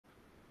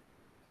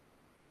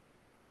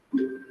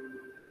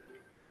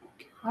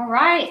All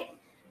right.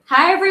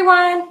 Hi,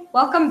 everyone.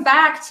 Welcome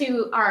back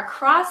to our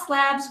Cross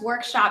Labs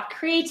workshop,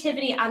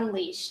 Creativity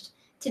Unleashed.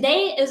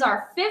 Today is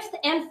our fifth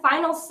and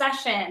final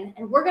session,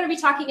 and we're going to be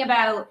talking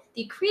about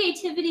the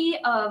creativity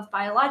of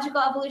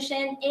biological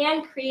evolution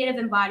and creative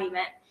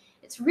embodiment.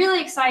 It's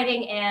really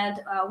exciting,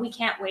 and we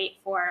can't wait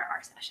for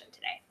our session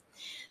today.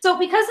 So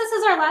because this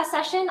is our last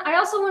session, I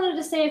also wanted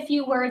to say a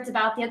few words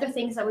about the other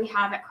things that we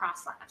have at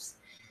Cross Labs.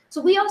 So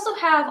we also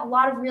have a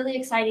lot of really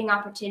exciting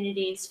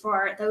opportunities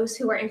for those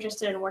who are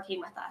interested in working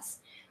with us.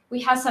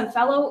 We have some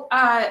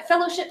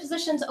fellowship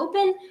positions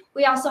open.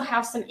 We also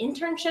have some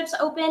internships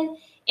open,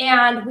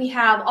 and we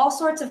have all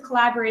sorts of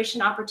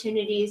collaboration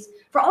opportunities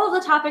for all of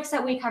the topics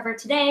that we covered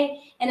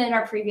today and in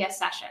our previous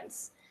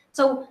sessions.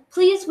 So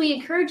please, we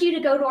encourage you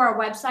to go to our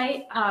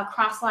website,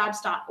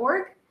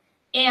 crosslabs.org,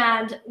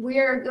 and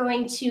we're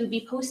going to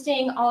be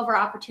posting all of our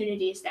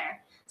opportunities there.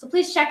 So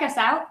please check us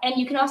out, and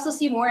you can also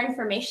see more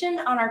information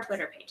on our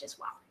Twitter page as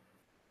well.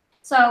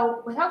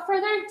 So without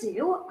further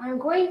ado, I'm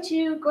going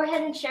to go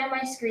ahead and share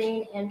my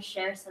screen and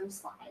share some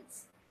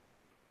slides.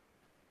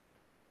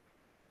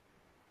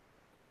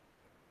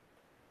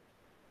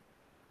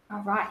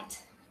 All right.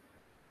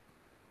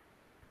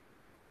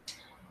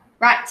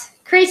 Right,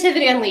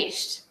 Creativity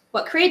Unleashed.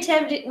 What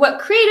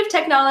creative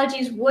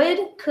technologies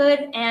would,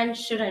 could, and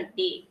shouldn't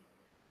be.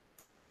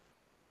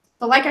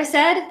 But like I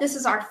said, this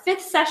is our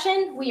fifth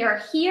session. We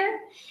are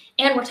here,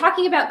 and we're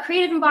talking about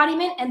creative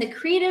embodiment and the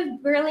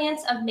creative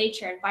brilliance of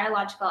nature and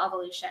biological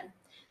evolution.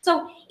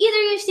 So either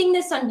you're seeing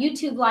this on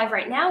YouTube Live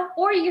right now,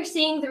 or you're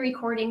seeing the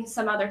recording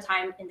some other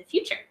time in the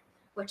future,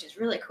 which is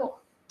really cool.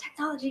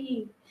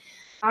 Technology.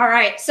 All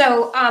right,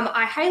 so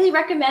I highly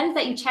recommend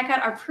that you check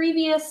out our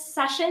previous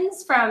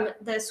sessions from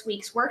this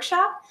week's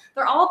workshop.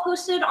 They're all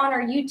posted on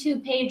our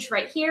YouTube page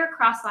right here,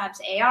 Cross Labs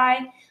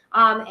AI.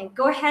 And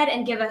go ahead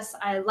and give us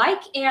a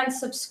like and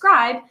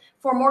subscribe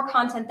for more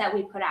content that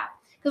we put out.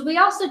 Because we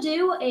also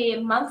do a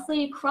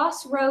monthly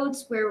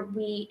Crossroads where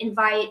we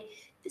invite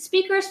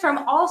speakers from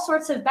all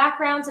sorts of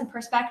backgrounds and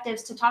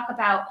perspectives to talk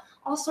about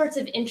all sorts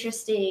of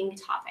interesting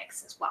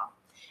topics as well.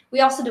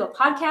 We also do a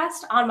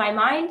podcast, On My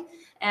Mind,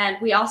 and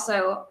we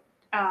also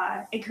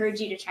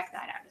encourage you to check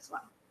that out as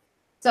well.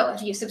 So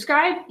if you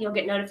subscribe, you'll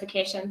get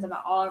notifications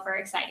about all of our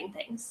exciting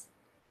things.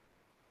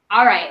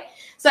 All right,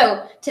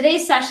 so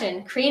today's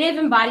session, creative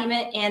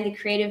embodiment and the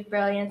creative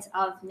brilliance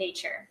of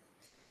nature.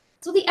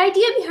 So the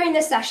idea behind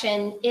this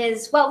session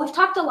is, well, we've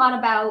talked a lot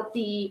about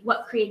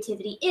what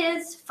creativity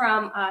is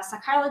from a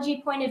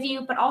psychology point of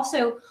view, but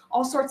also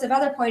all sorts of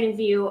other point of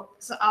view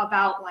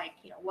about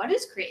what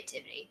is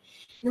creativity?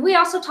 And we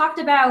also talked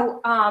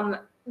about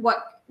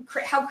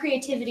how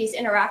creativities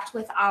interact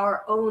with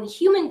our own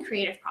human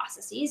creative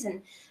processes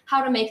and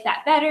how to make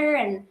that better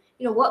and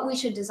what we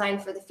should design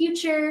for the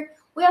future.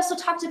 We also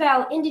talked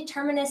about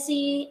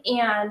indeterminacy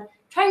and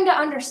trying to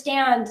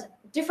understand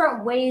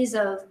different ways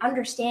of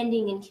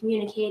understanding and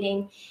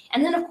communicating.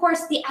 And then, of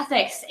course, the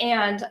ethics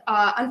and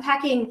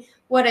unpacking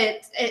what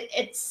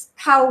it's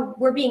how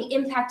we're being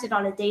impacted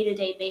on a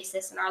day-to-day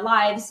basis in our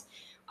lives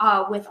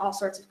with all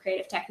sorts of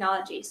creative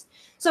technologies.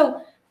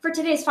 So for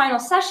today's final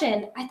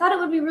session, I thought it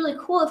would be really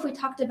cool if we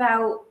talked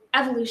about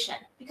evolution,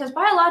 because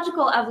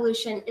biological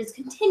evolution is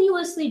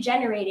continuously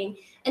generating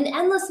an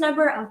endless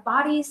number of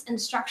bodies and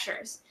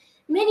structures,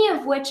 many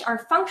of which are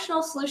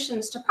functional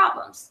solutions to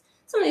problems.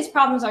 Some of these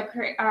problems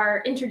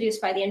are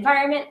introduced by the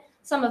environment,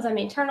 some of them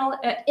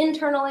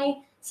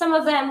internally, some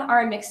of them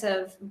are a mix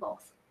of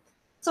both.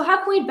 So how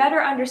can we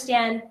better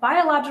understand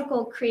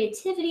biological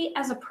creativity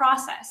as a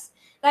process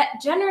that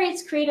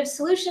generates creative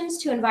solutions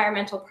to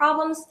environmental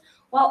problems,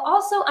 while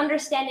also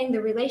understanding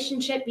the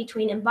relationship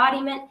between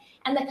embodiment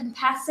and the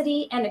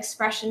capacity and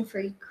expression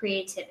for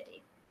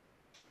creativity?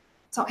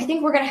 So I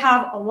think we're going to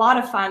have a lot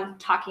of fun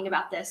talking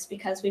about this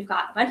because we've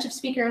got a bunch of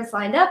speakers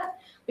lined up.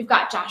 We've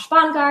got Josh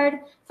Bongard,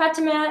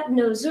 Fatima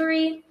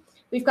Nozuri,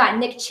 we've got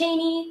Nick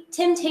Cheney,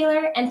 Tim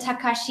Taylor, and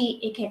Takashi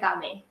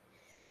Ikegami.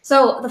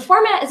 So the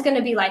format is going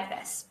to be like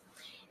this.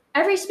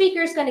 Every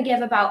speaker is going to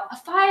give about a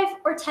 5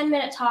 or 10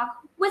 minute talk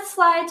with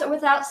slides or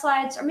without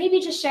slides, or maybe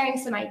just sharing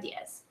some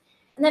ideas.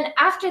 And then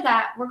after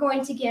that, we're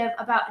going to give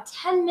about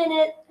 10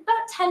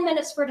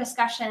 minutes for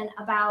discussion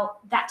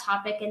about that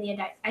topic and the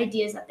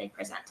ideas that they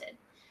presented.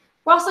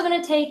 We're also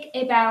going to take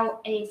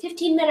about a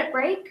 15-minute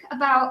break,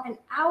 about an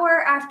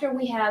hour after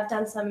we have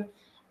done some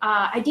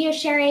idea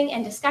sharing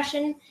and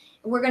discussion.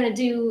 We're going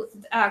to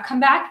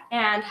come back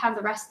and have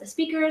the rest of the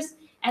speakers,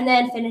 and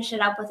then finish it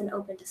up with an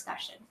open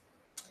discussion.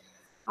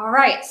 All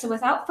right, so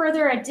without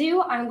further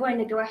ado, I'm going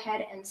to go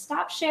ahead and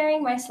stop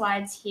sharing my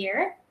slides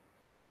here.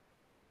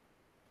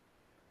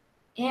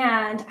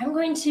 And I'm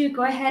going to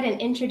go ahead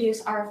and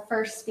introduce our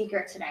first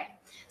speaker today.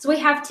 So we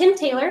have Tim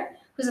Taylor,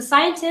 who's a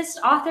scientist,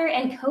 author,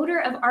 and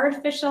coder of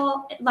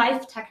artificial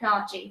life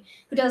technology,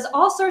 who does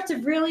all sorts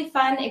of really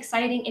fun,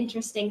 exciting,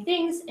 interesting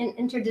things in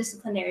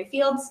interdisciplinary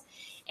fields.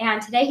 And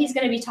today he's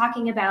going to be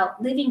talking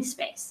about living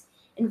space,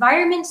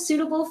 environments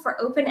suitable for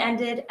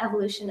open-ended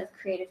evolution of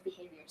creative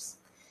behaviors.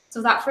 So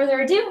without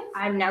further ado,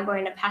 I'm now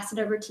going to pass it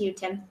over to you,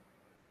 Tim.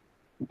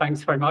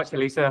 Thanks very much,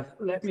 Elisa.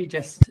 Let me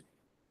just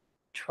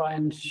try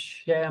and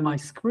share my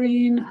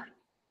screen.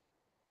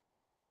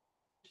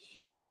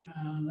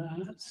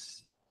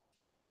 That's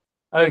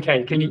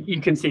okay.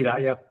 You can see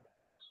that, yeah.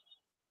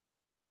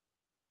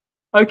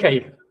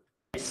 Okay,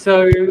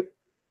 so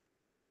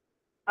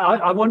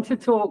I want to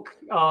talk,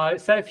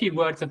 say a few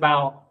words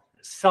about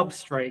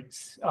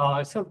substrates,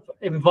 sort of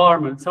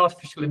environments,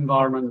 artificial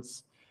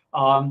environments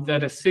that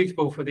are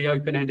suitable for the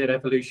open-ended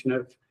evolution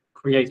of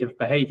creative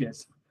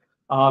behaviors.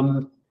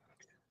 And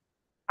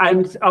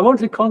I want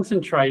to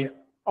concentrate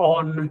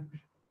on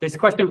this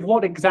question of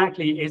what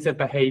exactly is a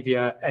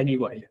behavior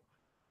anyway.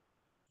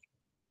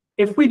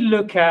 If we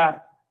look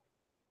at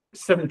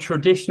some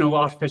traditional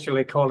artificial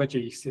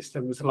ecology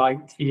systems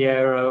like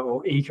Tierra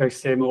or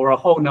EcoSim or a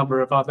whole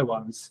number of other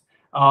ones,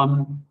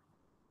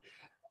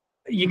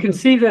 you can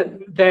see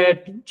that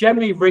they're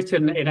generally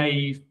written in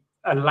a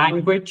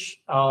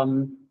language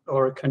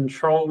or a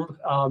control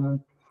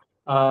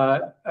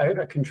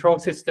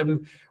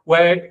system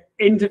where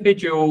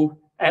individual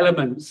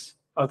elements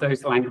of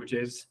those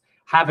languages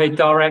have a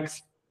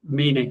direct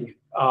meaning,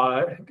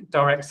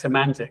 direct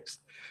semantics.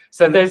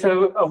 So there's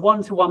a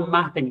one-to-one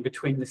mapping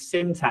between the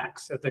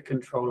syntax of the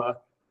controller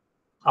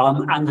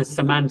and the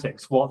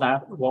semantics, what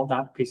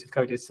that piece of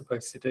code is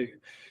supposed to do.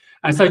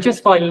 And so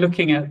just by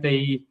looking at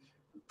the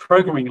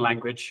programming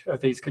language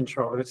of these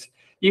controllers,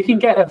 you can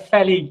get a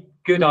fairly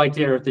good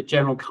idea of the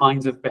general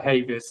kinds of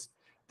behaviors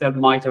that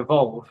might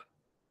evolve.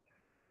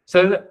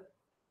 So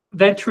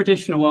they're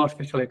traditional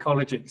artificial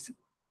ecologies.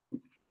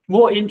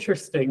 More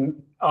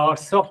interesting are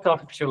soft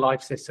artificial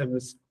life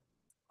systems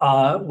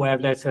where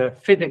there's a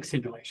physics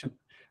simulation.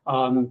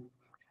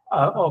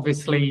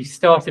 Obviously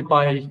started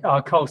by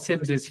Carl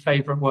Sims's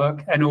favorite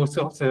work and all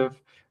sorts of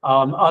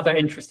other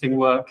interesting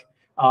work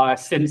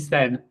since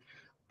then.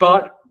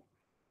 But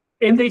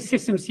in these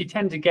systems, you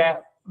tend to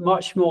get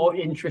much more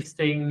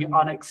interesting,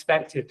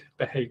 unexpected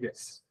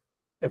behaviors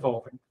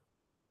evolving.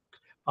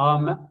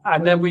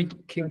 And then we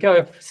can go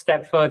a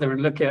step further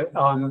and look at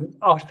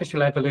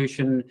artificial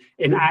evolution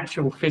in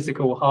actual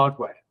physical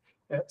hardware.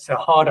 So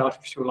hard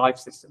artificial life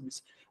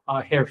systems.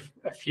 Here are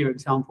a few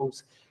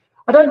examples.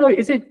 I don't know,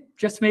 is it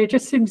just me? It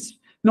just seems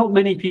not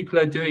many people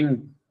are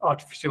doing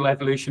artificial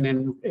evolution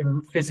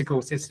in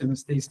physical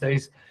systems these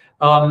days.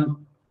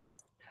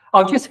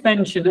 I'll just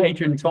mention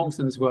Adrian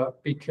Thompson's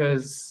work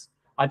because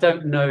I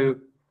don't know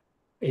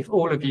if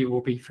all of you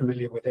will be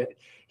familiar with it.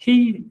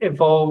 He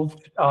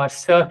evolved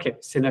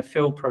circuits in a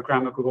field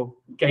programmable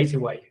gate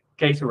array.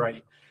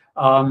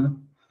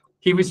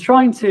 He was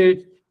trying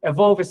to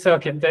evolve a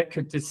circuit that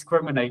could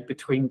discriminate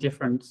between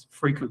different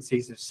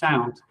frequencies of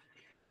sound.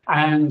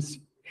 And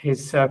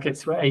his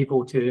circuits were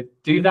able to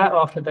do that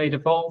after they'd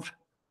evolved.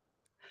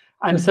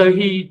 And so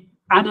he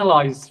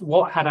analyzed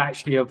what had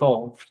actually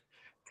evolved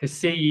to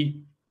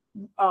see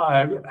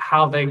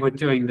how they were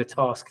doing the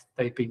task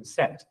they'd been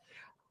set.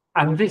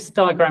 And this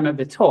diagram at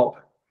the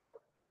top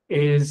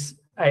is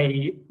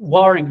a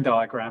wiring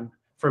diagram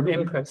from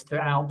inputs to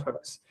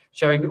outputs,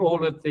 showing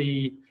all of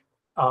the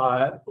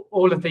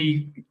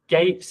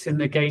gates in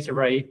the gate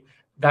array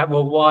that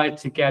were wired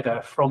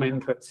together from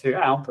input to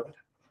output.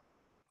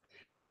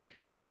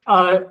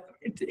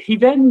 He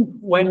then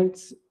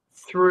went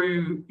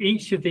through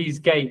each of these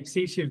gates,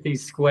 each of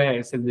these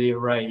squares in the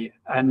array,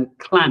 and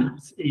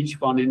clamped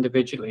each one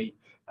individually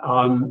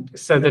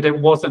so that it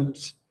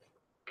wasn't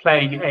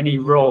playing any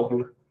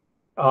role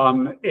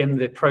in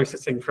the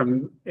processing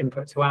from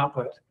input to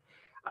output.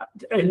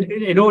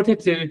 In order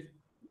to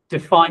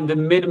define the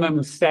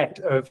minimum set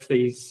of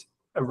these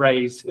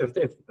arrays,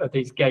 of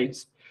these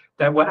gates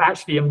that were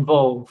actually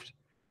involved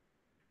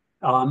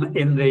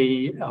in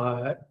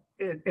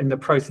the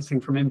processing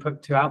from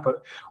input to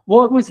output.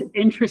 What was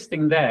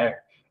interesting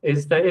there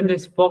is that in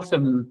this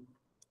bottom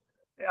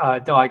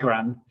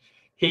diagram,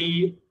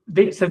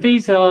 so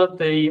these are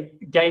the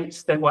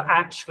gates that were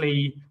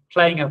actually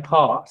playing a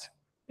part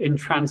in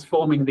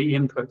transforming the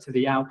input to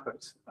the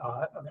output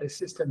of this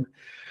system.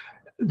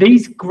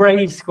 These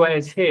gray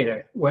squares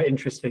here were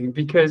interesting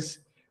because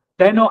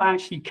they're not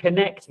actually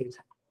connected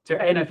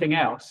to anything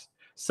else.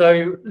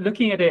 So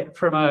looking at it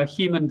from a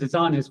human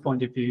designer's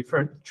point of view,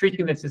 for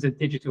treating this as a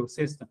digital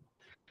system,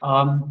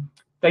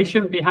 they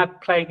shouldn't be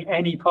playing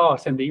any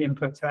part in the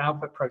input to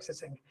output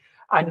processing.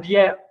 And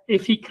yet,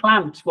 if he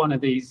clamped one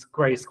of these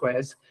gray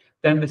squares,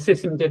 then the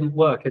system didn't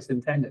work as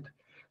intended.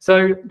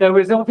 So there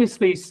was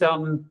obviously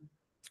some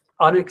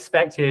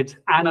unexpected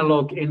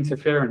analog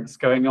interference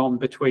going on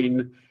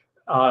between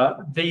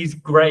these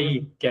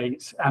gray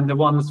gates and the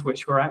ones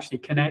which were actually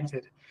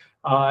connected,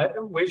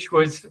 which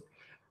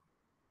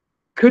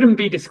couldn't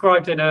be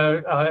described in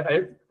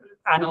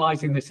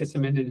analyzing the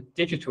system in a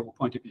digital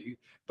point of view,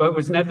 but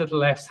was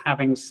nevertheless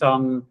having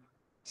some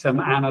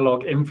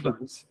analog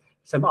influence,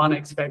 some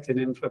unexpected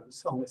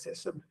influence on the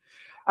system.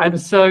 And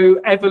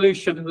so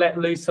evolution let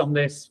loose on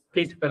this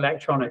piece of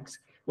electronics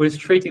was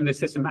treating the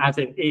system as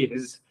it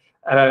is,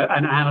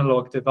 an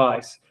analog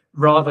device,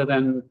 rather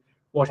than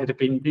what it had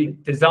been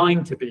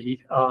designed to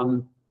be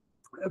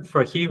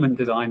for human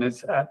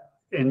designers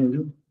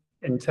in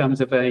in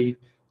terms of a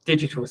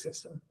digital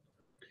system.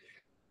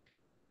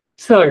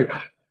 So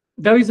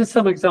those are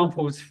some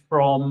examples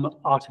from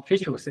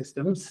artificial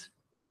systems.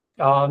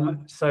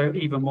 So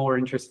even more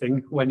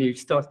interesting when you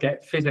start to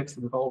get physics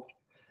involved.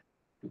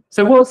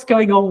 So what's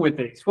going on with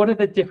these? What are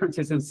the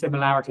differences and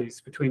similarities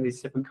between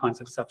these different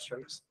kinds of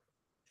substrates?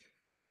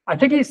 I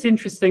think it's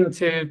interesting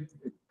to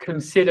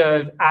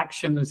consider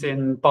actions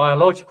in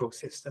biological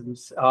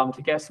systems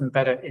to get some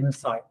better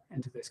insight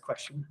into this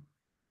question.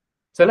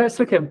 So let's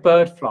look at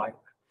bird flight.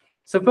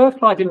 So bird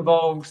flight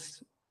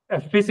involves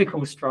a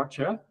physical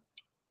structure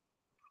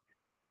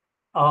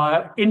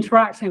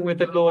interacting with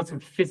the laws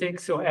of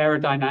physics or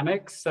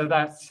aerodynamics. So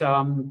that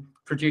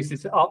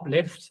produces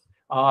uplift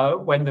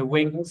when the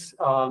wings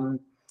are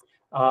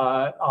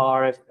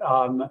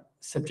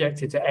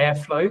subjected to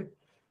airflow.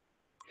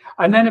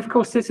 And then, of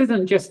course, this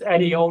isn't just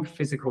any old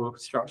physical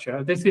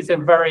structure. This is a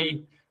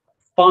very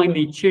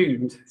finely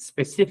tuned,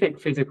 specific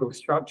physical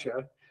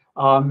structure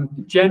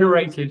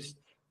generated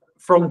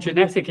from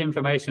genetic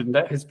information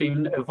that has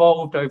been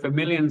evolved over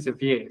millions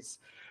of years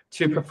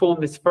to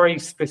perform this very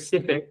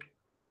specific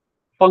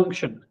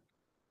function.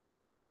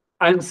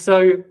 And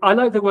so I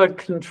like the word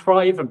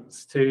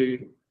contrivance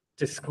to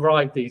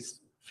describe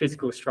these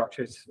physical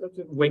structures,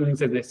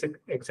 wings in this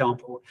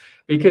example,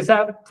 because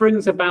that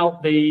brings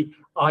about the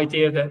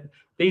idea that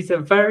these are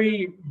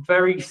very,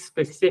 very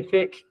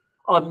specific,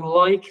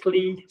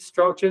 unlikely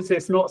structures.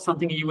 It's not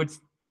something you would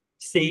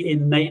see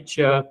in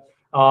nature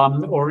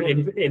or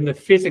in the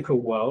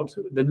physical world,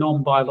 the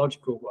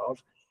non-biological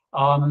world.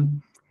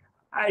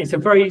 It's a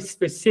very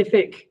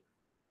specific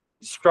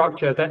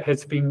structure that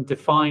has been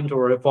defined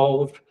or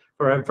evolved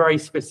for a very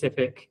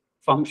specific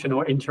function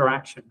or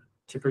interaction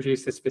to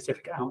produce a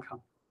specific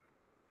outcome.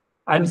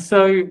 And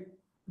so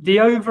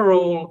the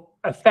overall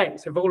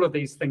effect of all of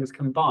these things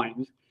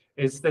combined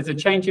is there's a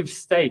change of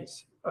state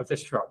of the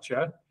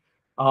structure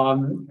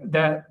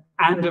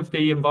and of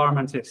the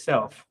environment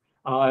itself.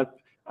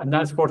 And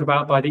that's brought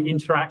about by the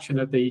interaction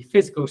of the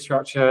physical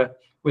structure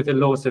with the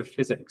laws of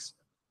physics.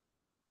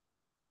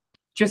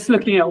 Just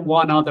looking at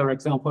one other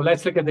example,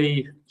 let's look at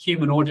the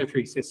human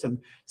auditory system.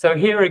 So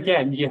here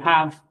again, you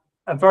have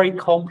a very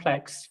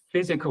complex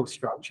physical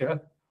structure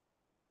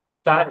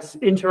that's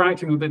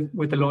interacting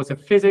with the laws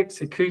of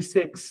physics,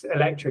 acoustics,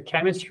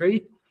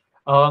 electrochemistry.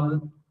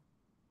 And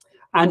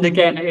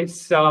again,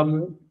 it's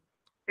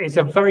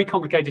a very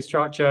complicated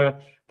structure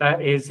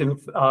that is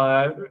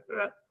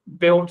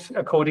built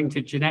according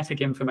to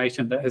genetic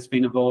information that has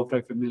been evolved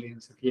over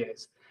millions of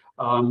years.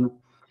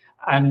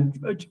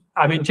 And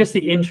I mean, just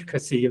the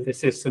intricacy of the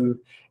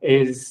system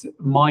is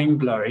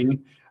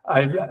mind-blowing.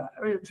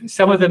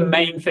 Some of the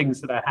main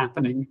things that are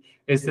happening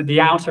is that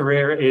the outer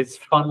ear is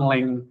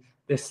funneling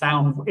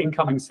the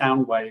incoming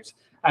sound waves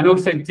and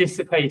also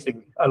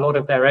dissipating a lot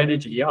of their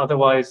energy.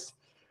 Otherwise,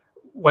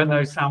 when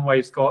those sound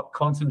waves got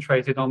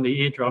concentrated on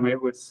the eardrum,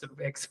 it would sort of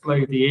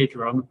explode the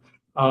eardrum.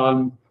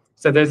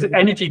 So there's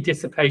energy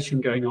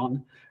dissipation going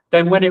on.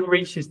 Then when it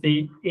reaches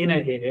the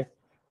inner ear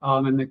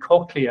and the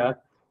cochlea,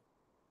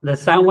 the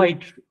sound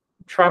wave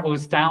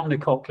travels down the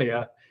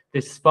cochlea,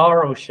 this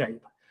spiral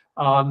shape.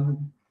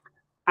 And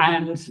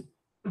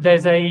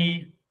there's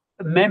a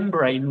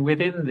membrane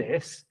within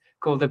this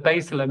called the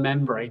basilar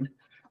membrane,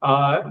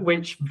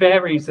 which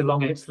varies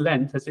along its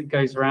length as it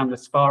goes around the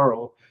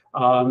spiral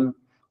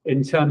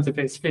in terms of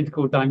its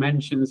physical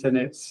dimensions and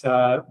its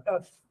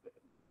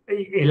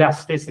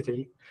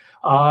elasticity.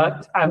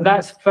 And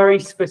that's very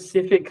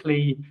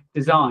specifically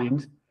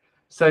designed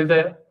so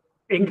that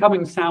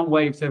incoming sound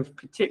waves of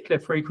particular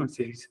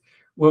frequencies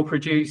will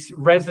produce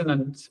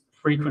resonant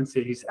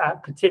frequencies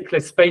at particular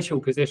spatial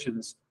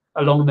positions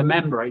along the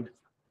membrane.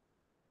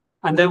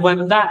 And then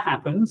when that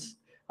happens,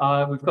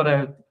 we've got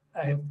a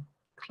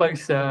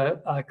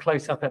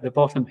close-up at the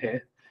bottom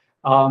here.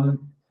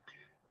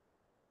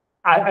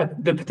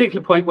 At the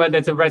particular point where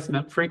there's a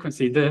resonant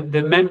frequency,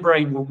 the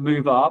membrane will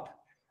move up,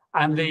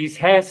 and these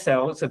hair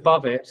cells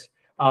above it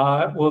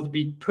will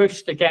be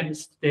pushed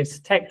against this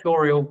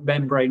tectorial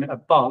membrane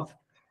above,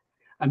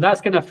 and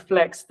that's going to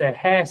flex the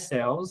hair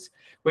cells,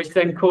 which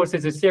then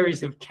causes a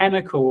series of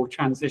chemical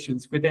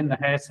transitions within the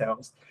hair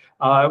cells,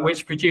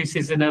 which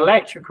produces an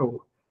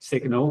electrical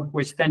signal,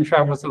 which then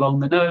travels along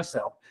the nerve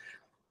cell.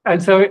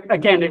 And so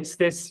again, it's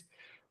this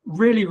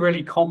really,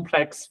 really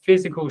complex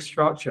physical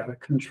structure,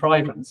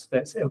 contrivance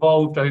that's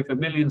evolved over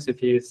millions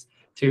of years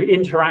to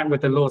interact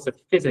with the laws of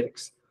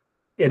physics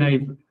in a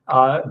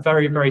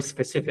very, very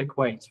specific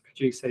way to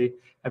produce a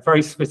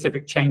very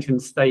specific change in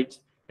state,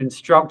 in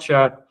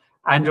structure,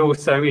 and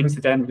also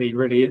incidentally,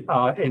 really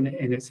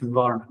in its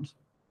environment.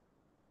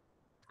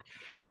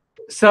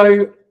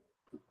 So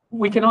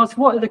we can ask,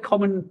 what are the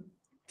common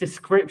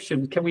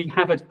descriptions? Can we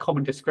have a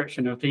common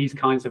description of these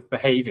kinds of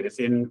behaviors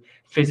in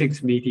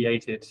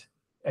physics-mediated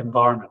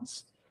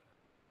environments?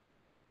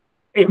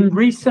 In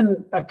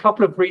a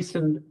couple of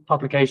recent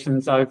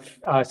publications, I've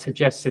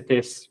suggested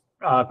this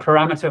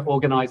parameter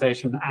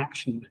organization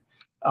action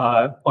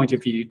point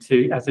of view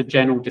as a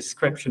general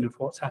description of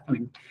what's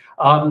happening.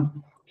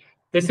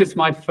 This is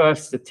my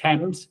first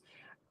attempt.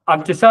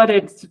 I've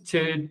decided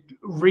to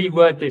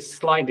reword this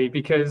slightly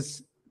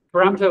because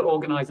parameter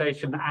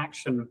organization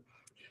action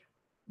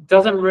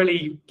doesn't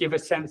really give a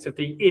sense of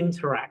the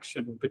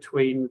interaction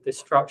between the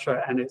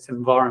structure and its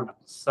environment.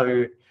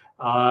 So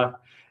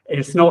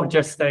it's not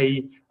just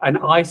an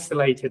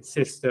isolated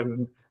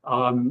system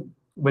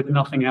with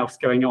nothing else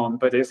going on,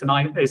 but it's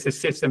a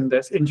system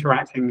that's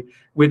interacting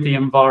with the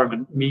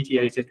environment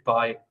mediated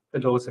by the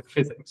laws of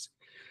physics.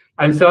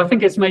 And so I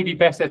think it's maybe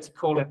better to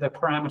call it the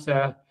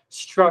parameter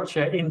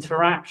structure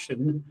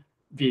interaction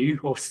view,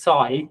 or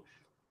psi.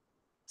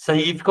 So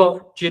you've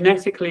got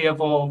genetically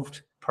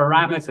evolved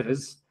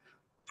parameters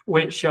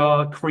which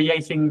are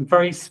creating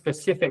very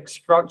specific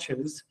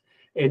structures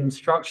in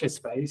structure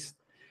space,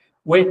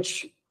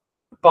 which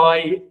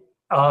by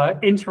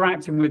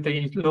interacting with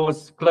the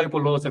global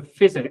laws of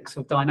physics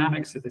or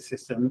dynamics of the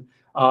system,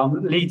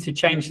 lead to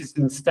changes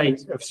in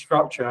state of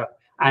structure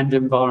and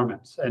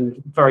environment,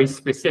 and very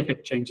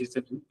specific changes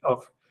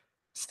of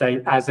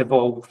state as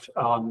evolved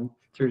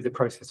through the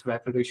process of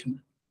evolution.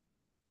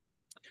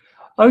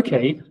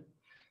 Okay.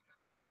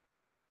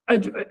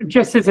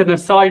 Just as an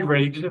aside,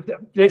 really,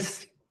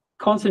 this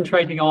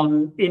concentrating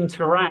on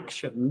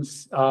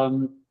interactions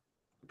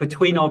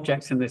between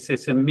objects in the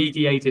system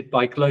mediated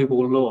by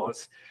global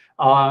laws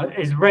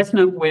is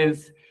resonant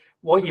with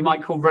what you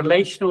might call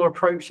relational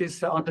approaches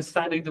to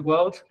understanding the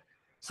world.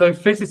 So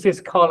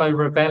physicist Carlo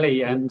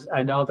Rovelli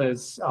and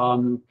others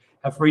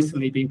have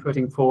recently been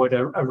putting forward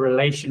a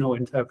relational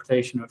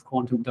interpretation of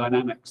quantum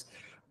dynamics.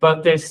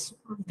 But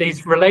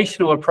these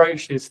relational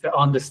approaches to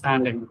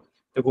understanding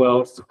the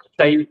world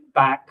date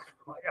back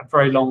a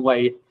very long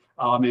way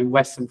in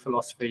Western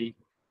philosophy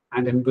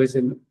and in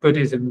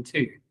Buddhism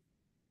too.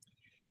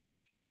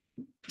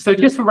 So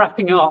just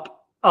wrapping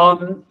up,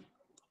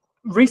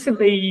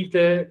 recently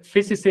the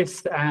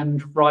physicist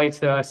and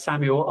writer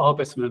Samuel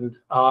Arbesman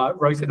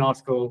wrote an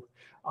article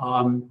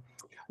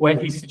where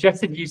he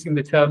suggested using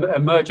the term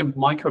emergent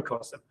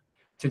microcosm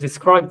to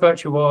describe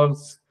virtual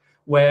worlds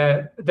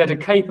that are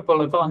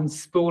capable of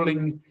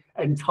unspooling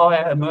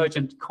entire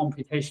emergent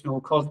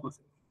computational cosmos.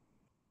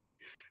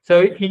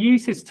 So he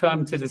used this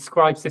term to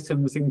describe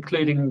systems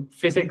including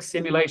physics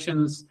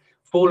simulations,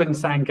 falling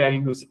sand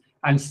games,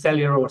 and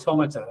cellular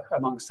automata,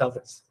 amongst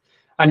others.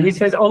 And he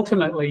says,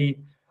 ultimately,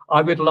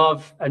 I would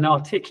love an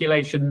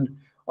articulation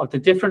of the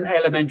different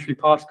elementary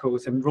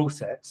particles and rule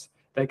sets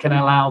that can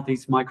allow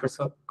these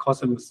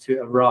microcosms to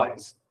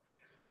arise.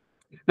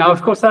 Now,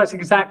 of course, that's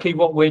exactly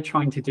what we're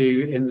trying to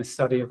do in the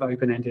study of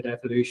open-ended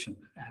evolution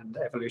and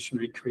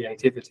evolutionary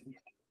creativity.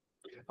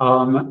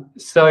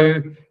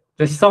 So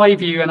the psi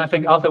view, and I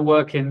think other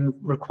work in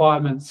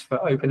requirements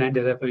for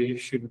open-ended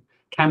evolution,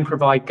 can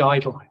provide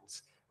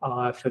guidelines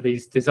for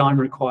these design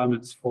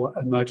requirements for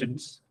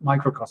emergent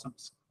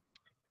microcosms.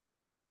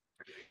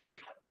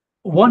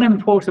 One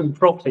important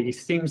property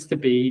seems to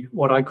be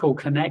what I call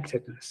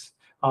connectedness,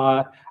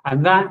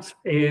 and that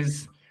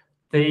is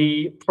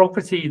the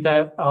property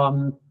that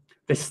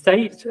the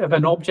state of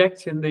an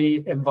object in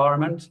the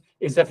environment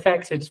is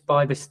affected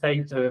by the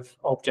state of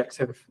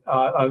objects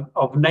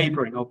of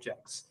neighboring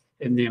objects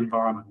in the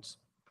environment.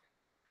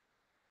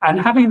 And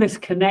having this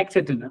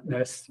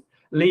connectedness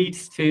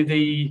leads to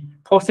the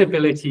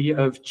possibility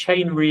of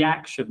chain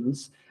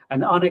reactions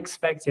and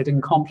unexpected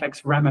and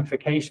complex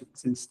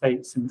ramifications in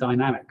states and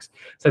dynamics.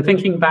 So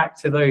thinking back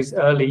to those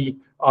early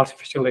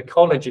artificial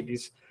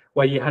ecologies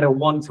where you had a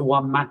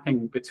one-to-one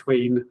mapping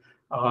between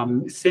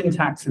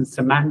syntax and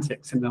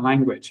semantics in the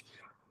language.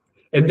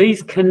 In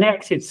these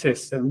connected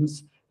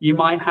systems, you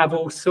might have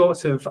all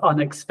sorts of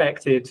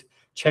unexpected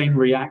chain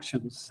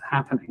reactions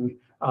happening.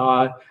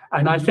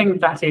 And I think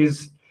that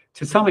is,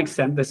 to some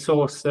extent, the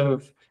source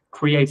of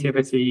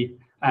creativity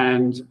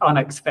and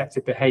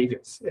unexpected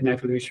behaviors in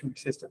evolutionary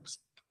systems.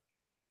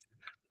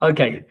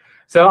 Okay,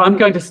 so I'm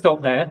going to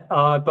stop there,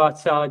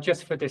 but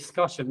just for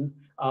discussion,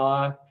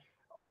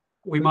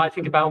 we might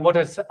think about what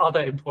are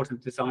other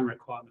important design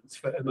requirements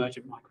for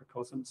emergent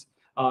microcosms.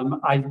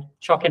 I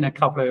chuck in a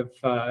couple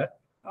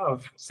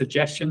of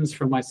suggestions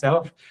from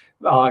myself,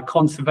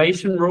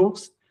 conservation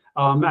rules,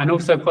 and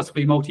also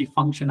possibly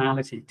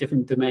multifunctionality,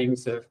 different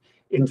domains of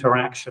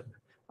interaction,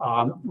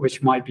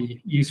 which might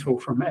be useful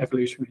from an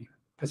evolutionary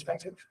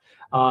perspective.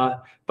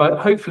 But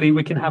hopefully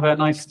we can have a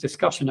nice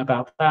discussion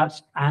about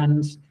that,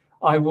 and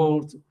I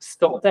will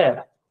stop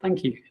there.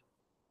 Thank you.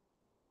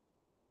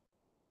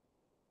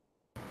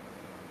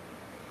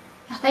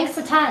 Thanks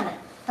a ton.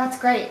 That's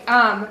great.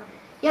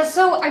 Yeah,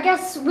 so I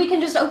guess we can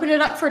just open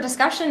it up for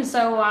discussion.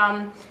 So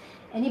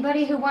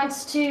anybody who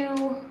has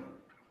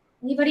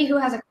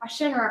a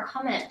question or a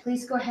comment,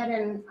 please go ahead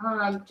and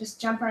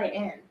just jump right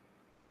in.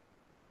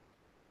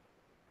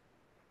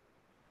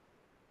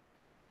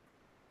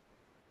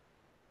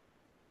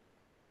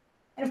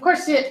 And of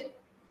course, to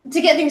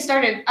get things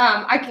started,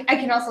 I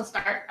can also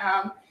start.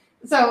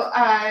 So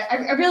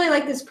I really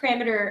like this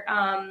parameter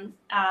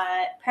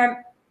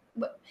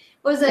what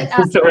was it?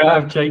 Sorry,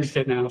 I've changed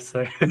it now,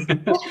 so just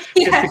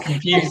to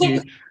confuse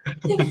you.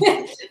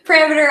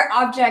 Parameter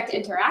object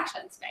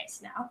interaction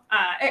space now.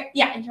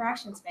 Yeah,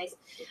 interaction space.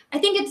 I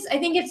think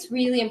it's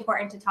really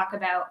important to talk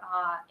about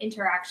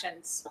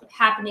interactions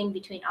happening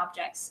between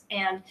objects,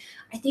 and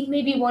I think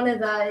maybe one of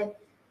the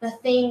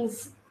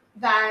things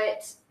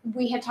that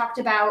we had talked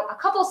about a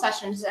couple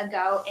sessions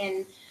ago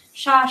in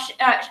Shash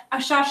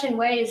and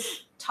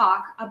Wei's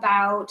talk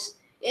about,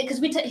 because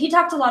he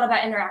talked a lot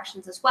about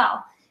interactions as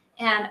well.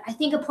 And I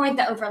think a point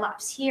that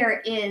overlaps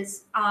here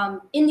is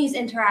in these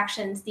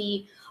interactions,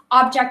 the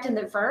object and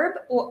the verb,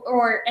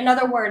 or in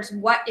other words,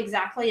 what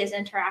exactly is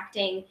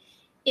interacting,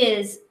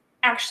 is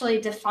actually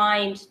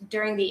defined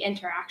during the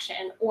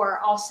interaction, or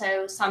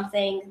also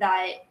something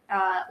that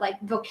like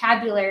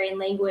vocabulary and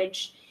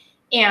language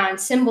and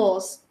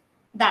symbols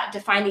that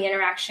define the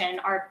interaction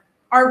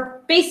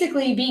are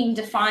basically being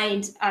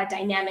defined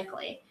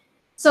dynamically.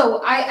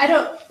 So I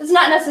don't, it's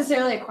not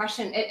necessarily a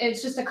question.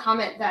 It's just a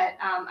comment that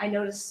I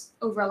noticed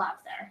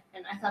overlap there.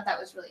 And I thought that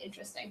was really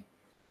interesting.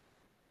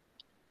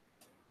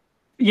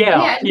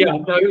 Yeah,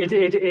 no, it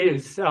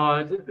is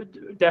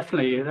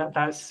definitely.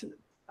 That's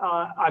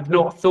I've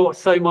not thought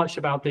so much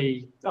about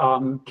the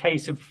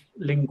case of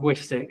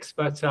linguistics,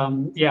 but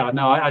yeah,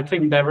 no, I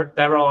think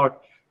there are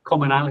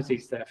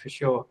commonalities there for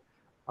sure.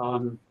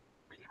 And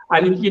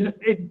you know,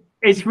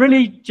 it's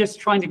really just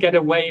trying to get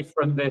away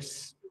from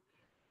this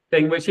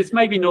thing, which is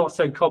maybe not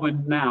so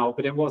common now,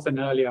 but it was an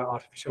earlier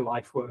artificial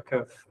life work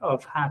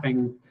of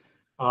having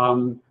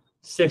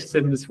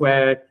systems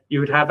where you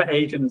would have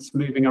agents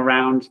moving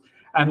around,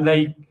 and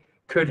they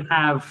could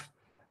have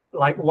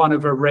like one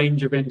of a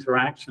range of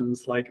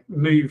interactions, like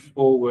move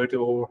forward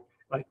or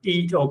like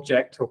eat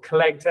object or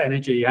collect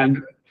energy.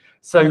 And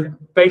so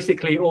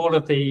basically all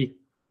of the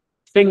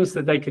things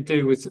that they could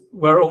do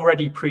were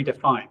already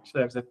predefined. So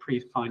there was a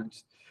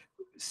predefined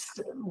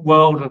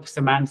world of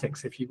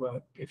semantics, if you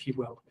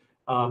will.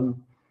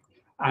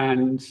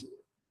 And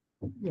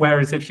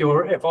whereas if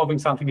you're evolving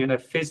something in a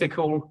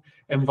physical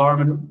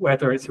environment,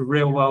 whether it's a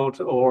real world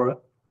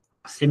or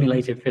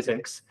simulated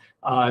physics,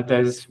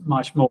 there's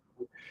much more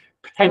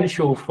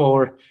potential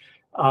for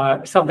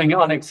something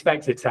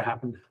unexpected to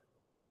happen.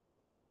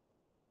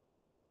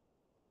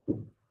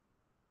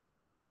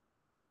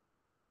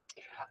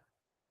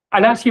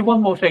 And actually,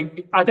 one more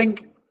thing, I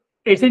think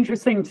it's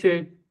interesting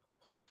to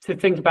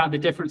think about the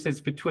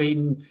differences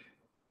between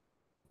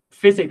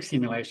physics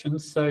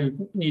simulations, so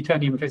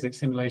Newtonian physics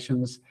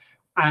simulations,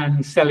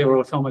 and cellular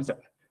automata.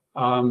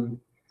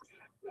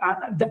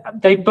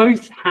 They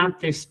both have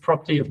this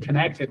property of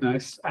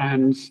connectedness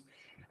and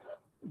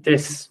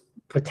this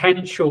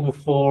potential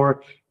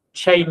for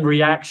chain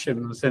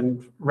reactions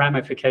and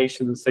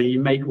ramifications. So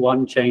you make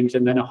one change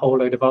and then a whole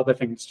load of other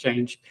things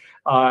change,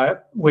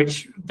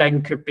 which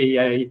then could be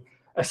a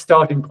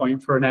starting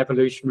point for an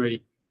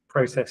evolutionary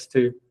process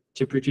to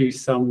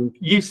produce some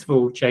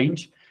useful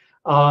change.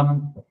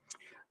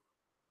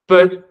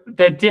 But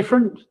they're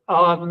different.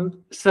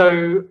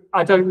 So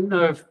I don't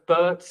know if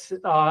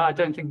I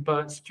don't think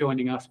Bert's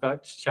joining us,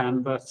 Bert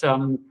Chan, but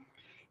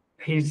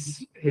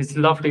his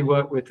lovely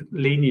work with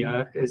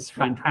linear is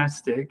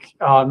fantastic.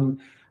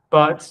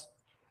 But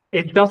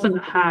it doesn't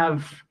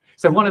have,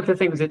 so one of the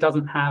things it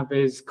doesn't have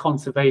is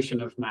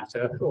conservation of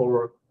matter,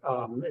 or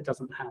it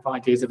doesn't have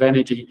ideas of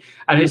energy.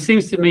 And it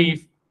seems to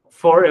me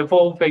for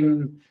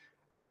evolving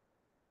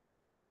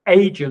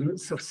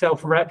agents of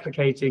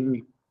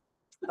self-replicating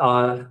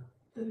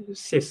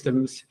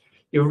systems,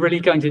 you're really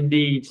going to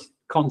need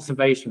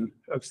conservation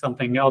of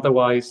something.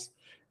 Otherwise,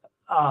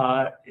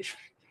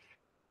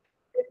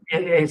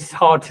 it's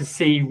hard to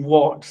see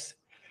what,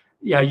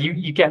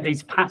 you get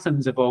these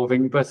patterns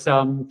evolving, but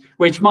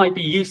which might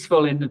be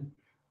useful in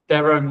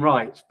their own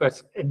right.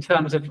 But in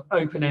terms of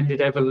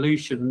open-ended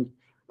evolution,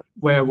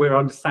 where we're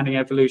understanding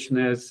evolution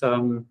as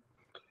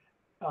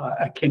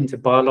akin to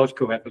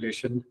biological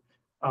evolution,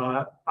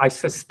 I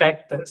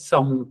suspect that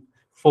some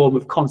form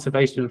of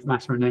conservation of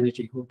matter and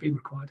energy will be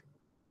required.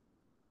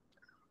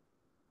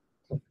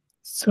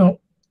 So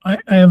I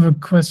have a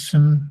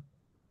question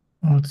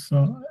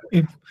also.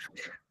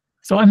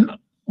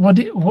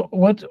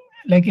 What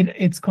like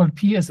it's called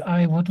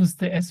PSI. What was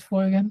the S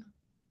for again?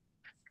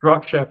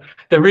 Structure.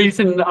 The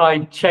reason I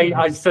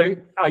changed, so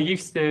I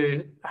used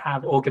to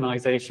have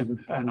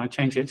organization and I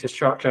changed it to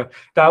structure.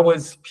 That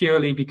was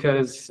purely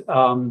because,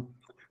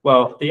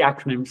 well, the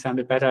acronym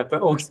sounded better,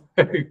 but also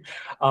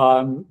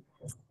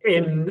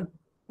in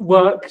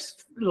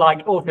works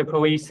like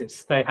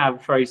autopoiesis, they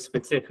have very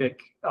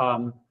specific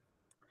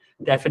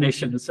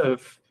definitions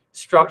of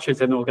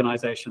structures and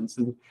organizations.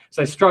 And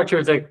so structure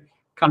is a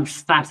kind of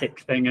static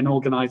thing, and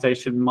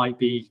organization might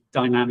be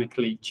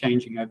dynamically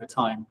changing over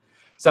time.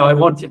 So I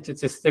wanted to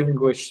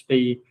distinguish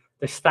the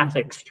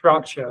static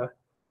structure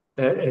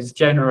that is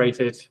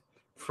generated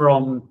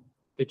from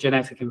the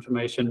genetic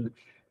information,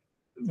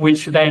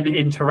 which then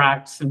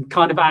interacts and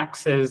kind of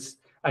acts as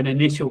an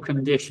initial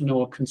condition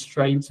or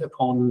constraint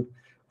upon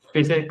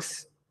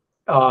physics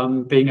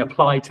being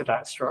applied to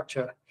that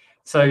structure.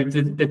 So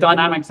the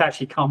dynamics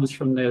actually comes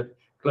from the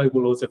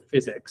global laws of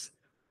physics.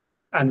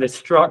 And the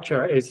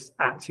structure is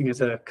acting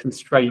as a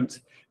constraint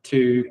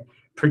to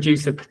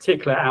produce a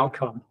particular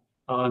outcome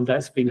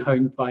that's been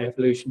honed by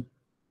evolution.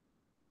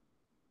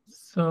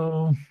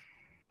 So,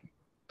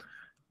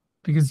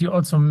 because you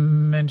also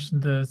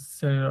mentioned the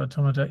cellular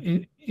automata,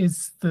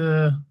 is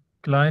the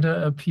glider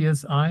a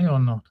PSI or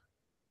not?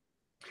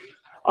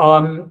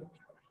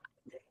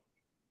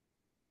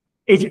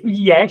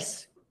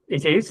 Yes,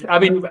 it is. I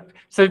mean,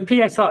 so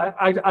PSI,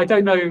 I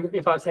don't know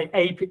if I'd say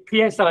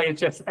PSI is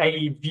just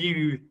a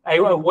view,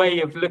 a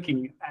way of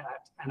looking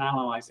at and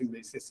analyzing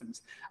these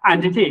systems.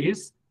 And it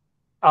is,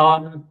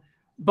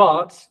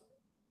 but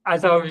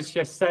as I was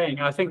just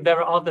saying, I think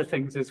there are other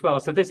things as well.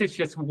 So this is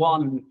just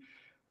one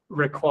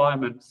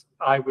requirement,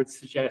 I would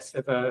suggest,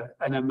 of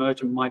an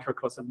emergent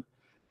microcosm.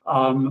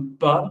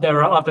 But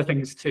there are other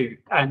things too.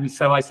 And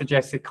so I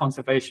suggested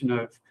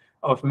conservation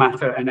of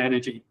matter and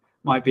energy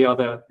might be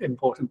other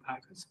important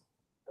factors.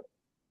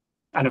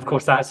 And of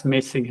course, that's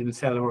missing in the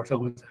cellular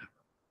automata.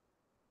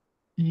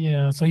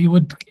 Yeah, so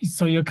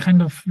you're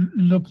kind of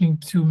looking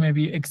to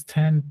maybe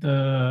extend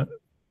the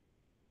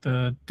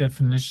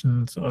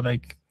definitions, or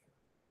like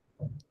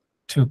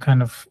to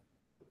kind of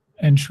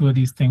ensure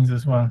these things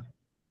as well.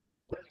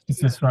 Is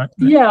this right?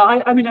 Yeah,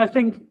 I mean, I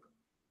think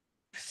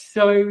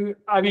so.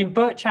 I mean,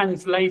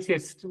 Bertrand's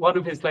one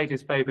of his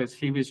latest papers,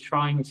 he was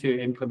trying to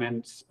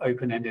implement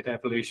open-ended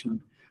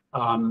evolution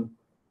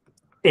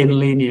in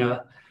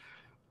linear,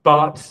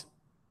 but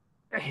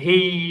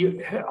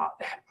he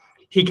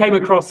came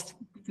across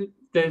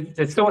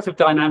the sorts of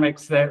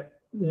dynamics that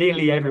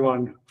nearly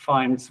everyone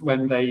finds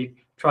when they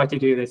try to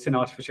do this in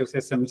artificial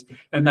systems,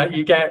 and that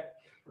you get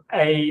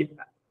a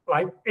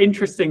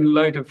interesting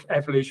load of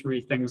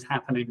evolutionary things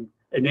happening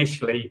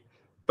initially,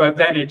 but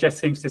then it just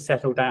seems to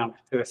settle down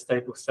to a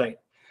stable state.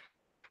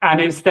 And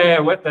it's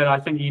there that I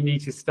think you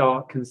need to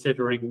start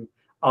considering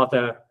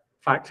other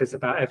factors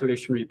about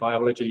evolutionary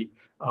biology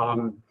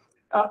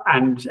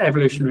and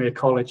evolutionary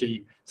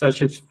ecology,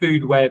 such as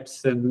food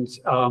webs and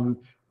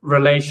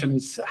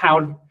relations,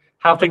 how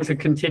things are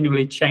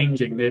continually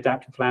changing. The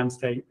adaptive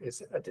landscape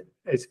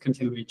is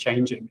continually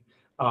changing,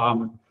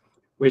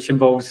 which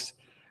involves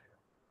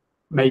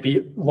maybe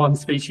one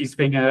species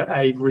being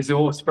a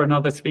resource for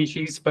another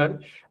species.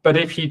 But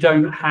if you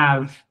don't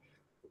have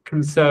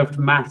conserved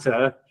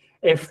matter,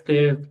 if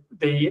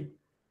the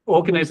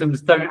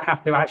organisms don't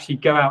have to actually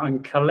go out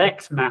and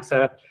collect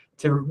matter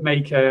to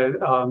make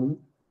an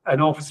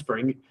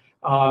offspring,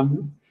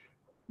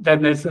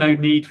 then there's no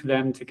need for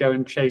them to go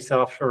and chase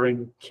after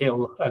and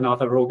kill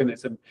another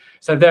organism.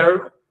 So there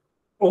are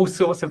all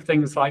sorts of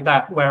things like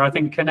that, where I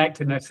think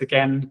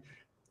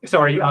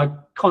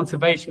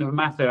conservation of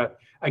matter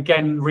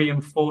again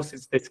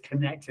reinforces this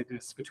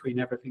connectedness between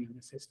everything in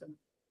the system.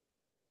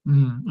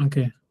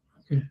 Okay.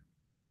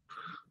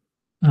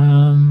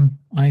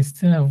 I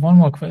still have one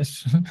more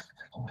question.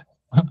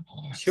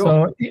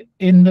 Sure. So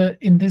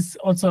in this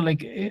also,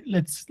 like,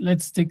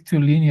 let's stick to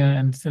linear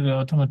and cellular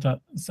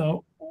automata.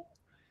 So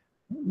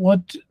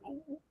what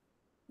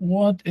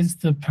is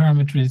the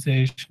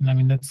parameterization? I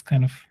mean, that's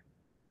kind of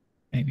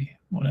maybe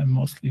what I'm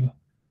mostly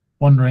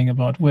wondering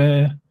about,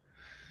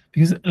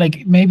 because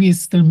like maybe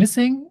it's still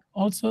missing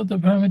also the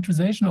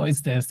parameterization, or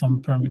is there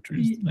some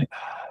parameters?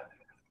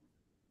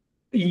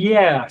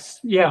 Yes,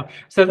 yeah.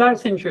 So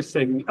that's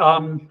interesting.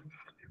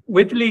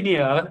 With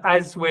linear,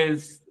 as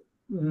with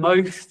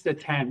most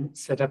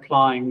attempts at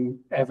applying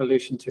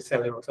evolution to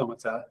cellular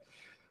automata,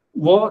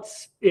 what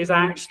is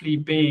actually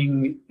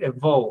being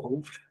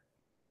evolved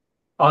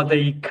are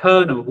the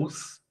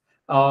kernels,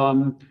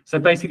 so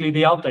basically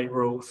the update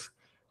rules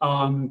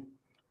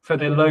for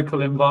the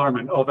local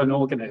environment of an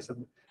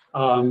organism.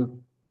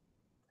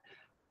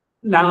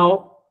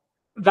 Now,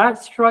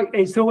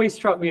 it's always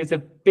struck me as a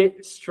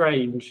bit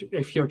strange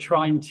if you're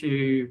trying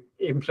to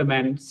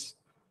implement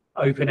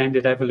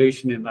open-ended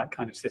evolution in that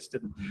kind of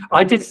system.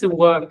 I did some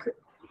work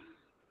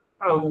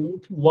a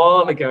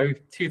while ago,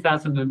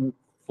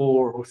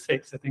 2004 or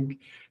 6, I think,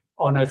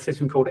 on a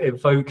system called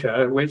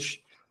Evoker,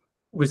 which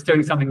was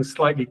doing something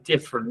slightly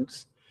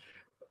different.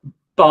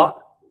 But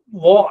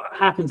what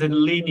happens in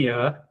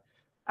linear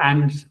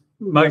and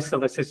most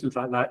other systems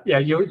like that, yeah,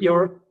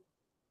 you're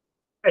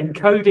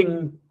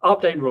encoding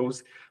update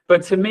rules,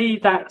 but to me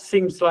that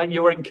seems like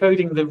you're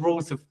encoding the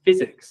rules of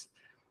physics.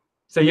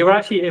 So you're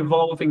actually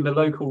evolving the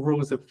local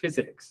rules of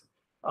physics,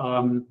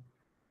 and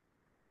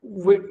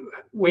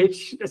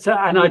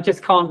I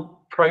just can't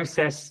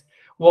process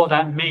what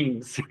that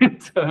means in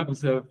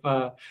terms of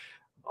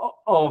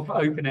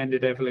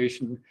open-ended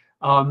evolution.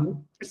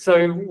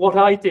 So what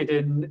I did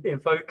in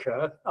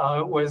Evoker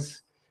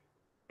was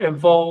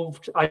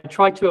I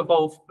tried to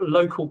evolve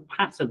local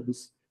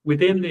patterns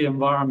within the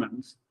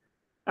environment,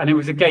 and it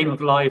was a game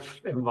of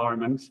life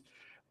environment,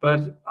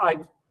 but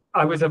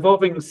I was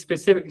evolving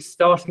specific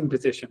starting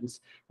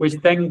positions, which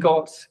then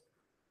got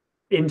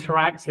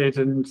interacted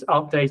and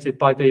updated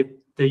by the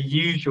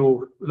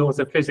usual laws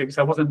of physics.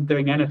 I wasn't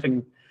doing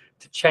anything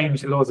to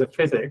change the laws of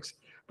physics,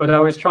 but I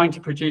was trying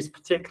to produce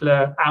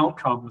particular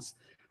outcomes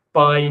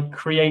by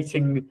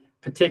creating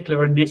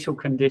particular initial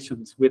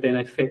conditions within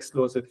a fixed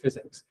laws of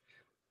physics.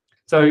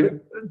 So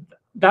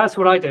that's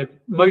what I did.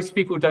 Most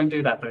people don't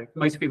do that though.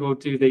 Most people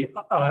do the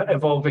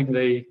evolving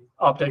the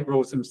update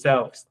rules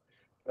themselves,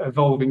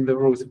 evolving the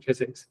rules of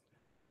physics.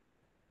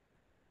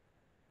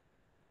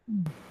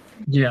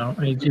 Yeah,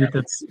 I agree.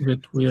 That's a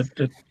bit weird.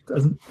 That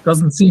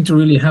doesn't seem to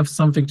really have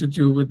something to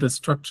do with the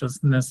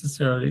structures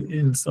necessarily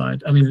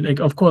inside. I mean,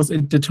 like, of course,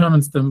 it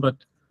determines them, but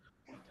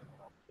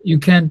you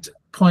can't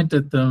point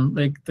at them.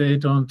 Like, they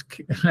don't,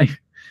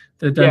 like,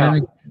 the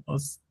dynamic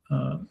laws,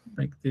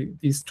 like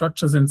these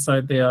structures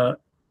inside, their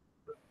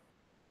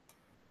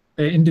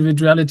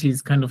individuality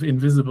is kind of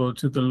invisible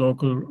to the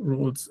local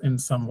rules in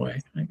some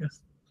way, I guess.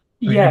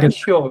 Yeah,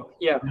 sure.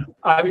 Yeah.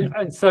 I mean,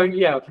 and so,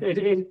 yeah,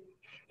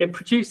 it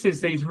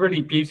produces these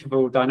really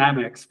beautiful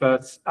dynamics,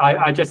 but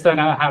I just don't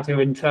know how to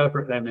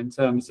interpret them in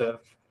terms of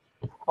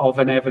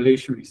an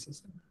evolutionary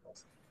system.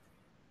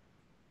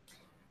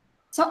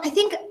 So I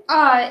think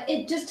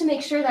just to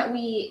make sure that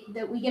we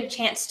get a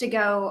chance to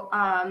go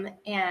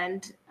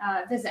and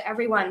visit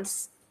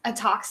everyone's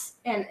talks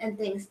and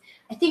things,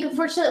 I think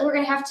unfortunately we're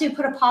going to have to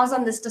put a pause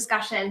on this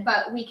discussion,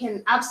 but we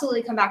can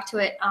absolutely come back to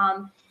it.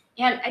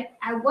 And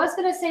I was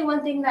going to say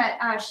one thing that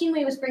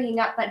Shinwei was bringing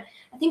up, but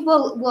I think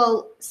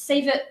we'll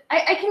save it.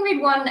 I can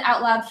read one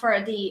out loud for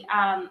the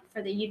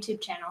YouTube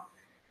channel,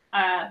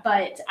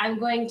 but I'm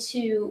going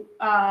to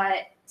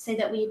say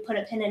that we put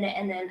a pin in it,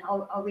 and then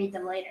I'll read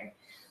them later.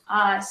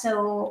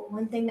 So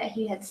one thing that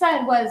he had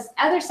said was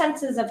other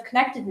senses of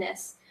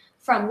connectedness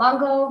from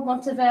Longo,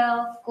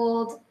 Montevel,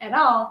 Gould, et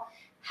al.,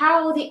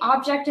 how the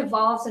object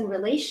evolves in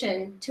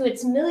relation to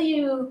its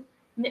milieu,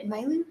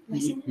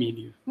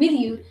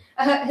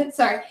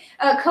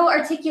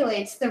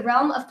 co-articulates the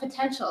realm of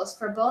potentials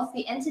for both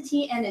the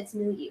entity and its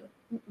milieu.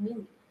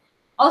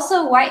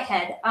 Also,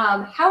 Whitehead,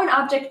 how an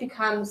object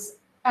becomes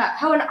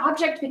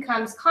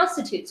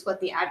constitutes what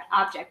the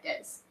object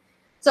is.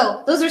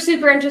 So those are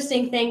super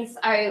interesting things.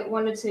 I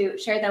wanted to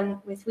share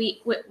them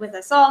with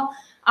us all.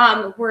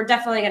 We're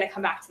definitely going to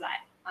come back to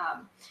that.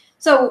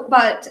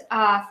 But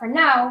for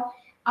now,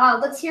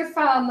 let's hear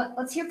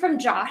from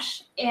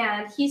Josh,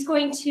 and he's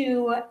going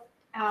to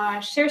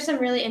share some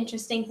really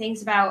interesting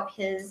things about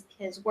his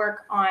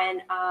work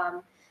on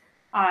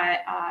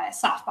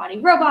soft body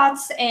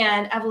robots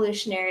and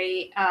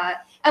evolutionary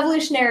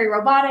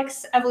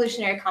robotics,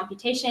 evolutionary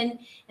computation,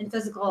 and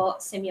physical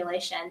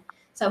simulation.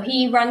 So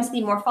he runs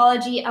the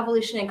Morphology,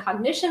 Evolution, and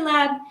Cognition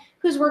Lab,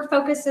 whose work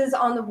focuses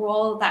on the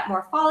role that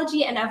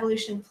morphology and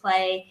evolution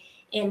play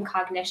in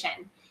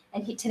cognition.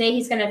 And today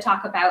he's going to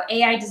talk about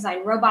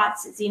AI-designed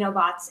robots,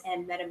 xenobots,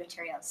 and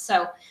metamaterials.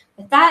 So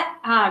with that,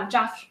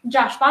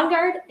 Josh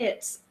Bongard,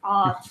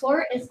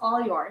 floor is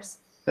all yours.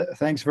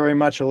 Thanks very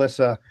much,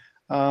 Alyssa.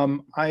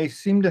 I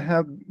seem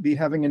to be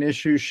having an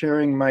issue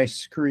sharing my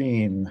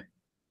screen.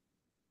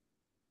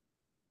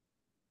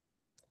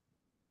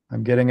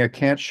 I'm getting a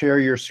can't share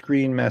your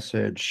screen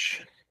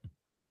message.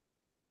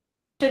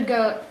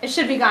 It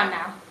should be gone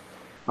now.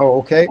 Oh,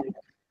 okay.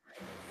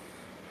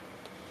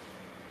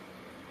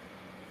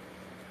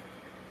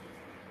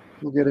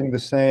 We're getting the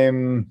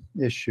same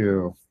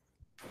issue.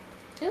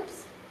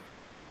 Oops.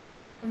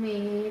 Let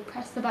me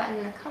press the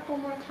button a couple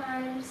more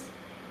times.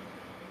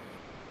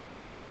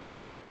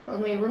 Let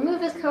me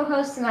remove as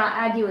co-host and I'll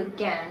add you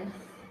again.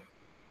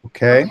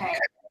 Okay. Okay.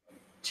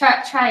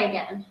 Try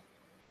again.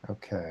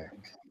 Okay.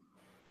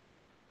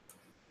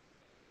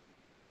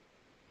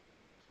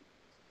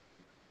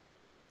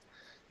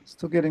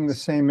 Still getting the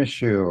same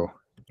issue.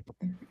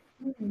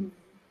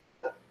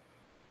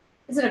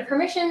 Is it a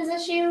permissions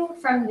issue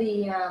from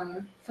the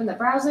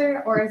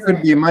browser, or is it?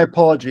 Could be. My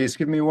apologies.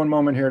 Give me one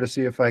moment here to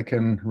see if I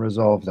can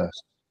resolve this.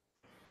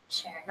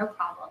 Sure, no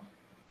problem.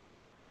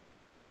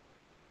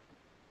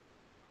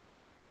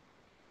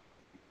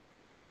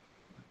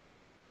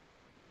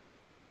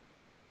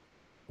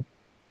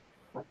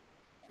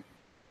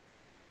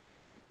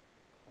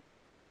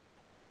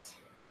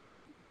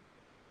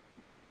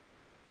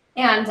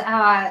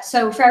 And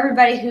so for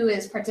everybody who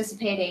is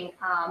participating,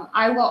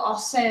 I will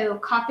also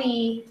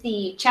copy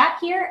the chat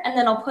here, and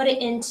then I'll put it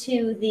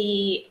into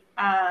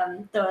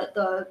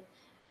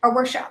our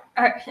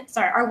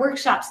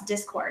workshop's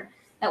Discord.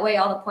 That way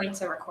all the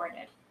points are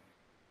recorded.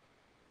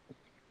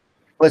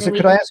 Alyssa,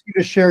 could I ask you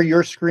to share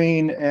your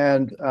screen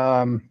and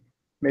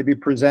maybe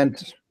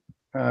present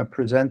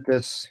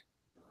this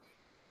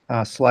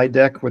slide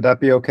deck? Would that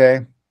be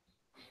okay?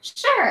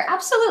 Sure,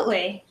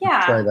 absolutely. Yeah.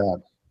 Let's try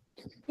that.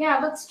 Yeah,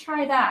 let's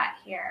try that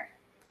here.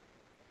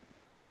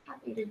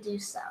 Happy to do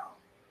so.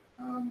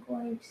 I'm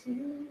going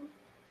to.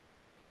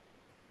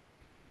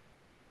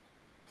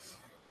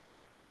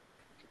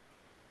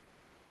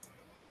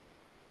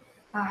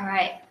 All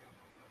right.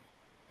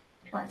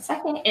 1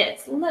 second,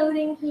 it's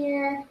loading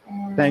here.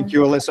 And thank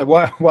you, Alyssa.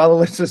 While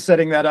Alyssa's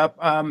setting that up,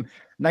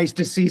 Nice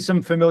to see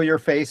some familiar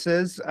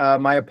faces.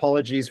 My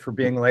apologies for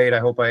being late. I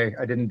hope I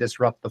didn't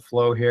disrupt the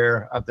flow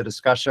here of the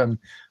discussion.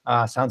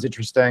 Sounds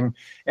interesting.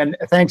 And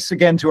thanks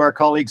again to our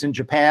colleagues in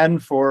Japan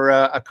for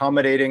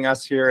accommodating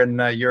us here in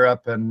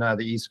Europe and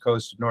the East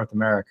Coast of North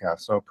America.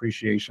 So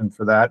appreciation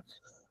for that.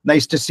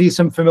 Nice to see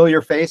some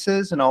familiar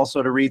faces and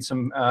also to read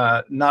some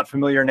not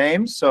familiar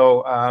names.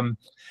 So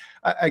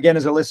again,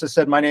 as Alyssa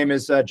said, my name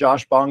is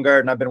Josh Bongard,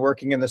 and I've been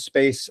working in the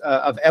space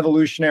of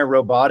evolutionary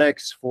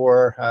robotics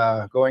for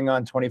going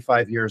on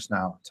 25 years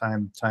now.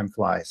 Time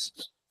flies.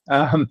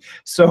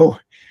 So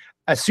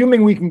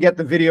assuming we can get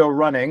the video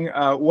running,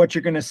 what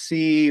you're going to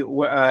see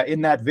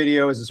in that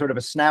video is a sort of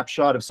a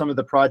snapshot of some of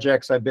the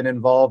projects I've been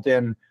involved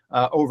in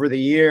over the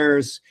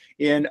years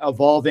in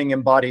evolving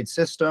embodied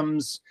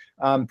systems.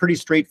 Pretty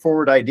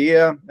straightforward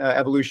idea.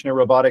 Evolutionary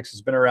robotics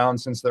has been around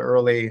since the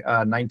early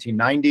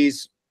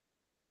 1990s.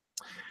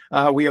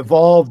 We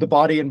evolved the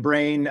body and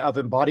brain of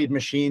embodied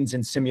machines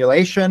in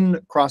simulation,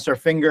 cross our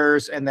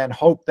fingers, and then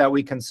hope that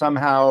we can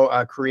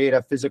somehow create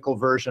a physical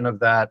version of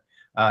that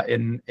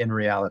in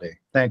reality.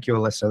 Thank you,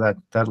 Alyssa.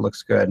 That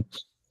looks good.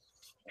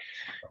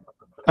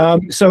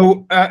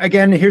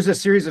 Again, here's a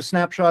series of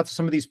snapshots of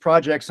some of these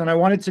projects, and I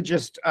wanted to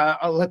just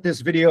let this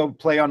video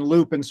play on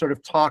loop and sort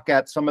of talk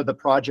at some of the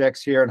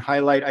projects here and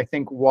highlight, I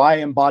think, why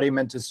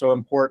embodiment is so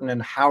important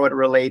and how it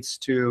relates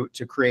to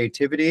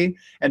creativity,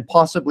 and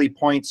possibly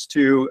points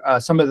to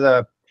some of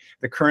the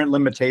current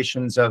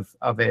limitations of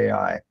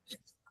AI.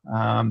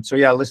 So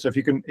yeah,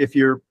 Alyssa, if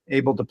you're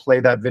able to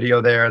play that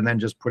video there and then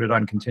just put it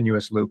on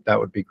continuous loop, that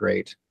would be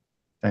great.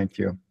 Thank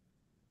you.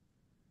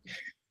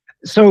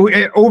 So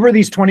over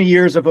these 20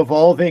 years of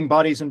evolving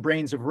bodies and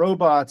brains of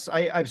robots,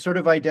 I've sort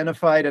of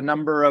identified a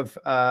number of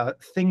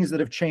things that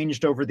have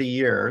changed over the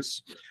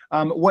years.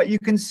 What you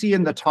can see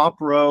in the top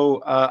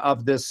row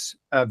of this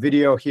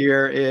video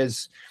here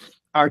is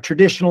our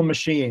traditional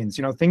machines,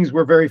 things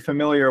we're very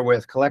familiar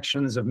with,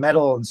 collections of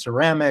metal and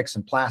ceramics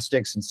and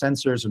plastics and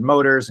sensors and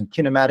motors and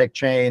kinematic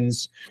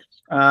chains,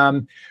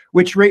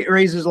 which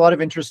raises a lot of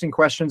interesting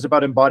questions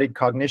about embodied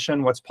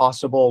cognition, what's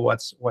possible,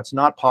 what's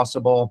not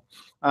possible.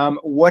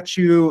 What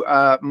you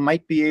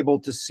might be able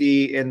to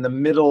see in the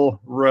middle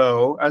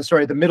row,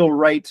 the middle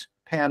right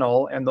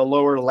panel and the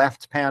lower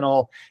left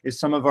panel is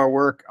some of our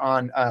work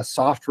on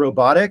soft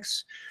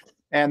robotics.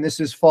 And this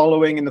is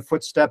following in the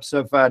footsteps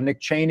of Nick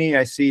Cheney.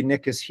 I see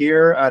Nick is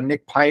here.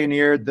 Nick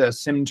pioneered the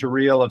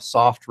sim-to-real of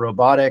soft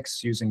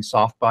robotics using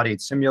soft-bodied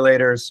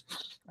simulators.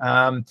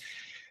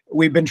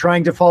 We've been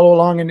trying to follow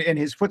along in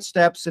his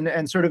footsteps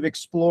and sort of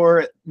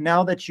explore,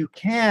 now that you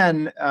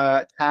can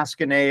task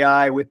an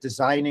AI with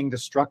designing the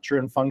structure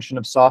and function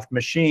of soft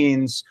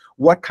machines,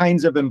 what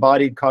kinds of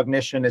embodied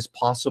cognition is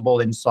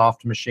possible in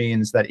soft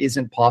machines that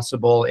isn't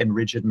possible in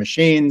rigid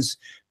machines.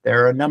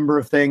 There are a number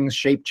of things.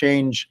 Shape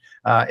change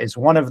is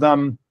one of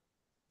them.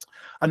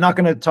 I'm not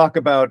going to talk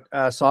about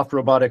soft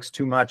robotics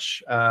too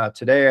much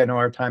today. I know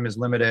our time is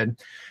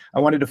limited. I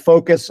wanted to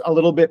focus a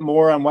little bit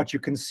more on what you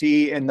can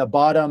see in the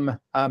bottom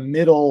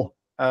middle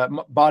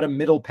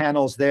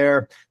panels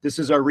there. This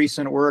is our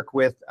recent work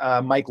with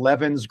Mike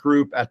Levin's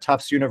group at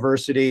Tufts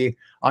University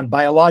on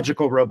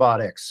biological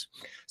robotics.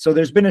 So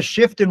there's been a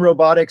shift in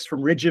robotics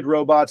from rigid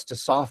robots to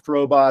soft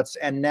robots,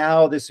 and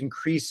now this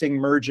increasing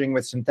merging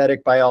with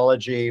synthetic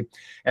biology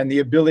and the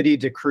ability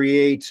to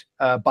create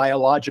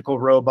biological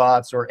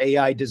robots or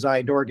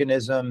AI-designed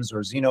organisms or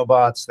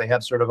xenobots. They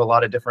have sort of a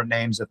lot of different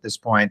names at this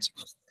point.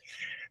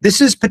 This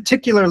is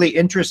particularly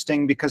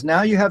interesting because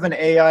now you have an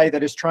AI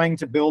that is trying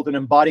to build an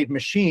embodied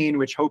machine,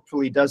 which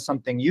hopefully does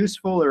something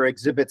useful or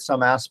exhibits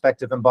some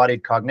aspect of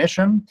embodied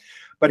cognition,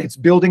 but it's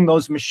building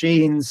those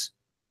machines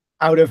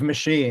out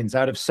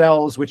of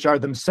cells, which are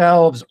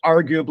themselves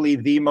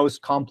arguably the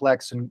most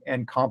complex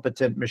and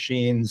competent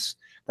machines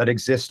that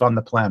exist on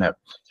the planet.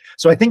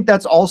 So I think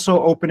that's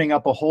also opening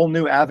up a whole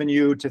new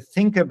avenue to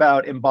think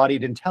about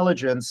embodied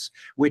intelligence,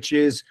 which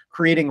is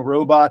creating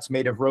robots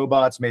made of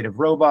robots made of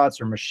robots,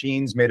 or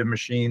machines made of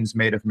machines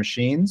made of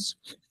machines.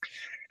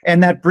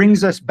 And that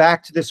brings us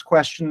back to this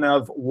question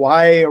of,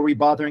 why are we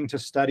bothering to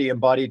study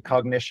embodied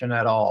cognition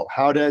at all?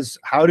 How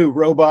do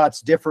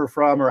robots differ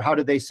from, or how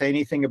do they say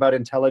anything about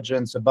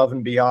intelligence above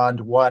and beyond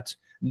what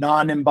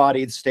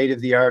non-embodied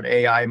state-of-the-art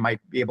AI might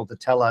be able to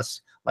tell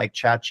us, like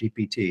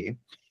ChatGPT?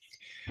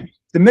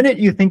 The minute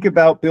you think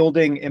about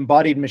building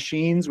embodied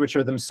machines, which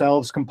are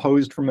themselves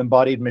composed from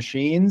embodied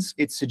machines,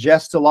 it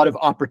suggests a lot of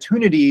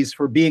opportunities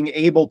for being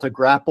able to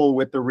grapple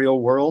with the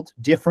real world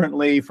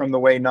differently from the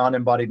way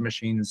non-embodied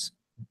machines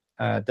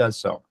does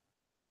so.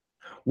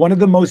 One of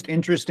the most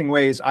interesting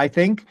ways, I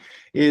think,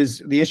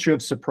 is the issue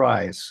of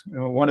surprise.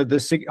 One of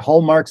the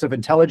hallmarks of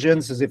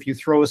intelligence is if you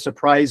throw a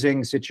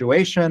surprising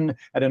situation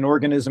at an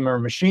organism or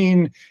a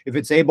machine, if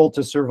it's able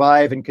to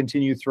survive and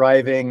continue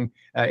thriving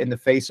in the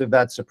face of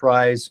that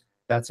surprise,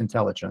 that's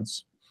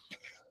intelligence.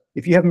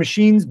 If you have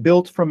machines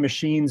built from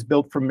machines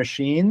built from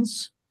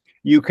machines,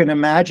 you can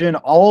imagine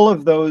all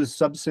of those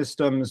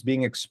subsystems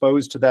being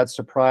exposed to that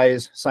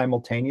surprise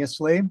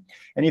simultaneously.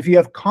 And if you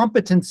have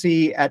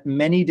competency at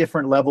many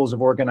different levels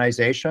of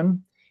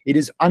organization, it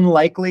is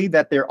unlikely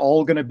that they're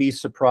all going to be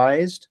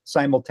surprised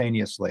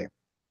simultaneously.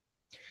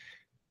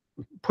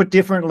 Put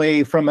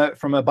differently, from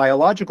a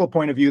biological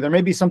point of view, there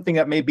may be something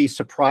that may be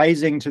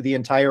surprising to the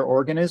entire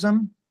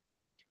organism,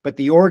 but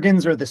the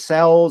organs or the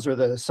cells or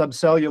the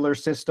subcellular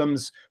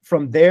systems,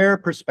 from their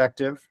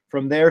perspective,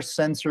 from their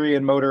sensory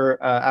and motor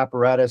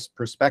apparatus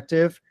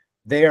perspective,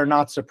 they are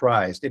not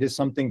surprised. It is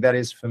something that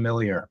is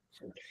familiar.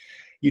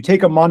 You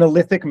take a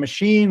monolithic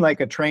machine like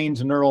a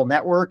trained neural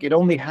network, it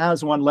only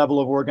has one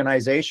level of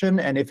organization,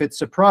 and if it's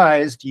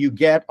surprised, you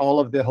get all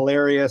of the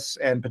hilarious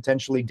and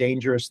potentially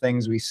dangerous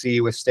things we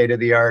see with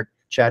state-of-the-art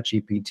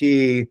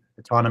ChatGPT,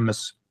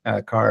 autonomous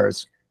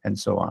cars, and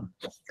so on.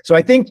 So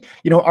I think,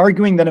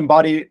 arguing that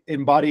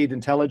embodied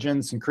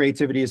intelligence and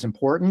creativity is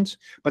important,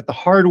 but the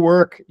hard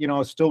work,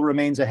 still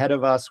remains ahead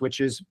of us, which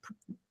is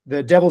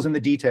the devil's in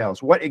the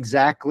details. What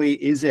exactly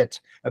is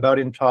it about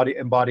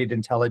embodied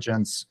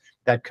intelligence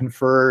that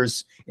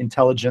confers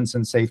intelligence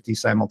and safety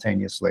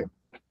simultaneously?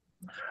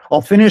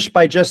 I'll finish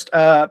by just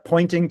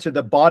pointing to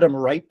the bottom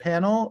right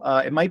panel.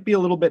 It might be a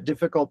little bit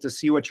difficult to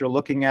see what you're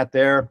looking at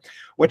there.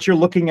 What you're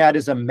looking at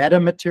is a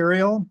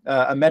metamaterial.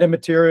 A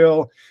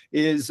metamaterial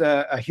is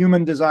a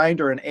human-designed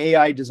or an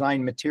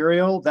AI-designed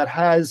material that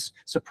has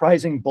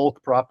surprising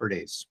bulk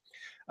properties.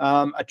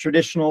 A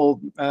traditional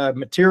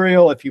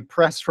material, if you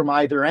press from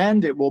either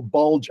end, it will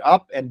bulge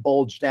up and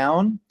bulge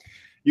down.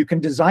 You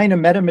can design a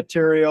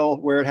metamaterial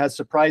where it has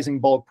surprising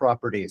bulk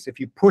properties. If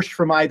you push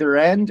from either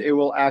end, it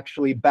will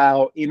actually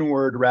bow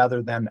inward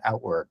rather than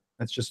outward.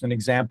 That's just an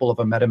example of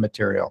a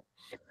metamaterial.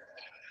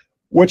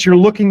 What you're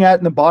looking at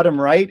in the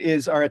bottom right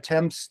is our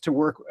attempts to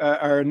work,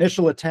 our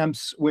initial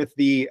attempts with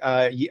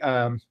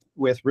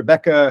with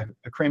Rebecca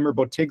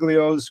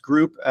Kramer-Bottiglio's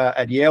group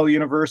at Yale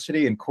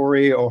University and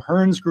Corey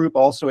O'Hearn's group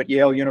also at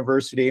Yale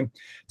University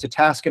to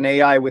task an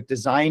AI with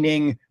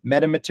designing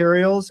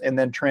metamaterials and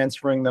then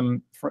transferring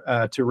them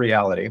to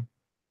reality.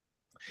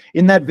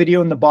 In that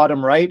video in the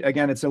bottom right,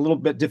 again, it's a little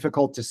bit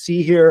difficult to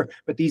see here,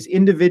 but these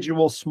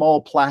individual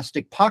small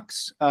plastic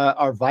pucks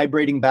are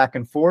vibrating back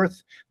and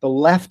forth. The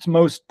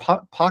leftmost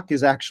puck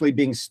is actually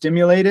being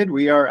stimulated.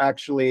 We are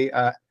actually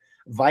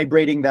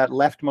vibrating that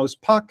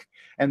leftmost puck,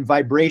 and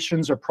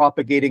vibrations are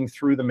propagating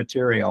through the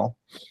material.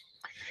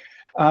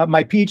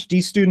 My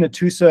PhD student,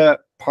 Atusa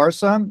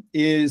Parsa,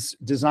 is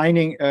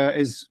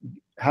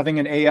having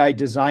an AI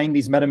design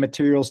these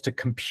metamaterials to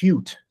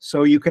compute.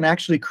 So you can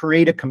actually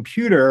create a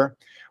computer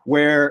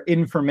where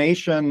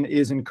information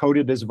is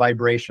encoded as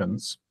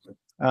vibrations.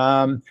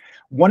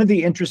 One of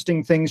the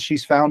interesting things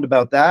she's found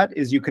about that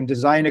is you can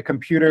design a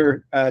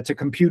computer to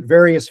compute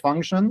various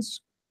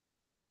functions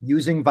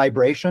using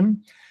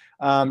vibration.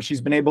 She's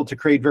been able to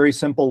create very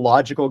simple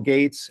logical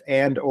gates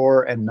and,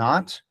 or, and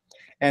not.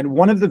 And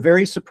one of the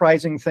very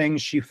surprising things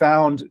she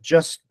found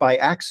just by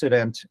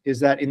accident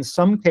is that in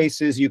some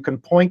cases you can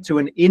point to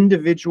an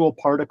individual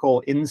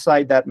particle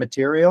inside that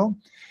material,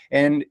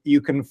 and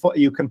you can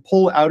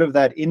pull out of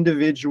that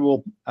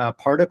individual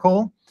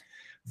particle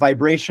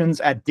vibrations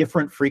at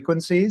different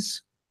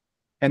frequencies.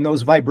 And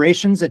those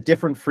vibrations at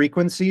different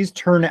frequencies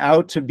turn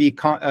out to be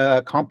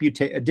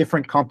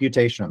different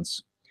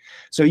computations.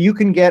 So you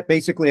can get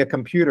basically a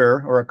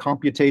computer or a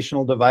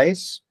computational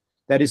device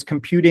that is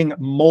computing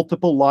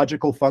multiple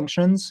logical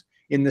functions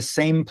in the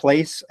same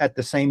place at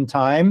the same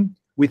time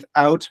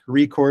without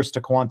recourse to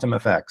quantum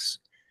effects.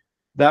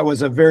 That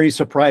was a very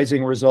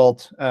surprising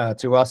result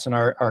to us and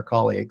our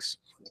colleagues.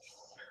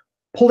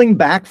 Pulling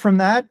back from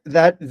that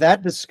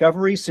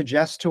discovery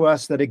suggests to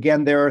us that,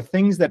 again, there are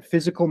things that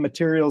physical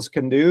materials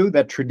can do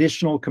that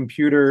traditional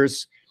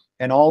computers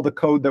and all the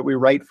code that we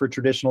write for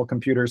traditional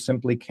computers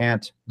simply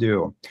can't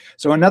do.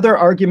 So another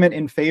argument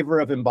in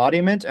favor of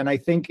embodiment, and I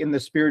think in the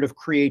spirit of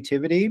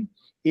creativity,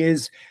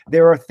 is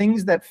there are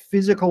things that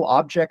physical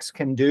objects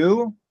can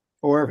do,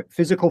 or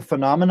physical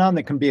phenomenon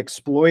that can be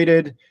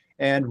exploited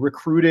and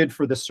recruited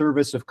for the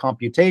service of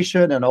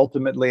computation and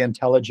ultimately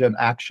intelligent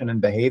action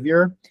and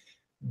behavior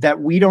that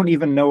we don't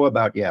even know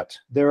about yet.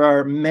 There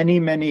are many,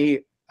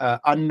 many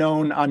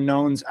unknown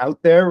unknowns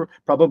out there,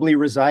 probably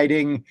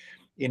residing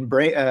in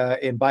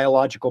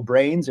biological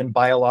brains and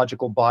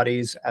biological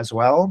bodies as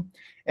well.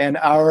 And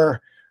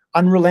our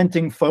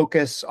unrelenting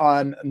focus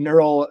on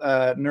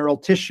neural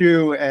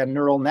tissue and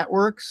neural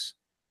networks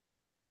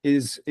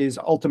is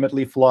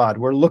ultimately flawed.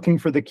 We're looking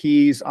for the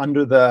keys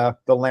under the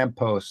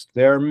lamppost.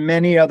 There are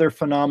many other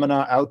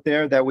phenomena out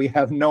there that we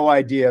have no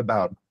idea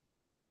about.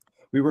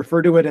 We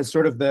refer to it as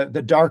sort of the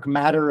dark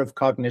matter of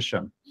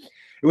cognition.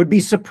 It would be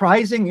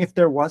surprising if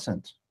there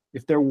wasn't.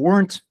 If there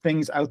weren't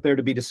things out there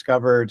to be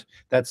discovered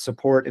that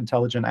support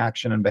intelligent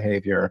action and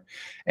behavior.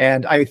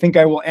 And I think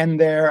I will end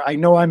there. I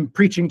know I'm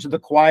preaching to the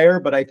choir,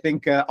 but I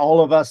think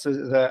all of us as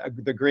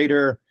the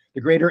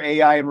greater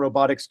AI and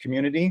robotics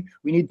community,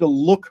 we need to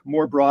look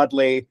more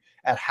broadly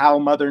at how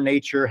Mother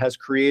Nature has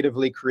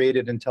creatively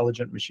created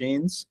intelligent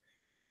machines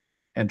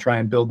and try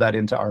and build that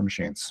into our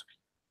machines.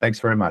 Thanks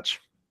very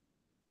much.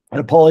 And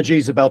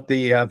apologies about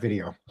the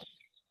video.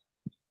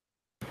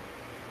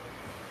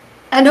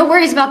 No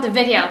worries about the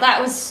video. That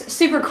was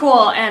super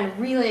cool and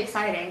really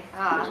exciting.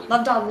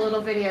 Loved all the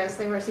little videos.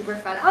 They were super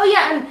fun. Oh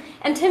yeah,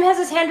 and Tim has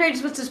his hand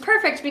raised, which is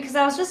perfect because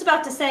I was just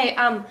about to say,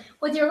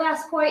 with your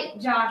last point,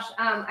 Josh,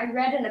 I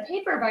read in a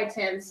paper by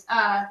Tim's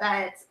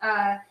that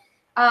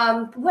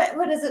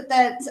what is it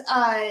that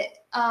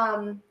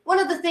one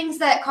of the things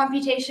that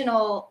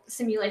computational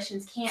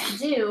simulations can't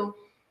do,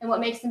 and what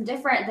makes them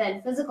different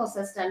than physical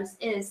systems,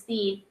 is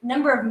the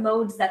number of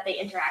modes that they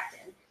interact in.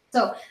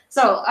 So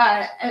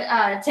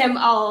Tim,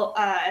 I'll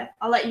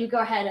let you go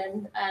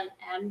ahead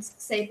and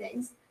say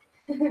things.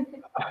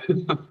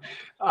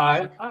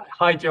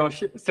 Hi,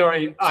 Josh.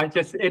 Sorry, I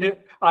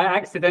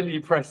accidentally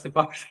pressed the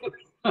button.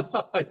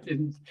 I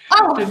didn't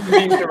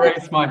mean to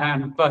raise my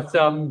hand, but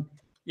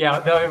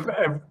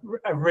yeah,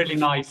 a really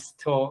nice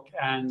talk,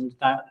 and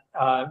that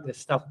the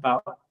stuff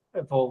about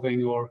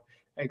evolving or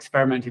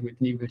experimenting with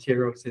new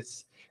materials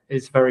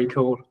is very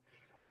cool.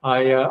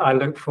 I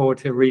look forward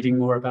to reading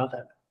more about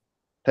that.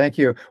 Thank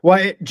you.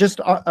 Well, just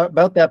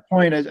about that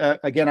point,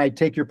 again, I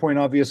take your point,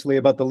 obviously,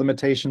 about the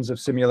limitations of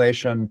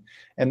simulation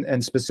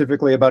and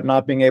specifically about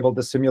not being able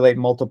to simulate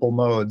multiple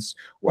modes.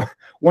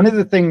 One of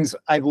the things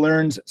I've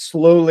learned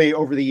slowly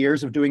over the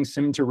years of doing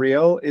sim to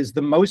real is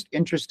the most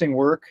interesting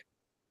work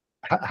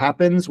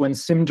happens when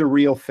sim to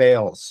real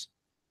fails.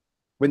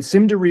 When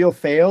sim to real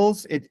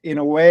fails, in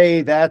a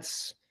way,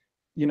 that's,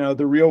 you know,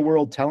 the real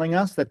world telling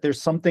us that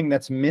there's something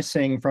that's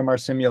missing from our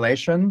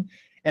simulation.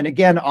 And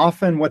again,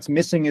 often what's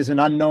missing is an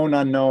unknown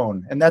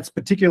unknown. And that's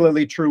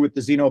particularly true with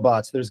the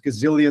xenobots. There's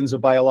gazillions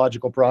of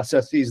biological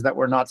processes that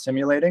we're not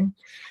simulating.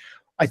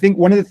 I think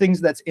one of the things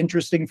that's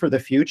interesting for the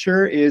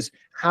future is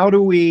how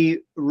do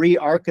we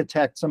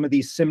re-architect some of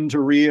these sim to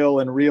real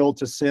and real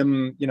to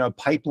sim, you know,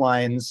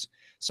 pipelines,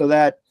 so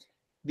that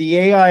the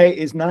AI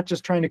is not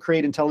just trying to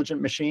create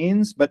intelligent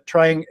machines, but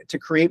trying to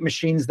create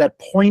machines that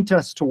point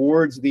us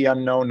towards the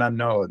unknown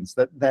unknowns,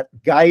 that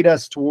guide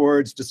us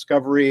towards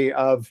discovery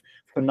of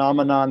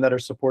phenomenon that are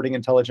supporting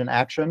intelligent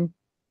action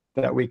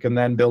that we can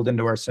then build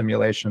into our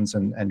simulations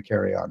and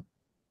carry on.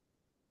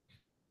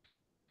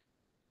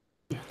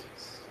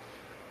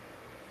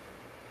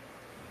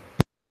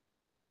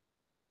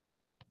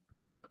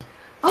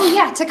 Oh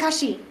yeah,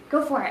 Takashi,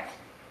 go for it.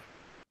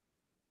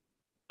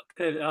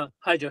 Okay,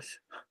 hi, Josh.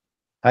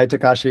 Hi,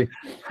 Takashi.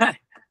 Hi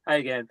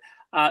again.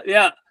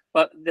 Yeah,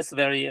 but that's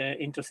very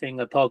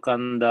interesting talk.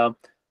 And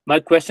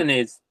my question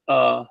is,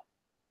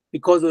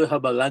 because we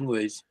have a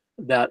language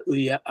that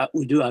we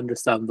do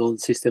understand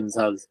those systems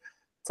have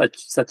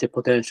such a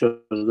potential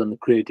and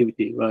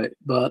creativity, right?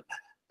 But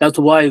that's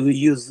why we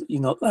use, you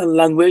know, a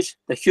language.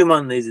 The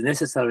human is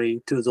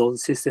necessary to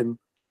those systems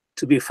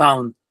to be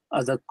found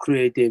as a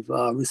creative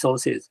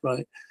resources,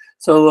 right?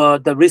 So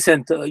the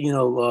recent, you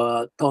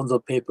know, tons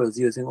of papers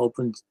using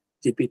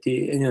OpenGPT,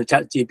 you know,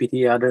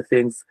 ChatGPT, other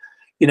things,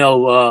 you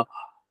know,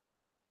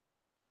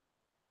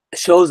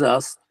 shows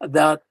us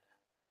that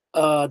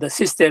the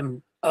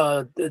system,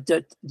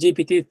 the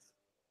GPT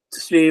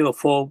 3 or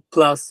 4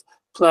 plus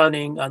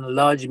planning and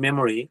large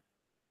memory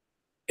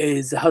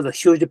has a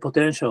huge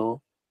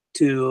potential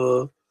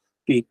to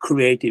be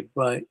creative,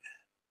 right?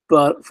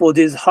 But for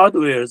these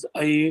hardwares,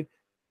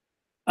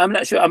 I'm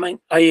not sure. I mean,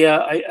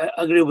 I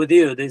agree with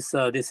you. This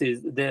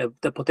is the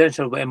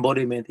potential of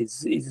embodiment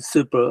is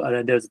super,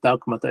 and there's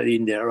dark matter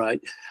in there, right?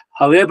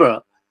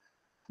 However,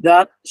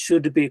 that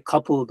should be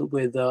coupled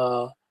with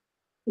a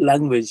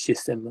language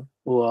system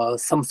or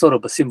some sort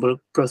of a symbol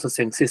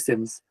processing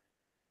systems.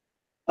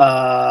 You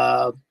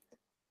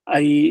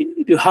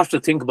have to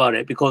think about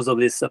it because of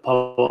this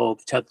power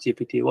of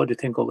ChatGPT. What do you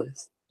think of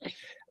this?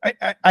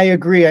 I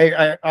agree.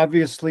 I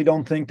obviously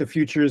don't think the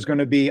future is going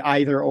to be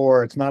either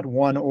or. It's not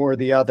one or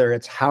the other.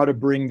 It's how to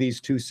bring these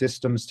two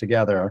systems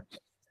together.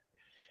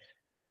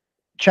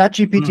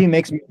 ChatGPT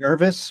makes me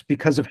nervous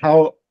because of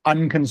how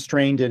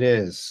unconstrained it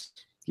is.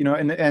 You know,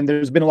 and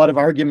there's been a lot of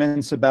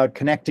arguments about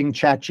connecting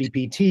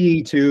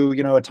ChatGPT to,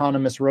 you know,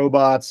 autonomous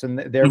robots and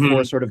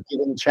therefore sort of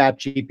giving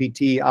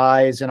ChatGPT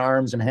eyes and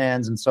arms and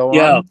hands and so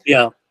on.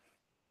 Yeah.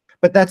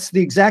 But that's the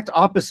exact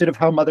opposite of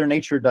how Mother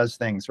Nature does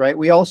things, right?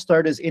 We all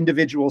start as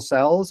individual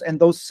cells, and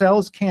those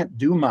cells can't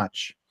do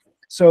much.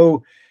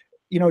 So,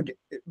 you know,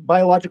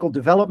 biological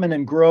development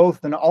and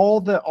growth and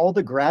all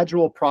the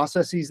gradual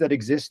processes that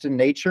exist in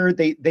nature,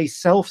 they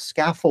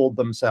self-scaffold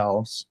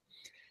themselves.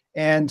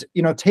 And,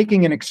 you know,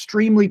 taking an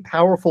extremely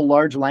powerful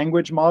large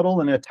language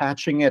model and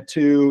attaching it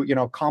to, you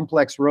know,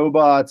 complex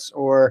robots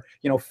or,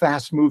 you know,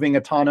 fast-moving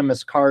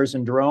autonomous cars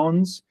and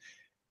drones,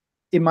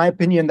 in my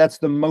opinion, that's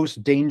the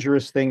most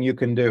dangerous thing you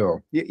can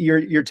do.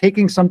 You're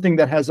taking something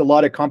that has a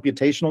lot of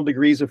computational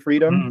degrees of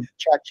freedom,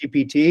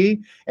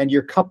 ChatGPT, and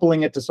you're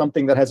coupling it to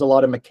something that has a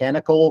lot of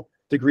mechanical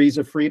degrees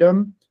of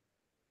freedom.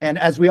 And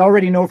as we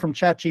already know from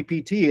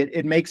ChatGPT,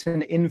 it makes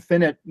an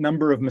infinite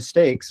number of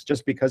mistakes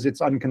just because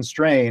it's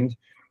unconstrained.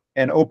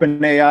 And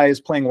OpenAI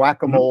is playing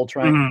whack-a-mole,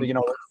 trying to, you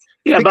know,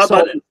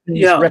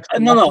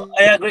 no,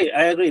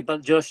 I agree.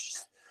 But Josh,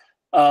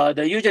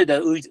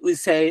 usually we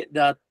say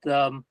that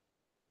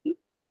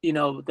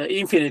the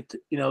infinite,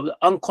 the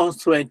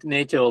unconstrained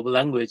nature of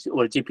language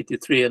or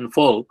GPT-3 and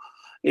 4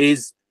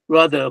 is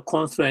rather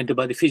constrained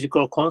by the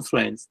physical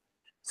constraints.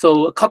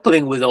 So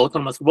coupling with the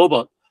autonomous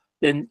robot,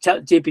 then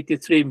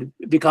GPT-3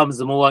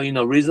 becomes more,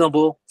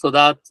 reasonable. So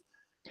that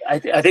I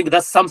think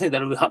that's something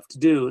that we have to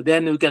do.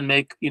 Then we can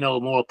make,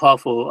 more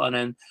powerful and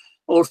then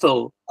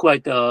also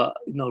quite,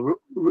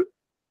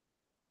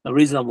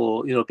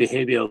 reasonable,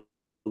 behavior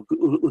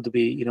would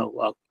be,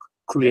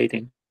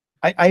 creating.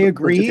 I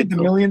agree.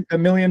 The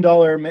million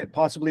dollar,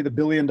 possibly the $1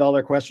 billion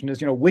question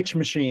is, which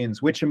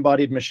machines, which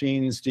embodied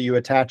machines do you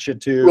attach it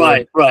to?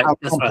 Right. How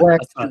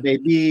complex should they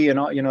be, and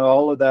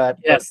all of that.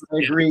 Yes,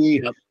 I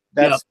agree. Yep.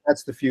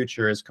 That's the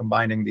future, is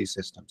combining these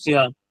systems.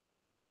 Yeah.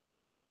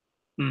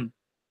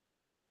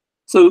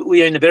 So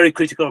we are in a very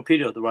critical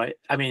period, right?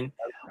 I mean,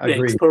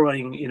 we're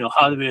exploring,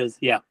 hardwares.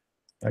 Yeah.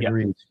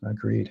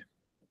 Agreed.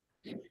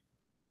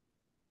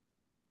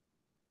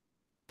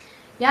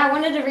 Yeah, I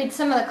wanted to read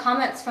some of the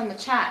comments from the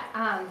chat.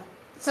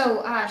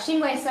 So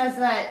Shinwei says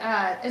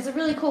that there's a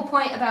really cool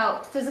point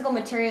about physical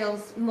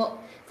materials.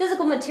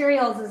 Physical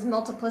materials is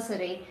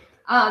multiplicity.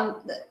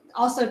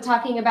 Also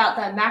talking about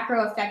the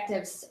macro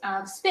effective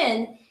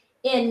spin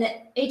in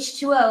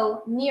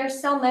H2O near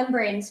cell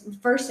membranes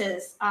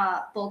versus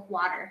bulk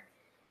water.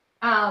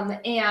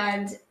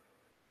 And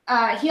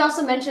he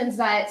also mentions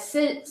that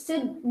Sid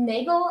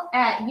Nagel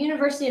at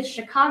University of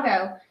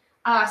Chicago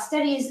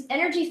studies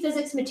energy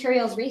physics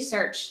materials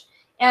research,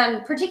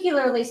 and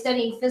particularly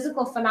studying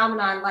physical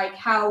phenomenon like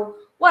how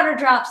water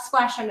drops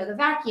splash under the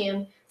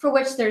vacuum, for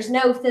which there's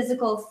no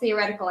physical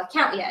theoretical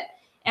account yet.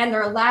 And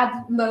their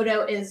lab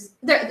motto is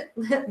their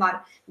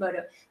lab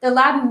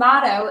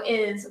motto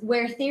is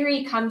 "Where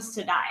theory comes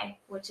to die,"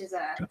 which is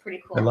a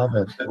pretty cool. I love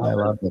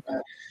it.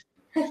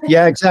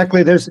 Yeah,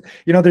 exactly. There's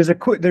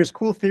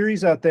cool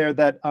theories out there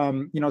that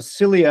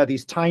cilia,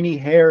 these tiny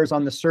hairs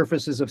on the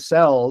surfaces of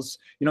cells,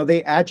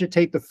 they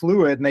agitate the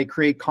fluid and they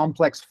create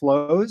complex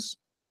flows.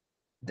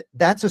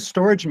 That's a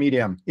storage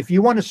medium. If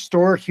you want to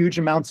store huge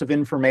amounts of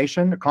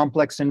information,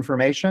 complex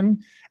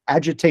information,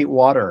 agitate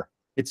water.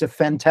 It's a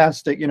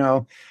fantastic,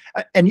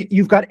 and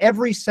you've got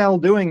every cell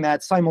doing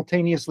that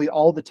simultaneously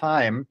all the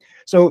time.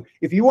 So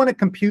if you want to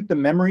compute the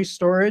memory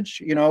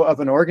storage, of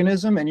an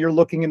organism, and you're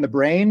looking in the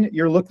brain,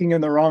 you're looking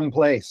in the wrong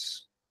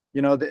place.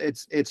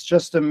 It's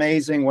just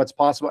amazing what's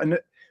possible. And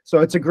so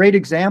it's a great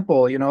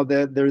example,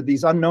 there are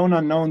these unknown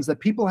unknowns that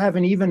people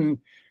haven't even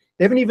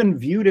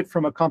viewed it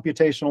from a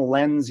computational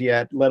lens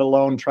yet, let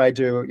alone try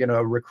to,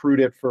 recruit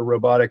it for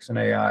robotics and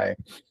AI.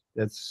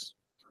 There's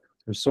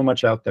so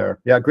much out there.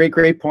 Yeah,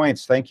 great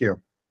points. Thank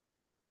you.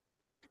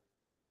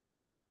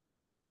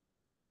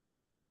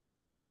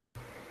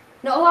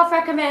 Now, Olaf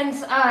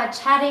recommends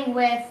chatting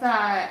with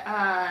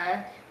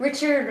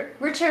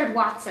Richard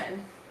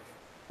Watson.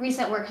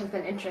 Recent work has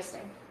been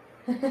interesting.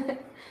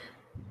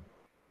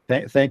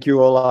 Thank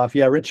you, Olaf.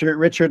 Yeah,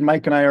 Richard,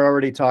 Mike, and I are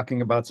already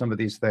talking about some of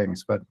these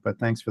things, but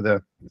thanks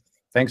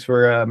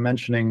for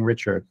mentioning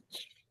Richard.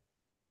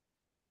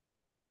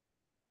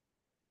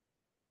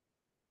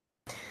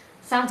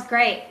 Sounds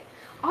great.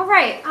 All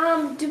right.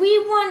 Do we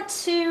want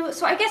to?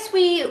 So I guess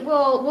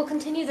we'll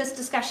continue this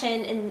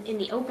discussion in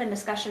the open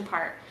discussion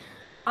part.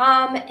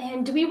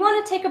 And do we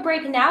want to take a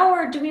break now,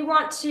 or do we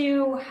want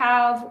to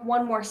have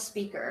one more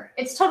speaker?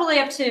 It's totally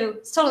up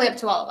to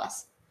all of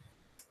us.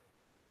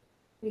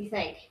 What do you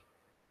think?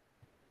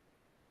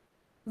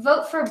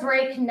 Vote for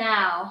break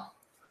now.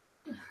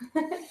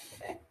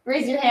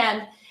 Raise your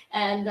hand,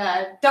 and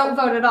don't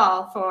vote at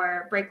all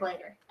for break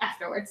later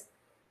afterwards.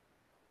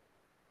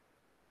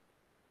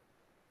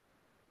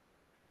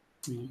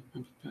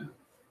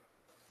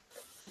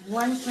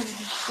 One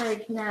for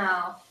break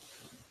now.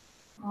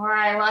 All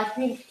right. Well,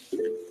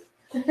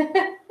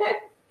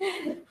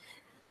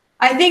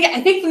 I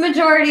think the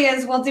majority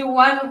is we'll do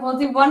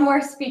one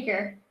more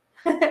speaker.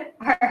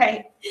 All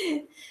right.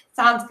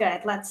 Sounds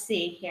good. Let's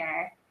see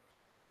here.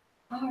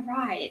 All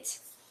right.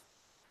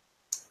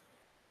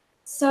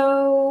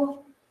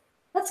 So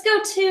let's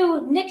go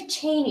to Nick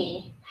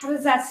Cheney. How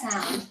does that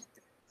sound?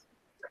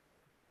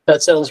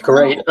 That sounds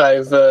great.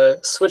 I've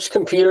switched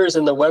computers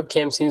and the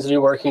webcam seems to be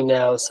working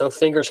now, so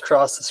fingers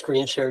crossed the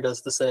screen share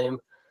does the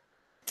same.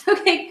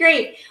 Okay,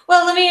 great.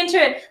 Well, let me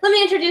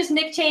introduce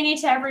Nick Cheney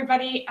to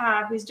everybody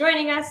who's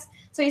joining us.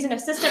 So he's an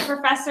assistant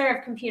professor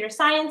of computer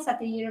science at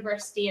the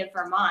University of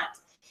Vermont.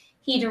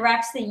 He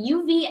directs the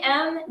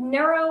UVM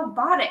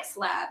Neurobotics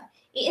Lab,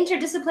 an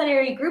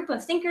interdisciplinary group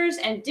of thinkers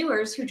and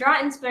doers who draw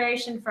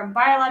inspiration from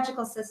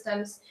biological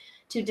systems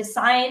to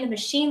design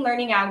machine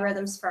learning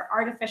algorithms for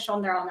artificial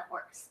neural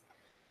networks.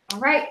 All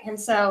right, and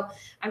so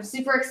I'm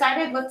super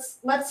excited.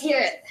 Let's hear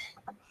it.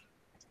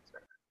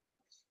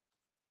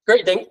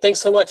 Great, thanks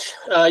so much.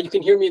 You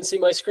can hear me and see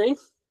my screen?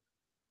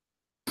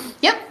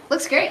 Yep,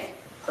 looks great.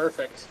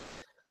 Perfect.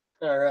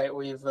 All right,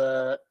 we've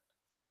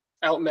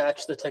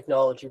outmatched the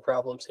technology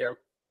problems here.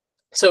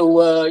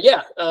 So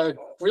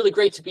really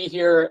great to be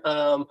here.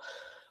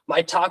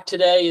 My talk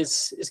today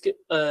is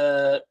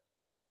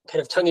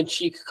kind of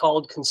tongue-in-cheek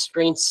called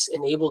Constraints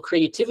Enable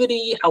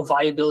Creativity, How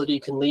Viability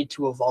Can Lead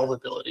to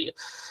Evolvability.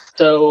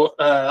 So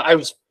I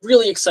was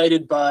really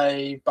excited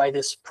by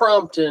this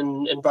prompt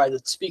and by the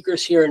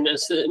speakers here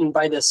and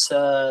by this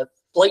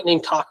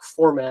lightning talk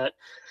format.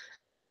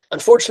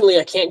 Unfortunately,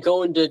 I can't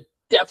go into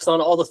depth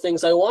on all the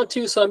things I want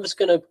to, so I'm just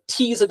going to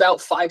tease about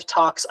 5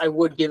 talks I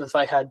would give if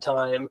I had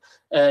time,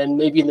 and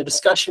maybe in the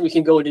discussion we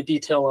can go into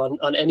detail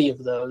on any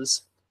of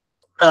those.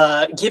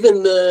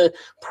 Given the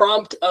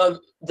prompt of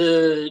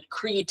the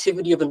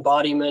creativity of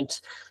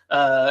embodiment,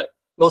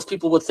 most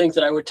people would think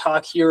that I would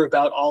talk here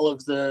about all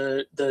of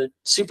the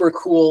super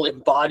cool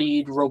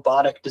embodied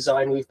robotic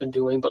design we've been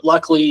doing, but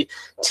luckily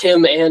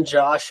Tim and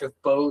Josh have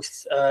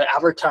both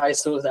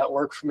advertised some of that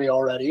work for me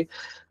already.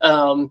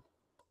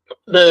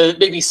 The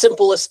maybe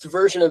simplest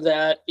version of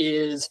that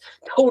is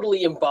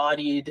totally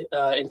embodied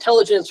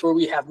intelligence, where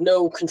we have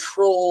no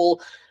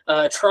control,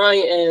 try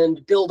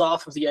and build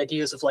off of the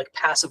ideas of like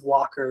passive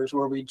walkers,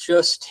 where we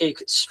just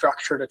take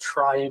structure to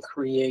try and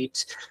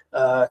create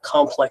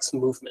complex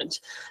movement.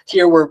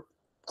 Here we're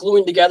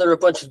gluing together a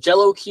bunch of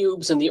Jello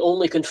cubes, and the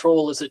only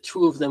control is that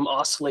 2 of them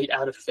oscillate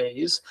out of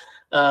phase.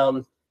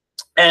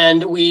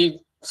 And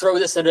we throw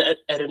this at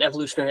an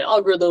evolutionary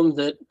algorithm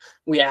that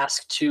we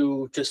ask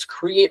to just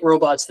create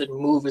robots that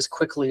move as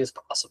quickly as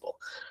possible.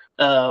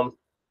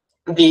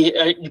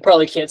 You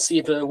probably can't see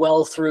it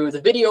well through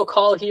the video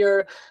call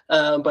here,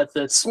 but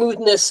the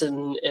smoothness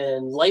and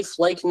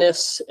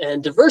lifelikeness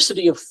and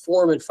diversity of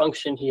form and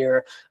function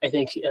here, I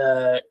think,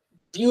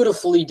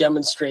 beautifully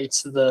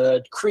demonstrates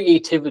the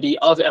creativity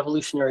of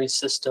evolutionary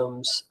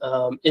systems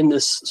in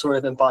this sort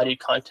of embodied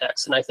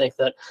context. And I think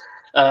that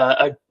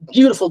a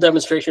beautiful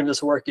demonstration of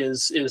this work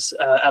is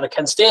out of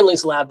Ken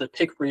Stanley's lab, the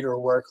pick breeder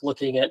work,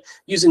 looking at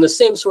using the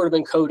same sort of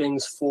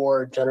encodings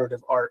for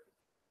generative art.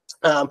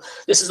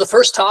 This is the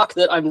first talk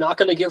that I'm not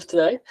going to give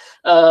today.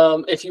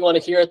 If you want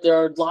to hear it, there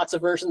are lots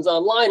of versions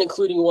online,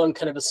 including one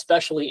kind of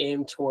especially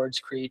aimed towards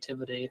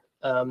creativity.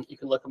 You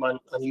can look them on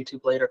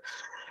YouTube later.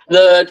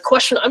 The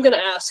question I'm going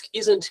to ask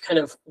isn't kind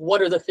of what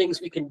are the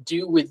things we can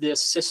do with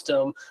this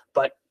system,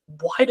 but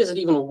why does it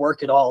even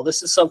work at all?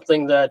 This is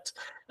something that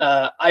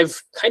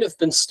I've kind of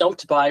been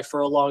stumped by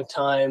for a long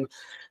time.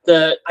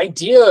 The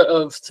idea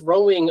of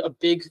throwing a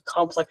big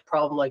complex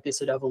problem like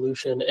this at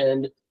evolution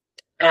and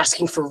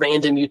asking for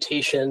random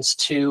mutations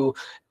to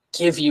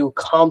give you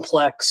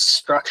complex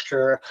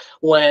structure,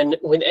 when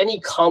any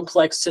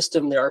complex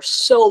system, there are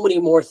so many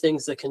more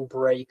things that can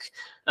break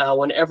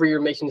whenever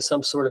you're making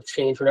some sort of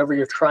change, whenever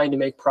you're trying to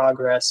make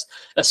progress,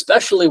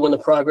 especially when the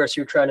progress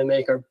you're trying to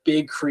make are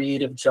big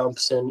creative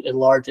jumps and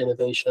large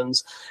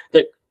innovations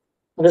that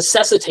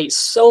necessitate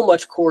so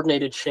much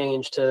coordinated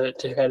change to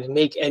kind of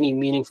make any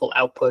meaningful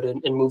output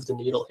and move the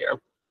needle here.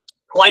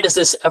 Why does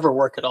this ever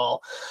work at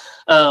all?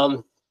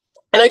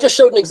 And I just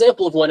showed an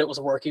example of when it was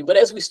working, but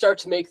as we start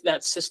to make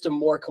that system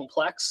more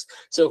complex,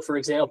 so for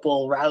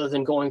example, rather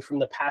than going from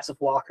the passive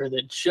walker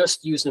that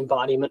just used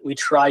embodiment, we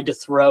tried to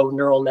throw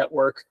neural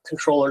network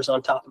controllers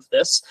on top of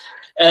this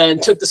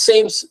and took the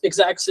same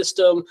exact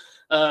system,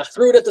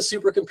 threw it at the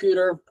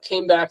supercomputer,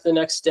 came back the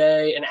next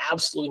day, and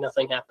absolutely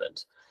nothing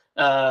happened.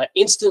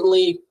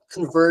 Instantly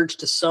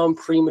converged to some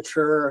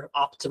premature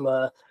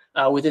optima.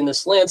 Within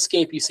this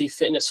landscape, you see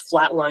fitness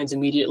flatlines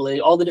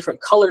immediately. All the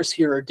different colors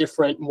here are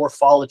different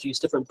morphologies,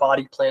 different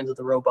body plans of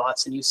the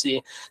robots. And you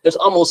see there's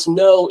almost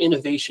no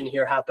innovation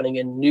here happening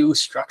in new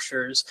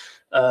structures,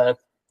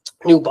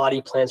 new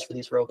body plans for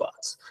these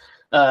robots.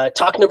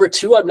 Talk number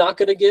 2 I'm not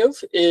going to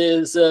give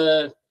is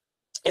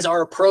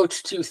our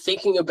approach to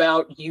thinking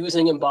about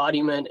using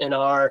embodiment in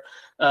our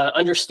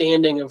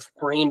understanding of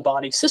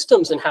brain-body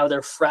systems and how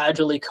they're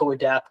fragilely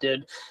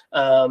co-adapted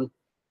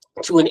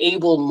to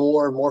enable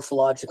more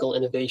morphological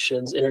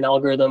innovations in an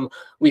algorithm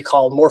we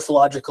call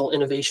morphological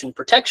innovation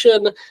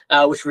protection,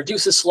 which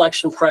reduces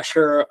selection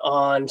pressure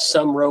on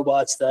some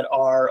robots that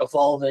are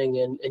evolving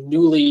and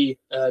newly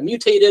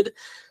mutated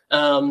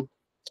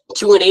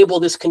to enable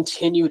this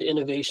continued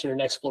innovation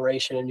and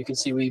exploration. And you can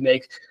see we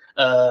make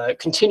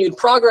continued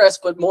progress,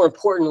 but more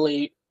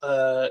importantly,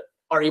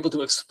 are able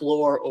to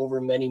explore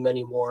over many,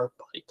 many more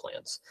body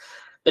plans.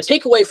 The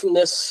takeaway from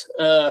this,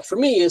 for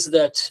me, is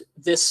that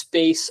this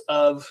space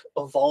of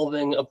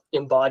evolving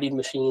embodied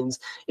machines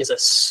is a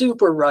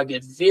super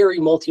rugged, very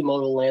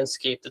multimodal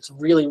landscape that's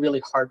really,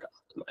 really hard to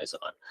optimize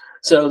on.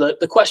 So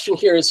the question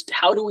here is,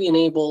 how do we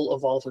enable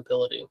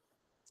evolvability?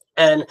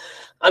 And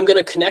I'm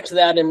going to connect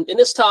that in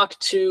this talk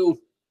to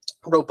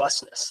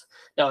robustness.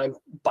 Now, I'm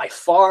by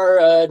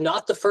far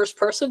not the first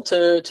person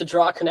to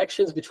draw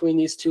connections between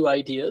these two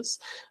ideas.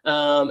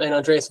 And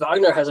Andreas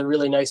Wagner has a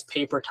really nice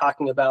paper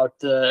talking about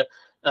the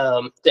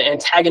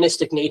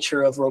antagonistic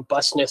nature of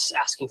robustness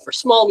asking for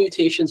small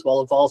mutations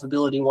while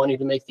evolvability wanting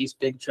to make these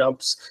big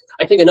jumps.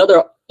 I think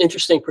another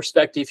interesting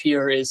perspective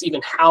here is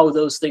even how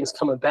those things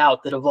come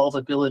about, that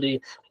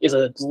evolvability is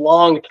a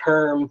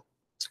long-term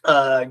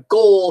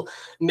goal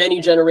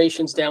many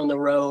generations down the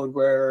road,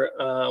 where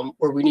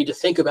we need to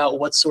think about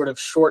what sort of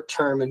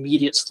short-term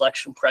immediate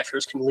selection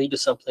pressures can lead to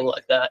something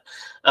like that.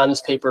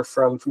 This paper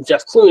from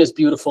Jeff Clune is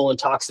beautiful and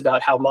talks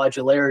about how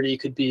modularity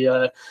could be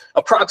a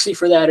proxy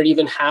for that, and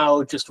even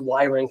how just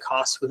wiring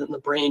costs within the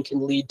brain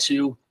can lead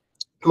to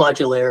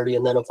modularity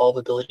and then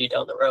evolvability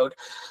down the road.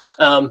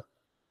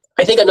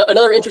 I think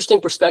another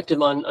interesting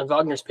perspective on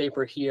Wagner's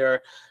paper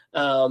here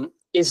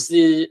is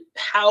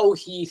how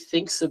he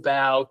thinks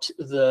about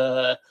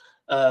the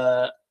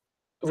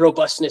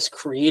robustness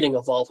creating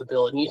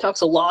evolvability. He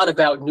talks a lot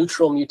about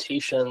neutral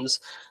mutations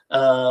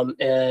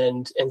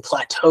and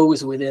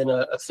plateaus within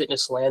a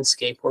fitness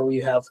landscape, where we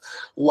have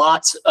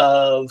lots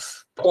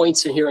of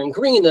points in here in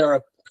green that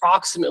are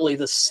approximately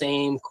the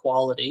same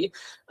quality,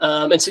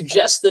 and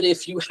suggests that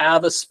if you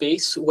have a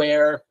space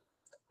where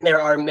there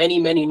are many,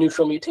 many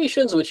neutral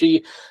mutations, which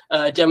he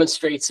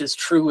demonstrates is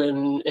true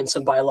in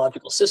some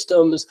biological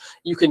systems,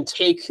 you can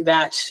take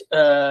that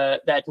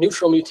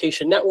neutral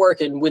mutation network,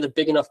 and with a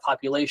big enough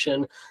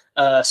population,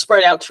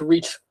 spread out to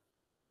reach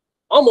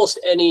almost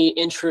any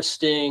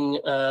interesting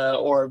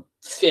or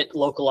fit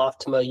local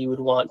optima you would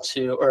want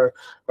to, or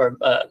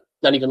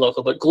not even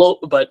local,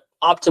 but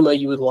optima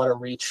you would want to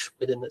reach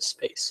within this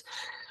space.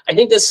 I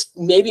think this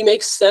maybe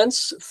makes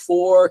sense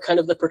for kind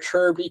of the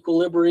perturbed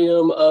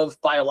equilibrium of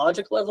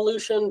biological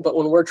evolution, but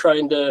when we're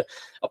trying to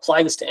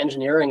apply this to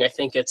engineering, I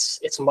think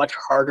it's much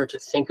harder to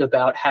think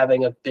about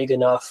having a big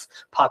enough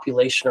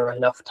population or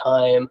enough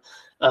time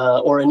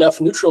or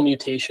enough neutral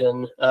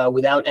mutation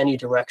without any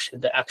direction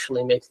to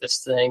actually make this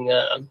thing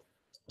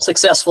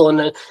successful.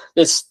 And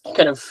this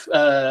kind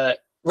of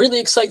really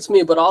excites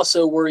me, but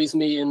also worries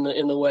me in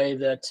the way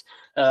that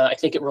I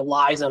think it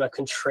relies on a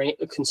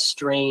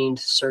constrained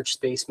search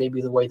space,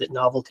 maybe the way that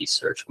novelty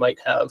search might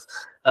have,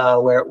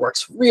 where it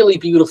works really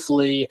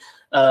beautifully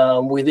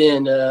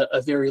within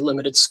a very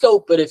limited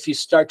scope. But if you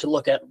start to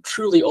look at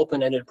truly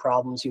open-ended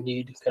problems, you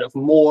need kind of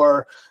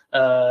more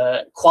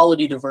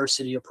quality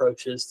diversity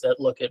approaches that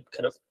look at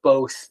kind of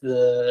both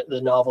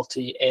the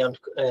novelty and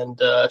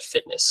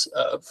fitness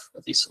of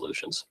these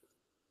solutions.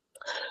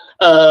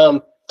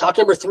 Talk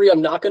number 3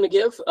 I'm not going to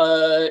give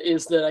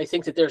is that I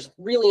think that there's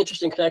really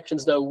interesting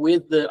connections, though,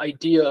 with the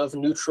idea of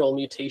neutral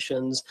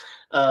mutations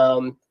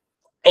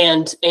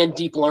and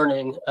deep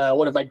learning.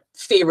 One of my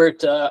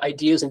favorite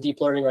ideas in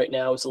deep learning right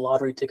now is the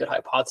lottery ticket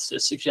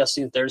hypothesis,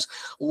 suggesting that there's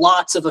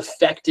lots of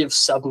effective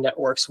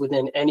subnetworks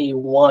within any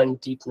one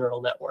deep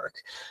neural network.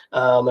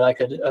 And I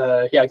could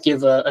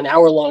give an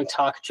hour-long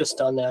talk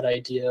just on that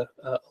idea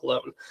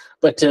alone.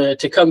 But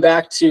to come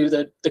back to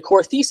the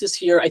core thesis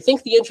here, I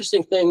think the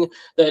interesting thing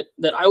that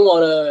I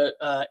want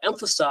to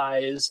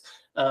emphasize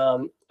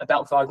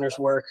about Wagner's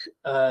work,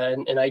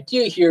 an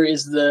idea here,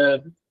 is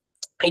the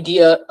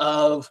idea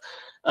of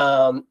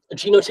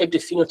genotype to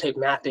phenotype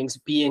mappings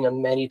being a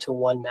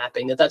many-to-one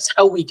mapping. That's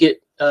how we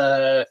get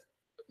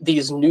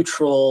these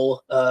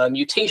neutral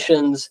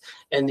mutations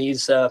and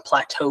these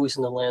plateaus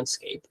in the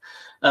landscape.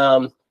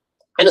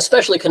 And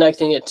especially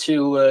connecting it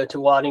to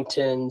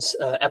Waddington's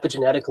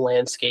epigenetic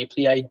landscape,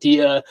 the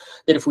idea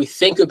that if we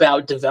think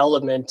about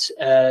development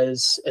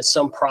as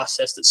some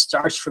process that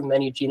starts from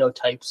many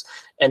genotypes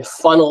and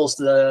funnels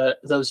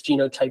those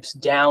genotypes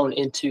down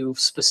into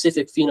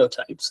specific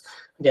phenotypes,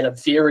 again, a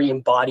very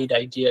embodied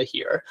idea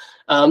here,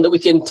 that we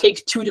can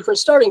take 2 different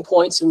starting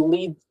points and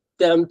lead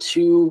them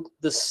to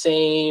the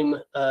same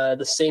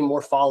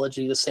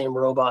morphology, the same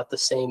robot, the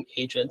same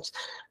agent.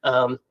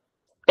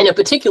 And in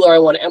particular, I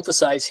want to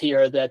emphasize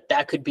here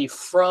that could be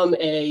from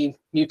a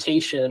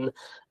mutation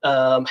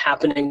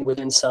happening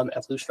within some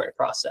evolutionary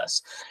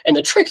process. And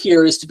the trick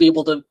here is to be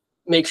able to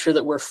make sure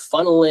that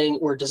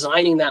we're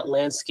designing that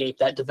landscape,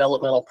 that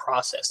developmental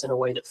process, in a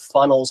way that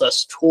funnels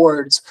us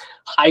towards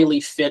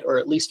highly fit or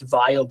at least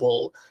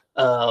viable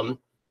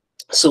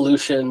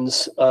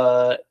solutions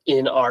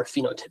in our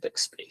phenotypic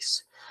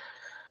space.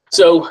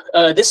 So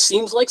this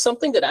seems like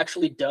something that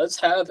actually does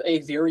have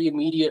a very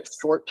immediate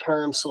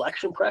short-term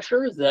selection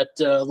pressure that,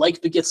 like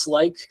begets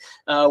like,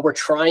 we're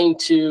trying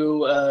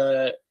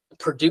to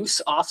produce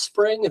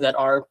offspring that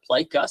are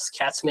like us.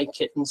 Cats make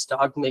kittens,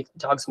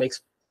 dogs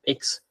makes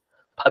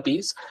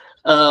puppies.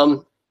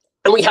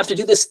 And we have to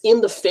do this in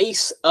the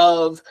face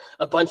of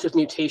a bunch of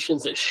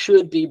mutations that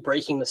should be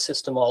breaking the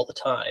system all the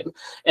time.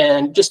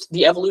 And just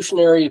the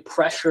evolutionary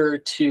pressure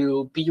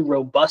to be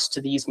robust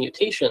to these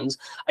mutations,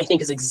 I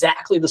think, is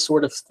exactly the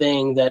sort of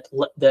thing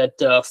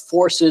that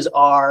forces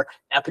our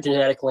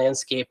epigenetic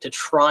landscape to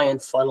try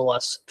and funnel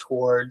us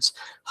towards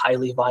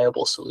highly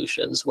viable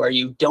solutions, where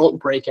you don't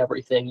break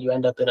everything. You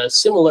end up in a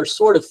similar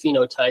sort of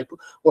phenotype,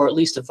 or at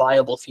least a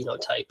viable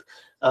phenotype.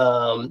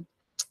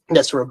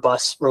 That's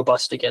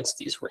robust against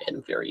these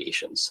random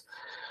variations.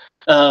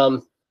 I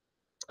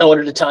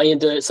wanted to tie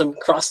into some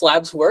cross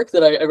labs work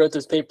that I wrote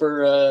this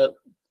paper a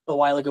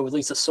while ago with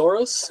Lisa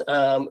Soros,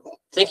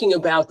 thinking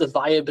about the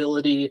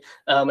viability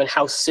and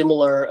how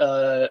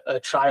similar a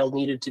child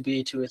needed to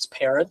be to its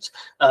parent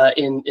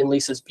in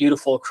Lisa's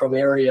beautiful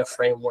chromaria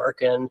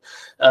framework. And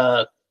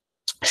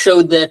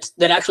showed that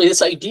actually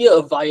this idea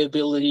of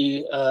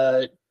viability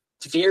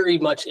very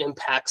much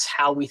impacts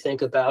how we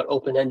think about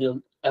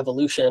open-ended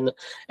evolution,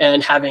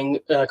 and having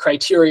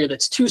criteria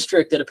that's too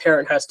strict that a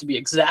parent has to be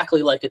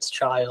exactly like its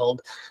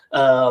child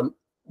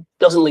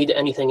doesn't lead to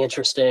anything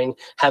interesting.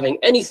 Having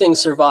anything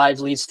survive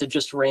leads to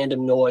just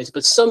random noise,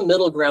 but some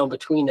middle ground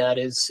between that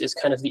is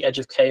kind of the edge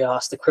of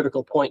chaos, the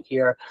critical point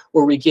here,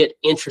 where we get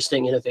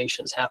interesting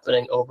innovations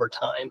happening over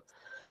time.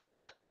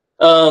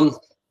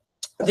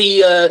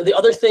 The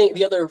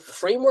other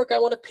framework I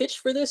want to pitch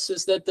for this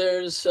is that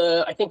there's,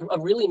 I think, a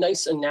really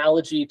nice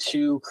analogy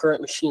to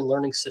current machine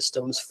learning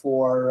systems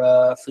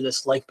for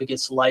this like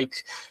begets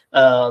like.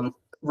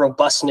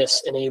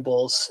 Robustness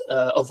enables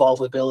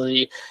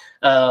evolvability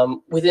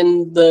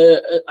within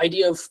the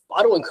idea of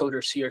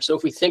autoencoders here. So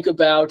if we think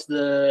about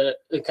the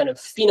kind of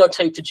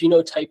phenotype to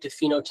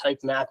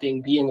phenotype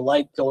mapping being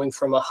like going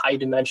from a high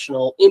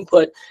dimensional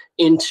input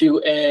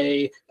into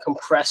a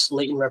compressed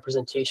latent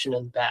representation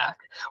and back,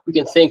 we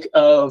can think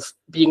of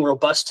being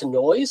robust to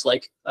noise,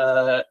 like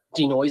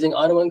denoising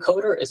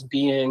autoencoder as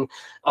being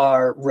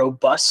our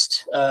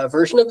robust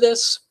version of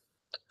this.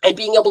 And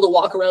being able to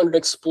walk around and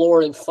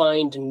explore and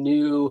find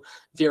new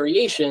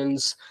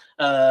variations,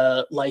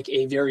 like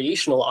a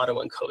variational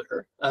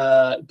autoencoder,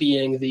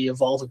 being the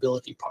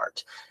evolvability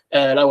part.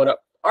 And I want to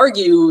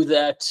argue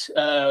that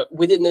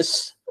within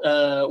this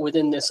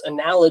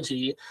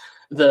analogy,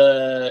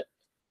 the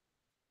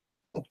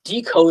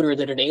decoder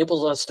that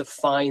enables us to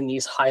find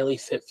these highly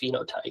fit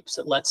phenotypes,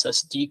 that lets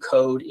us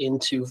decode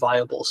into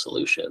viable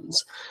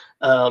solutions,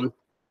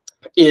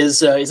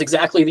 is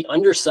exactly the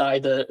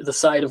underside, the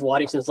side of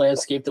Waddington's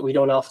landscape that we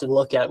don't often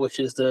look at, which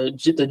is the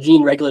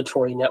gene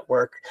regulatory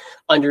network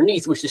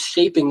underneath, which is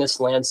shaping this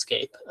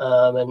landscape.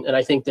 And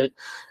I think that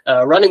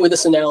running with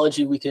this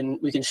analogy, we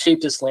can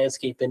shape this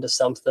landscape into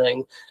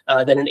something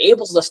that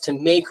enables us to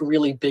make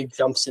really big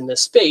jumps in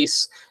this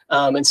space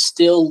and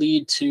still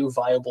lead to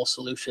viable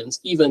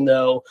solutions, even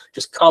though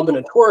just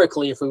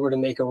combinatorically, if we were to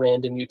make a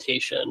random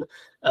mutation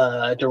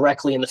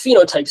directly in the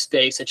phenotype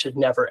space, it should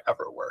never,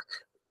 ever work.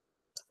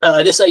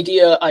 This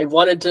idea I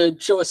wanted to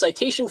show a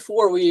citation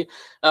for. We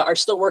are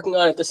still working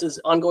on it. This is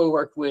ongoing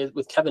work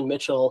with Kevin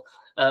Mitchell,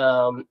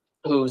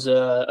 who's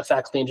a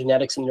faculty in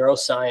genetics and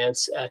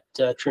neuroscience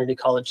at Trinity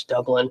College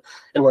Dublin.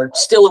 And we're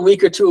still a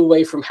week or two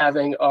away from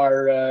having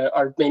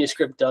our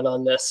manuscript done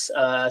on this.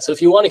 So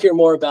if you want to hear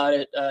more about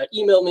it,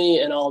 email me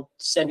and I'll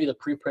send you the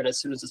preprint as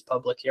soon as it's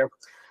public here.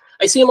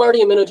 I see I'm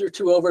already a minute or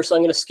two over, so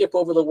I'm going to skip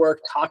over the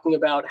work talking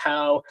about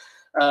how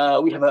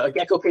we have a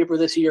Gecko paper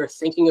this year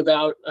thinking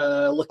about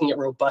looking at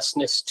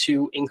robustness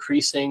to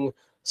increasing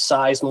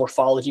size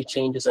morphology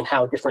changes and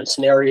how different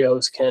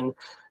scenarios can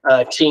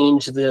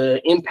change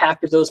the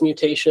impact of those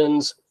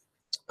mutations.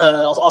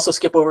 I'll also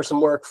skip over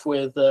some work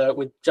with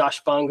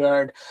Josh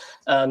Bongard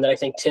that I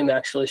think Tim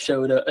actually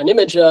showed an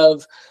image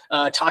of,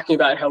 talking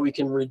about how we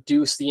can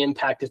reduce the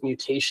impact of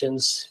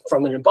mutations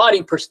from an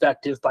embodied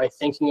perspective by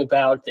thinking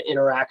about the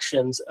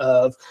interactions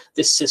of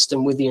this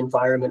system with the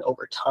environment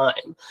over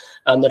time.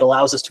 That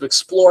allows us to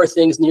explore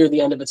things near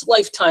the end of its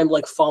lifetime,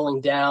 like falling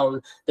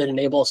down, that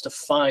enable us to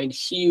find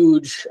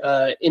huge,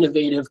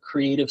 innovative,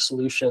 creative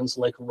solutions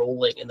like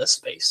rolling in this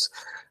space.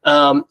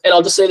 And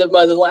I'll just say that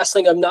the last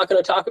thing I'm not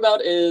going to talk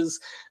about is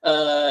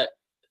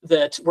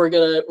that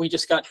we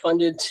just got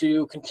funded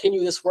to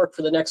continue this work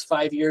for the next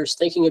 5 years,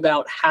 thinking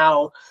about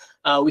how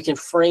we can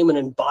frame an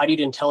embodied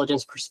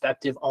intelligence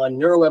perspective on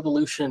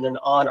neuroevolution and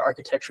on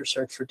architecture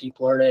search for deep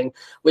learning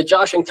with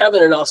Josh and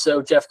Kevin, and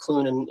also Jeff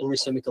Kloon and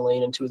Risa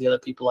McElwain and two of the other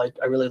people I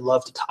really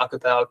love to talk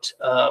about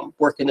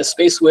work in this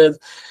space with.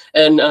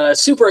 And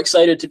super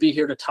excited to be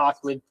here to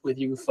talk with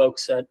you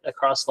folks at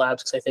Cross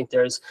Labs, because I think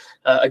there's,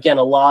 again,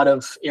 a lot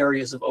of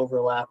areas of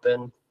overlap,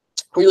 and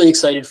really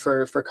excited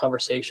for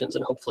conversations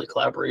and hopefully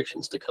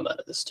collaborations to come out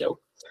of this too.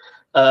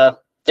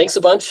 Thanks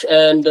a bunch,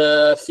 and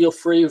feel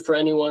free for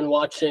anyone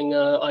watching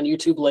on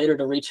YouTube later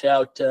to reach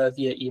out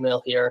via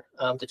email here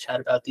to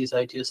chat about these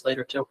ideas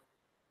later too.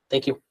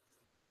 Thank you.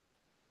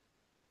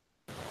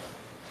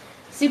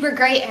 Super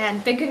great,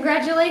 and big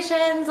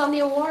congratulations on the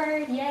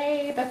award.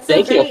 Yay, that's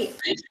so great.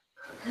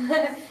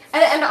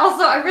 And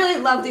also, I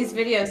really love these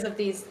videos of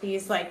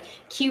these like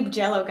cube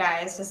jello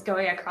guys just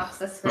going across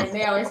the screen.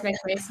 They always make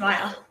me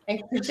smile.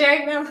 Thanks for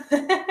sharing them.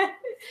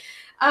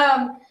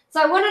 So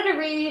I wanted to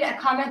read a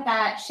comment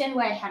that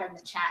Shinwei had in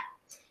the chat.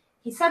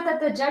 He said that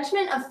the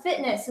judgment of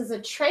fitness is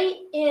a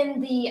trait in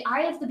the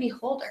eye of the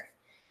beholder.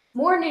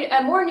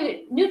 A more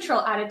neutral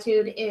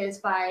attitude is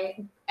by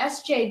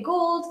S.J.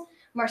 Gould,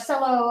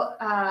 Marcello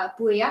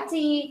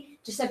Buiatti,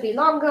 Giuseppe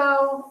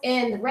Longo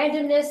in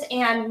Randomness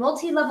and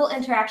Multi-Level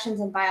Interactions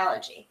in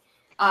Biology.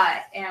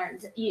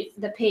 And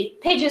the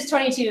pages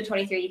 22 to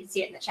 23, you can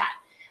see it in the chat.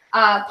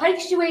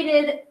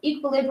 Punctuated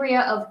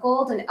equilibria of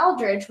Gould and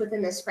Eldridge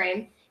within this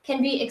frame can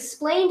be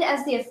explained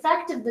as the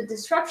effect of the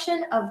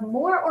disruption of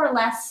more or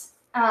less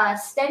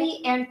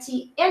steady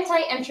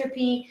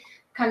anti-entropy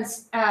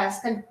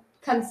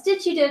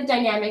constitutive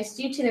dynamics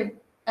due to the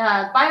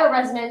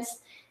bioresonance,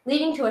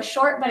 leading to a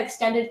short but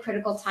extended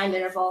critical time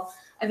interval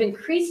of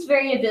increased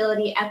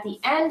variability at the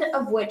end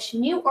of which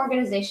new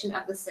organization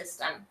of the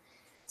system.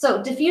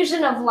 So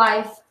diffusion of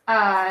life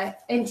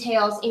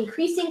entails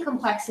increasing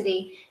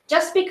complexity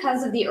just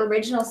because of the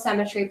original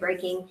symmetry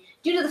breaking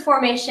due to the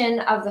formation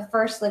of the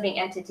first living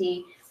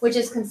entity, which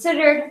is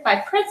considered by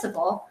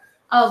principle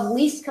of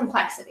least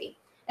complexity,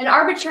 an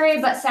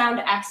arbitrary but sound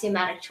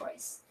axiomatic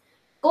choice.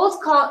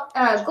 Gould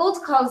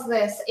calls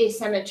this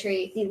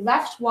asymmetry the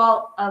left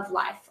wall of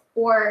life,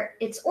 or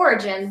its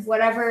origin,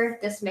 whatever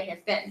this may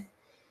have been.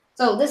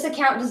 So this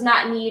account does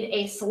not need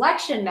a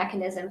selection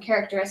mechanism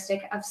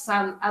characteristic of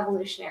some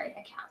evolutionary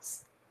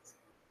accounts.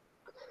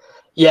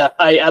 Yeah,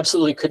 I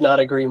absolutely could not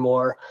agree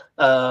more.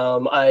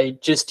 I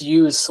just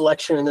use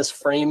selection in this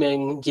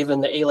framing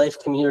given the A-Life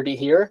community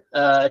here.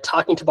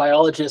 Talking to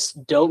biologists,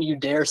 don't you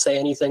dare say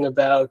anything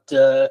about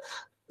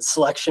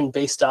selection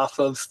based off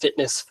of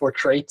fitness for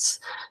traits,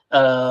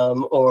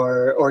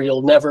 or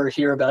you'll never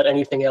hear about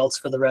anything else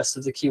for the rest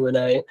of the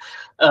Q&A.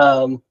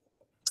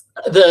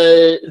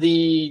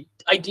 The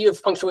idea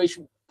of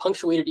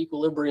punctuated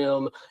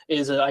equilibrium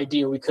is an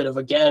idea we could have,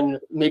 again,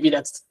 maybe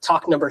that's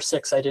talk number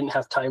 6 I didn't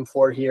have time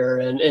for here.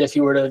 And if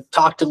you were to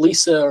talk to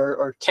Lisa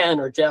or Ken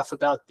or Jeff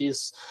about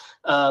this,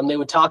 they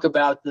would talk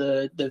about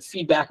the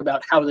feedback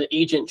about how the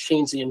agent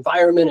changes the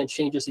environment and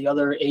changes the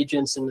other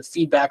agents and the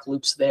feedback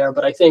loops there.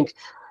 But I think,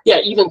 yeah,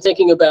 even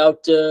thinking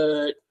about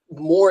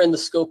more in the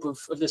scope of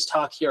this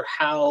talk here,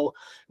 how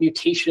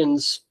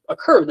mutations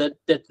occur, that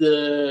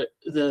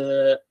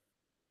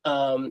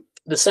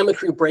the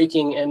symmetry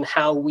breaking and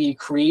how we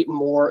create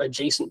more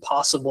adjacent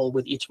possible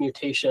with each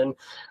mutation,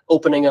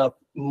 opening up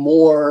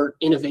more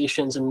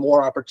innovations and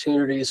more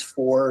opportunities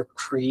for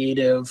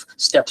creative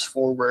steps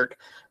forward.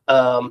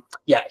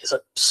 Yeah, it's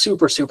a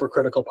super, super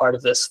critical part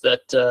of this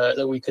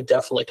that we could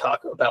definitely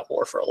talk about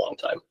more for a long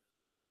time.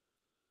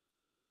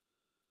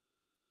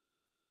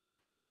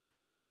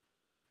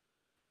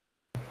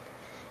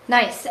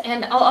 Nice,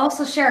 and I'll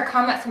also share a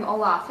comment from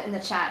Olaf in the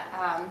chat.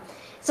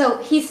 So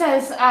he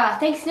says,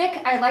 thanks, Nick.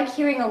 I like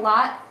hearing a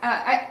lot.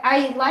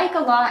 I like a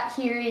lot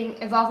hearing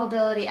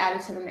evolvability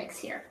added to the mix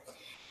here.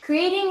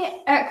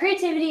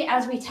 Creativity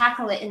as we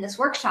tackle it in this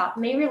workshop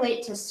may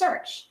relate to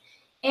search,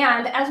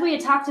 and as we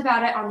had talked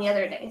about it on the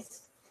other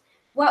days.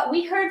 What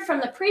we heard from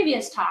the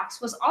previous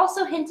talks was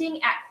also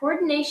hinting at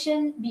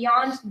coordination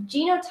beyond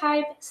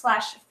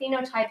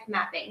genotype/phenotype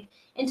mapping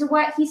into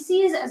what he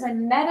sees as a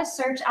meta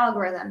search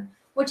algorithm,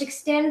 which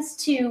extends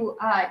to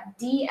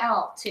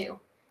DL2.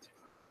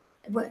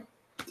 What?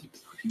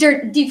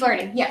 Deep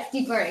learning, yes,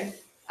 deep learning.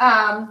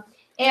 And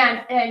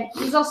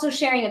he's also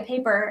sharing a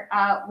paper,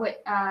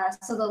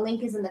 so the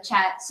link is in the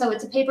chat. So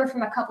it's a paper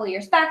from a couple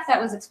years back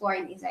that was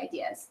exploring these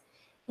ideas.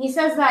 He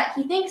says that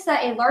he thinks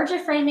that a larger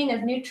framing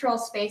of neutral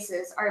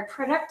spaces are a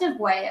productive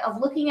way of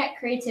looking at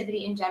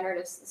creativity in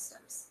generative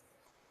systems.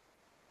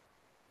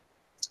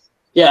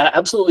 Yeah,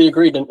 absolutely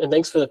agreed. And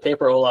thanks for the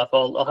paper, Olaf.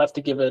 I'll have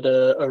to give it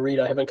a read.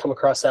 I haven't come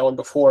across that one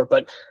before,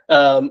 but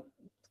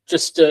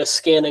just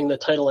scanning the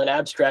title and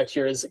abstract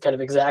here is kind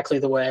of exactly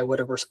the way I would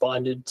have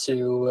responded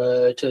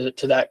to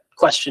that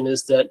question.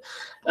 Is that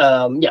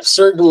yeah,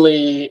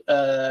 certainly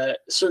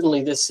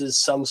this is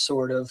some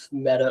sort of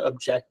meta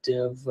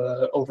objective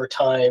over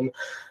time,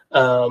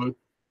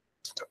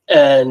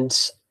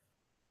 and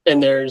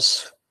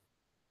there's,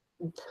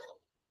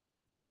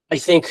 I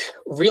think,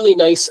 really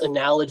nice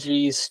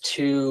analogies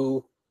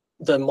to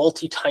the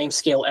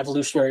multi-timescale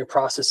evolutionary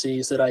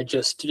processes that I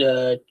just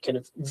kind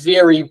of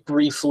very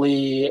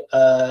briefly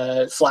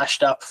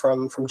flashed up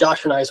from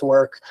Josh and I's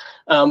work.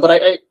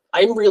 But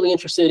I'm really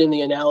interested in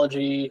the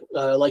analogy,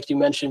 like you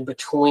mentioned,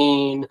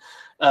 between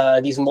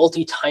these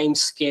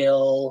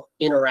multi-timescale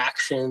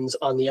interactions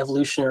on the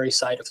evolutionary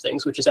side of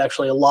things, which is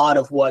actually a lot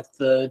of what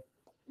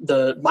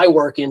my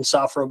work in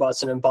soft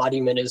robots and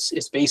embodiment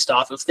is based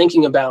off of,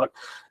 thinking about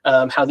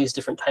how these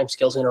different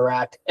timescales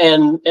interact,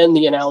 and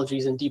the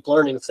analogies in deep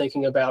learning of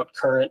thinking about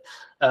current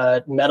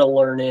meta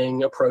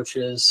learning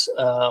approaches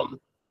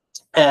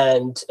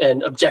and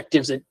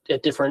objectives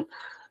at different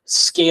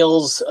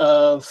scales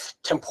of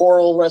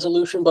temporal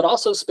resolution, but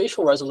also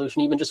spatial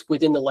resolution, even just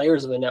within the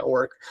layers of a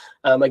network.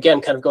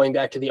 Again, kind of going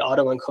back to the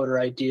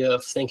autoencoder idea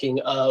of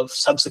thinking of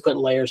subsequent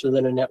layers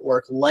within a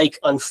network like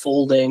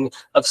unfolding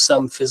of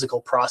some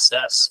physical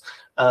process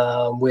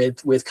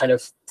with kind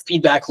of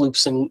feedback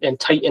loops and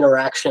tight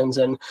interactions.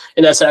 And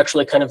that's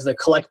actually kind of the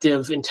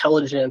collective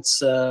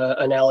intelligence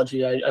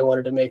analogy I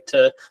wanted to make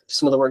to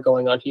some of the work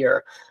going on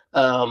here.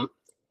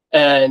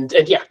 And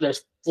yeah,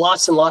 there's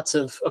lots and lots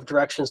of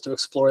directions to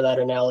explore that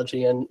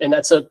analogy, and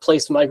that's a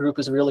place my group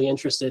is really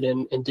interested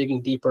in digging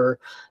deeper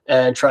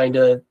and trying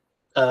to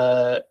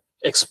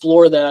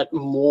explore that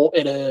more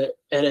in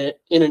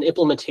an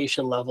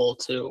implementation level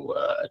to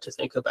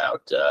think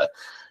about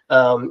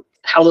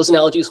how those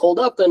analogies hold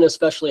up, and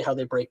especially how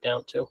they break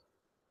down too.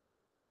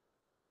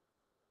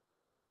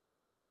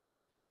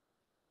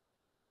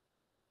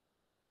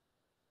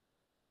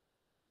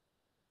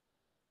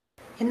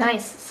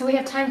 Nice. So we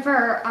have time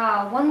for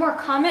one more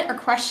comment or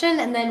question,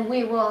 and then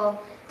we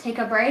will take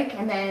a break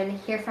and then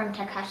hear from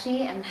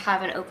Takashi and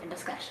have an open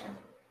discussion.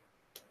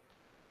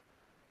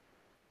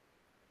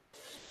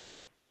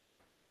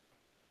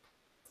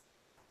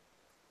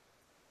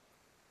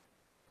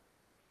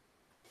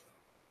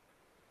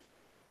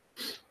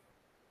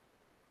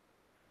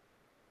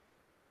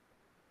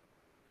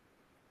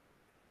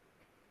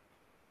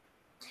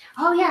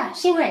 Oh yeah,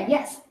 Xinwei,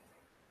 yes.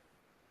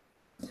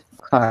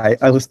 Hi,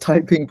 I was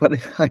typing, but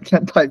I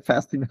can't type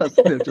fast enough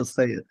to just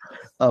say it.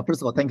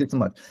 First of all, thank you so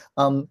much.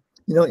 In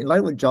light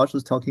of what Josh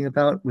was talking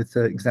about with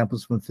the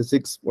examples from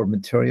physics or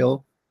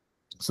material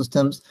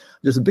systems,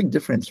 there's a big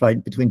difference,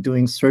 right, between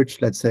doing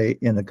search, let's say,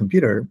 in a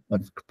computer, a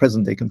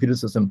present-day computer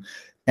system,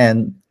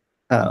 and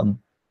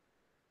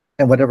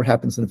whatever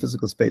happens in the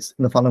physical space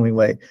in the following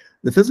way.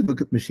 The physical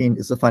machine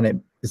is a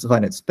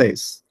finite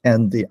space,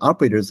 and the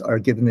operators are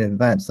given in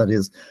advance. That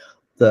is,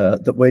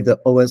 the way the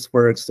OS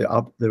works,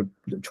 the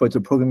choice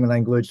of programming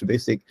language, the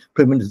basic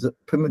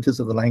primitives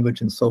of the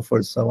language, and so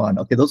forth, so on.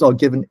 Okay, those are all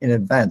given in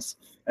advance.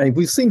 And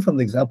we've seen from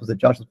the examples that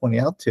Josh was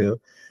pointing out to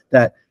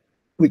that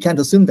we can't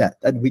assume that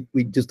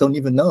we just don't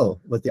even know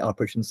what the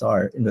operations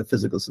are in the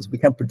physical system. We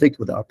can't predict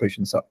what the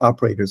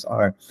operators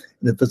are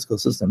in the physical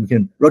system. We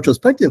can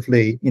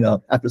retrospectively,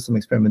 after some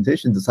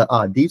experimentation,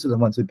 decide, these are the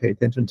ones we pay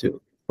attention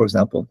to, for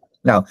example.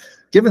 Now,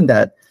 given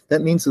that,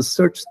 that means there's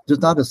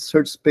not a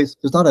search space,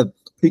 there's not a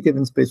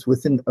pre-given space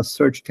within a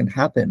search can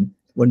happen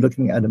when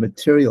looking at a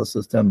material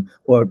system,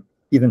 or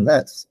even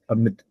less, a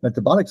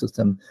metabolic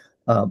system,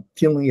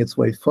 feeling its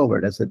way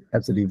forward as it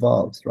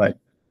evolves, right?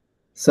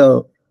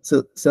 So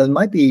it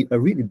might be a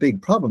really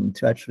big problem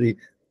to actually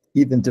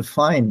even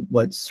define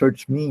what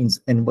search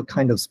means and what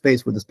kind of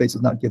space where the space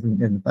is not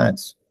given in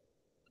advance.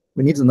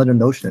 We need another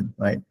notion,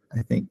 right,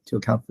 I think, to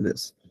account for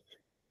this.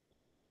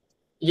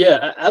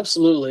 Yeah,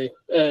 absolutely.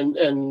 And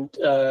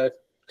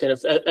kind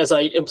of as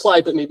I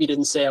implied, but maybe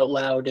didn't say out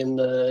loud in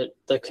the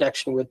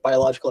connection with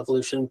biological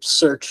evolution,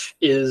 search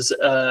is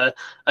a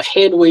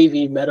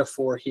hand-wavy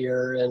metaphor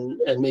here,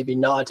 and maybe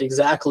not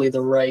exactly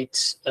the right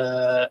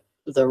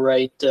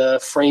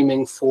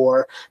framing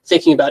for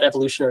thinking about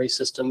evolutionary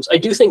systems. I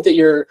do think that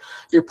your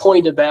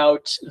point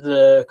about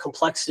the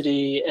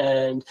complexity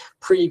and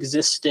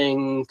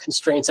pre-existing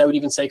constraints, I would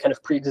even say kind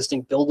of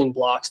pre-existing building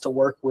blocks to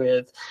work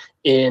with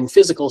in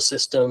physical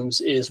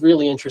systems, is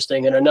really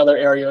interesting. And another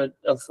area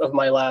of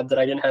my lab that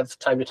I didn't have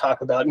time to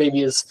talk about,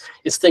 maybe is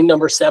thing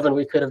number 7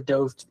 we could have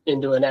dove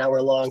into an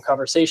hour-long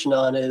conversation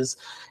on, is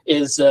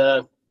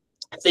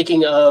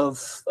thinking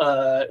of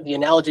the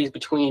analogies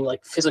between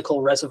like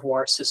physical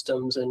reservoir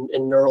systems and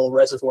neural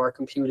reservoir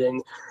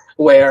computing,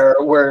 where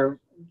we're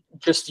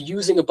just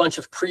using a bunch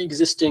of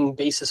pre-existing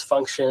basis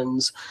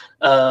functions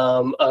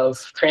of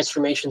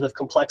transformations of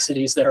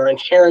complexities that are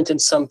inherent in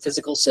some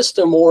physical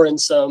system or in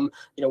some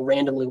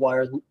randomly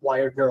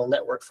wired neural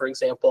network, for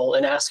example,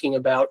 and asking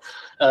about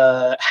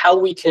how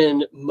we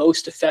can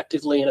most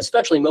effectively and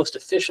especially most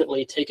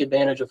efficiently take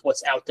advantage of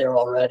what's out there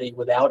already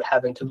without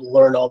having to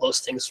learn all those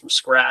things from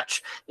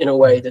scratch in a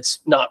way that's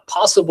not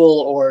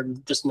possible or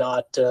just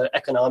not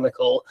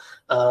economical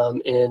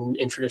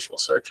in traditional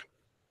search.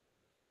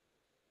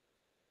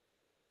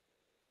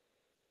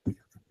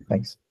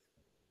 Thanks.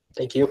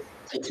 Thank you.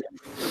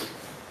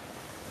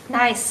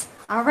 Nice.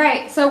 All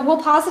right, so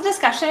we'll pause the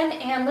discussion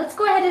and let's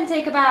go ahead and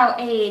take about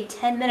a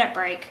 10-minute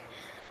break.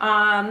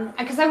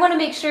 Because I want to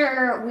make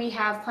sure we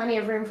have plenty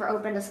of room for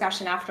open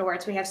discussion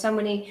afterwards. We have so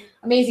many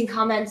amazing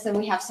comments and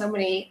we have so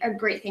many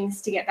great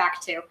things to get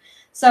back to.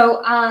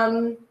 So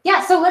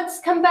yeah, so let's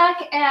come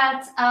back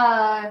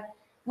at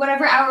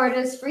whatever hour it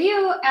is for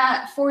you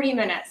at 40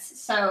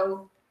 minutes.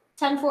 So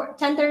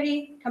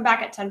 10:30, come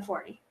back at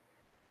 10:40.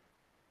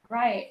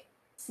 Right.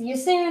 See you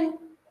soon.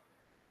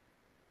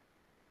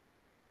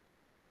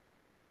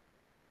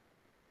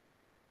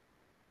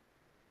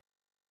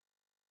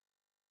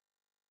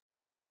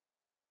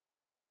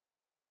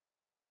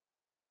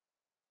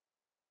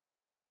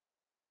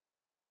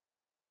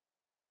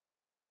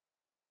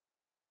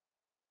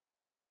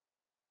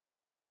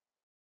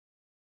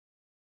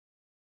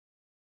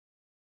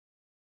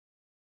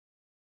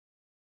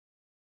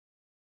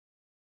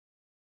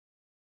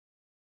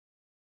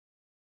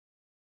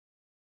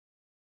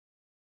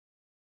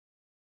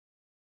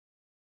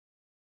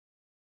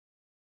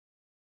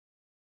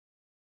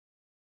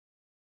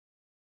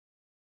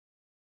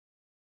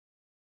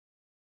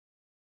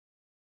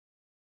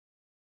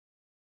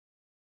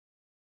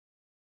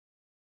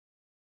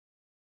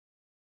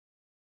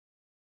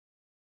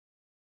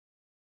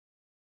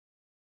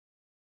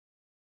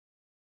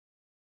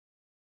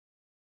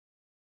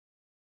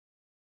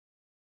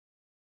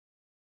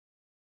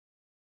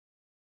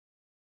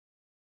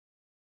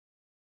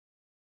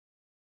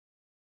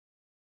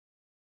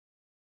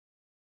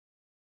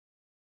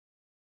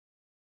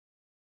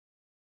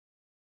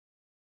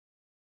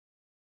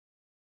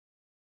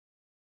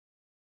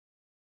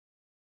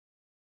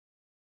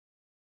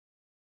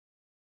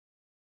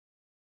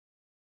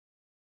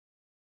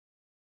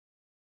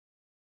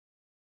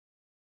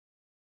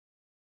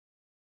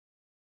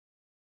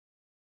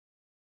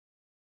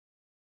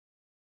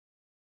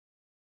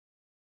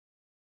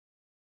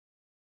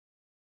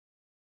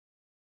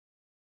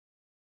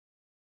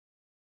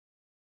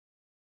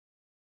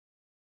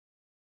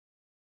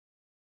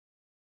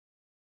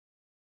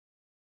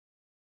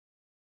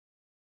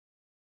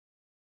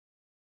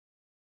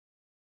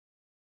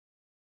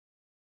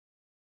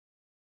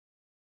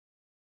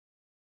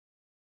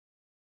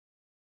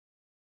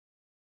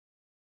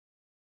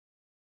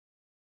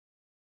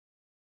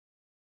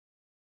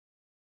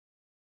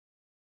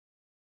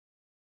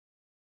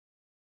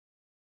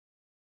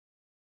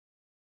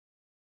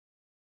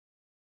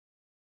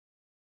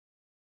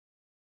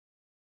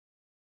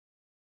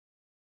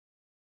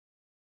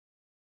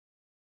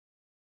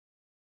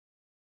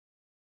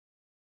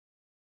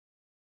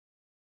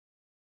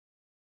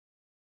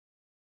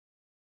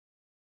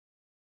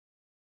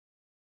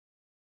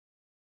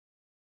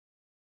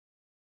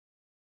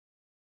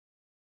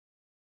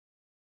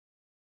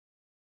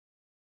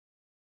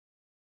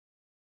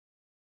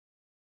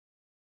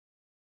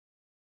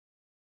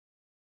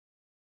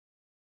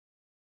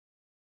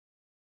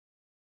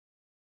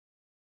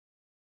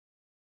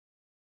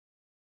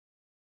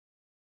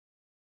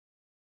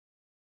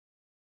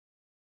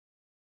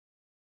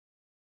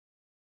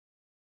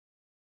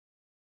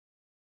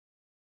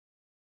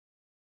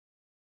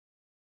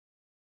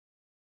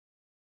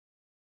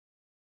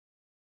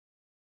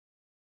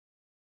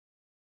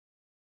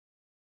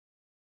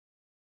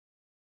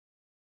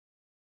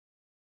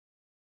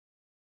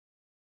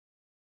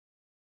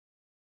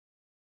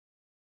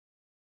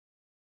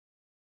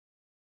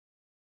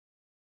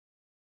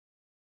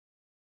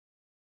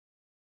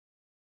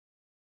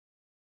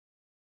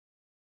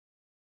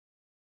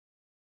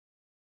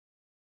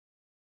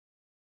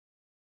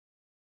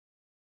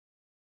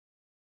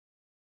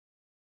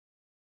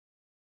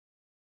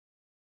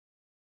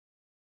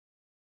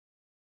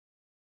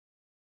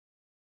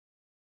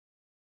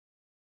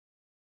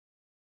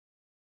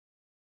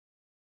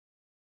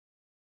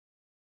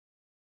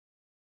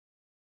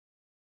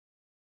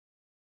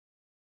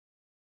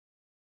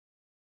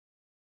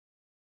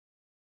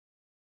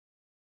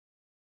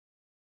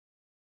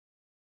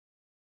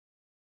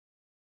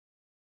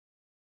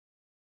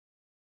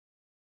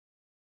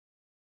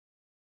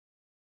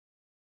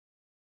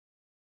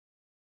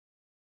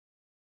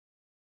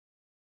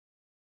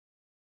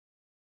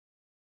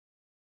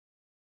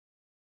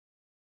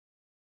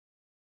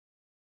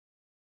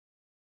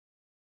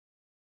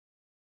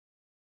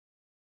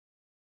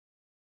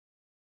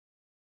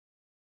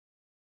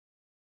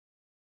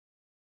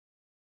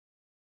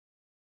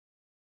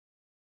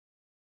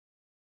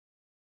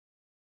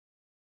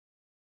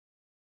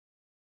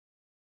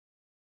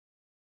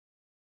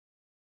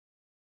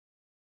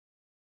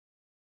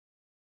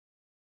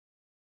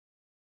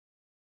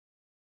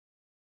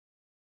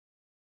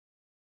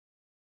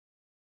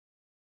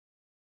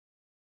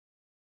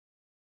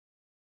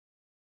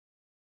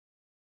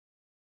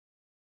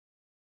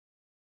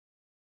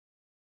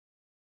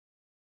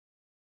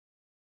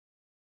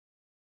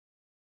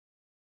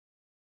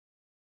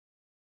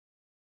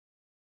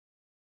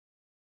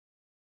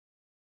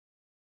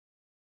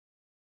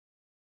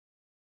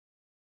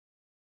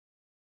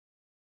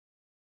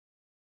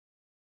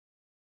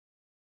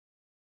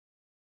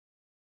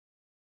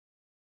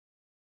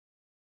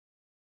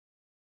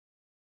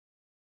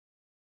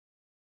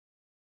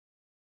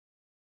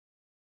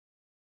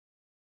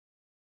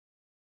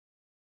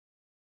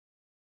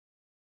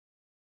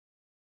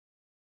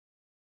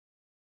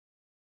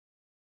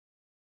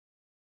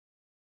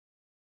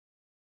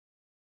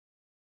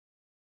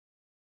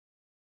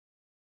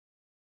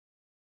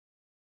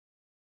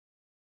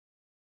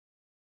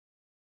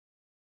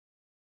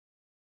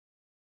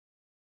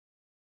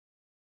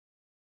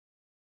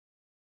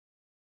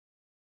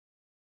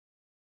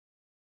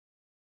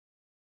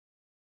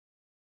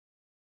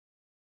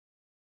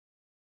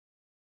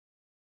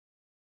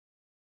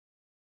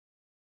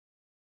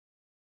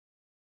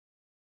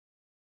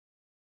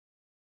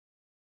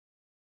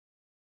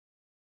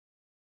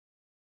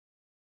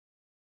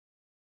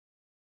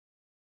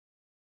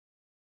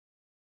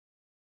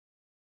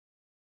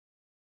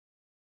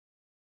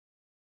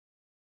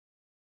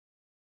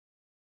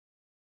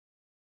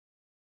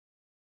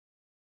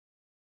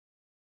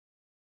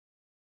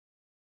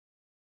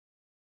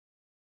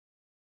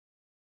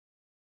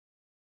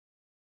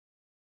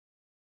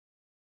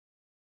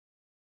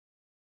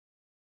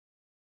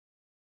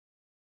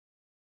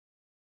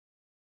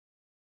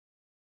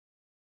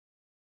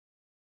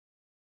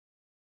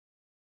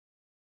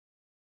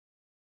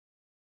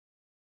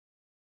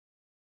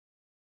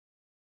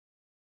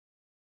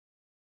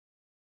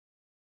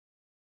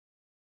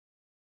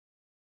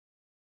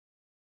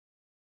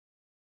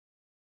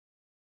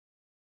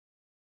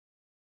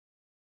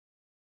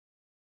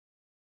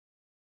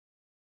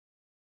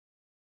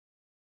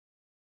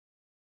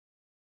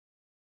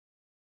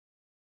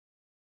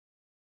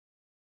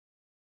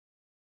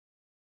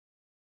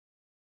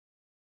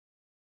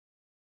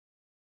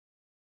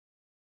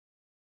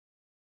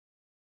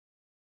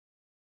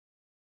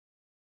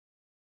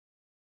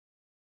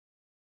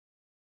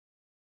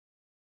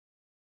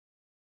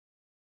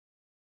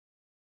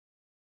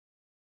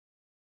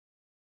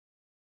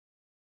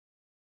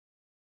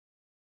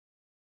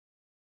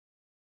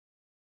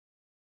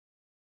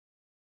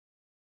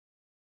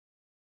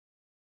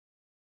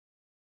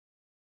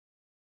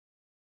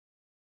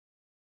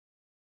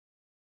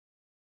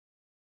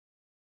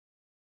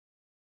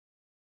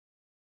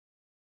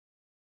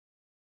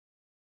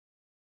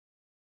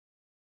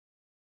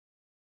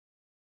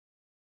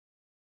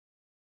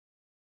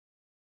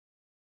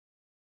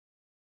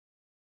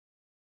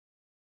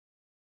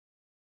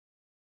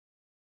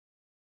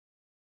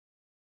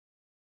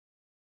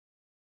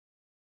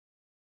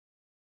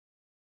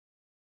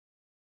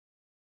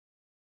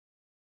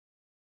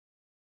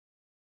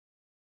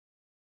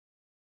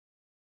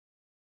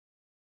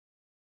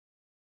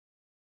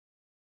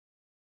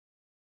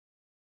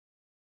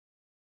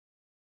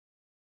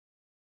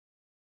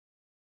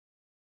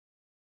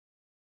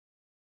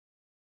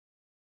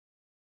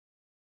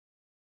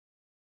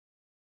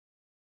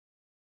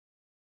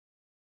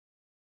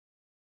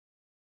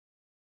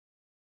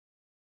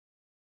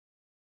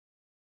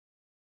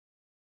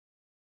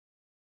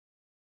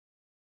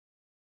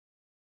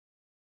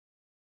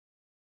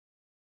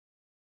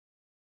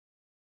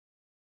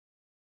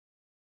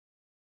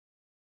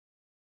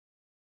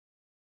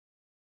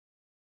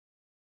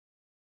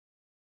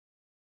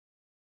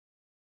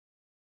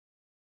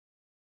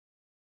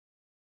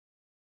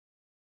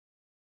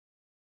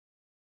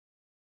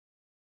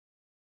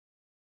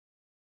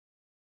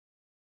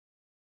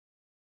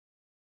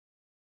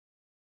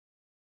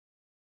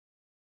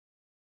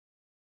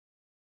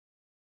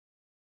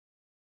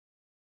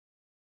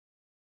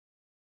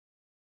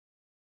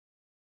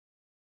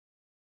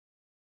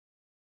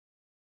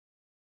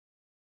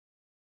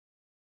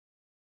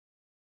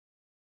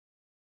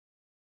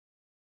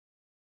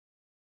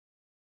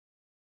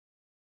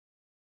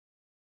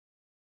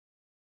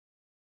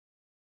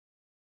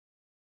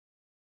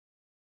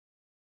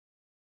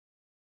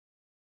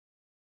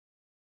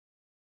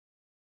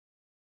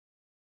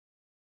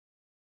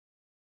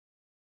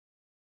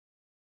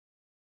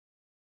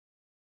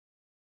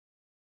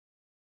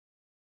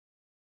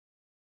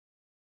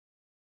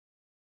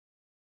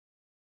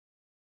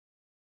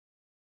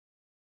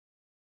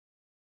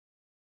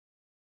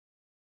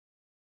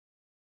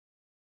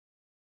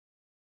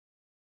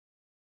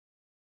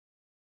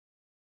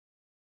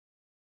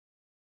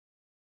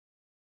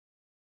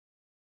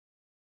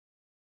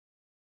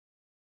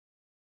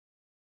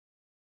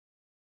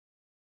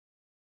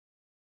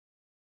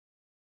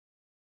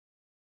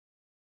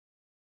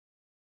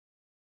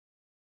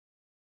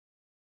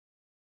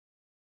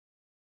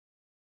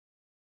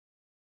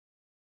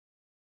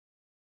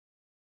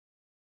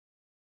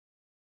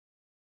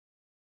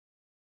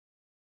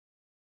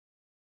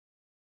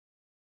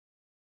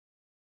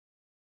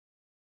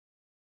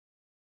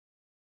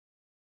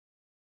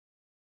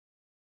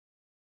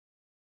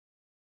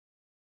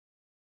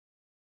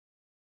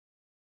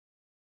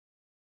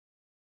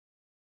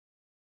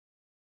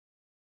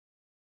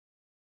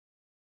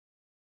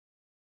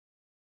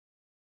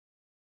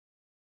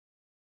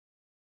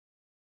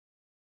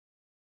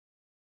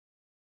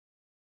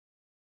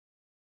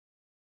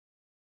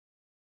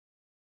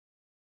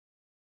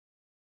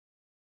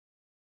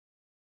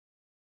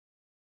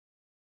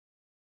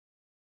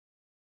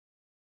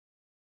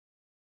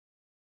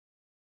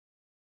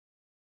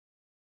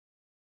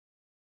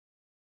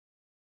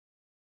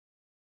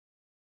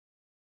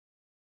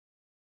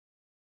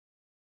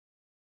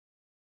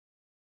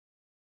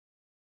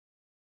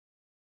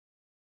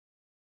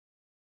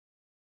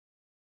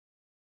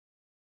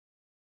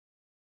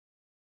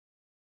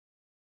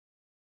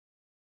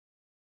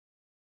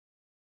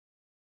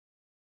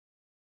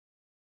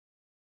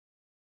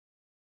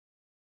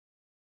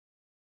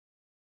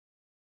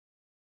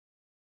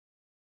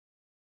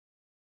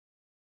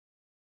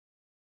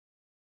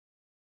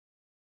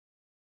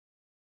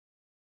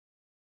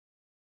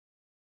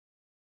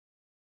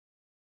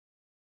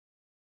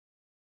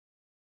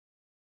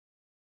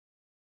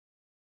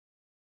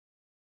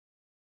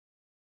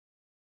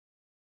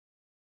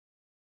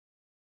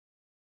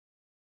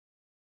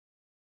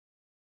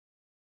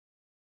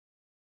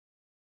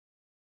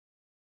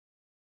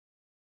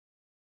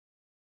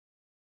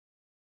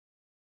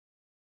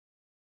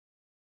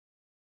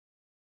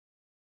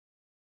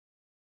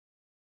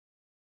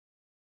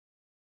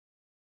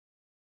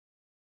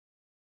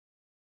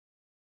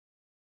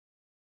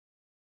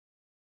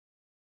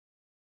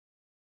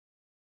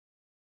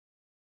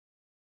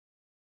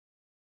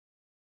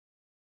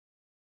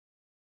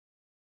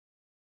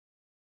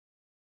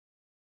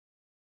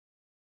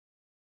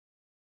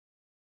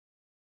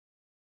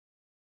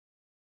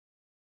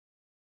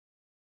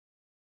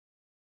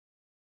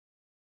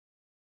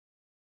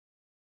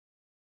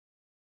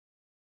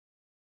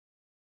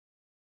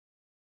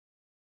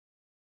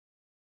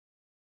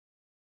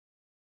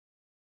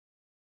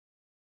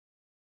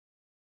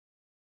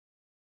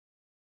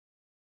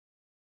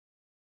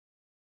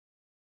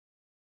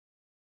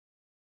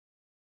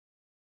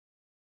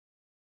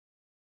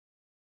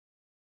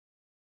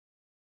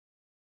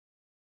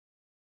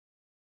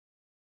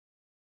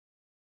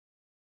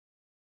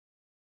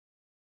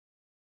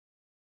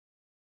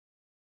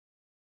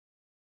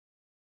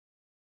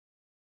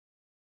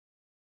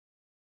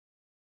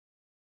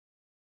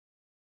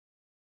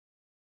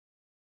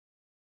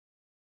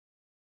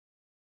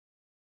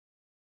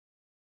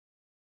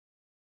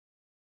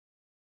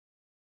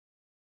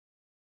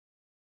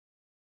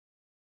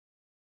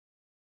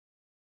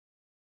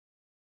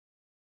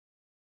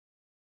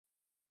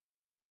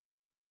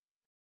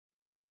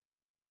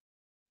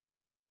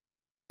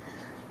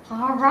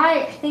 All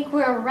right, I think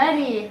we're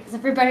ready. Is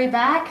everybody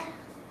back?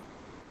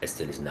 It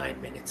still is 9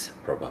 minutes,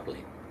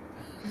 probably.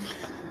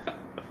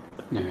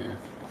 Yeah,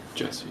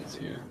 Jesse's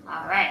here.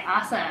 All right,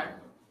 awesome.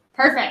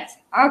 Perfect.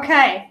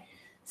 Okay,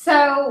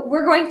 so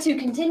we're going to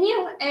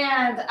continue,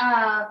 and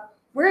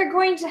we're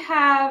going to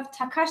have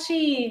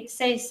Takashi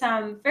say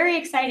some very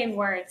exciting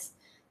words.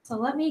 So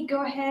let me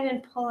go ahead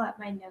and pull up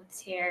my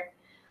notes here.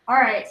 All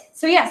right,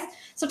 so yes,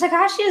 so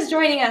Takashi is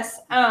joining us,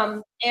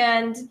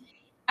 and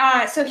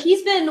so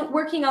he's been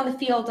working on the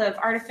field of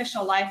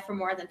artificial life for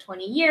more than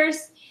 20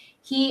 years.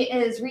 He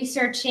is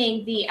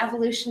researching the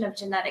evolution of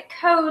genetic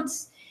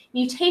codes,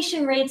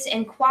 mutation rates,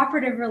 and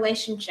cooperative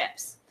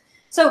relationships.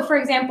 So, for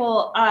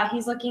example,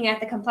 he's looking at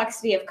the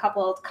complexity of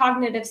coupled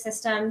cognitive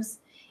systems,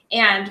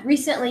 and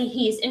recently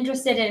he's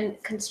interested in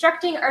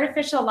constructing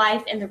artificial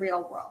life in the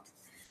real world.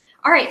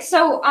 All right,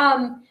 so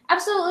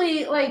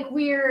absolutely, like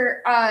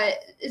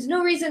there's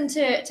no reason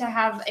to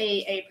have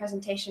a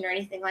presentation or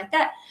anything like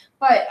that.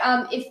 But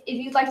if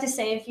you'd like to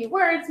say a few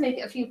words, make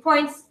a few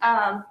points,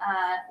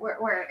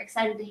 we're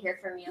excited to hear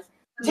from you.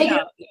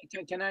 Yeah,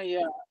 can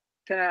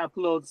I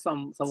upload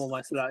some of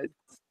my slides?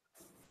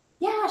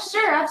 Yeah,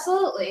 sure,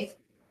 absolutely.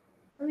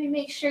 Let me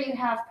make sure you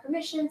have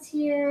permissions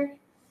here.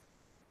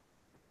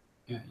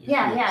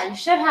 Yeah, you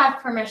should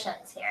have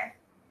permissions here.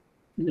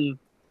 Mm-hmm.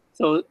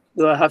 So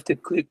do I have to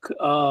click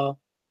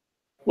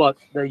what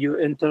you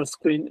enter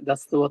screen?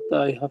 That's what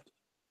I have.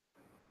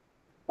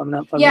 I'm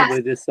not familiar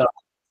with this.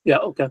 Yeah,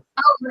 okay.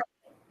 Oh, right.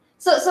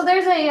 So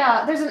there's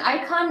an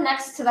icon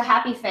next to the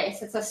happy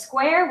face. It's a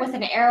square with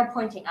an arrow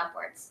pointing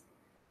upwards.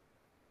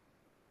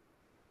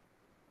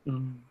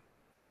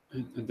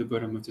 At the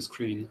bottom of the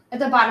screen. At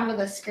the bottom of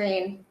the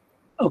screen.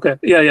 Okay.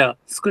 Yeah.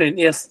 Screen.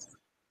 Yes.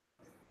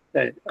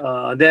 Okay.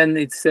 Then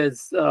it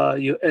says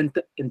you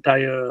enter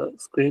entire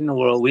screen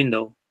or a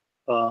window.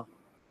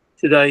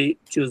 Should I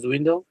choose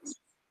window?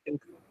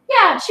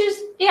 Yeah,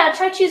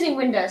 try choosing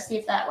Windows, see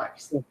if that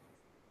works.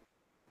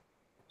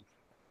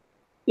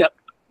 Yep.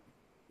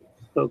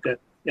 Okay.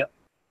 Yeah.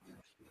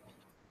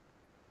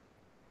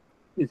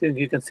 You think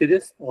you can see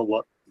this or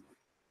what?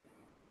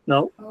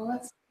 No? Oh,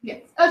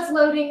 it's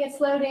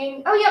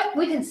loading. Oh, yep,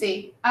 we can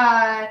see.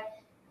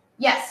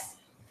 Yes.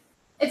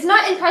 It's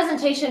not in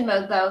presentation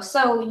mode though,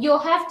 so you'll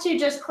have to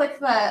just click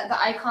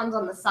the icons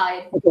on the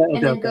side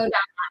and then go down.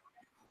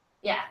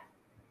 Yeah.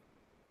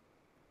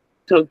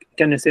 So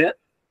can you see it?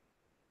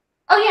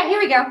 Oh yeah, here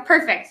we go.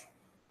 Perfect.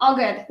 All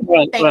good.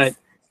 Right. Thanks. Right.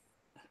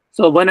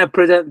 So when I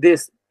present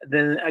this,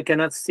 then I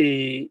cannot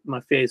see my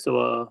face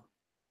or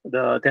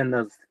the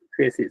attendants'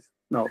 faces.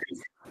 No.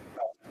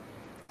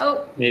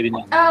 Oh. Maybe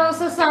not. Oh,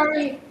 so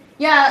sorry.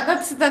 Yeah,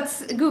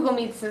 that's Google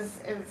Meets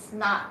is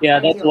not. Yeah,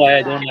 that's why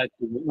I don't like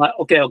to.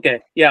 Okay.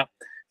 Yeah.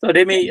 So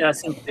let me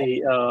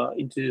simply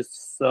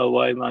introduce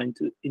why I'm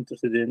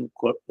interested in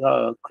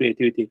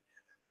creativity,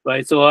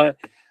 right? So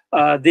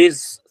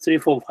these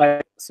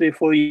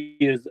 3-4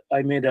 years,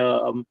 I made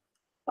a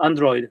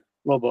Android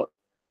robot,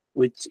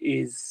 which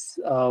is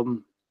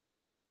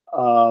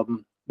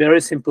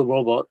very simple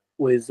robot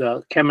with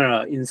a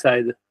camera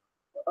inside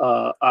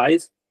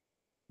eyes.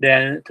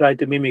 Then try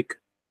to mimic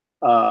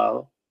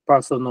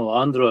person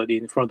or Android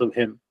in front of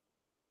him,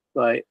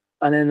 right?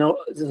 And then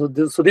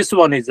so this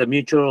one is a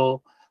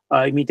mutual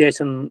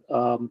imitation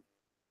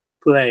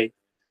play.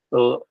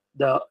 So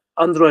the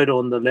Android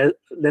on the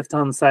left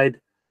hand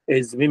side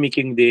is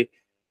mimicking the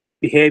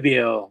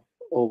behavior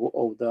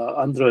of the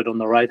Android on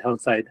the right hand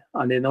side,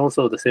 and then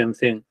also the same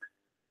thing.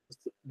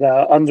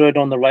 The Android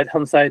on the right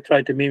hand side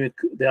try to mimic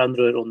the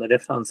Android on the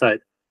left hand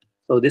side.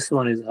 So this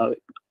one is how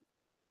it.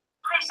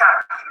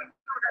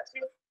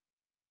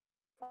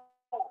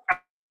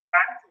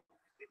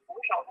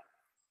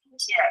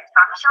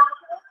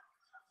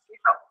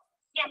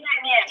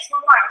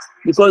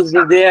 Because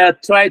they are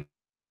trying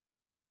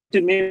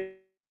to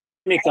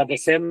mimic at the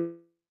same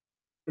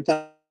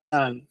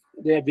time,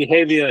 their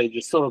behavior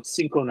is sort of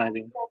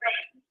synchronizing.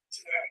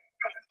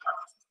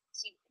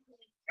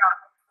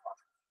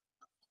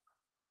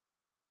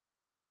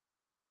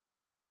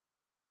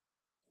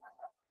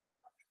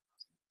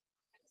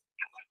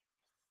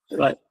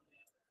 Right.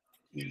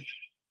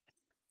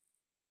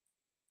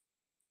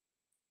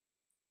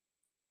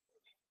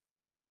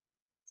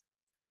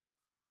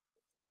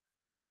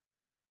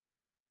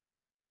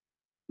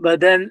 But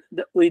then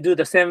we do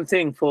the same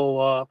thing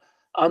for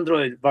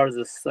Android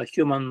versus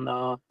human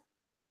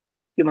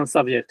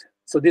subject.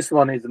 So this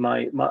one is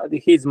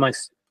he's my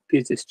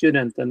PhD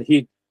student, and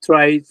he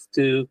tries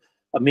to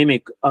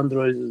mimic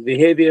Android's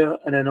behavior,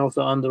 and then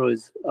also Android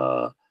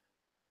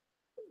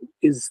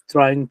is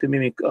trying to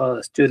mimic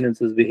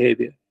students'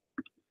 behavior.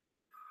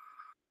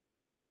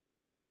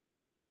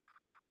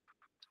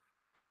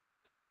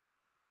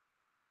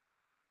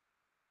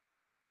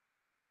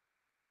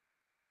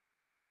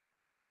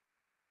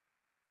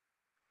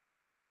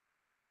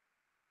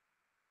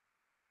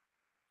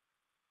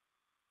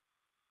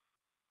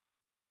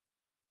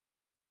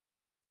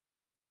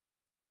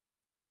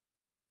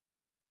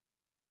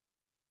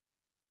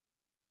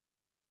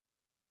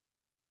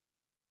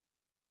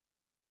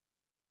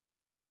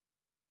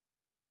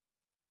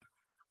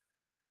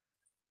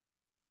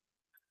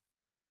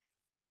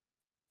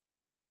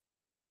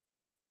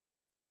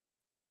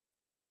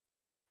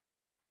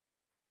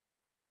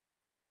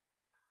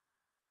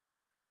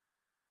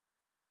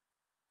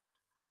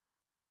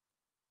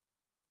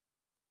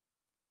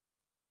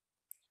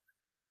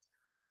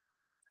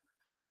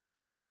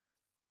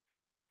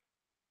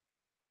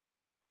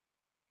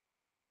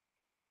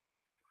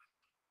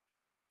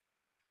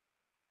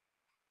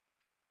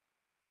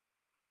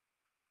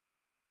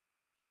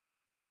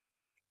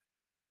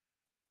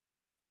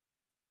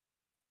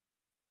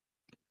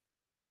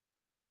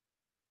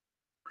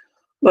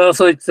 Well,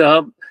 so it's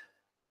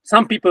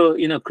some people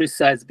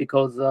criticize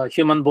because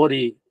human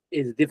body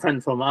is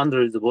different from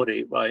Android's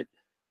body, right?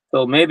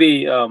 So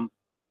maybe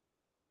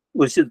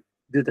we should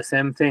do the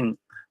same thing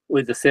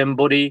with the same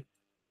body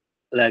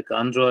like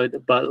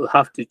Android, but we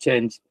have to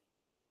change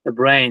the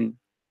brain,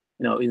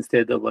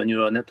 instead of a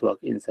neural network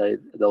inside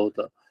the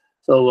auto.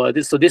 So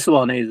this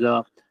one is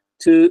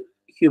two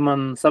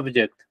human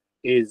subject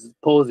is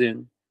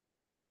possessing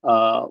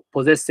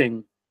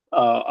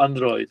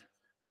Android.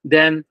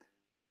 Then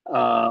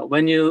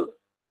when you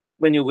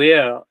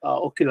wear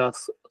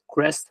Oculus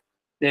Quest,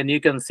 then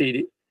you can see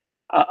the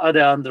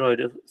other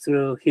Android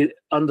through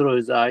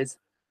Android's eyes,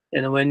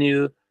 and when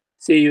you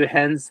see your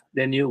hands,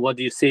 then what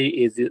you see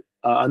is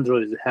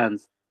Android's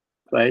hands,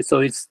 right?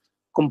 So it's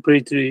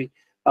completely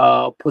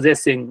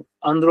possessing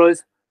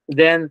Androids,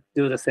 then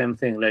do the same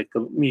thing, like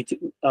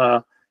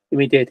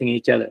imitating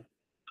each other.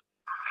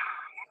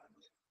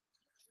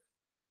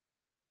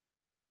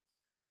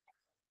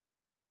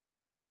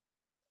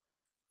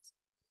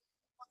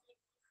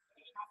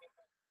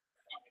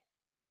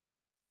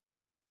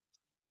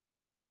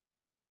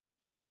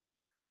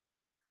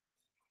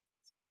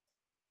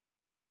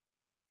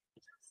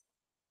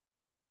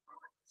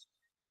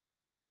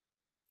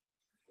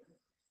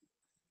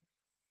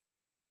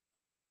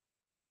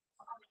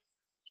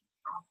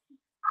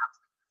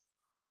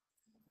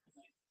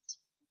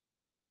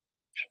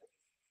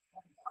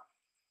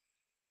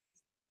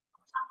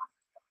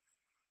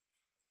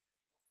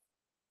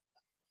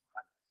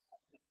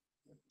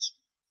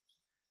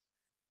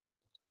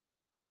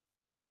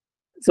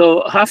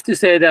 So I have to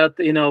say that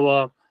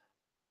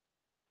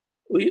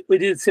we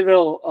did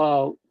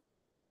several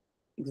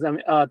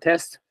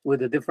tests with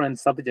the different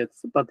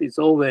subjects, but it's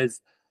always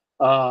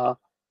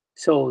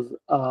shows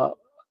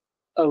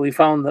we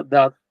found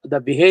that the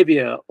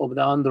behavior of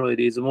the Android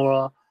is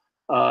more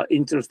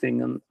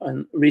interesting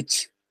and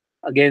rich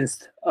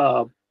against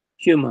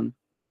human,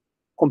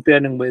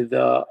 comparing with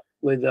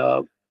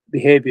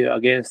behavior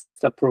against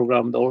the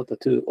programmed auto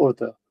to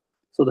auto.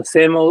 So the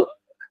same.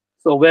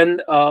 So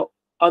when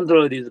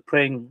Android is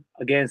playing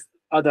against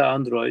other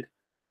Android,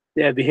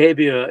 their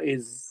behavior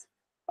is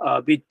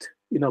a bit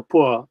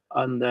poor,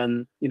 and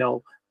then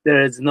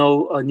there is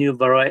no new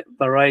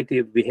variety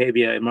of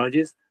behavior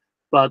emerges.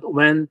 But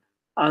when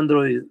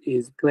Android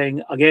is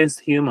playing against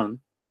human,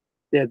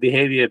 their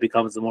behavior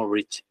becomes more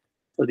rich.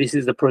 So this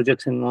is the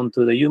projection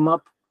onto the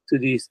UMAP to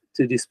this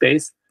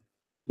space.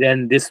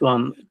 Then this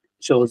one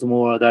shows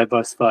more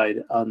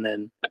diversified, and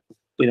then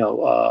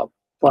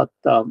but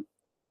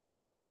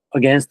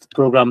against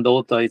programmed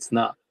auto, it's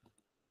not.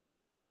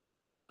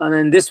 And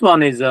then this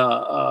one is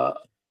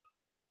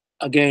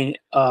again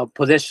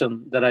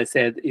possession that I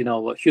said.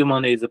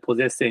 Human is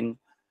possessing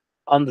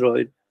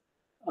Android,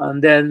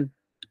 and then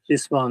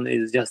this one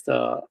is just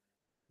a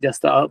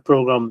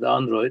programmed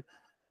Android.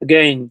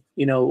 Again,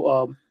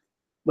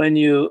 when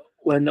the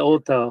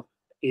author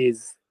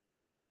is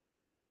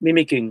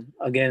mimicking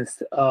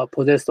against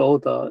possessed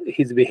author,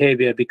 his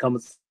behavior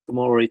becomes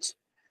more rich.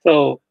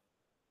 So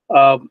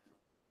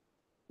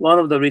one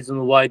of the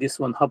reasons why this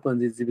one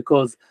happens is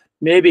because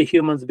maybe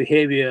humans'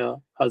 behavior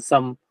has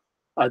some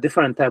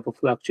different type of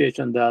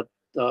fluctuation that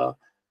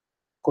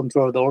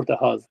control the author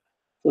has.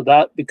 So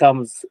that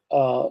becomes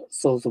a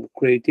source of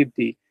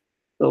creativity.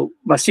 So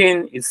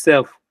machine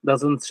itself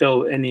doesn't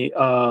show any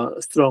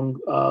strong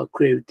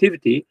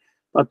creativity,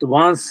 but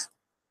once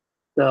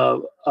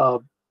the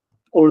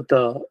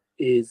author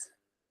is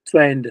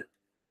trained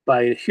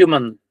by a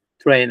human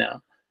trainer,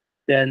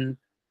 then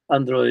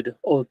Android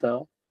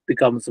author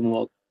becomes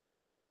more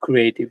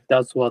creative.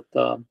 That's what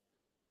I'm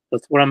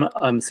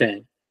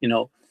saying.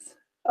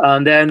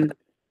 And then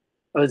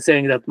I was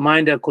saying that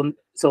mind are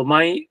so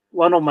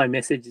one of my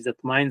messages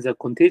that minds are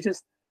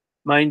contagious.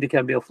 Mind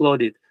can be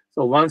offloaded.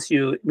 So once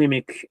you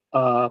mimic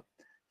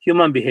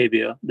human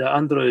behavior, the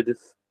android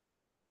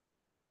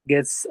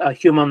gets a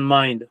human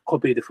mind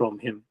copied from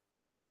him,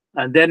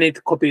 and then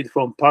it copied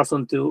from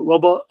person to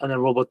robot, and then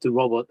robot to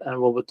robot, and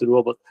robot to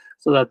robot,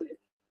 so that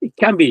it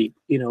can be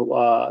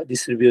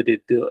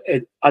distributed to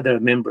other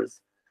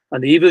members,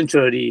 and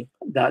eventually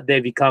that they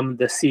become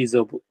the seeds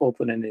of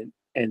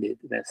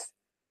open-endedness,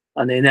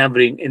 and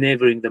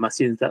enabling the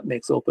machines that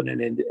makes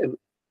open-ended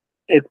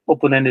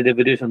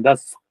evolution.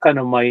 That's kind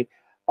of my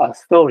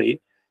story.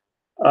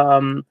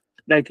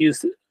 Like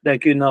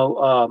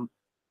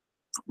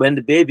when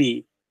the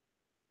baby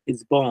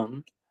is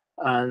born,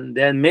 and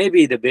then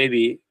maybe the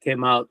baby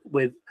comes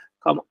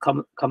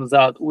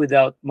out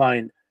without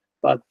mind,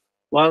 but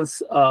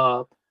once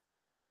the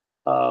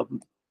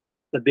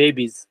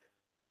baby's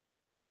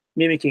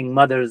mimicking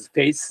mother's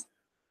face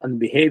and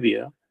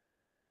behavior,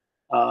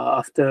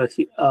 after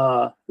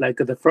like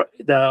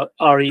the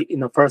RE in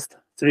the first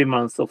 3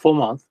 months or 4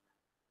 months,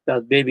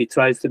 that baby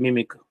tries to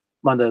mimic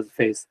mother's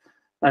face,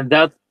 and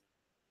that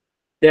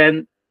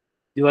then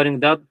during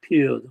that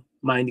period,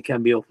 mind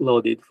can be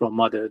offloaded from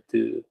mother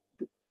to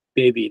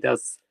baby.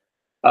 That's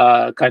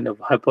kind of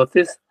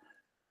hypothesis.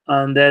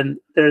 And then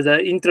there's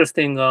an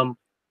interesting um,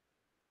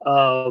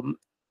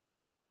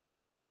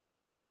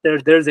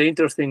 there's an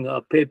interesting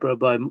paper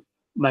by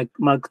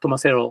Mark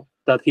Tomasero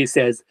that he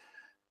says,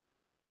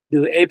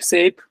 do apes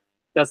ape?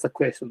 That's the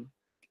question.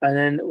 And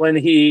then when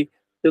he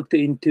looked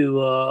into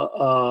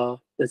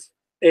the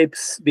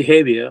apes'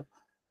 behavior,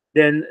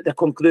 then the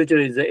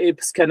conclusion is the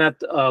apes cannot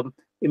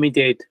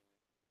imitate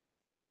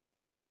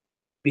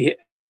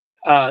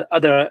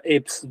other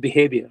apes'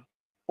 behavior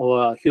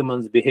or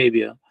humans'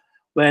 behavior.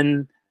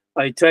 When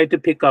I try to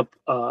pick up,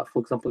 for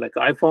example, like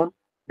iPhone,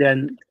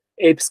 then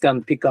apes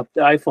can pick up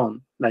the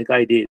iPhone like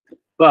I did.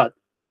 But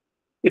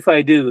if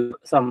I do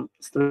some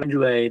strange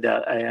way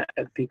that I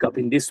pick up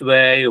in this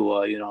way,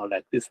 or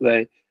like this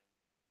way,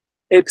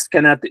 apes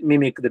cannot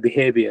mimic the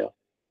behavior,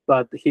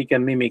 but he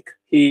can mimic.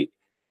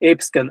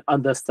 Apes can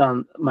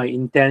understand my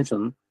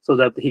intention so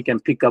that he can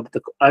pick up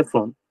the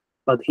iPhone,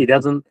 but he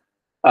doesn't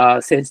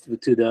sensitive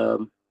to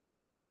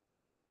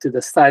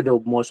the style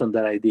of motion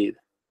that I did,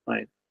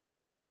 right?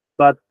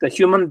 But the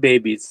human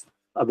babies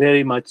are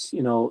very much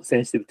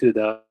sensitive to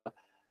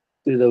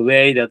the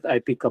way that I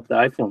pick up the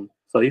iPhone.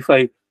 So if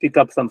I pick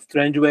up some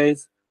strange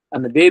ways,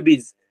 and the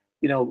babies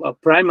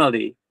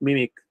primarily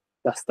mimic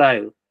the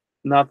style,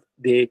 not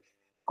the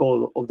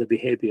goal of the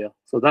behavior.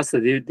 So that's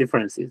the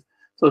differences.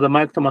 So the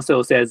Mike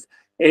Tomaseo says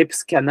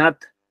apes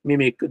cannot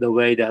mimic the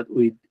way that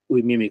we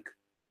mimic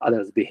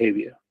others'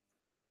 behavior.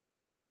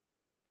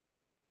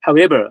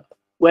 However,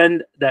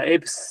 when the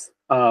apes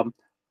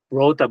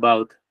brought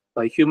about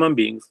by human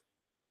beings,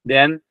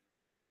 then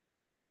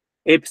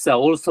apes are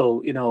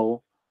also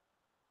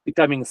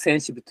becoming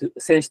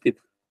sensitive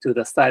to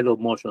the style of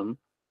motion,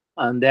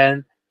 and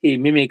then he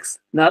mimics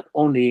not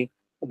only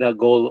the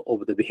goal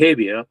of the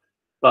behavior,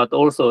 but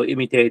also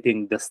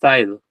imitating the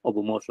style of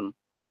motion.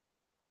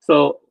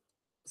 So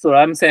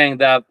I'm saying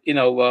that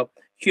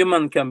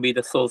human can be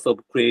the source of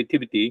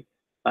creativity,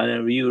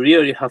 and you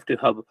really have to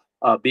have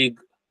a big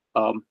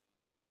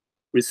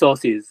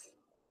resources.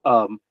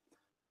 I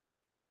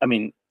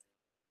mean,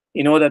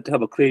 in order to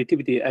have a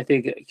creativity, I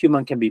think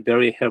human can be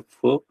very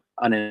helpful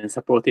and then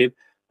supportive.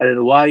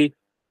 And why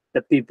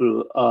the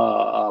people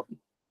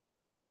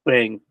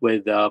playing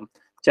with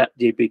Chat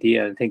GPT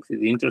and things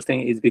is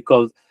interesting is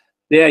because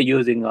they are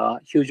using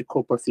huge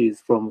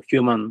corpuses from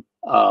human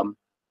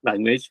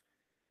language,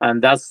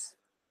 and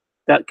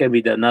that can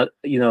be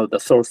the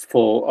source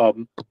for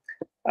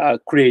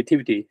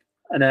creativity.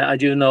 And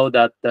as you know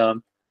that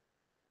the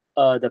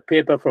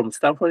paper from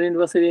Stanford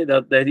University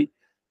that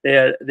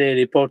they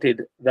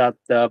reported that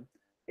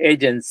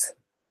agents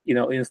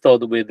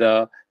installed with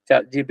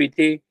Chat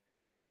GPT,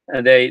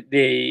 and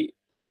they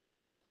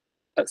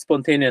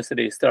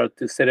spontaneously start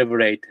to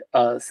celebrate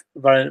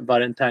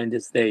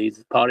Valentine's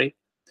Day's party.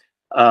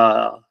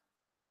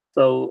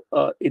 So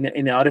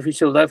in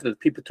artificial life, that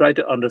people try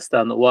to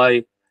understand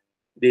why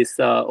this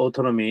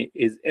autonomy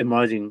is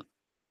emerging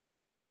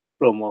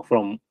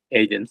from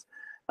agents,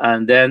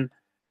 and then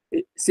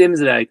it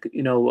seems like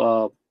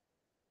the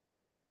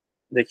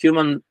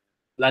human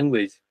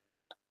language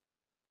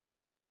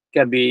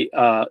can be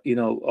a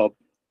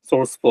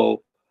source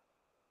for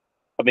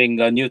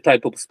having a new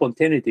type of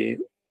spontaneity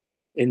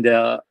in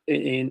the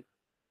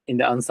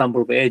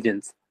ensemble of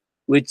agents,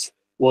 which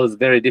was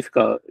very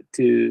difficult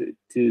to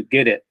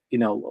get it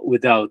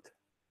without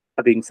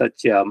having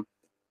such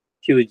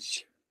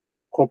huge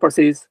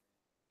corpuses,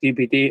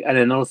 GPT, and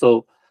then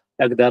also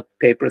like that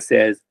paper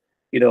says,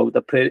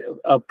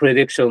 the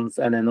predictions,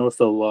 and then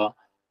also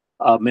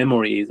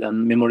memories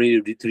and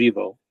memory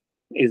retrieval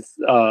is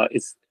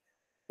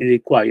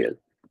required.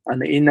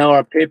 And in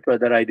our paper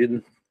that I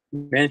didn't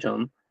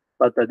mention,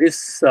 but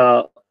this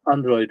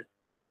Android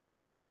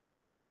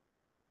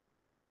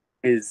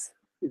is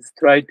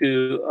try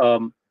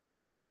to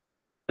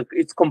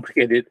it's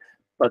complicated,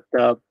 but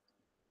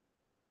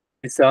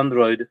this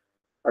Android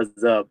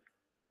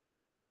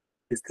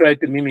is try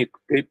to mimic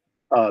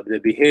the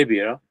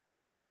behavior,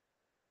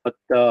 but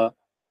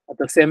at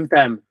the same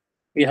time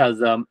he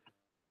has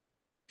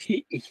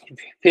he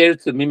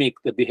fails to mimic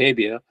the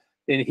behavior.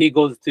 Then he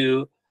goes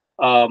to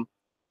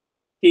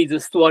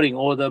he's storing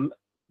all the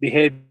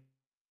behavior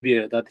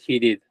that he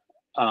did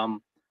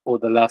for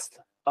the last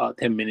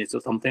 10 minutes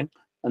or something,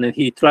 and then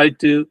he tried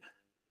to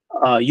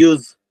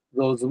use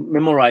those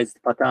memorized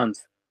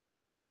patterns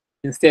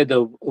instead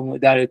of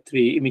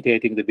directly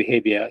imitating the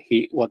behavior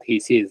what he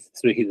sees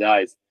through his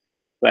eyes,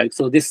 right?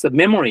 So this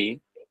memory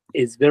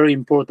is very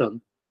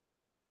important,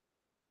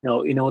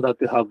 in order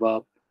to have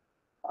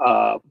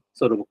a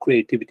sort of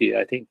creativity,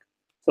 I think.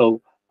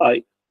 So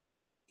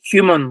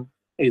human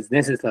is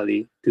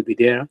necessary to be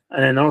there,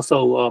 and then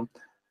also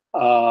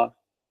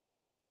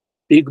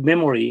big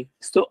memory,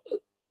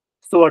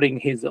 storing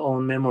his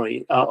own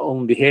memory,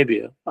 own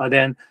behavior, and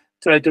then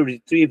try to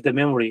retrieve the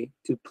memory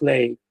to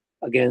play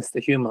against the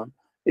human.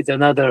 It's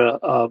another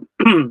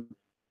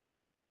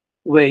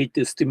way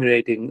to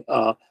stimulating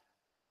the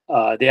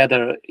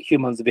other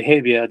human's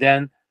behavior.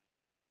 Then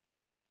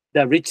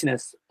the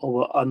richness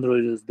of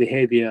Android's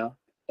behavior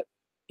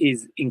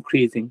is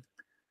increasing.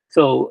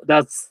 So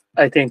that's,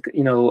 I think,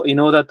 in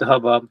order to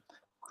have a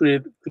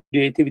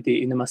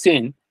creativity in the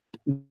machine,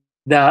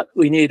 that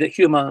we need a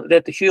human,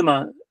 let the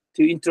human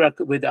to interact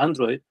with the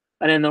Android,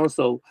 and then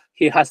also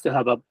he has to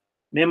have a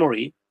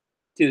memory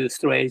to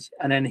storage,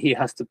 and then he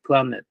has to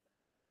plan it.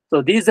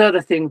 So these are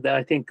the things that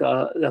I think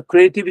the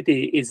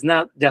creativity is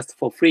not just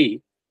for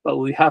free, but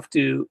we have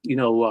to,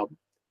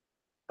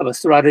 have a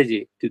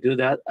strategy to do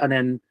that, and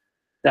then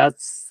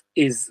that's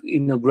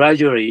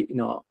gradually,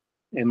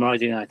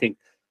 emerging, I think.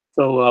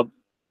 So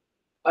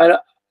I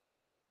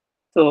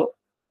so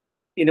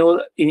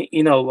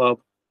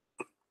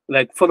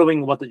like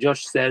following what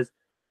Josh says,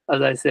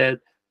 as I said,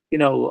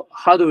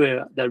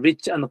 hardware, the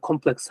rich and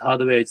complex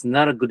hardware is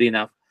not good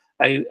enough.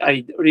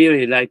 I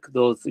really like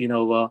those,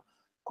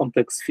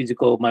 complex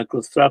physical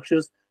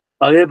microstructures.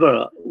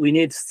 However, we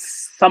need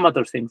some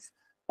other things,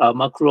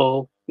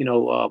 macro,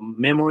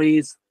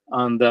 memories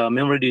and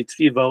memory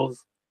retrievals,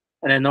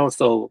 and then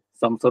also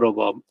some sort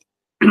of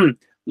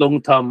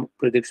long-term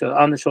prediction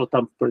and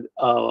short-term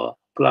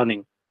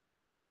planning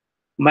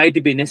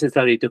might be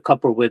necessary to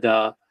couple with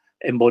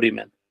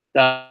embodiment.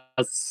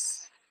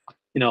 That's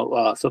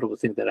sort of a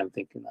thing that I'm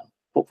thinking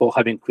now for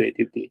having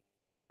creativity,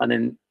 and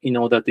then in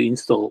order to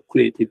install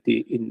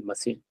creativity in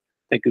machine.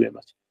 Thank you very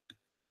much.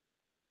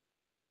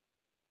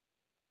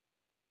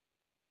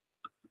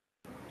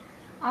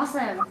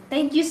 Awesome.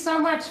 Thank you so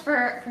much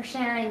for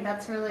sharing.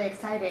 That's really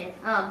exciting.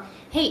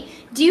 Hey,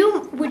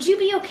 would you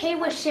be okay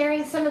with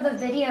sharing some of the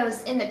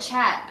videos in the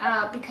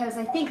chat? Because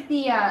I think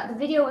the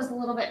video was a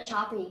little bit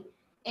choppy,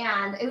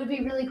 and it would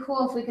be really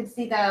cool if we could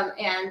see them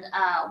and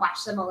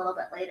watch them a little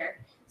bit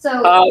later.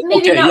 So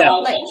maybe okay,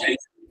 not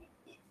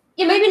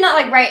maybe not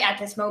like right at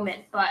this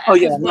moment, but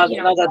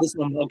not at this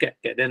moment. Okay,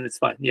 then it's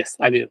fine. Yes,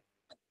 I will.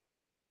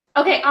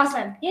 Okay,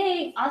 awesome.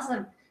 Yay,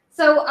 awesome.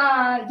 So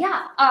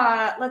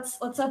let's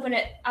open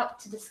it up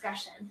to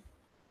discussion.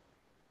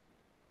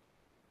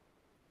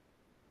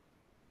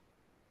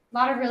 A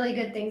lot of really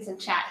good things in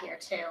chat here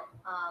too,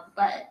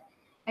 but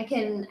I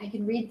can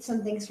read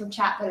some things from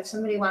chat. But if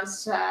somebody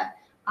wants to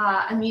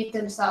unmute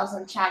themselves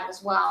in chat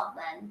as well,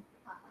 then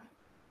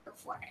go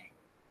for it.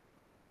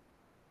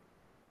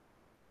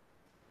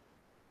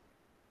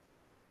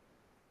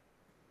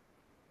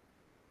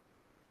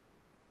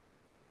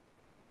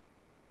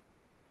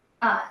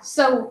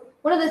 So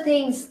one of the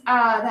things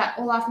that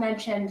Olaf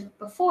mentioned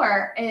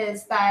before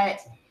is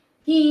that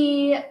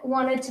he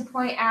wanted to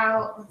point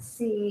out, let's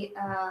see,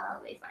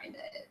 let me find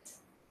it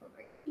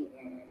over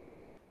here.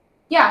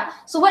 Yeah,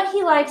 so what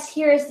he likes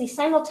here is the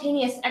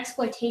simultaneous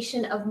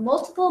exploitation of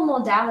multiple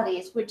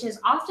modalities, which is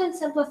often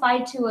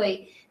simplified to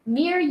a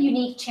mere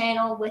unique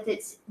channel with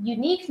its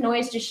unique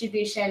noise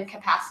distribution,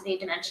 capacity,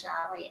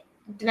 dimensionality,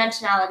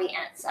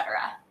 and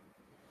etc.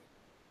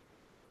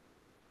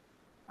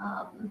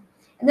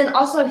 And then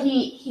also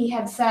he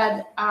had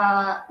said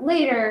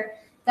later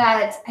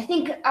that I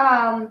think,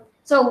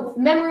 so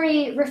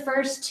memory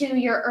refers to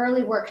your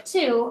early work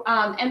too,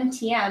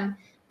 MTM,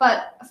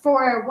 but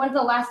for one of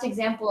the last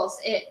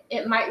examples,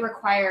 it might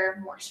require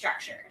more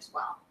structure as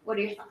well. What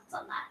are your thoughts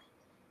on that?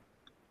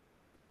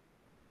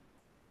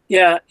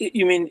 Yeah,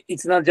 you mean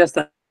it's not just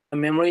a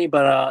memory,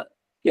 but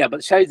yeah,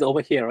 but Shai is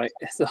over here, right?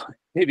 So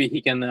maybe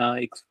he can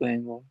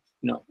explain more,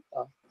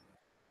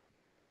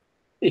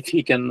 if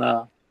he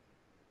can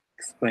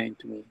explain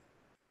to me.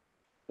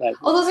 Like,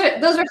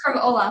 those are from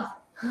Olaf.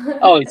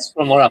 Oh, it's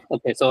from Olaf.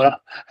 Okay, so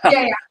Olaf.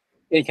 Yeah.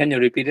 Can you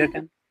repeat it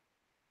again?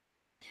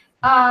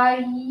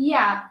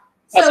 Yeah.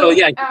 So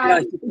yeah,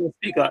 you can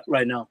speak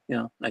right now.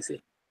 Yeah, I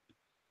see.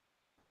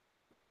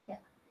 Yeah.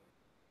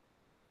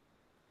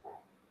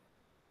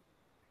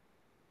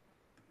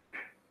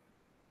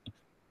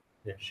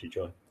 Yeah, she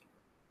joined.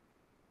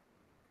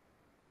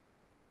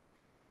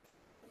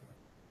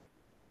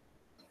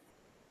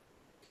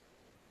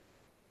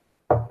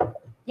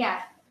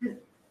 Yeah,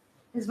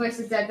 his voice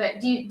is dead.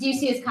 But do you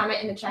see his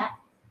comment in the chat?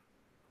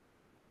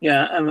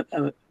 Yeah,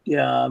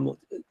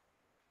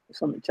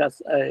 some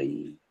chats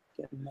I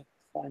cannot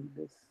find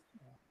this.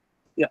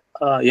 Yeah.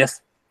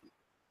 Yes.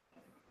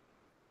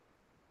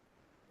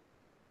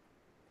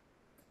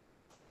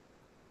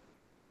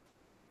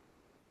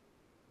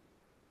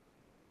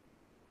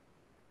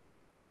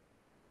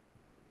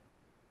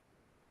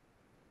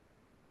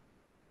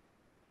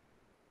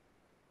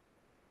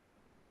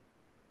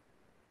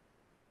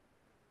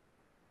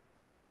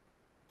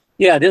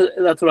 Yeah,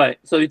 that's right.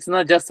 So it's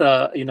not just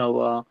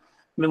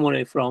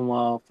memory from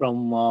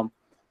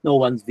no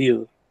one's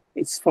view.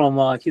 It's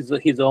from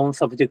his own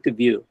subjective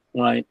view,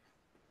 right?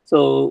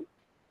 So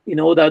in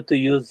order to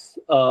use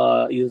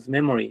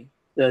memory,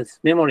 this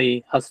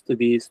memory has to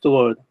be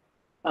stored,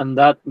 and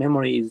that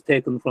memory is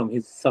taken from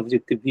his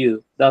subjective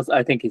view. That's,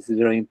 I think, is a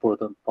very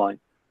important point,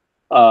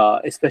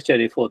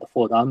 especially for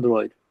the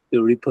Android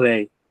to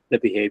replay the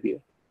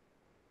behavior.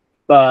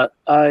 But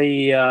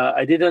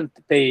I didn't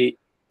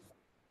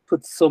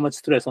put so much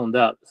stress on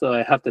that, so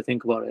I have to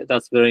think about it.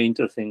 That's very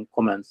interesting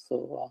comments.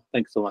 So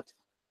thanks so much.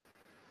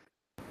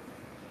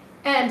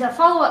 And a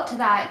follow up to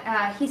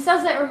that, he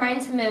says it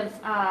reminds him of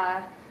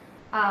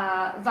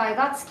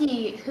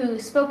Vygotsky, who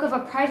spoke of a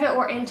private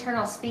or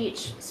internal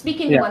speech,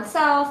 speaking to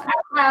oneself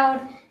out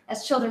loud,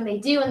 as children they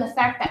do, and the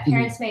fact that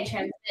parents may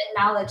transmit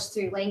knowledge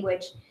through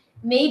language,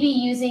 may be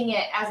using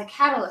it as a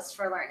catalyst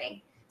for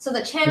learning. So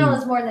the channel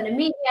is more than a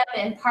medium,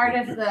 and part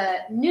of the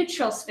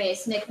neutral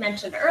space Nick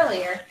mentioned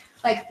earlier,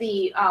 like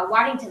the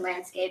Waddington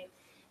landscape,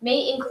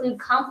 may include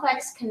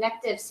complex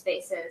connective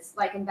spaces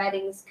like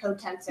embeddings, code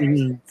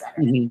tensors,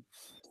 etc.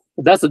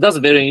 That's a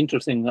very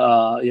interesting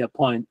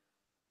point.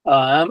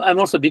 I'm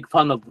also a big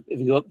fan of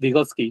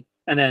Vygotsky,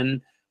 and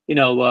then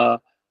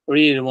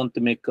really want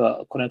to make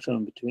a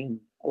connection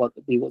between what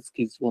the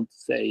Vygotsky want to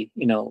say,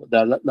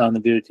 the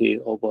learnability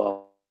of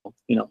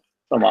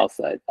from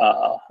outside.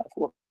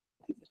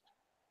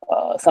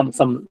 Some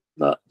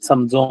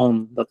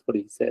zone. That's what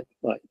he said,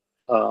 right?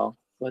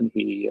 When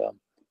he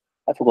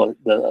I forgot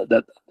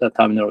the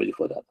terminology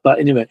for that. But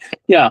anyway,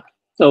 yeah.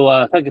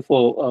 So thank you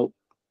for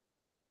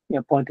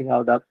pointing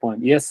out that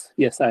point. Yes,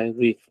 I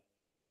agree.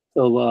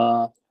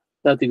 So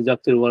that's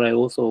exactly what I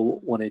also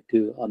wanted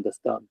to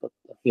understand. But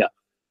yeah,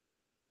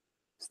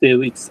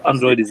 still,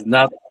 Android is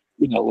not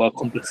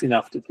complex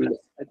enough to do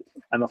that,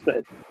 I'm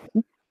afraid.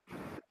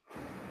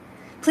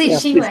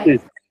 Please,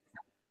 Shiwei.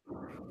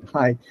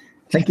 Hi,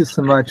 thank you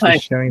so much for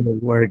sharing the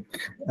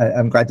work.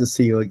 I'm glad to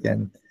see you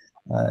again,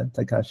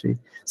 Takashi.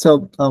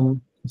 So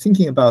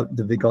thinking about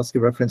the Vygotsky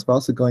reference, but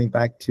also going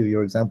back to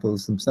your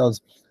examples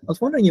themselves, I was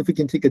wondering if we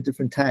can take a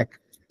different tack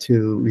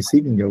to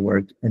receiving your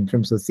work in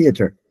terms of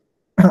theater.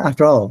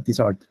 After all, these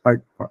are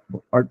art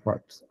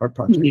projects.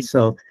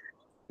 So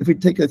if we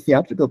take a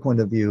theatrical point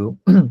of view,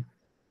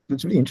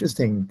 what's really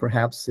interesting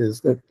perhaps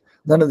is that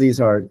none of these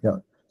are,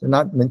 they're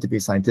not meant to be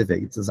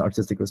scientific. It's an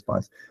artistic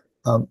response.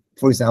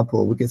 For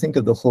example, we can think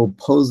of the whole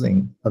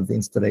posing of the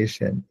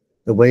installation.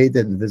 The way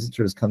that the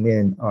visitors come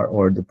in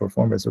or the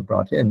performers are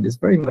brought in is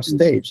very much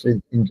staged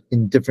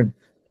in different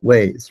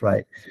ways,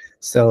 right?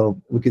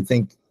 So we could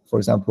think, for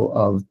example,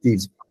 of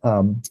these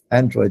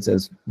androids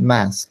as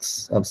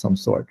masks of some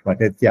sort,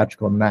 right? A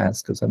theatrical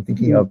mask, because I'm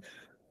thinking of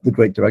the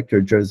great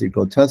director Jerzy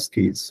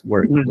Grotowski's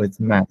work with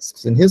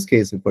masks. In his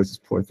case, of course, it's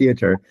poor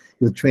theater.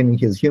 He was training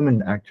his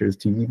human actors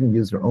to even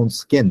use their own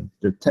skin,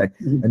 their tech,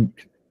 and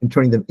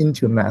turning them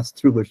into a mask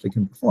through which they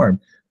can perform.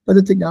 But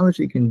the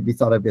technology can be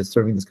thought of as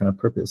serving this kind of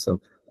purpose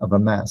of a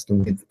mask, and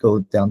we can go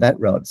down that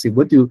route. See,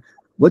 what do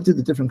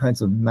the different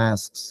kinds of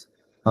masks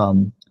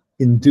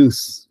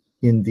induce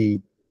in the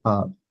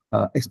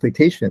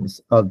expectations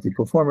of the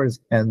performers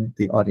and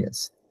the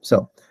audience?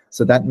 So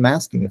that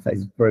masking effect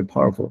is very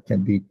powerful.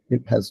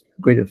 It has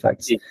great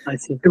effects. I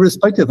see.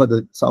 Irrespective of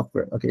the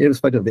software,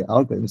 irrespective of the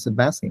algorithm, it's the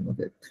masking of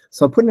it.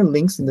 So I'll put in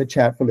links in the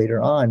chat for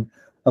later on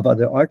of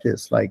other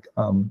artists like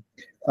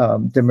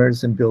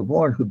Demers and Bill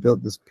Warren, who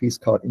built this piece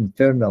called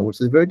Inferno, which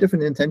is very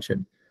different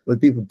intention, where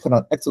people put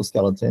on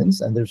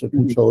exoskeletons and they're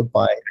controlled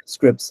by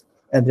scripts,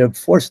 and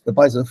the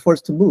bodies are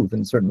forced to move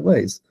in certain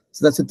ways.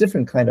 So that's a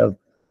different kind of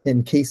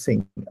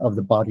encasing of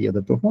the body of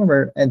the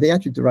performer, and they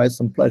actually derive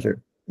some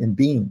pleasure in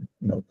being,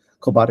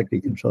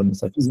 cobotically controlled in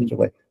such a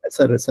way, et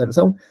cetera, et cetera.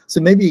 So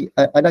maybe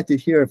I'd like to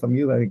hear from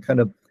you, kind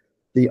of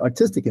the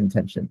artistic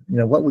intention.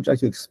 What would you like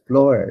to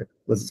explore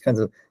was this kind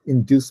of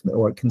inducement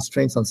or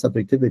constraints on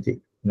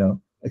subjectivity,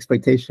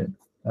 expectation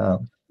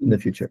in the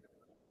future.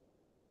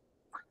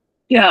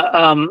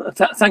 Yeah,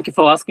 thank you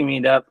for asking me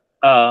that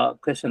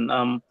question.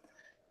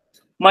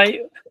 My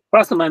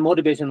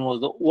motivation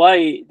was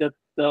why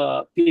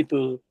the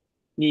people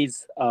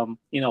needs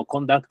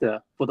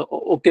conductor for the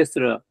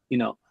orchestra,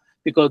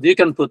 because you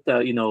can put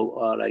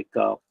like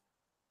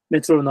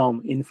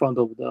metronome in front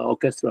of the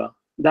orchestra.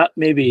 That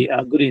may be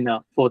good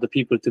enough for the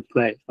people to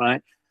play,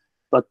 right?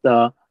 But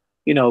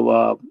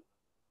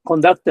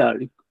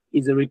conductor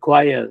is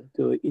required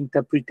to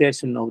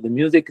interpretation of the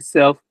music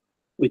itself,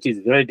 which is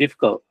very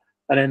difficult.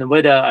 And then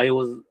whether I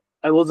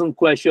wasn't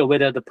quite sure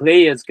whether the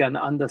players can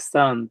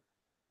understand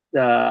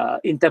the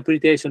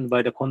interpretation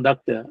by the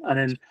conductor, and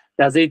then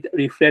does it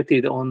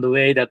reflected on the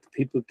way that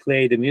people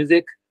play the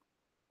music?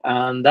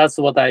 And that's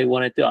what I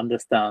wanted to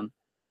understand.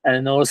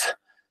 And also,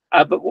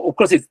 but of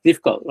course, it's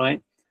difficult,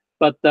 right?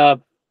 But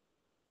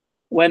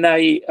when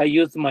I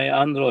used my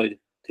Android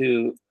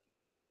to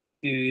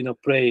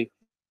play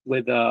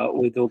with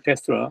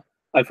orchestra,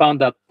 I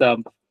found that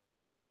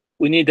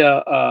we need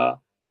a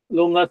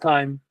longer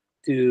time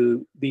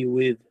to be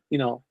with,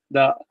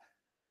 the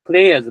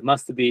players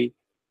must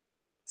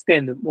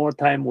spend more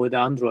time with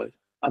Android.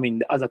 I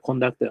mean, as a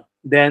conductor,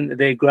 then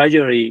they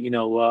gradually,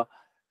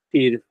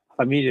 feel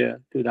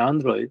familiar to the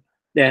Android.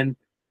 Then,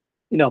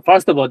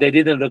 first of all, they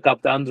didn't look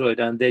up the Android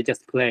and they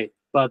just play.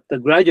 But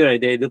gradually,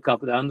 they look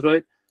up the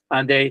Android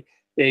and they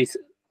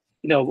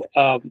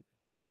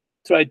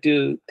try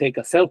to take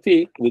a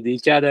selfie with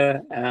each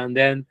other and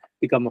then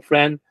become a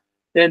friend.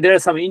 Then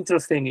there's some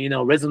interesting,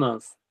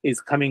 resonance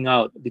is coming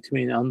out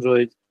between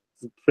Android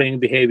playing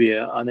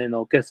behavior and then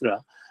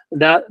orchestra.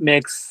 That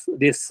makes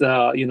this,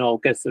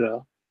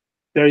 orchestra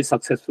very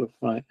successful,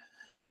 right?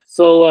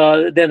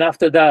 So then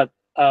after that,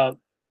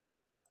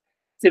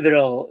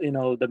 several,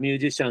 the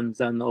musicians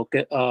and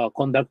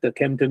conductor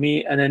came to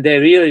me, and then they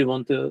really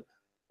want to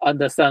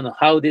understand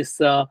how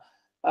this,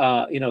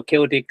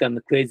 chaotic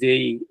and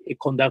crazy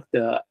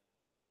conductor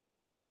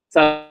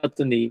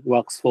certainly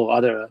works for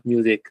other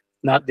music,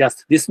 not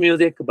just this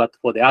music, but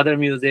for the other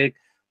music,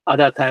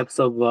 other types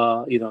of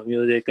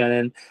music. And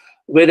then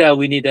whether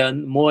we need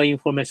more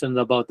information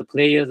about the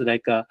players,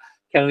 like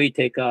can we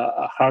take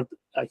a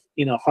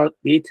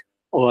heartbeat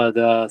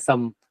or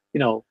some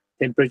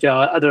temperature,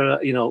 other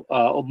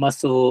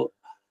muscle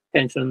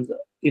tensions,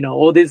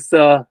 all these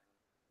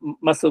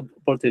muscle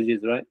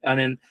voltages, right?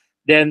 And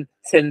then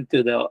send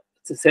to the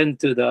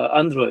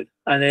Android,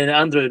 and then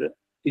Android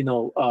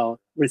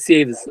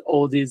receives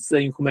all this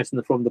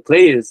information from the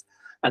players.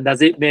 And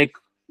does it make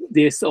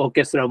this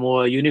orchestra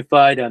more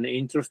unified and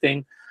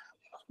interesting?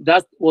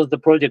 That was the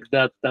project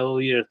that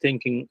we are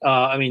thinking.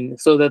 I mean,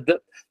 so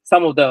that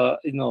some of the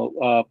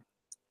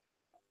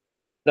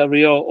the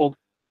real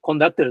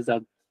conductors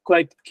are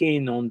quite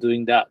keen on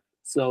doing that.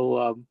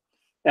 So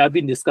I've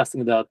been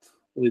discussing that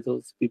with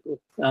those people,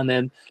 and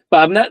then,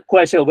 but I'm not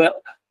quite sure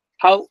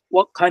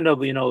what kind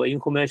of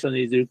information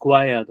is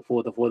required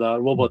for the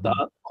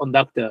robot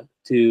conductor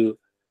to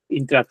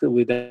interact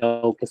with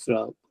the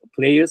orchestra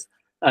players.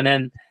 And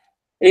then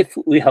if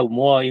we have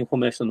more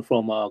information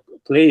from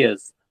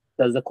players,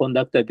 does the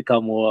conductor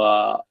become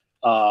more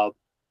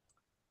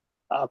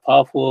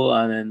powerful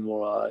and then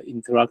more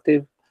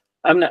interactive?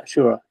 I'm not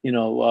sure.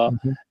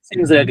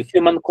 Seems like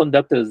human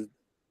conductors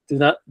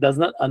does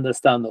not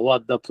understand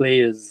what the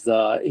player's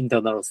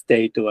internal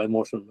state or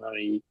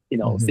emotionally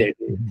state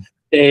is.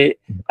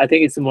 I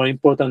think it's more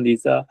important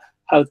is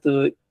how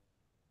to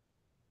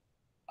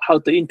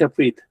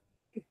interpret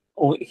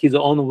his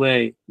own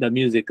way the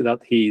music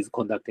that he is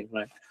conducting,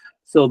 right?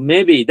 So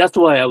maybe that's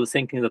why I was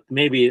thinking that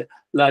maybe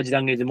large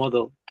language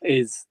model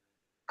is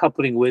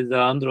coupling with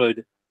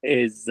Android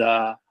is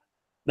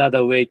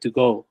another way to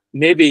go.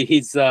 Maybe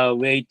his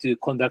way to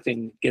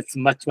conducting gets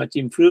much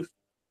improved,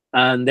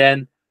 and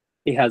then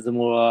he has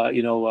more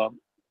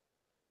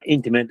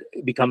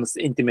becomes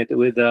intimate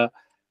with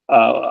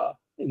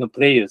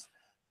players.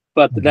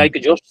 But like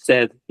Josh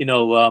said,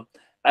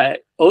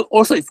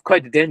 also it's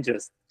quite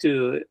dangerous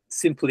to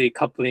simply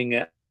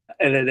coupling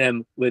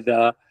LLM with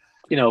a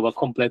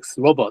complex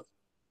robot.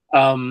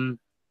 I've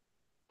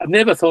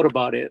never thought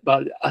about it,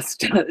 but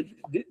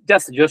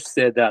just Josh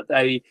said that,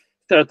 I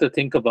started to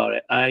think about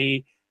it.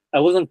 I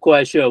wasn't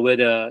quite sure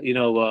whether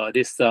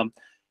this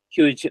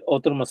huge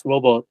autonomous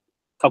robot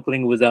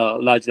coupling with a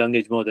large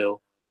language model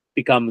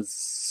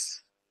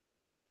becomes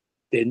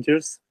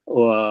dangerous,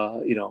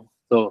 or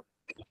so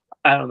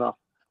I don't know.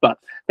 But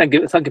thank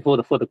you for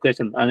the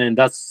question. And then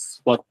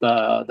that's what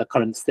the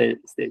current stage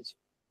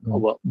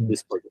of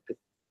this project is.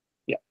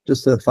 Yeah.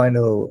 Just a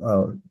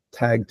final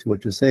tag to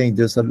what you're saying.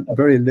 There's a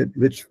very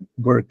rich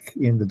work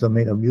in the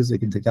domain of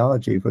music and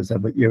technology. For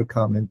example,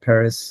 IRCAM in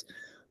Paris,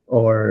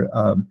 or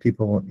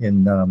people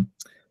in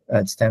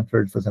at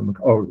Stanford, for example,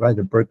 or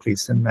rather Berkeley,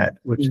 CINMAT,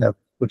 which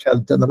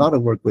have done a lot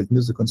of work with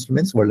musical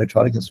instruments or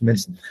electronic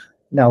instruments,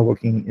 now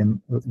working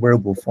in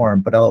wearable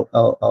form. But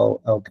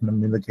I'll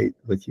communicate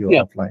with you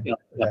offline.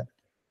 Yeah.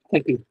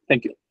 Thank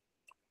you.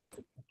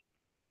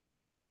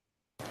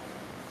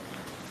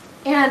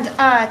 And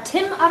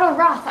Tim Otto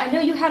Roth, I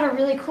know you had a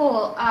really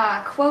cool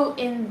quote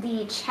in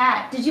the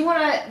chat. Did you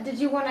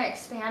wanna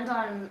expand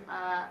on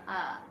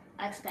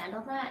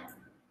that?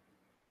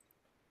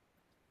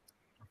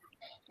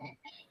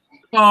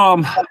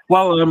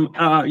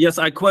 Yes,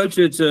 I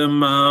quoted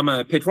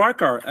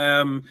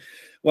Petrarca,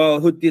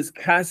 who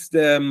discussed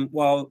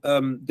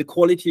the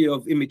quality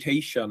of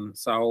imitation.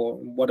 So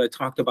what I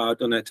talked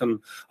about on it on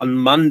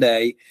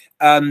Monday,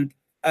 and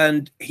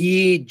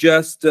he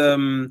just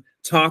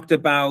talked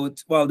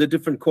about the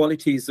different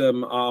qualities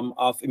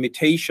of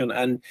imitation,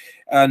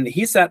 and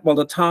he said,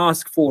 the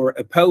task for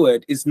a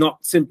poet is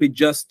not simply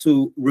just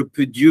to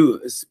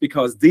reproduce,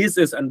 because this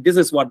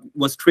is what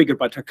was triggered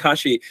by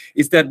Takashi,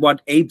 is that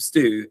what apes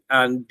do,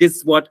 and this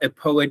is what a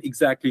poet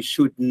exactly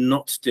should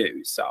not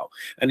do. So,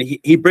 and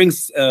he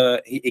brings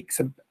he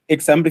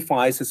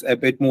exemplifies this a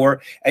bit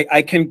more.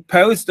 I can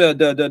post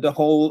the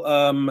whole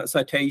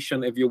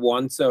citation if you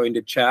want, so in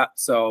the chat.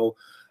 So.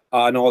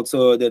 And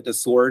also the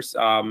source,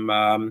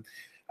 and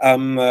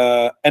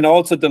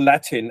also the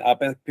Latin,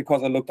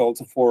 because I looked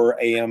also for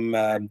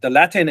the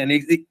Latin, and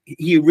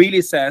he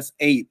really says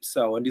ape.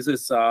 So, and this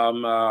is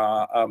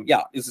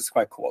this is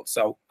quite cool.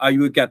 So you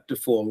will get the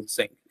full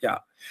thing,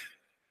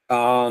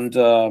 And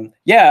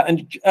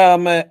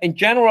in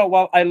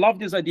general, I love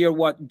this idea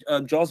what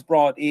Josh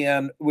brought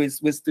in with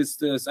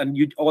this, and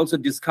you also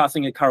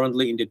discussing it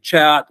currently in the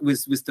chat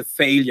with the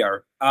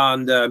failure.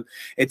 And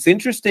it's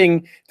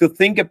interesting to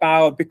think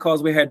about,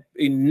 because we had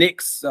in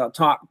Nick's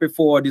talk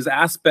before, this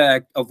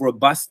aspect of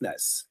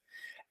robustness.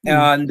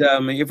 And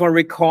if I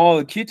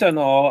recall,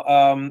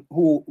 Kitano,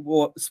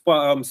 who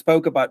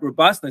spoke about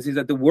robustness, is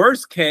that the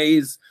worst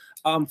case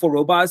for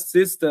robust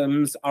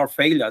systems are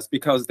failures,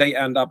 because they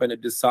end up in a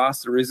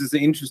disaster. This is an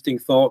interesting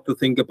thought to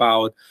think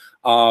about,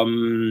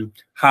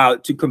 how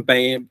to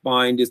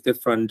combine these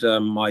different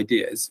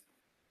ideas.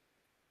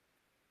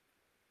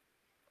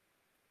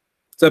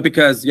 So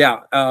because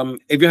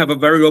if you have a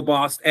very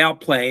robust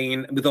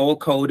airplane with all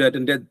coded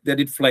and that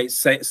it flies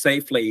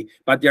safely,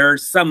 but there are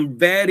some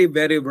very,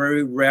 very,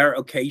 very rare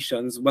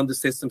occasions when the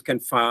system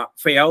can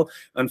fail,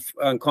 and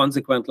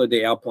consequently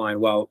the airplane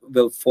will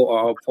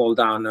fall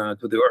down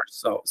to the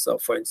earth. So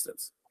for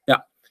instance,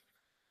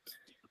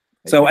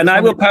 So and I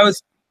will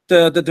post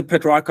the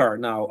Petrarca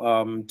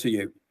now to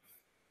you.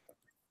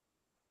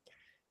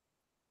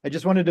 I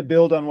just wanted to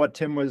build on what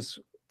Tim was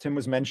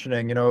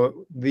mentioning. You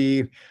know,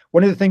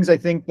 one of the things I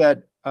think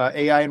that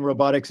AI and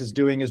robotics is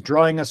doing is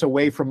drawing us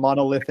away from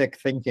monolithic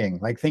thinking,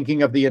 like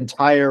thinking of the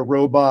entire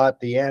robot,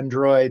 the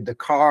android, the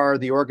car,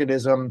 the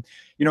organism.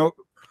 You know,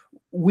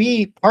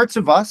 parts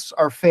of us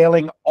are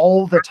failing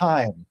all the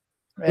time.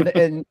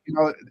 And you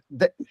know,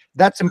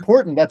 that's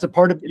important. That's a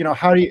part of, you know,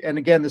 how do you, and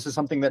again, this is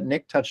something that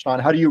Nick touched on,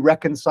 how do you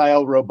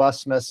reconcile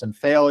robustness and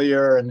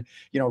failure and,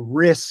 you know,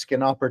 risk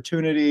and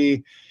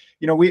opportunity?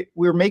 You know,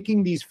 we're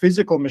making these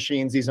physical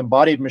machines, these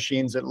embodied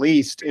machines at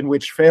least, in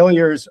which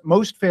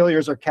most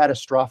failures are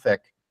catastrophic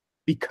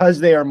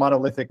because they are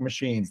monolithic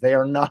machines. They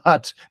are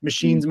not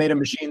machines made of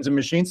machines and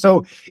machines.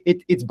 So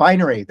it's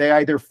binary. They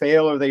either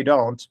fail or they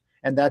don't.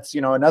 And that's,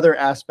 you know, another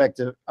aspect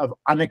of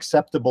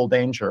unacceptable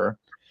danger.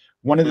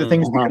 One of the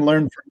things we can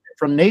learn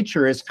from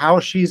nature is how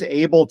she's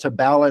able to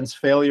balance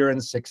failure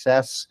and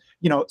success,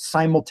 you know,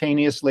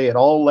 simultaneously at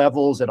all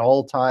levels, at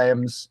all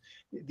times.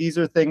 These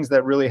are things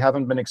that really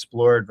haven't been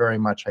explored very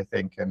much, I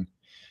think, in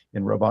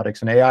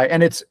robotics and AI.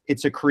 And it's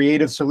a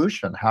creative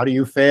solution. How do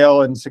you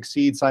fail and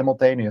succeed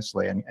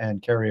simultaneously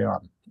and carry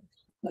on?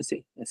 I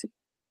see. I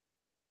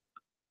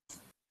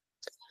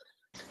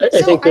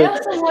think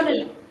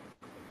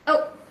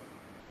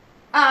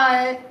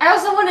I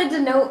also wanted to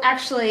note,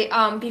 actually,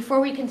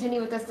 before we continue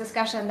with this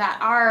discussion, that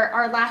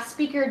our last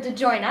speaker did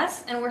join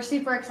us, and we're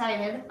super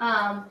excited.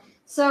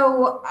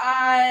 So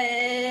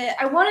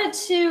I wanted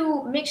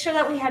to make sure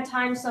that we had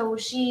time, so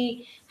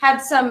she had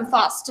some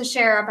thoughts to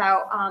share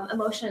about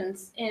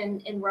emotions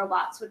in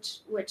robots,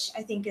 which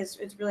I think is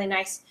really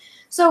nice.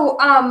 So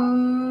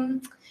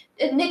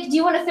Nick, do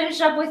you want to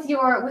finish up with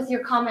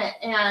your comment,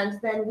 and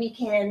then we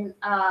can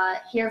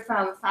hear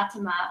from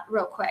Fatima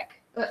real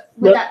quick?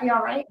 Would that be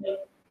all right?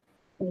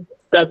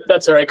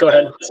 That's all right. Go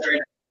ahead.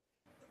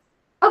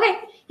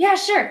 Okay. Yeah,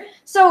 sure.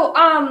 So,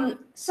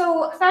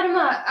 so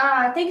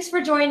Fatima, thanks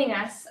for joining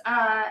us.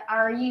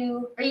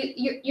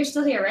 You're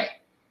still here, right?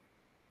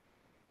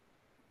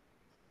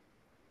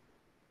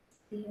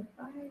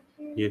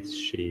 Yes,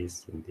 she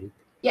is indeed.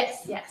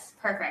 Yes,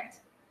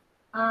 perfect.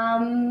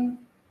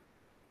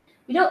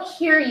 We don't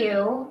hear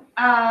you.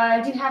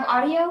 Do you have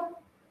audio?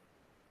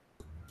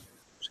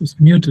 She's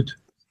muted.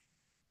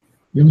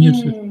 You're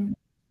muted.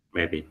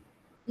 Maybe.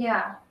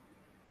 Yeah.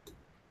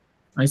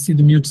 I see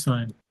the mute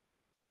sign.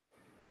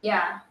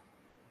 Yeah.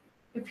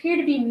 You appear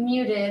to be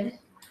muted.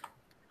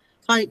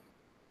 Hi.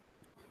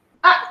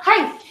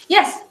 Hi.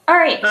 Yes. All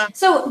right.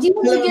 So do you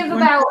want to give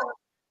about?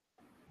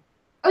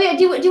 Oh yeah.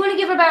 Do you want to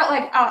give about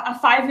like a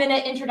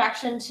 5-minute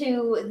introduction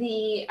to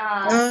the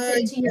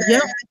to your? Yeah.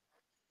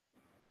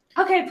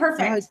 Okay.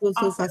 Perfect. It was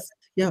so fast.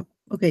 Yeah.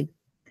 Okay.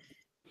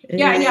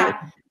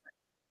 Yeah.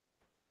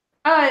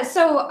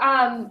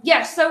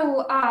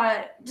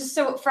 Just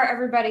so for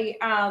everybody,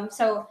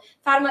 so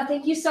Fatima,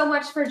 thank you so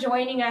much for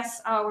joining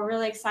us. We're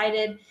really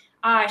excited.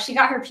 She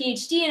got her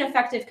PhD in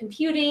effective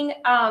computing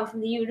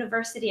from the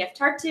University of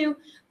Tartu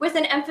with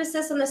an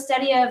emphasis on the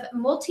study of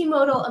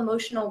multimodal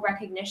emotional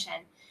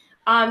recognition.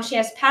 She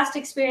has past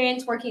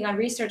experience working on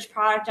research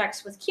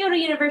projects with Kyoto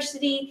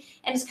University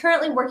and is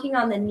currently working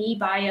on the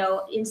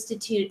NeBio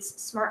Institute's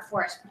Smart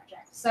Forest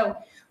project. So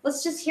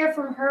let's just hear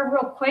from her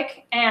real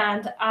quick,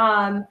 and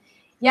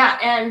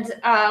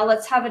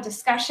let's have a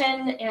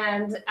discussion,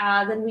 and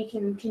then we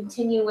can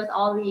continue with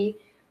all the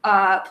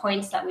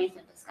points that we've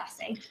been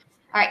discussing.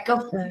 All right, go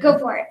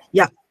for it.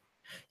 Yeah.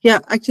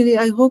 Actually,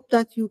 I hope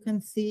that you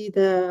can see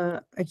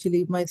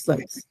my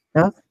slides.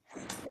 Yeah.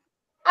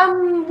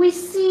 We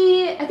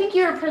see. I think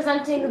you're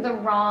presenting the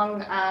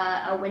wrong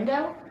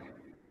window.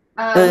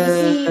 We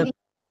see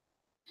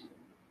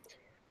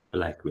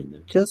Black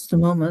window. Just a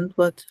moment.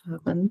 What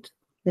happened?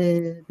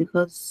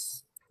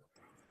 Because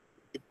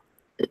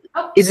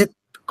is it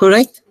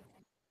correct?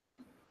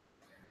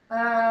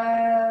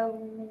 It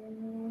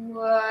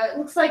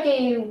looks like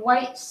a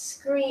white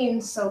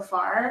screen so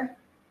far.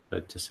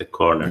 But just a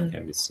corner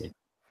can be seen.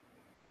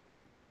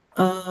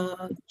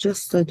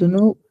 Just I don't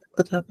know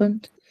what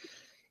happened.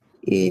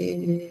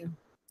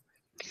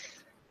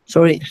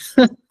 Sorry.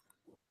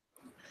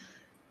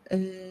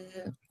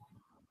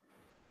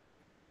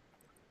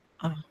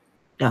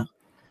 Yeah.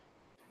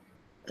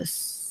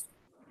 It's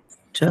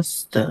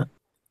just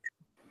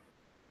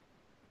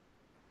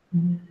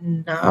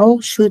now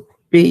should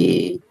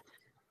be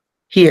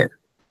here.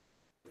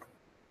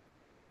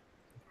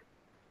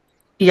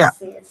 Yeah.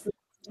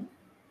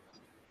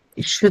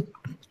 It should.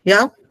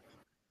 Yeah.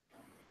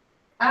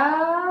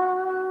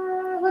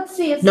 Let's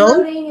see. It's No?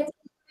 loading.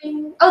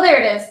 Oh,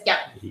 there it is. Yeah.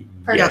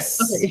 Perfect. Yes.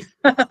 Okay.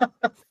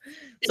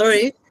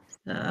 Sorry.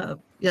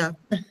 Yeah.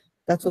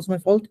 that was my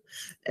fault.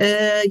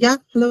 Yeah,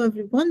 hello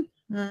everyone.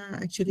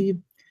 Actually,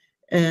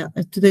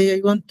 today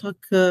I want to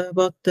talk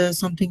about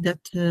something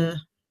that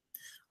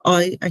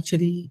I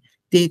actually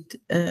did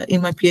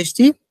in my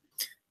PhD.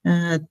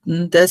 The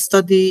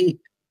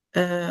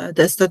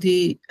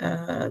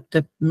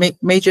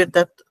major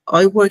that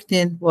I worked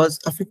in was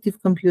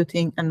affective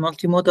computing and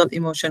multimodal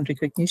emotion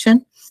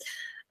recognition.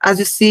 As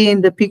you see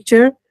in the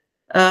picture,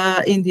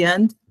 in the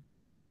end,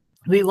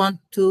 we want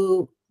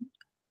to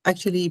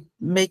actually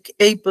make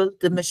able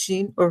the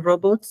machine or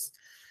robots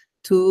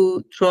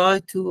to try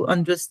to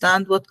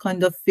understand what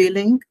kind of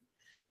feeling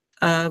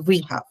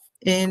we have.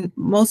 In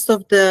most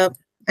of the,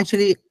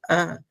 actually,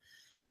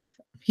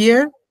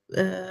 here,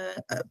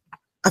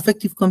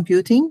 affective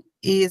computing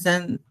is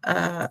an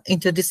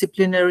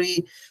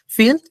interdisciplinary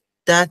field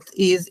that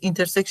is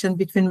intersection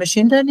between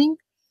machine learning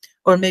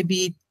or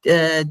maybe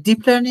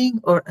deep learning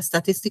or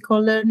statistical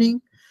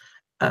learning.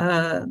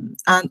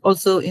 And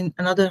also, in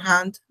another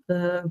hand,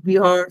 we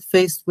are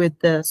faced with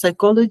the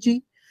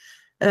psychology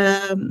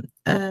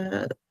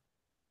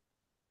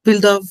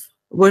field of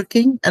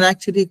working and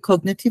actually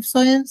cognitive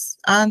science.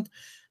 And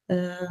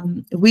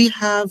we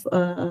have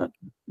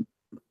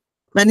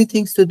many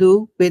things to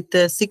do with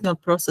the signal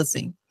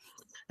processing.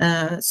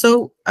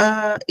 So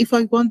if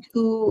I want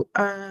to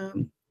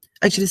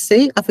actually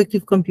say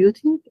affective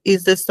computing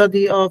is the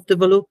study of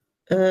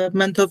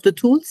development of the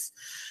tools,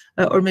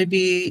 or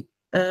maybe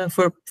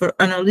for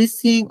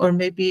analyzing, or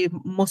maybe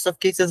most of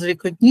cases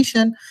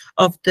recognition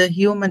of the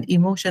human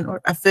emotion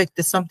or affect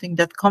is something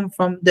that come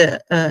from the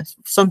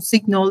some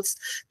signals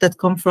that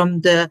come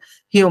from the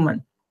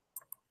human.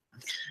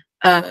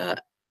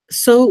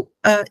 So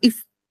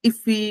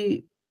if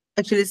we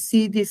actually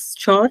see this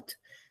chart,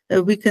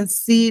 we can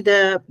see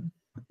the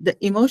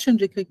emotion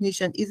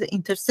recognition is an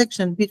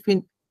intersection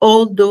between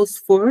all those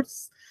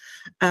fours,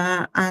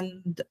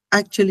 and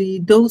actually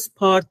those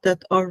parts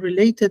that are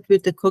related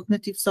with the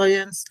cognitive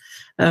science,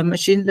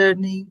 machine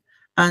learning,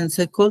 and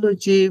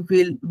psychology,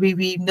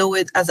 we know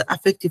it as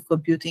affective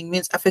computing.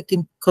 Means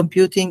affective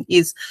computing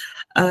is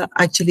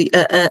actually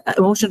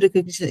emotion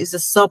recognition is a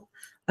sub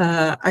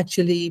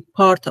actually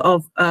part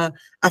of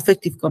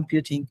affective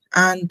computing,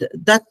 and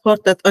that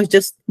part that I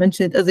just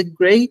mentioned as a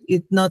gray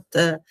is not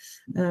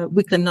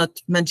we cannot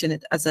mention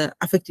it as a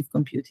affective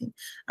computing,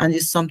 and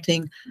is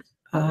something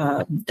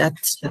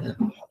that's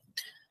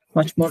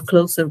much more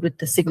closer with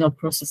the signal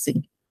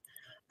processing.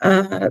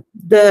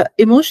 The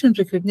emotion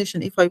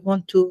recognition, if I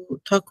want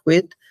to talk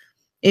with,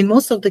 in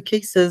most of the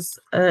cases,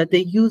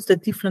 they use the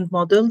different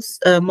models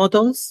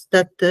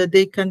that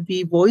they can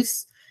be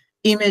voice,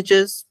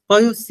 images,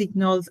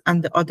 biosignals,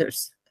 and the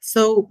others.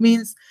 So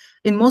means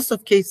in most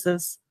of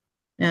cases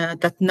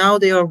that now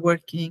they are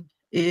working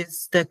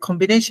is the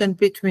combination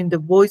between the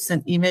voice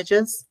and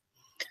images.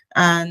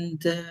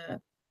 And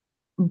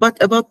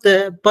but about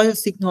the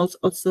biosignals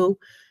also,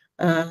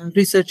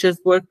 researchers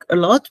work a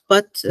lot,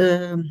 but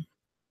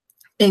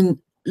in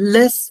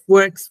less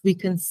works we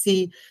can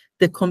see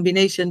the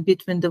combination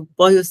between the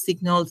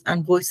biosignals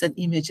and voice and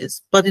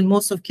images. But in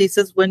most of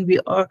cases, when we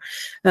are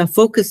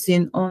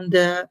focusing on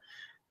the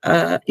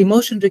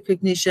emotion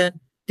recognition,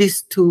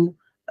 these two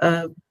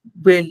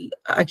will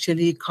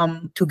actually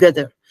come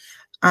together.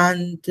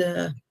 And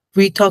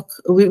we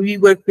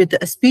work with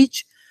a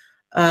speech.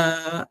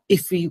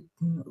 If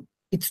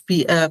it's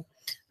be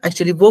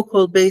actually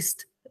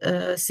vocal-based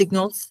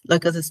signals,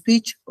 like as a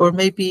speech, or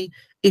maybe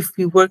if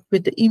we work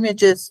with the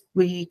images,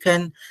 we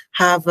can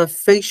have a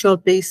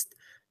facial-based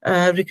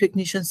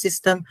recognition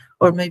system,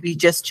 or maybe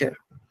gesture.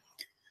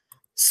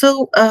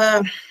 So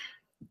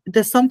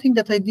there's something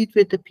that I did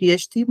with the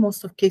PhD.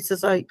 Most of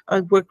cases, I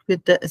worked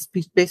with the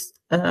speech-based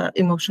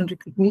emotion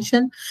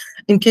recognition.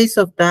 In case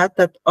of that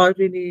I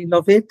really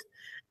love it.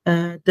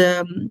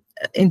 The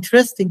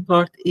interesting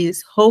part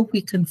is how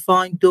we can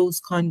find those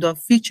kind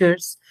of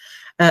features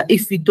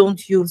if we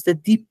don't use the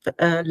deep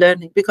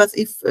learning. Because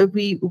if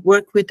we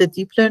work with the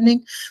deep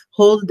learning,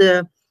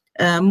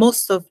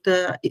 most of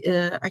the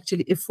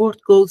actually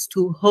effort goes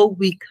to how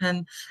we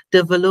can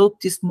develop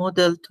this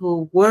model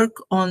to work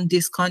on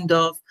this kind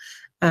of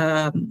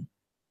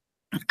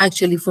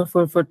actually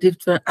for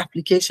different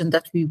application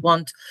that we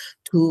want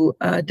to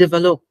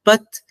develop.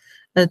 But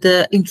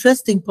the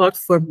interesting part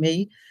for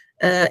me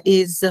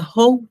is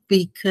how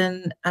we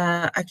can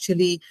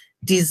actually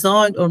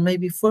design or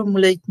maybe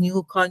formulate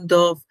new kind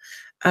of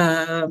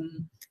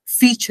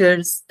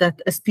features,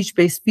 that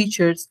speech-based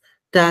features,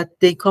 that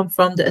they come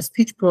from the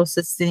speech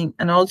processing,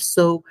 and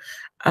also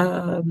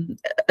a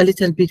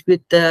little bit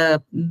with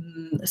the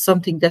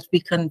something that we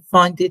can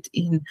find it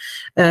in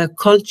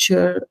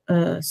culture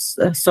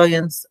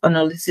science,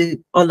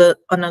 analyzing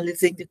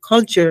the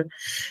culture,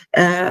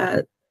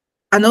 and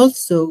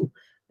also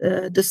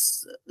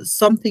this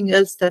something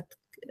else that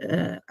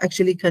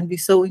actually can be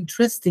so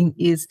interesting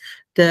is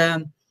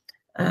the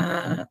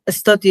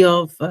study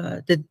of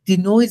the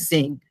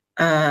denoising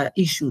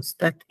issues,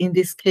 that in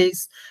this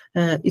case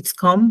it's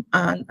come,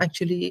 and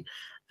actually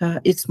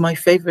it's my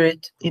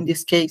favorite in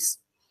this case.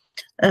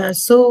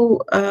 So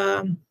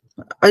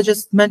I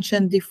just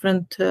mentioned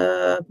different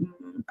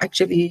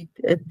actually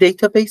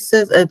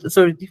databases,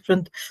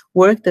 different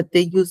work that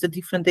they use the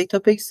different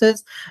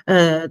databases.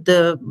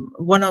 The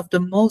one of the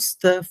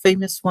most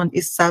famous one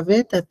is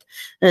SAVE, that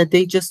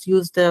they just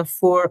use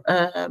for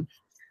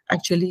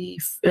actually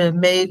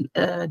male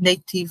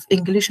native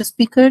English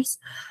speakers,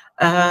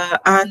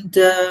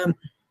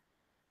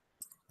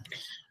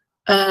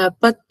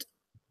 but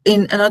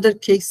in another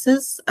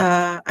cases,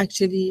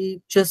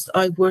 actually, just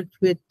I worked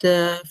with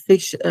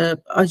fish.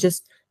 I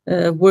just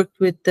worked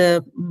with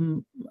the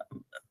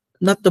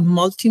not the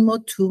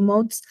multi-mode, two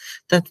modes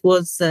that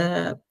was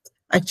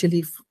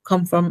actually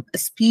come from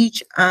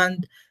speech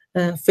and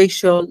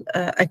facial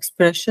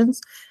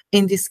expressions.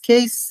 In this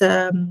case,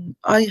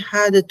 I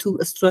had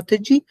a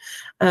strategy.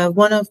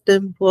 One of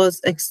them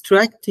was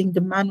extracting the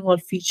manual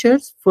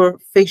features for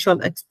facial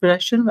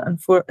expression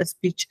and for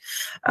speech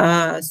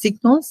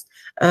signals.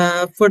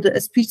 For the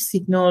speech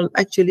signal,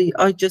 actually,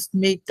 I just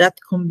made that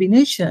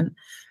combination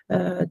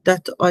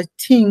that I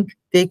think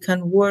they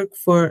can work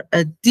for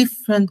a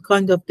different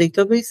kind of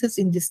databases.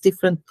 In this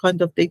different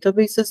kind of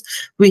databases,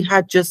 we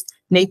had just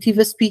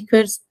native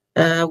speakers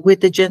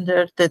with the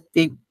gender that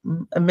they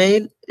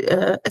male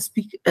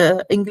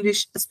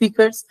English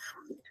speakers.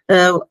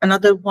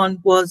 Another one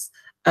was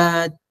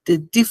the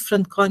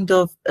different kind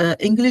of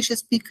English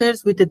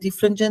speakers with a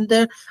different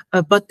gender,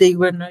 but they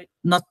were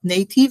not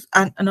native.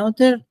 And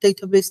another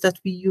database that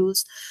we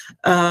used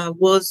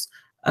was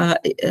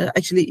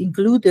actually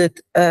included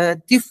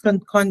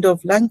different kind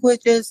of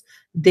languages.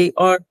 They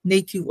are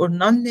native or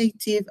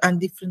non-native,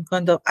 and different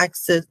kind of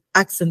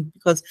accent,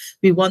 because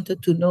we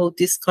wanted to know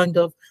this kind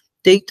of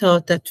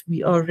data that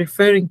we are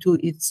referring to,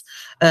 it's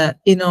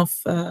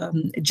enough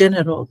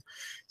general.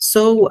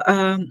 So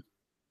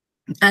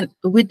and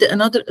with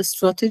another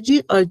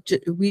strategy,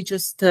 we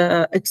just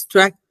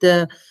extract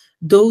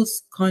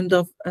those kind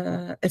of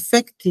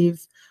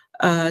effective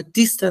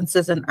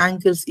distances and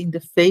angles in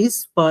the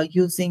face by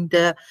using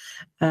the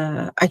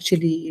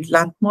actually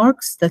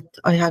landmarks that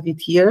I have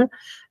it here.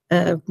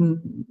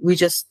 We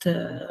just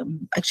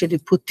actually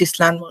put this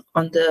landmark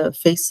on the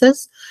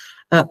faces.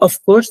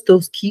 Of course,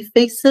 those key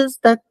faces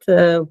that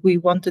we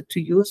wanted to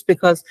use,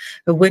 because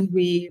when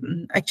we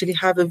actually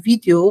have a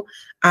video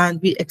and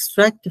we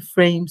extract the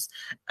frames,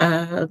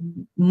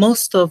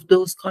 most of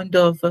those kind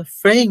of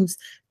frames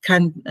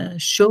can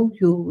show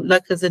you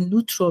like as a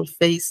neutral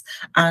face,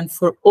 and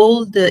for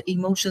all the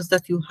emotions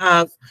that you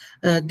have,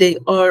 they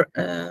are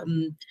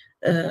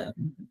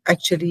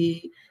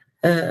actually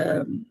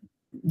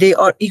they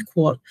are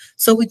equal.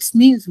 So it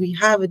means we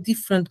have a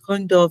different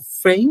kind of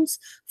frames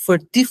for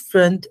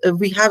different,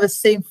 we have the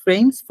same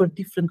frames for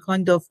different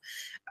kind of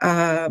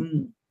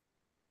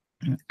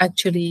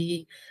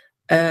actually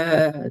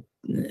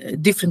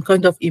different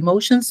kind of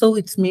emotions. So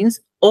it means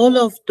all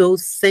of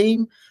those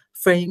same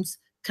frames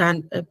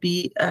can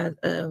be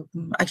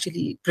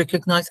actually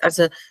recognized as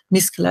a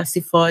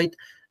misclassified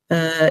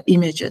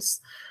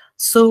images.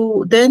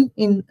 So then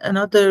in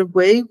another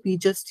way, we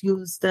just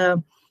use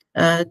the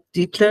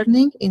deep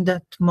learning. In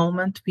that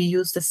moment, we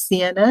use the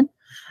CNN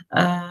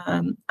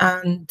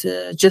and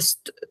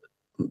just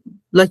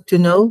like to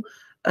know,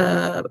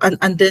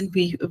 and then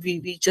we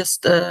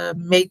just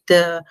made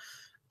the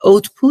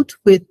output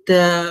with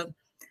the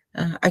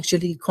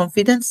actually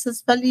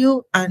confidences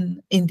value,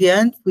 and in the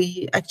end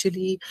we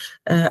actually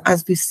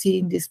as we see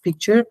in this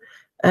picture,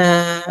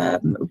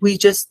 we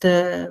just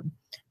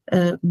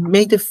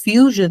made a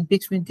fusion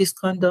between this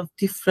kind of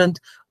different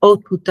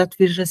output that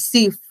we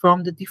received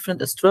from the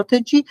different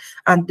strategy,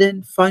 and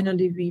then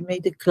finally we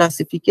made a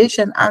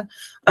classification. And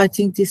I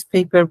think this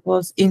paper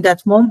was, in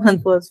that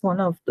moment, was one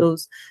of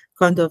those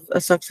kind of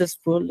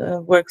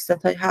successful works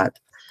that I had.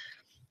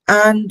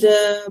 And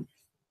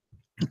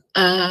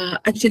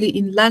actually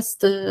in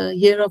last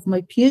year of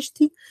my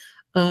PhD,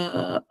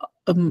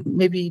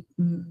 maybe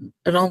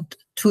around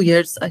 2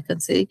 years, I can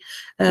say,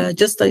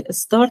 just I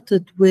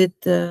started with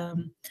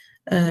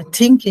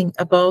thinking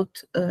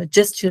about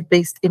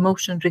gesture-based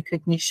emotion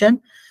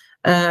recognition.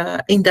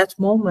 In that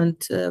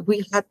moment,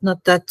 we had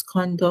not that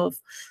kind of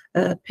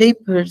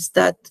papers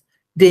that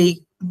they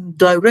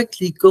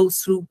directly go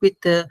through with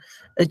the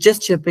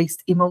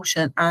gesture-based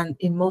emotion. And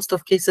in most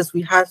of cases,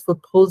 we had for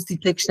pose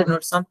detection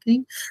or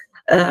something,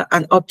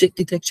 and object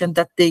detection,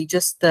 that they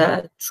just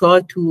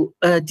try to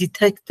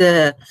detect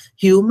the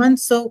human.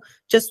 So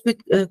just with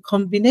a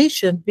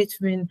combination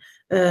between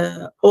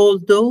all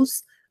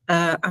those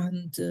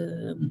and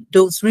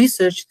those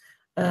research,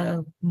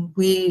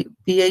 we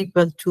be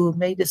able to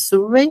make a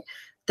survey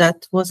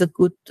that was a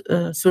good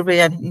survey,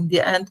 and in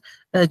the end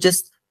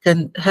just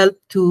can help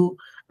to,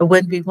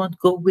 when we want to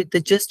go with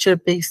the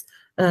gesture-based,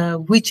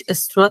 which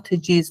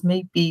strategies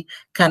maybe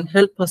can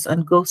help us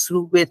and go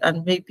through with,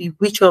 and maybe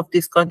which of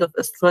this kind of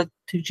a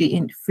strategy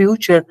in the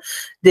future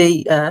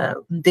they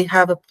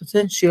have a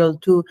potential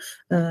to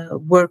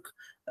work.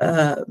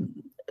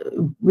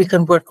 We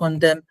can work on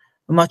them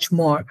much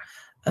more.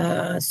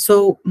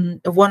 So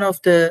one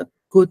of the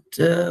good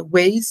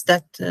ways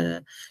that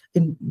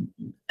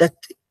that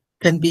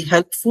can be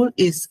helpful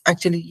is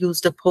actually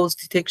use the pose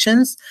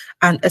detections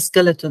and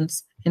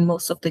skeletons in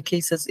most of the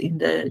cases in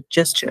the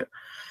gesture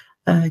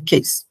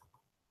case.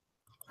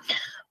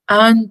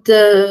 And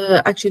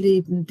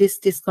actually, this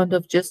kind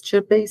of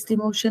gesture-based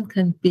emotion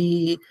can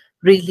be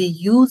really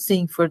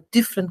using for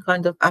different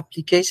kind of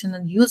application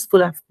and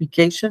useful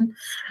application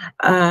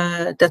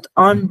that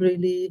I'm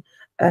really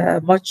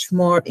much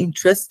more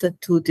interested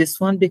to this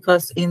one,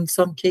 because in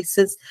some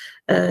cases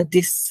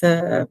this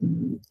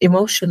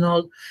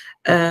emotional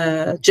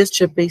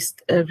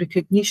gesture-based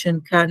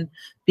recognition can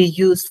be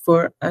used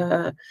for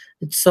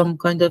some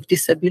kind of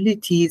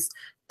disabilities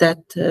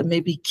that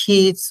maybe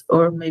kids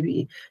or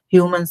maybe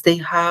humans they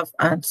have,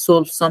 and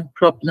solve some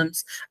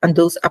problems, and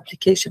those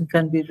applications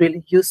can be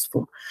really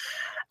useful.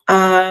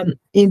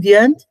 In the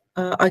end,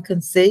 I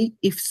can say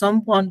if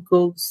someone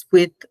goes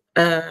with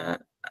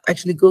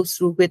actually goes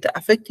through with the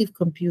affective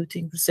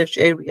computing research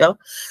area,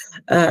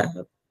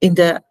 in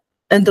the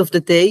end of the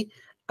day,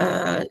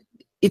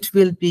 it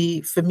will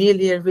be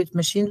familiar with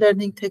machine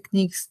learning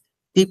techniques,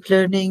 deep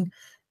learning,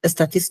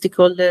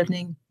 statistical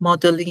learning,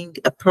 modeling,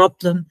 a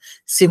problem,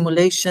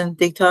 simulation,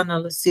 data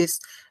analysis,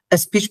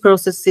 speech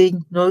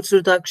processing, noise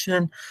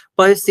reduction,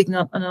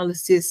 biosignal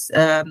analysis.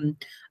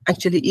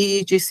 Actually,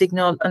 EEG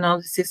signal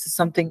analysis is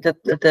something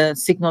that the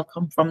signal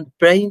comes from the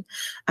brain,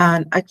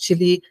 and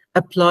actually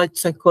applied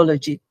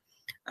psychology.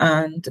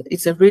 And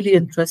it's a really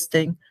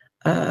interesting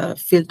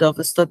field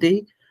of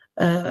study.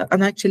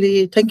 And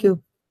actually, thank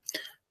you.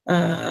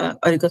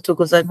 Arigatou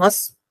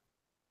gozaimasu.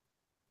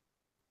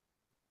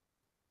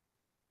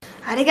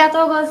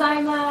 Arigatou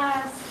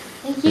gozaimasu.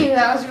 Thank you.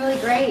 That was really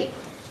great.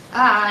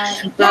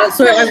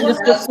 Sorry, I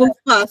just got so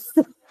fast.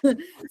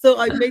 So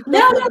I made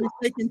that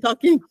mistake in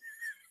talking.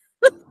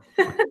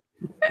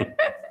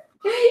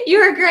 You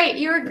were great.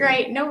 You were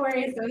great. No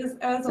worries. It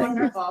was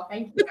wonderful.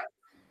 Thank you.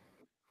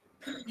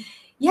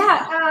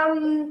 Yeah.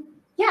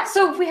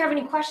 So if we have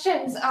any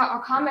questions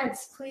or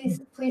comments,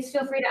 please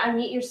feel free to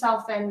unmute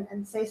yourself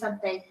and say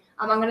something.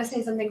 I'm going to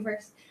say something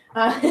first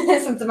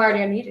since I'm already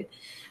unmuted.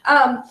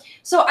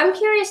 So I'm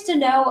curious to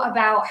know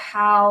about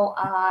how,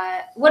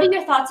 what are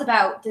your thoughts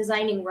about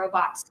designing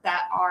robots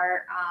that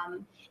are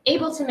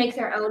able to make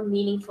their own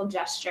meaningful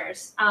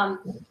gestures?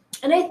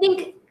 And I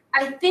think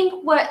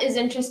what is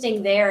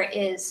interesting there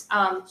is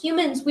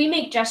humans, we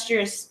make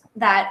gestures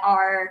that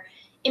are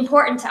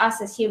important to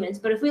us as humans.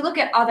 But if we look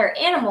at other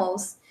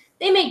animals,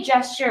 they make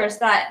gestures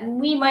that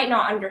we might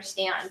not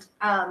understand.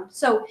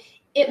 So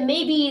it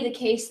may be the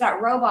case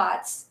that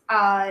robots,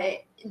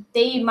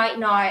 they might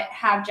not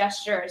have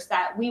gestures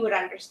that we would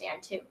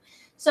understand too.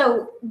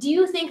 So do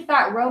you think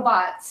that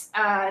robots,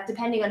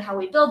 depending on how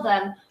we build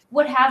them,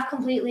 would have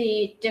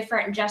completely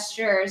different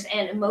gestures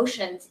and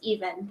emotions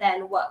even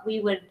than what we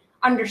would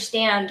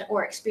understand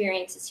or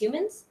experience as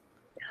humans?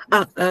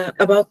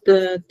 About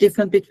the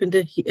difference between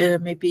the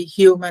maybe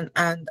human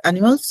and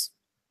animals?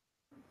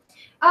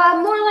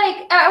 More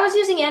like, I was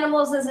using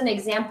animals as an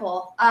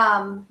example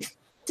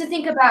to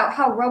think about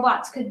how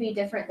robots could be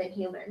different than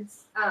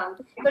humans.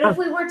 But if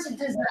we were to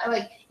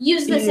design,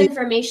 use this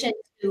information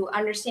to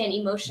understand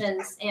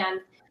emotions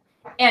and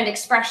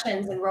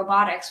expressions in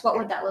robotics, what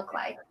would that look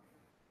like?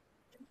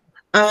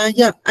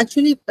 Yeah,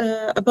 actually,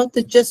 about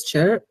the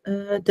gesture,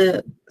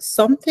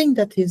 something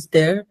that is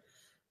there,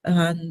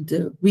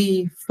 and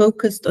we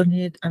focused on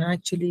it, and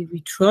actually we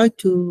try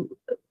to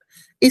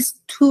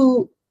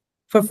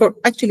for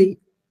actually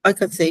I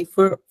can say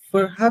for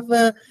have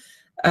a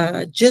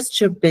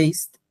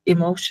gesture-based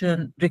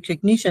emotion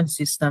recognition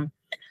system,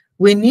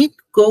 we need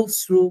go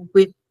through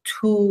with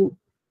two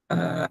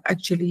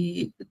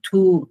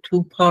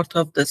part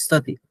of the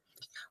study.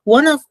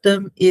 One of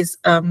them is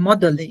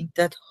modeling,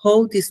 that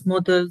how these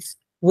models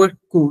work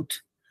good,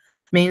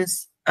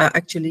 means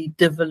actually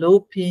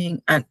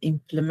developing and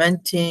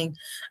implementing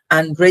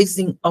and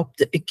raising up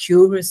the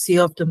accuracy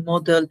of the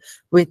model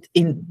with,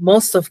 in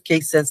most of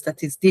cases,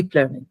 that is deep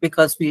learning,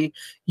 because we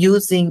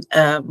using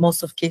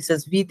most of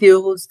cases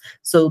videos,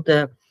 so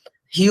the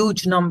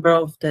huge number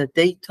of the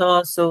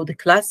data, so the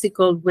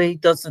classical way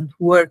doesn't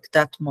work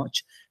that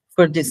much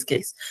for this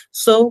case.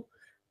 So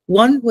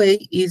one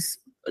way is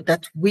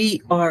that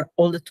we are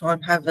all the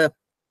time have a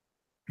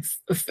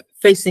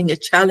facing a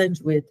challenge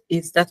with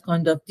is that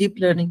kind of deep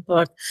learning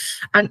part.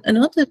 And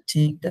another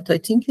thing that I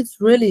think is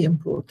really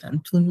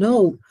important to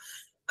know,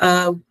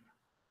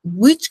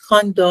 which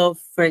kind of,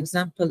 for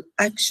example,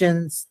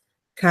 actions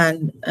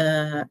can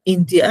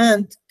in the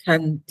end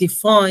can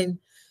define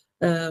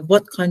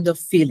what kind of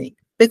feeling.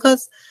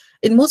 Because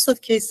in most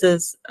of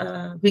cases,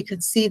 we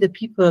can see the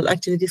people,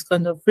 actually these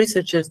kind of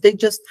researchers, they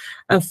just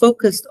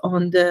focused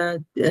on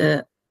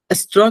the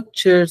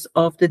structures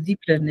of the deep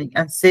learning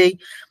and say,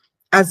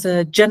 as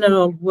a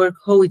general work,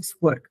 how it's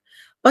work.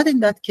 But in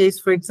that case,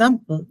 for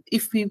example,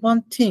 if we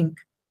want to think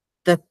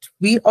that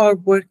we are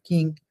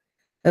working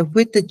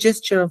with the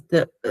gesture of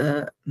the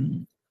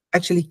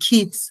actually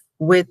kids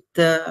with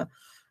the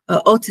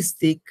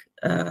autistic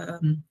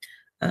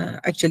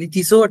actually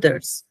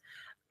disorders,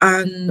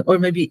 and or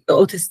maybe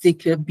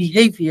autistic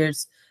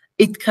behaviors,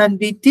 it can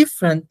be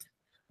different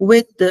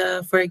with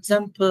the, for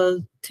example,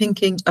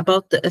 thinking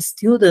about the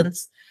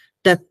students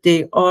that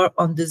they are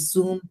on the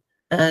Zoom,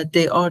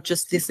 they are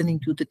just listening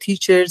to the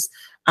teachers,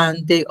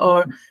 and they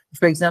are,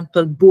 for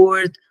example,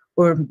 bored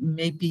or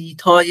maybe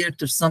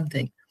tired or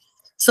something.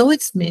 So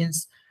it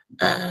means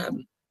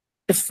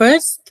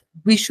first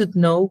we should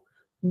know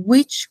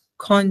which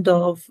kind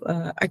of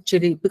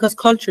actually, because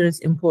culture is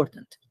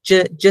important,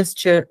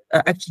 gesture,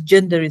 actually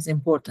gender is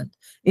important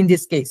in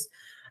this case.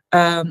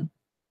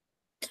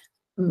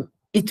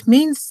 It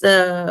means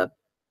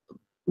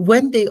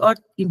when they are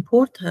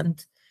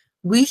important,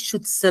 we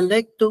should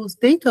select those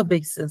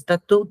databases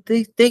that those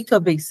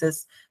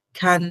databases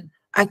can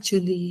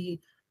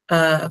actually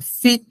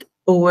fit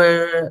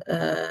our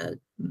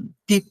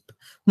deep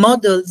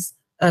models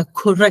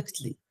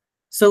correctly.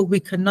 So we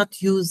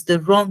cannot use the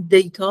wrong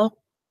data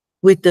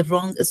with the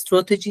wrong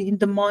strategy in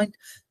the mind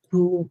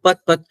to, but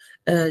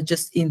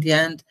just in the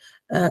end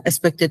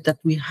expected that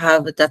we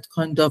have that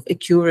kind of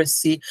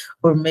accuracy,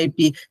 or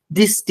maybe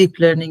this deep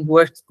learning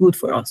works good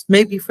for us.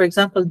 Maybe, for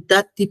example,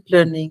 that deep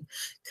learning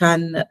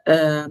can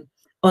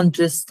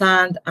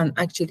understand and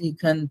actually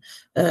can,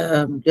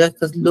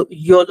 because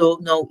YOLO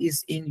now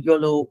is in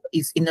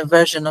a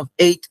version of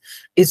 8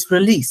 is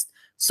released.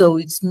 So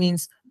it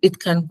means it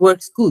can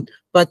work good,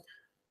 but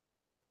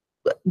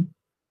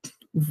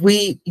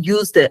we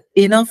use the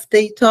enough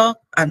data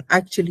and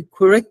actually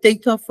correct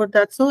data for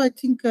that. So I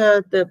think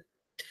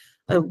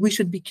we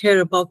should be care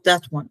about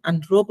that one.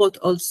 And robot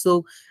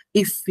also,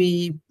 if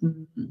we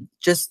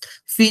just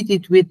feed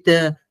it with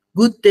the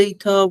good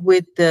data,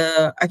 with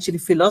the actually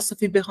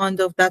philosophy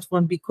behind of that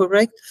one be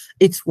correct,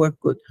 it's work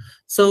good.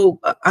 So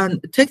and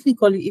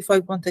technically, if I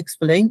want to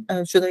explain,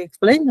 should I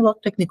explain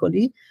about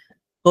technically?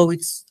 Oh,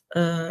 it's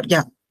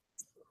yeah.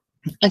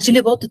 Actually,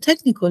 about the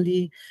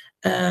technically,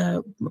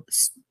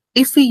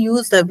 if we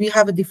use that, we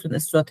have a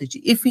different strategy.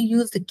 If we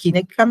use the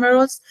Kinect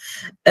cameras,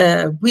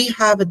 we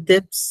have a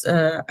depth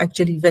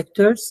actually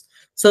vectors.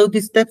 So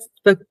these depth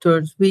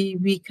vectors,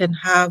 we can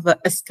have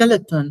a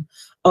skeleton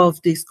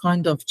of this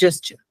kind of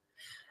gesture.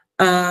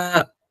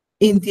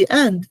 In the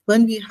end,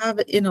 when we have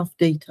enough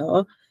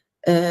data,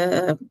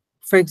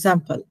 for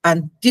example,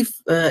 and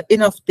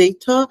enough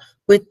data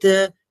with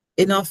the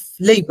enough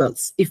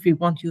labels, if we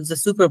want to use a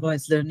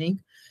supervised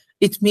learning,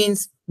 it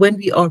means when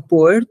we are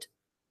bored,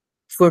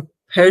 for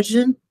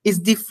Persian is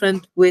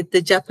different with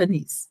the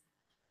Japanese.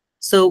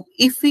 So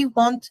if we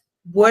want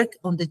work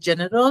on the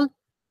general,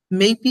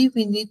 maybe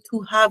we need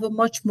to have a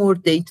much more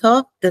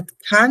data that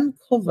can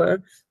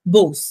cover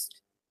both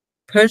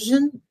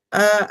Persian,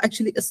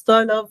 actually a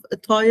style of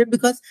attire,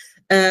 because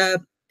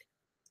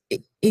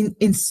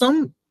in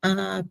some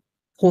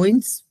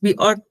points we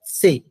are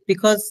safe,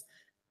 because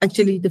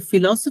actually the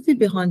philosophy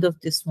behind of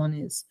this one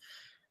is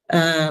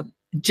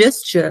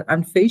gesture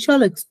and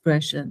facial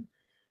expression.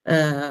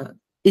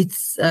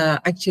 It's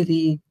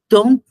actually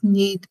don't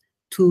need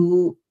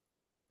to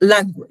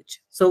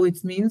language. So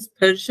it means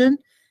Persian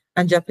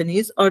and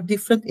Japanese are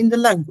different in the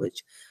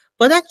language.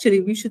 But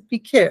actually, we should be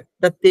clear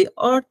that they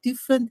are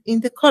different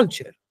in the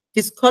culture.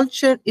 This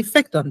culture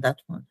effect on that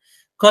one.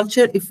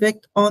 Culture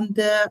effect on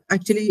the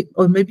actually,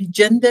 or maybe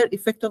gender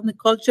effect on the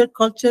culture,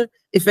 culture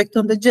effect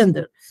on the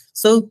gender.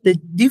 So the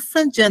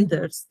different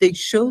genders, they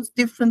show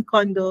different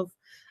kind of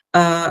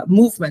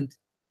movement.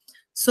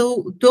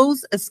 So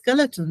those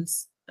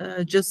skeletons,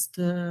 just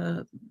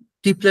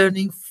deep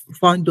learning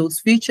find those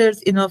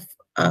features, enough,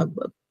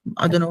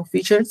 I don't know,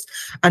 features,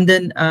 and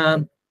then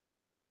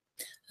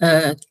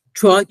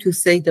try to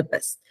say the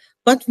best.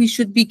 But we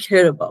should be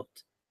care about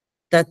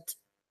that.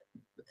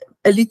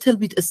 A little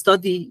bit a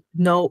study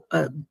now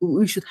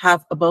we should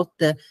have about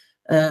the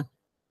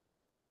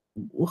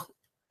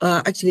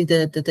actually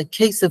the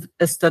case of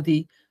a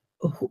study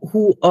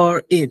who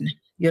are in,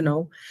 you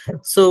know.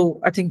 So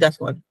I think that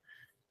one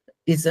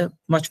is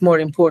much more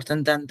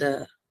important than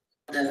the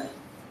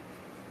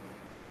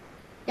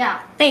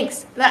Yeah,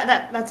 thanks.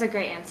 That's a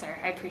great answer.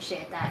 I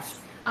appreciate that.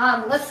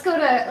 Let's go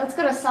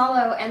to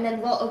Salo, and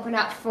then we'll open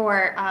up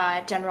for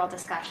general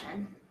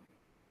discussion.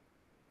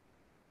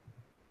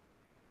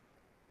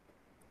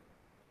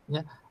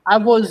 Yeah, I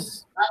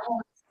was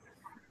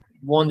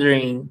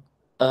wondering,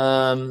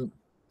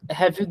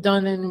 have you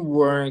done any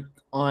work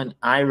on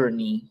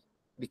irony?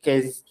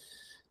 Because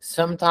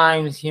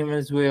sometimes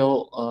humans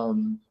will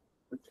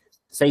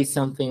say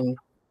something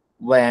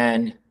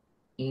when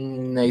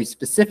in a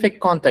specific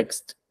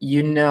context,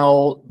 you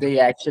know, they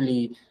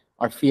actually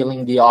are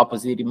feeling the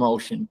opposite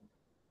emotion.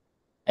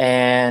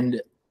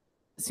 And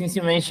since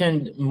you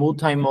mentioned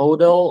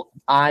multimodal,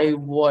 I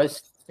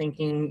was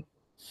thinking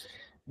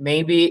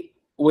maybe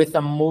with a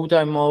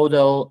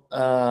multimodal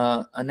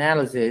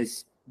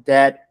analysis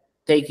that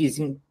takes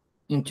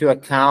into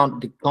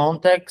account the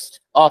context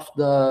of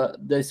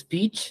the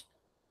speech,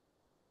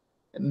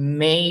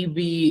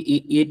 maybe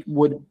it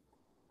would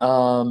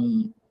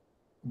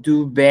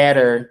do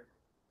better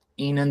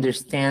in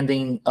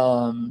understanding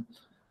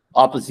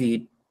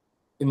opposite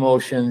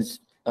emotions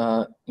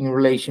in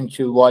relation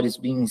to what is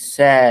being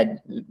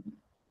said.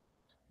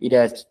 It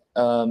has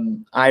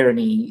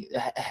irony.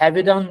 Have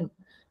you done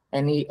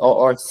any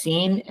or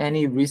seen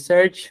any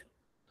research?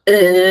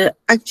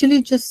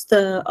 Actually, just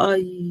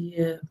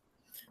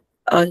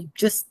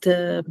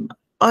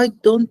I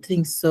don't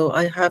think so.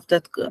 I have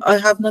that. I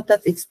have not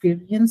that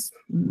experience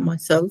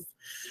myself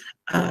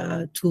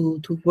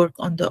to work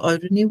on the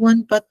irony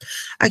one. But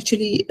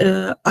actually,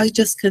 I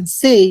just can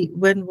say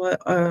when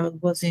I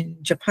was in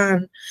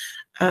Japan,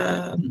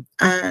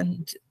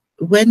 and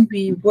when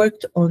we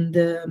worked on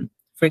the,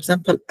 for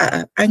example,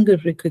 anger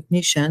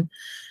recognition.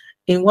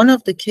 In one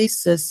of the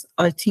cases,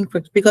 I think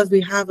because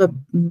we have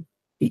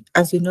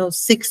as you know,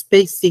 6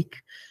 basic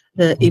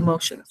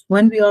emotions.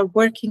 When we are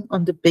working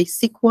on the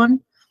basic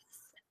one,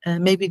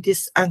 maybe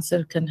this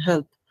answer can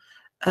help.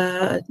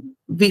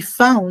 We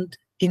found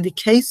in the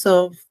case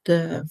of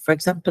the, for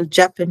example,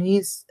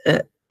 Japanese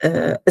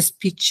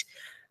speech,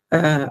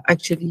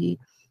 actually,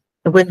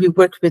 when we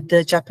work with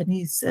the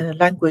Japanese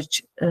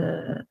language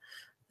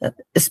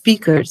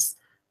speakers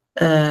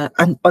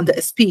and on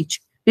the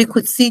speech, we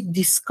could see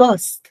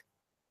disgust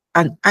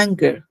and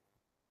anger.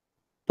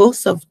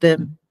 Both of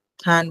them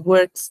can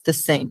work the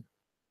same.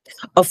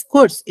 Of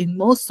course, in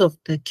most of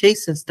the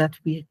cases that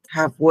we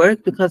have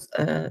worked, because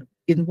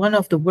in one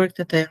of the work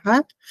that I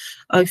had,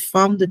 I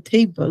found the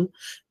table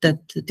that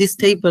this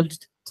table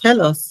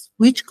tell us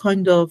which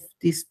kind of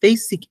these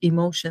basic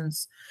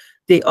emotions,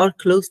 they are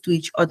close to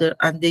each other,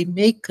 and they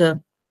make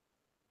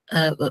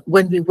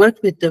when we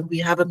work with them, we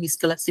have a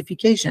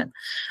misclassification,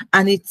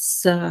 and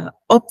it's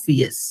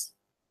obvious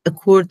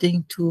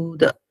according to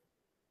the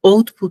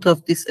output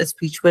of this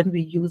speech when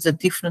we use a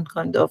different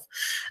kind of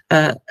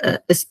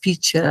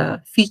speech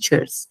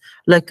features,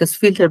 like as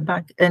filter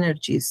bank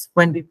energies.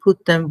 When we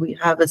put them, we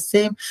have a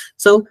same.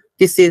 So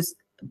this is,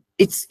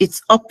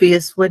 it's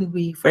obvious when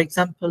we, for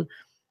example,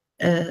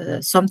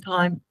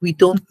 sometimes we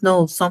don't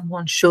know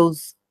someone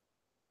shows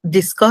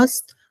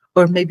disgust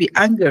or maybe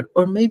anger,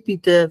 or maybe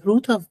the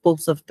root of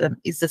both of them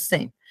is the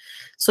same.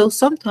 So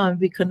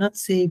sometimes we cannot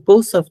say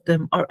both of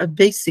them are a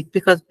basic,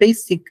 because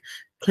basic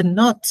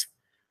cannot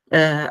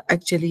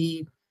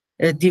actually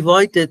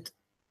divided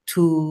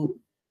to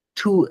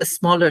a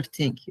smaller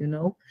thing, you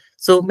know.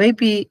 So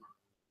maybe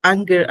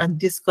anger and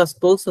disgust,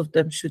 both of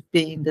them should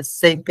be in the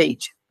same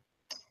page.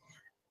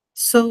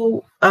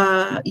 So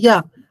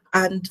yeah,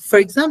 and for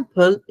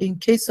example, in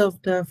case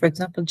of the, for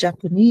example,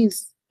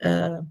 Japanese,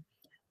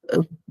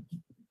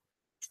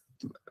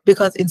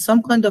 because in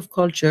some kind of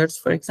cultures,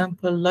 for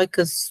example, like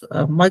us,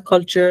 my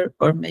culture,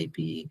 or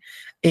maybe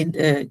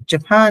in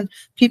Japan,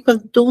 people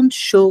don't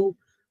show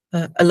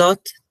a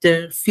lot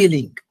their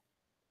feeling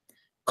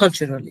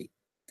culturally.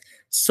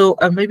 So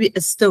maybe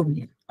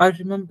Estonian. I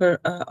remember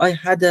I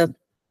had a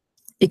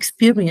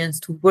experience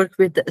to work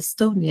with the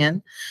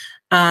Estonian,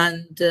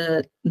 and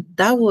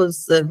that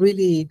was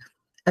really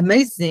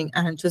amazing.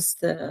 And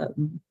just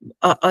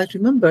I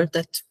remember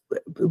that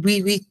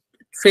we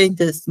trained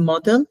this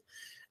model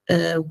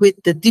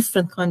with the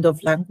different kind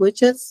of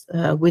languages,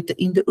 with the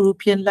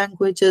Indo-European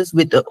languages,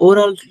 with the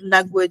oral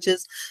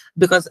languages,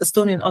 because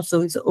Estonian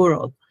also is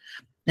oral.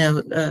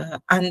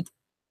 And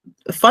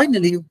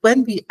finally,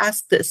 when we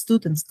asked the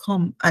students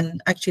come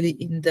and actually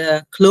in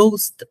the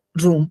closed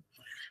room,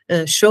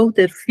 show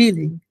their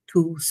feeling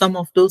to some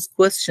of those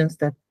questions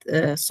that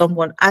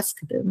someone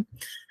asked them,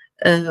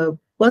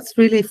 was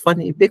really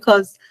funny,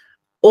 because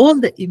all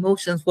the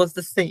emotions was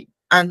the same,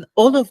 and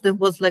all of them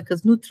was like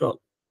as neutral.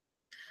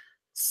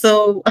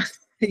 So,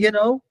 you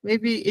know,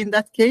 maybe in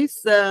that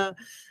case,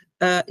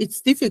 it's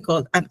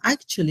difficult. And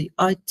actually,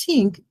 I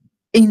think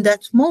in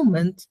that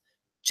moment,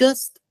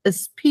 just a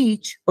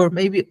speech or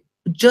maybe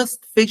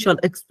just facial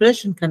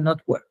expression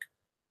cannot work.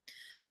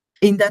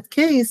 In that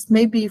case,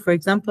 maybe, for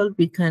example,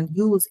 we can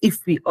use,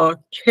 if we are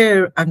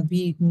care and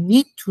we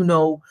need to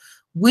know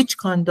which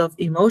kind of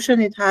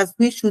emotion it has,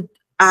 we should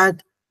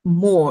add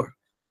more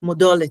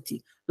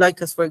modality,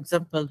 like as, for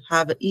example,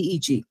 have an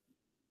EEG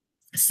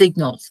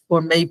signals,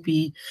 or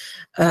maybe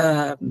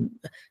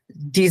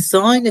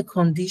design a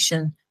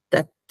condition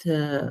that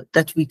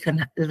that we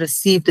can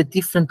receive the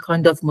different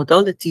kind of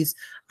modalities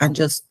and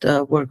just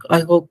work. I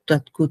hope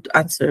that could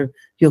answer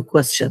your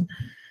question.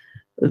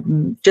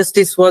 Just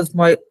this was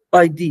my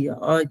idea.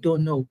 I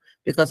don't know,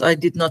 because I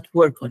did not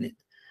work on it.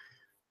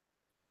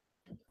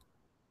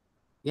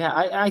 Yeah,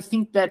 I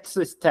think that's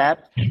a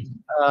step,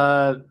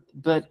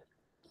 but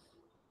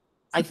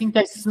I think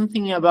that's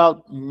something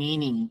about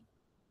meaning,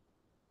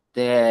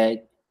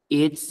 that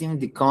it's in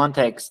the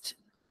context,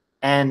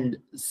 and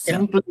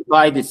simply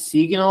by the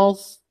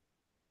signals,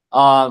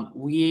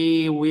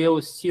 we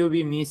will still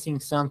be missing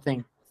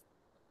something.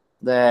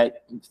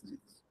 That,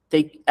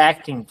 take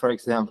acting, for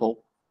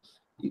example.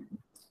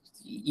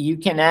 You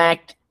can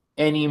act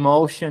any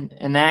emotion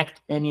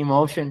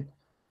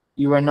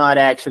you are not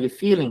actually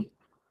feeling.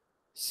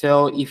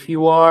 So if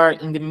you are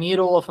in the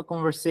middle of a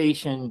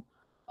conversation,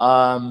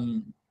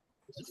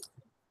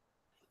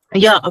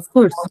 yeah, of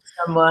course,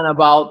 someone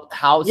about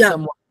how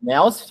someone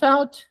else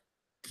felt.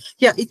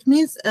 Yeah, it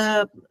means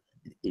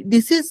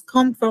this is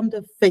come from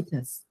the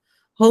fakeness,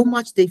 how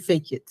much they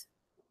fake it.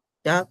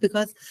 Yeah,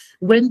 because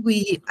when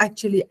we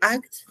actually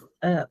act,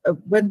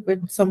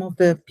 when some of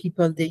the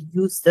people they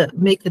use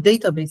make the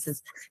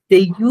databases,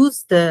 they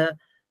use the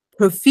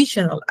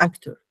professional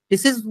actor.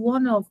 This is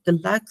one of the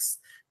lacks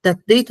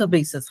that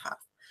databases have,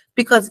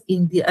 because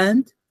in the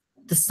end,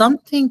 the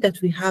something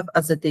that we have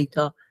as a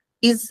data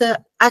is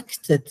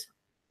acted,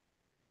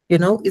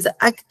 is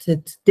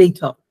acted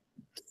data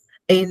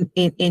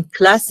in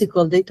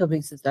classical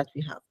databases that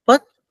we have.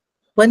 But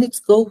when it's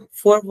go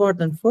forward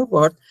and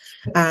forward,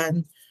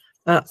 and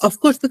of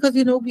course, because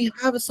we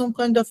have some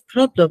kind of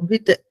problem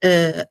with the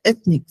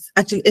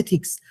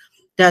ethics,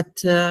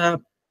 that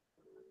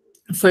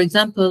for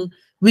example,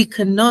 we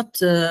cannot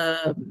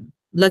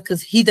like a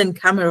hidden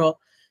camera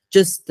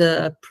just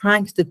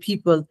prank the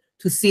people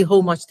to see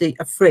how much they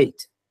afraid,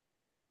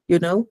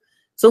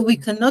 so we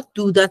cannot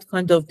do that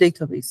kind of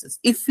databases.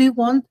 If we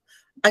want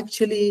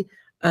actually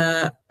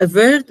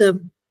aware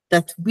them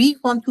that we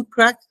want to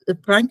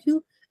prank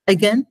you,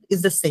 again,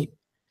 is the same.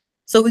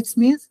 So it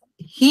means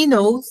he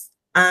knows,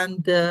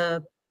 and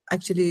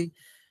actually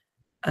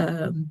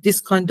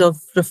this kind of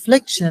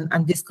reflection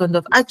and this kind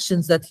of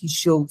actions that he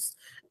shows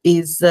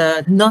is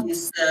not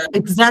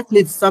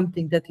exactly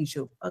something that he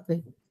showed.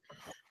 Okay.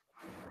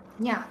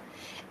 Yeah.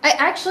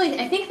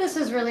 I think this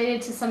is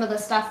related to some of the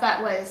stuff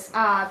that was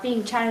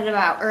being chatted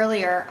about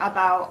earlier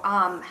about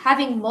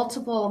having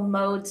multiple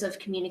modes of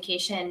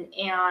communication,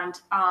 and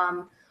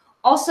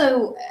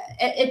also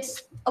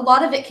it's a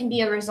lot of it can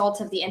be a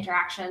result of the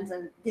interactions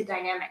and the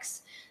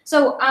dynamics.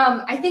 So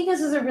I think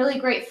this is a really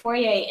great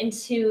foray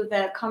into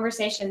the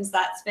conversations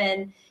that's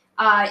been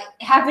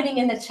happening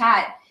in the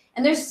chat,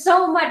 and there's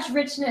so much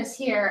richness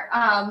here.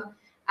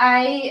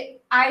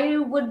 I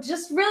would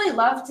just really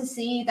love to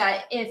see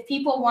that if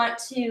people want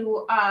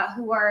to,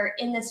 who are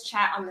in this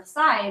chat on the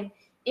side,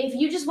 if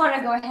you just want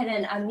to go ahead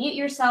and unmute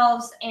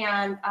yourselves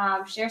and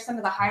share some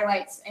of the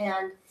highlights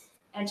and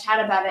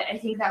chat about it, I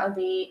think that would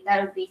be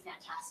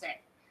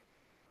fantastic.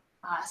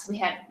 So we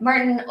had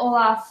Martin,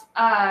 Olaf,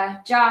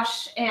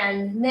 Josh,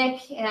 and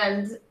Nick,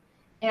 and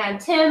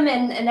Tim,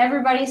 and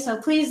everybody.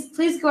 So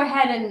please go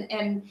ahead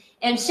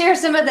and share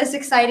some of this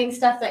exciting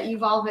stuff that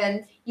you've all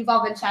been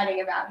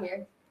chatting about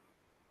here.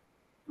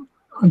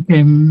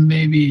 Okay,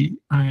 maybe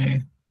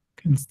I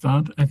can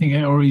start. I think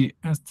I already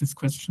asked this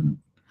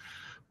question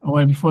a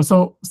while before.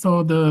 So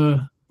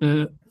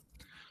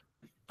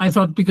I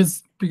thought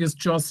because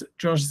Josh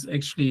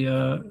actually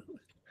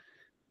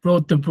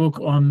wrote the book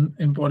on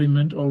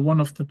embodiment, or one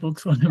of the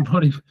books on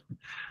embodiment,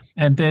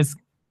 and there's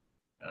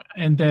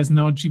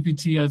no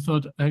GPT. I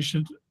thought I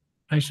should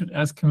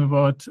ask him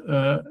about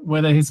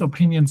whether his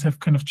opinions have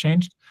kind of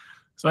changed.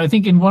 So I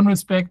think in one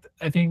respect,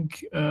 I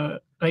think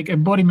like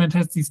embodiment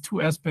has these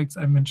two aspects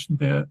I mentioned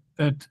there.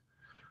 That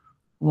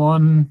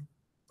one,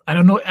 I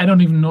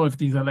don't even know if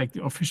these are like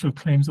the official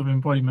claims of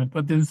embodiment,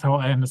 but this is how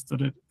I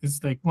understood it.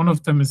 It's like one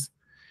of them is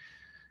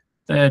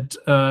that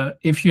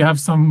if you have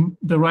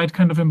the right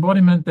kind of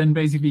embodiment, then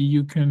basically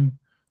you can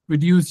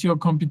reduce your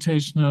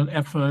computational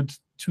effort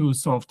to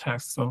solve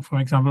tasks. So for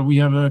example, we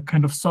have a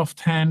kind of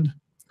soft hand,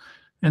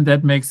 and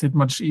that makes it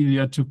much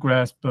easier to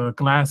grasp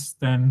glass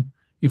than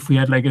if we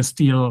had like a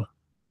steel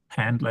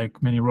hand,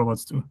 like many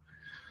robots do.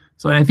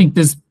 So I think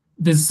this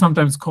is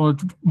sometimes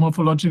called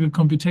morphological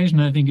computation.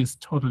 I think it's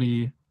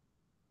totally,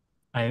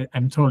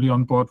 I'm totally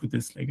on board with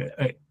this. Like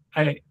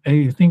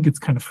I think it's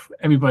kind of,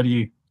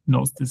 everybody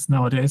knows this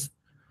nowadays.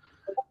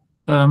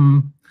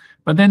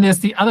 But then there's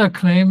the other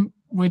claim,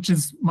 which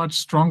is much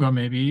stronger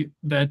maybe,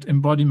 that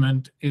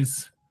embodiment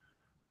is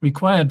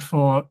required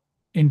for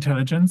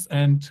intelligence.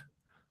 And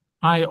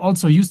I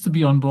also used to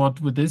be on board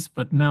with this,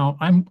 but now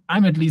I'm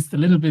at least a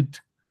little bit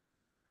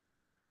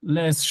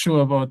less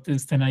sure about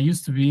this than I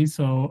used to be.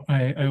 So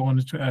I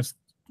wanted to ask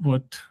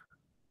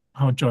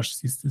how Josh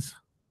sees this.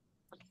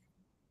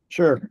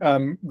 Sure.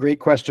 Great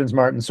questions,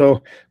 Martin.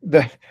 So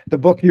the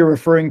book you're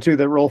referring to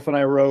that Rolf and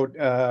I wrote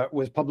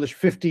was published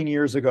 15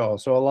 years ago.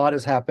 So a lot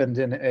has happened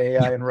in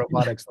AI and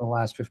robotics in the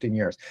last 15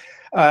 years.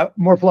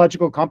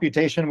 Morphological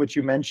computation, which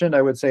you mentioned,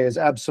 I would say is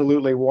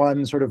absolutely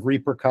one sort of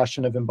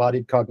repercussion of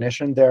embodied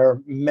cognition. There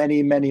are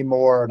many, many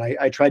more, and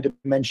I tried to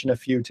mention a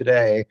few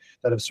today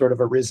that have sort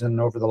of arisen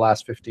over the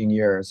last 15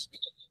 years.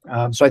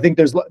 So I think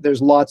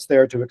there's lots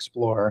there to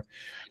explore.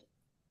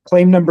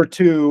 Claim number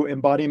 2,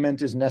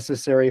 embodiment is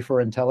necessary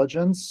for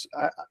intelligence.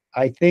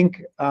 I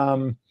think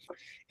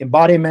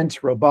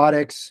embodiment,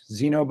 robotics,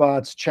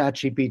 xenobots,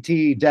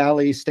 ChatGPT,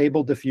 DALL-E,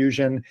 Stable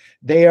Diffusion,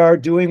 they are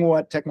doing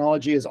what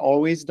technology has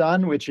always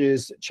done, which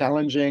is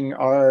challenging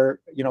our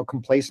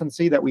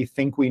complacency that we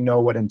think we know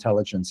what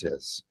intelligence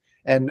is.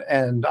 And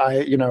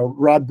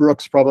Rod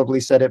Brooks probably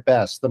said it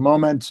best. The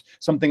moment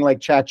something like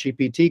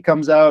ChatGPT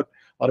comes out,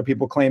 a lot of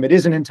people claim it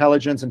isn't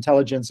intelligence.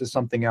 Intelligence is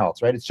something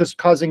else, right? It's just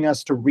causing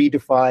us to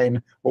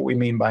redefine what we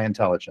mean by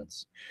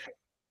intelligence.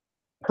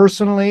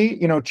 Personally,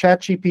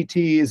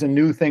 ChatGPT is a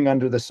new thing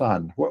under the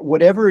sun.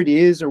 Whatever it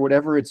is or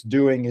whatever it's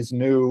doing is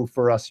new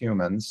for us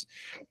humans.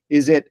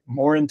 Is it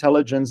more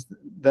intelligent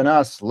than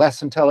us,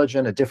 less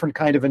intelligent, a different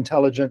kind of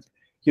intelligence?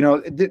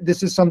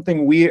 This is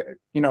something we,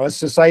 as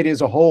society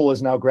as a whole,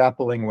 is now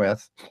grappling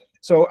with.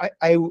 So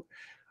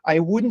I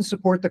wouldn't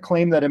support the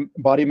claim that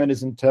embodiment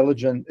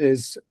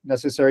is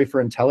necessary for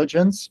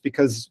intelligence,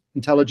 because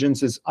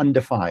intelligence is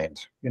undefined.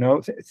 You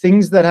know,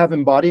 things that have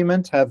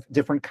embodiment have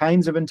different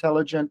kinds of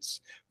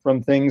intelligence,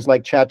 from things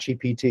like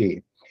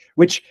ChatGPT,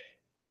 which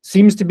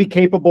seems to be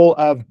capable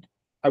of,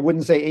 I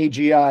wouldn't say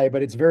AGI,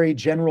 but it's very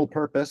general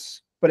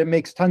purpose, but it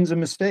makes tons of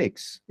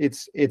mistakes.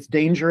 It's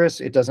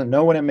dangerous. It doesn't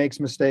know when it makes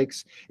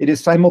mistakes. It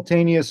is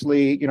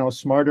simultaneously, you know,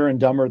 smarter and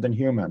dumber than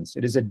humans.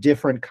 It is a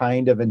different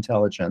kind of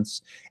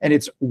intelligence, and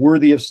it's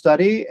worthy of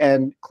study,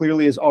 and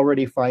clearly is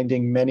already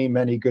finding many,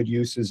 many good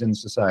uses in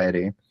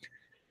society.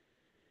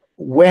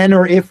 When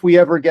or if we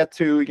ever get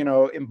to, you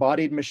know,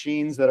 embodied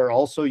machines that are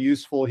also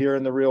useful here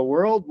in the real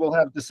world, we'll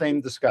have the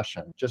same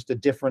discussion, just a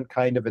different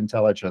kind of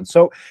intelligence.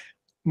 So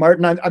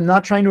Martin, I'm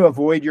not trying to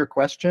avoid your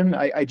question.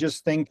 I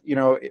just think, you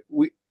know, if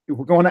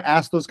we're going to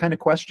ask those kind of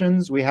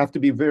questions, we have to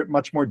be very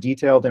much more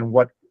detailed in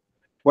what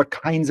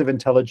kinds of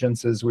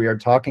intelligences we are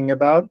talking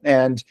about,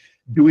 and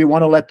do we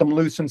want to let them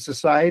loose in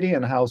society,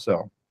 and how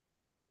so?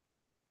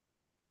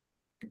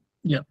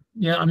 Yeah,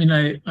 I mean,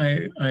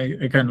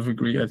 I kind of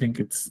agree. I think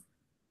it's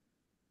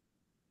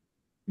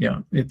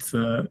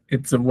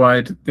a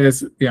wide,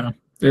 there's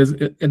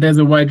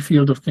a wide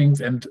field of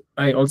things, and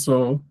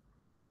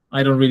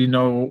I don't really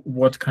know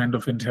what kind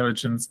of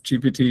intelligence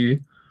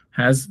GPT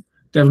has.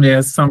 Definitely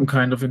has some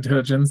kind of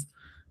intelligence.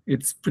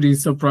 It's pretty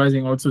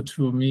surprising also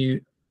to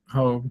me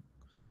how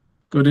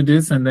good it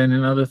is, and then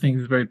in other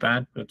things it's very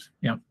bad, but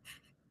yeah.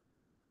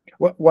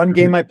 One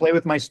game I play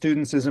with my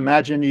students is,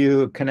 imagine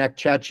you connect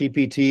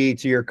ChatGPT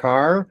to your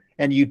car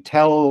and you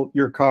tell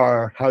your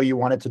car how you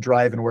want it to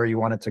drive and where you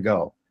want it to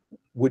go.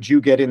 Would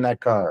you get in that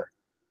car?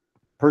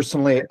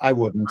 Personally, I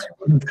wouldn't.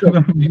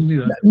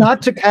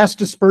 Not to cast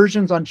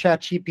aspersions on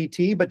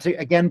ChatGPT, but to,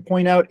 again,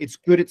 point out it's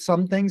good at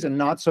some things and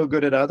not so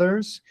good at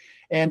others.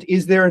 And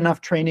is there enough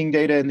training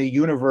data in the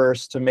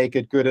universe to make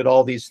it good at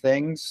all these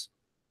things?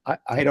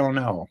 I don't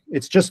know.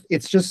 It's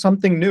just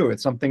something new.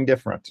 It's something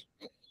different.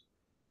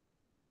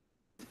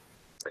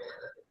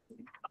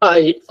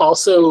 I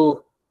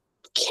also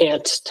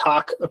can't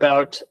talk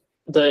about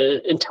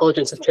the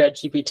intelligence of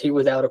ChatGPT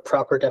without a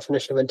proper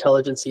definition of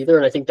intelligence either.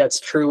 And I think that's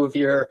true of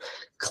your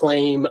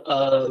claim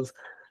of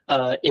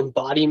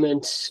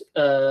embodiment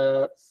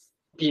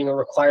being a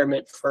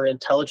requirement for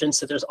intelligence.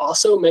 That there's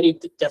also many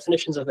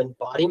definitions of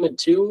embodiment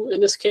too in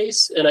this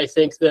case. And I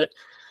think that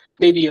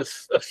maybe a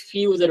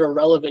few that are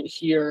relevant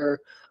here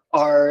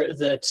are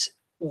that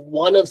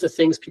one of the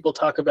things people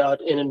talk about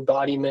in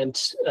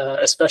embodiment,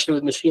 especially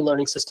with machine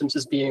learning systems,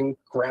 is being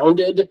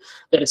grounded,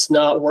 that it's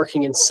not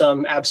working in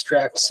some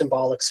abstract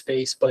symbolic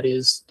space, but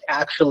is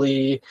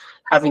actually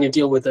having to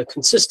deal with the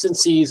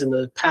consistencies and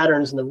the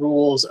patterns and the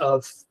rules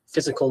of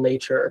physical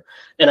nature.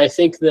 And I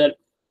think that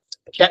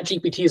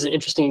ChatGPT is an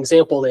interesting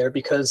example there,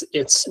 because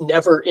it's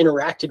never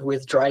interacted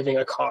with driving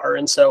a car.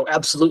 And so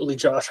absolutely,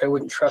 Josh, I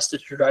wouldn't trust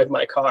it to drive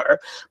my car.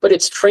 But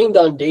it's trained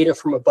on data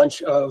from a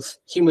bunch of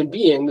human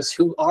beings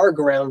who are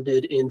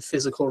grounded in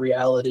physical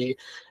reality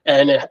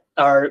and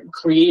are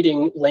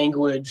creating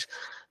language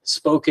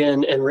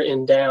spoken and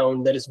written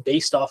down that is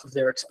based off of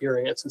their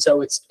experience. And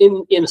so it's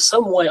in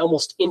some way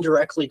almost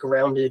indirectly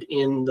grounded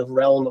in the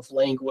realm of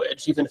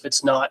language, even if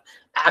it's not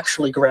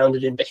actually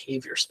grounded in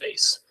behavior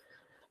space.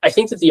 I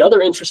think that the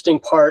other interesting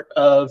part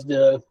of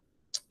the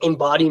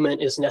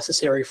embodiment is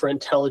necessary for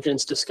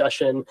intelligence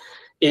discussion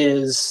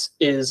is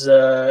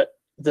the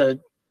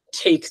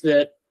take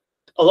that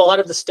a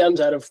lot of the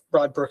stems out of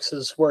Rod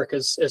Brooks's work,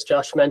 as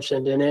Josh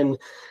mentioned, and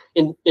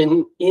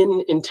in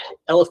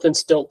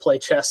Elephants Don't Play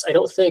Chess, I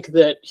don't think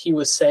that he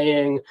was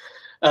saying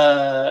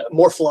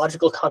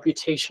morphological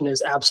computation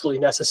is absolutely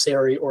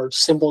necessary or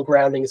symbol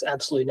grounding is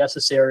absolutely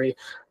necessary.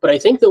 But I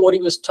think that what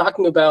he was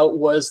talking about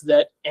was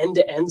that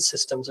end-to-end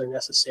systems are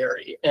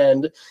necessary.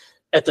 And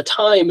at the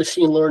time,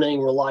 machine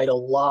learning relied a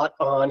lot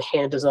on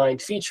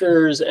hand-designed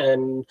features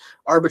and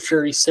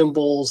arbitrary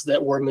symbols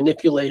that were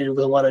manipulated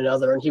with one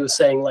another. And he was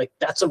saying, like,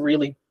 that's a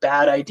really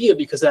bad idea,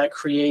 because that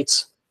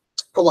creates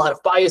a lot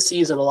of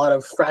biases and a lot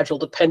of fragile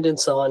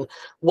dependence on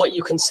what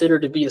you consider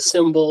to be a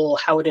symbol,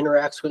 how it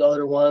interacts with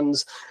other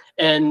ones.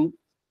 And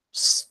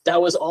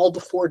that was all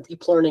before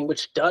deep learning,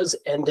 which does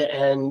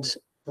end-to-end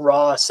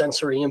raw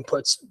sensory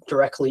inputs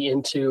directly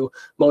into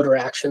motor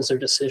actions or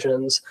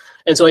decisions.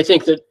 And so I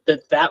think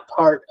that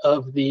part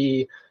of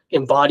the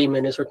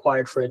embodiment is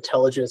required for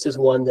intelligence is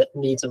one that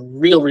needs a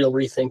real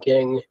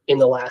rethinking in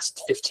the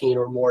last 15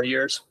 or more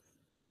years.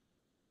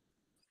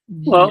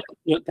 Well,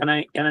 can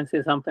I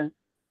say something?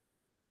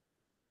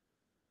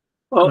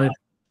 Well,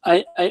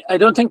 I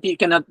don't think you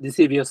cannot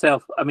deceive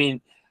yourself. I mean,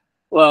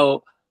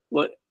 well,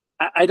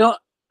 I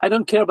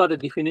don't care about the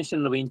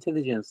definition of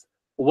intelligence.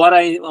 What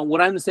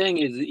I'm saying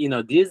is,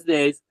 these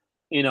days,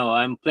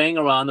 I'm playing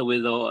around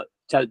with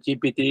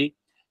ChatGPT.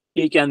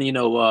 He can,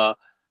 debug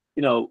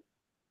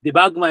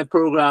my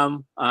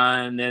program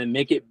and then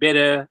make it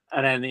better,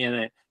 and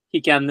then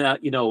he can,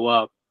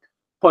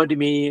 point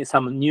me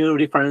some new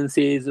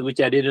references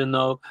which I didn't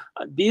know.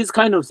 These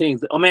kind of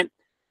things. I mean,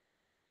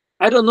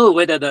 I don't know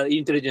whether the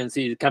intelligence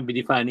can be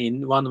defined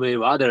in one way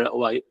or other,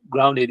 or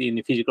grounded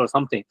in physical or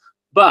something.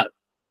 But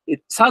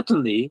it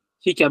certainly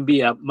he can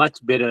be a much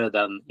better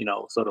than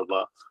sort of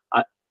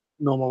a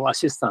normal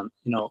assistant.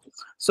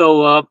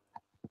 So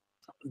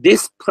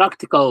this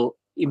practical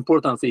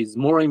importance is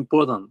more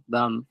important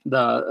than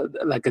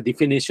like a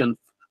definition,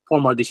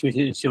 formal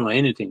definition or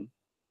anything.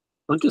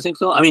 Don't you think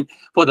so? I mean,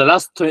 for the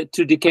last 2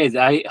 decades,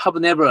 I have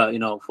never,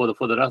 for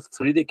the last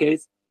 3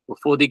 decades or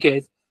 4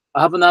 decades,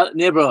 I have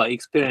never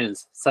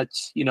experienced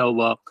such,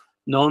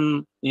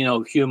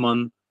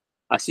 non-human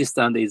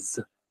assistant is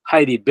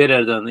highly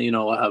better than,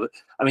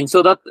 I mean,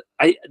 so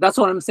that's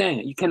what I'm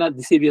saying. You cannot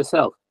deceive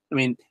yourself. I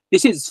mean,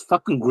 this is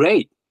fucking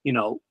great,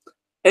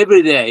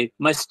 Every day,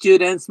 my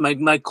students,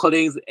 my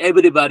colleagues,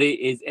 everybody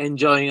is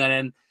enjoying it.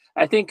 And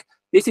I think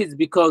this is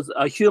because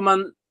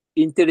human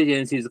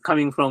intelligence is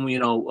coming from,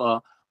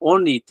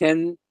 only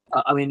 10,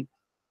 only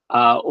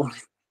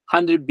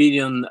 100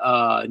 billion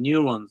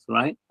neurons,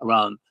 right,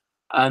 around.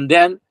 And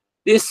then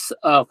this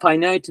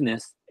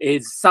finiteness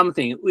is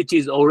something which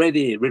is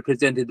already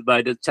represented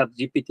by the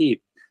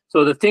ChatGPT.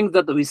 So the thing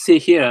that we see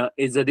here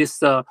is that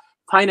this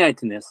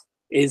finiteness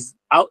is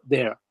out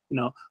there.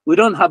 We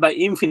don't have an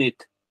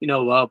infinite,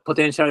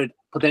 potential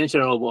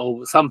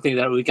of something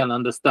that we can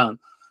understand.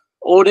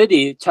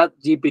 Already,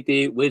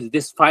 ChatGPT with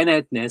this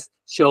finiteness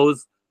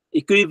shows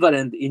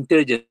equivalent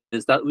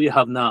intelligence that we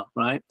have now,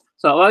 right?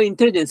 So our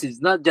intelligence is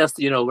not just,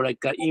 like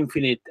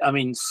infinite,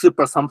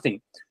 super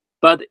something,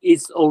 but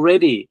it's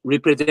already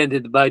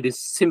represented by this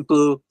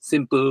simple,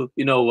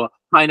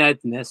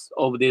 finiteness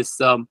of this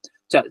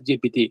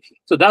ChatGPT.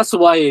 So that's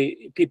why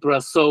people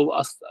are so,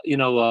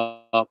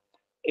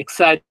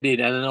 excited,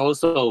 and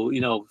also,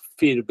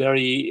 feel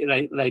very,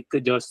 like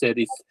Josh said,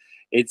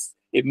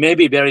 it may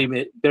be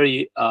very,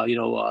 very,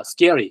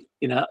 scary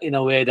in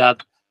a way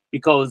that,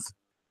 because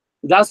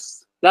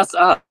that's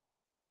us.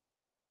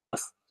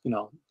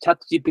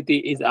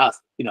 ChatGPT is us.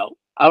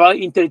 Our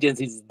intelligence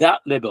is that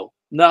level,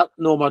 not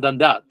no more than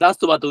that.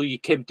 That's what we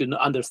came to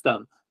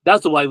understand.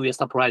 That's why we are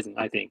surprising,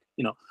 I think.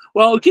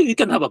 Well, okay, you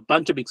can have a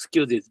bunch of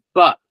excuses,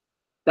 but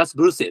that's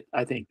bullshit,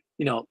 I think.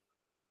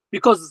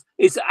 Because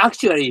it's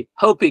actually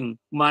helping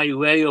my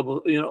way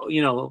of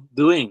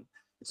doing.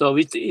 So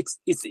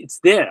it's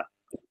there.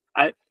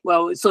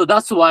 So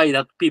that's why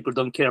that people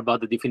don't care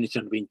about the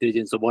definition of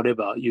intelligence or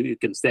whatever you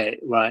can say,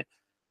 right?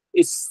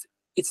 It's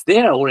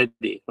there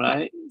already,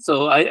 right?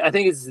 So I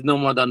think it's no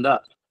more than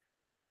that.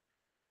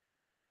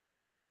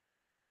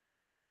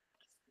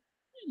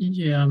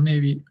 Yeah,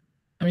 maybe.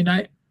 I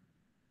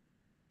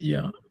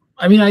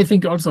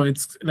think also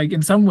it's like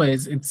in some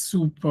ways it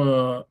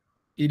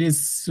is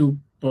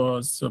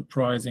super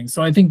surprising.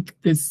 So I think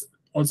this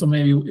also,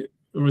 maybe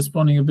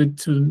responding a bit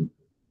to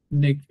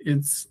Nick,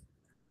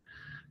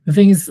 the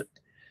thing is,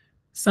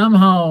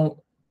 somehow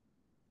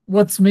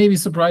what's maybe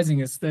surprising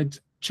is that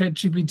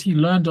ChatGPT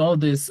learned all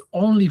this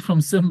only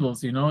from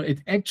symbols. It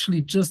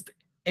actually just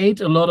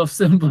ate a lot of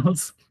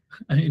symbols,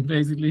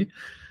 basically.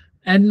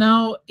 And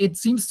now it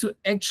seems to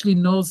actually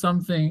know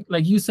something.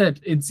 Like you said,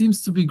 it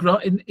seems to be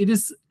it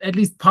is, at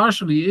least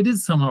partially, it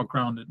is somehow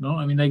grounded. No,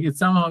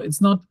 it's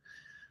not.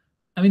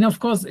 Of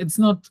course, it's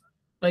not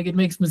like it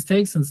makes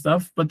mistakes and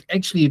stuff, but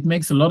actually it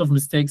makes a lot of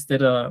mistakes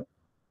that are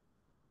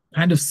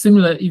kind of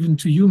similar even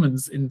to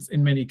humans in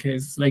many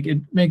cases. Like it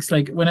makes,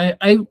 like when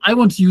I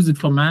want to use it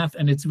for math,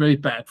 and it's very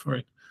bad for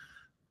it.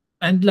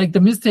 And like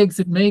the mistakes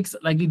it makes,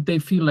 like they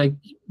feel like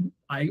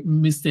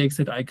mistakes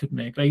that I could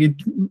make. Like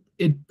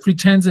it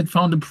pretends it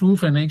found a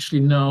proof, and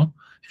actually no,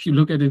 if you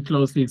look at it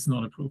closely, it's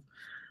not a proof.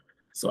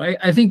 So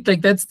I think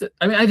like that's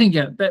I think,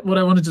 yeah, that what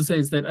I wanted to say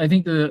is that I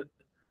think the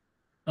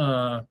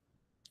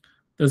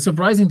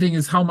surprising thing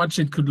is how much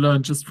it could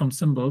learn just from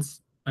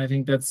symbols. I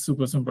think that's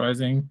super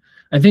surprising.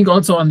 I think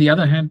also, on the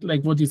other hand,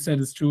 like what you said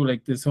is true,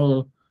 like this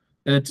whole,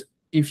 that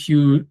if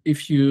you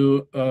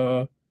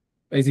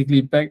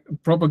basically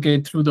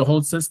propagate through the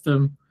whole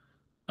system,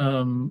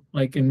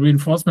 like in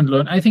reinforcement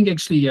learning, I think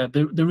actually, yeah,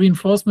 the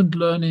reinforcement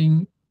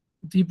learning,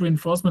 deep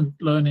reinforcement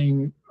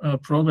learning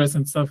progress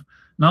and stuff,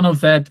 none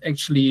of that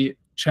actually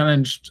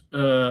challenged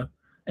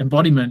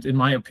embodiment, in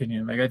my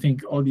opinion. Like I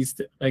think all these,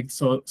 like,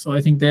 so I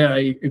think there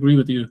I agree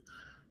with you.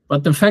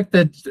 But the fact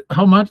that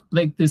how much,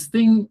 like this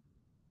thing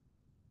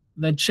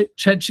that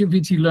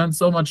ChatGPT learned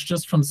so much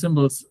just from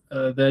symbols,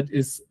 that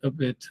is a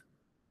bit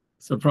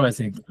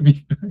surprising to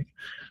me. I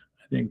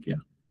think, yeah.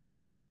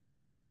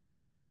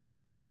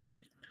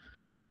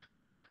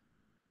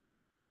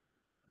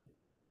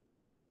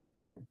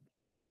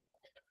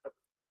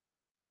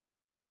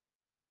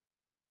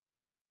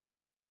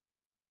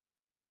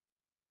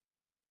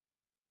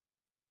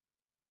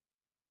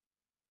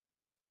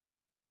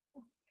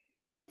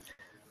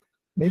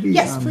 Maybe,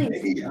 Yes, please.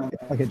 maybe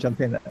I can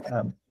jump in.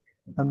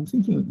 I'm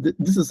thinking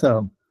this is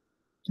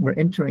we're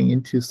entering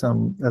into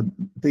some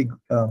big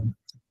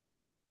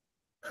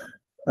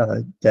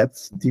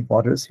depths, deep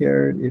waters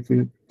here. If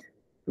we,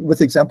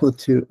 with example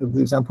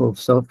of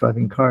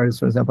self-driving cars,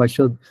 for example, I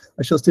showed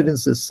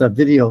students this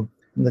video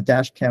from the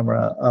dash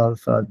camera of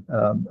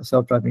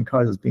self-driving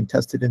cars is being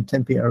tested in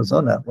Tempe,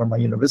 Arizona, where my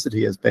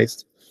university is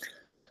based.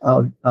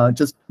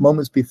 Just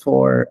moments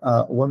before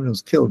a woman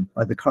was killed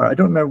by the car. I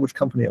don't remember which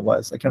company it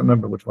was. I can't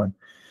remember which one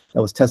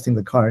that was testing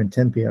the car in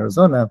Tempe,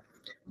 Arizona.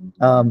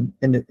 And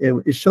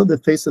it showed the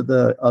face of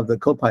the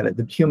co-pilot,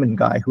 the human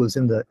guy who was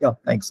in the,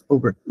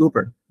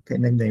 Uber, okay,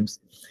 name names.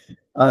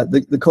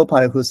 The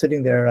co-pilot who was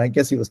sitting there, I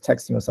guess he was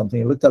texting or something.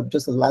 He looked up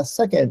just the last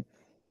second,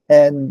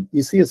 and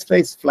you see his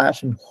face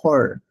flash in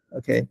horror,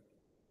 okay?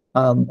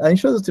 And he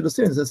shows this to the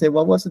students and say,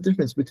 well, what's the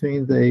difference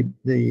between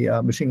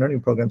the machine learning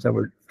programs that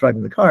were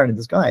driving the car and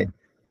this guy?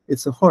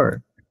 It's a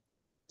horror.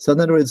 So in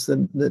other words,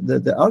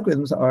 the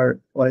algorithms are,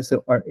 what I say,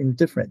 are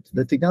indifferent.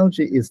 The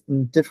technology is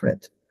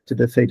indifferent to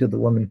the fate of the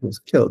woman who was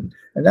killed.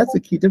 And that's the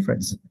key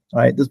difference,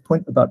 right? This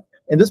point about,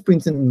 and this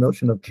brings in the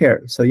notion of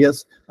care. So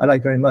yes, I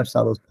like very much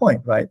Salo's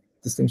point, right?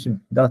 Distinction,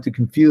 not to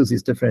confuse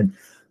these different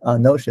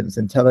notions,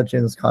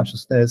 intelligence,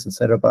 consciousness,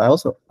 etc. But I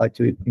also like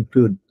to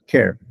include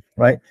care,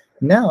 right?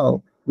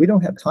 Now, we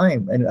don't have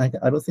time, and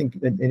I don't think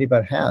that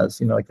anybody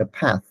has, like a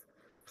path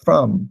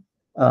from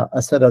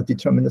a set of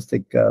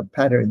deterministic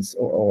patterns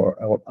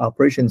or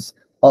operations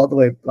all the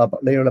way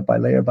layer by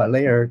layer by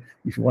layer.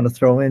 If you want to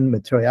throw in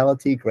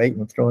materiality, great. You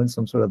want to throw in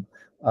some sort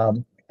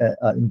of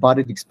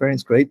embodied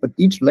experience, great. But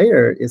each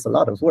layer is a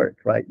lot of work,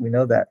 right? We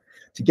know that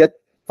to get,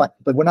 but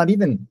we're not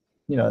even,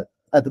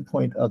 at the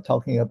point of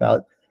talking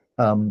about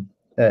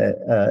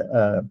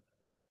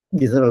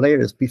these other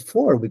layers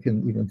before we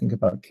can even think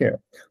about care.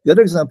 The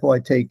other example I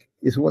take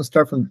is we want to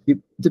start from, it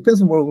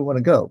depends on where we want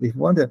to go. If we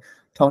want to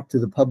talk to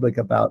the public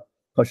about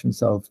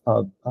questions of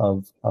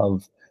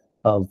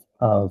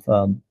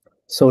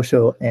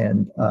social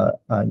and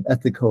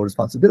ethical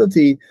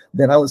responsibility,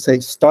 then I would say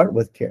start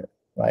with care,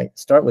 right?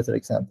 Start with an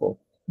example.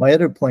 My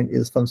other point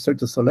is from Cirque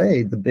du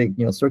Soleil, the big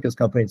circus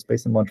company that's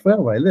based in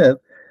Montreal where I live.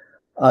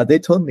 They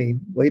told me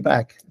way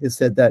back, they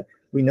said that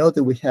we know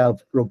that we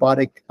have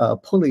robotic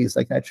pulleys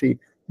that can actually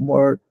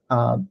more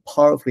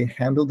powerfully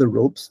handle the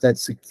ropes that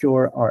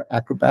secure our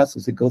acrobats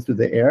as they go through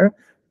the air,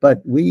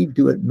 but we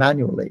do it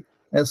manually.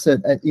 And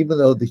said, even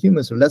though the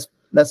humans are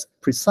less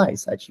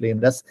precise actually,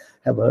 and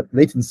have a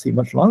latency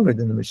much longer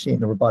than the machine,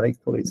 the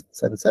robotic pulleys,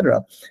 et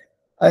cetera.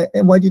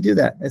 And why do you do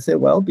that? I said,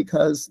 well,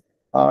 because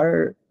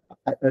our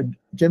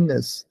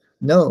gymnasts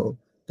know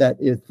that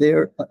if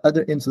their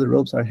other ends of the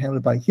ropes are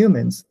handled by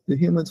humans, the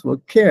humans will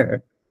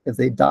care if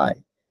they die.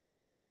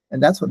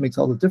 And that's what makes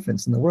all the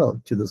difference in the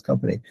world to this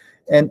company.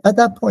 And at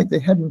that point, they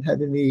hadn't had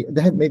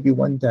they had maybe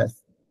one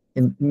death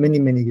in many,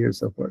 many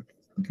years of work,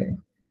 okay?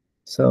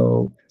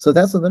 So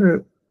that's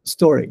another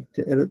story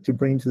to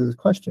bring to this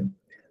question.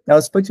 Now,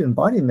 with respect to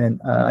embodiment,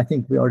 I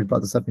think we already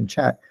brought this up in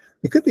chat.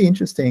 It could be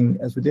interesting,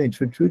 as we're doing,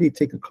 to truly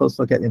take a close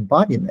look at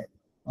embodiment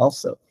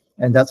also.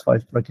 And that's why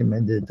I've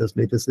recommended this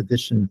latest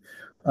edition,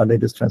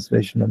 latest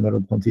translation of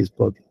Merleau-Ponty's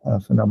book,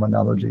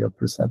 Phenomenology of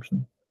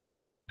Perception.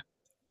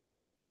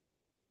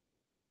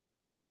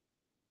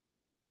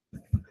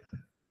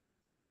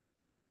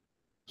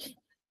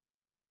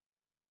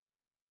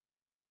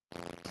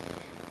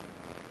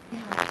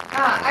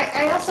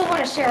 I also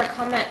want to share a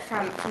comment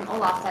from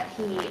Olaf that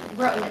he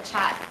wrote in the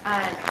chat.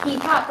 He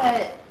thought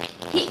that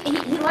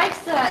he likes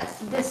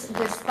this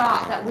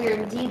thought that we're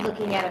indeed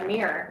looking at a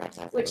mirror,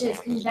 which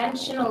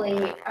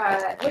conventionally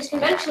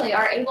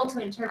are able to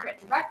interpret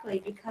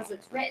directly because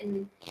it's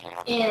written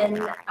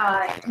in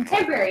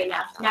contemporary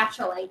enough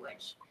natural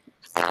language.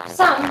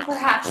 Some,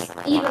 perhaps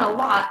even a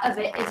lot of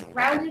it, is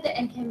grounded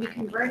and can be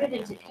converted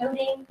into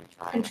coding,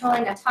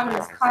 controlling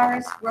autonomous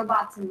cars,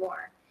 robots, and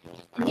more.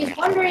 And he's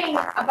wondering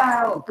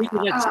about.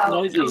 It's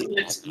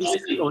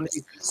only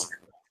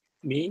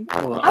me?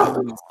 Or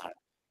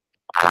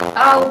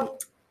Oh.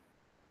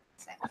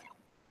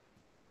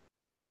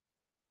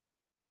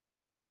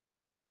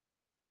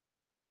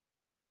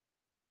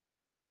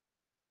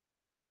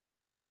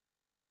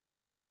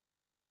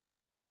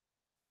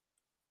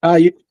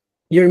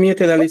 You're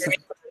muted, Alisa.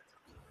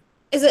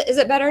 Is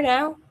it better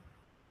now?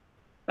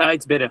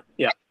 it's better.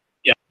 Yeah.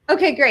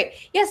 Okay, great.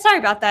 Yeah, sorry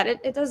about that.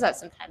 It does that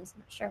sometimes.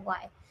 I'm not sure why.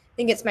 I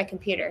think it's my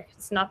computer.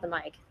 It's not the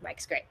mic. The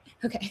mic's great.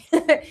 Okay.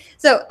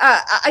 So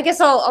I guess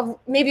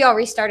maybe I'll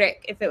restart it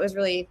if it was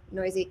really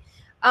noisy.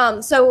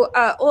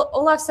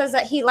 Olaf says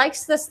that he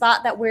likes this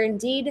thought that we're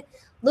indeed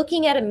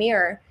looking at a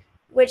mirror,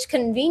 which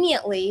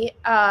conveniently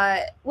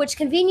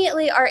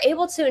are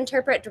able to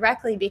interpret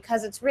directly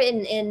because it's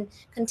written in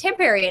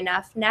contemporary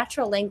enough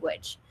natural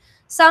language.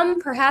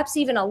 Some, perhaps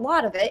even a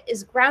lot of it,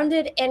 is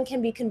grounded and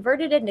can be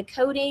converted into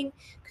coding,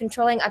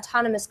 controlling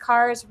autonomous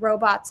cars,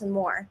 robots, and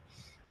more.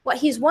 What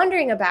he's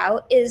wondering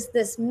about is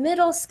this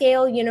middle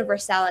scale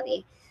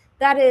universality.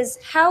 That is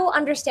how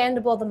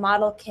understandable the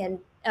model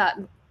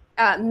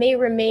may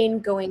remain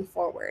going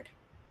forward.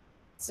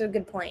 It's a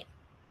good point.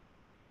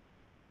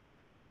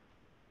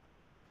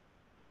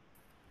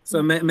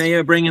 So may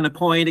I bring in a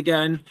point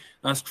again,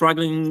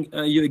 struggling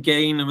you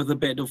again with a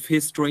bit of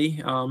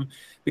history,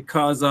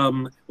 because,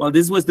 well,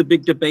 this was the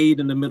big debate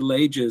in the Middle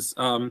Ages.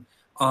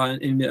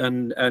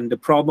 and the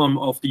problem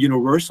of the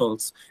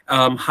universals,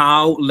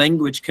 how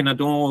language can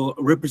at all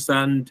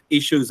represent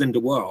issues in the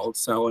world.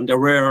 So, and there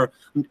were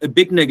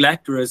big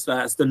neglectors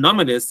as the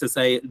nominalists to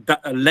say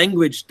that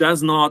language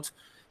does not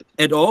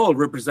at all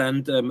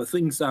represent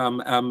things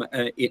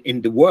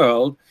in the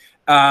world.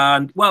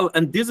 And well,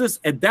 and this is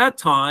at that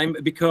time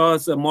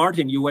because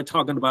Martin, you were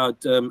talking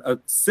about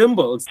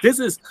symbols. This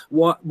is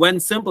when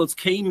symbols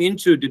came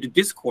into the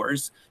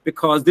discourse,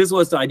 because this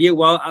was the idea.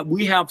 Well,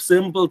 we have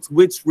symbols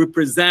which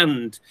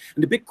represent,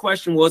 and the big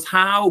question was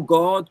how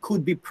God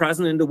could be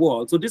present in the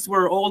world. So these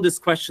were all these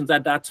questions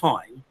at that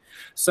time.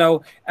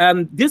 So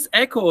this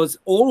echoes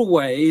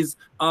always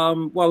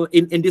well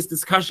in these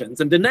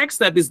discussions. And the next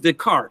step is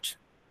Descartes.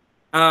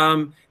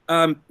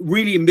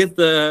 Really with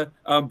the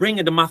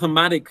bringing the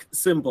mathematic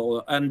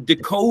symbol and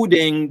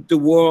decoding the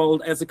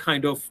world as a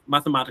kind of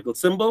mathematical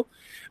symbol.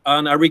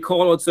 And I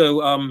recall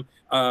also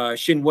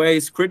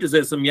Xinwei's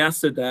criticism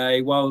yesterday,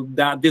 well,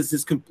 that this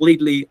is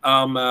completely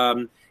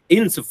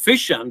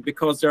insufficient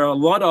because there are a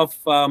lot of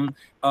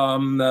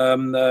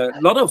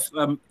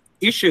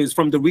issues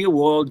from the real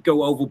world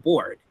go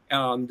overboard.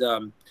 And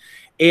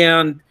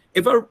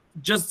if I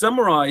just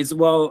summarize,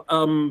 well,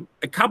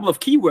 a couple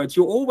of keywords,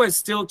 you're always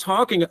still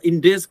talking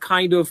in this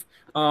kind of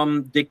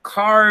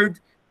Descartes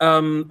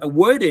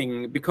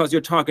wording, because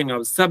you're talking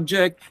about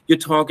subject, you're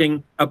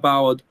talking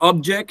about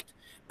object,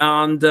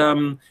 and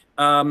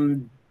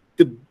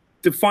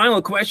the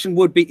final question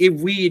would be if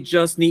we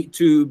just need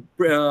to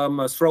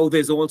throw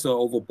this also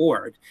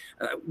overboard.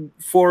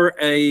 For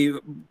a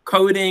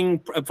coding,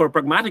 for a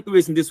pragmatic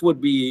reason, this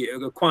would be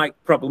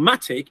quite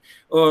problematic,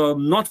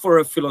 not for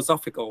a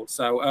philosophical.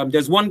 So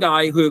there's one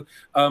guy who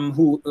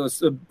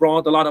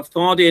brought a lot of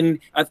thought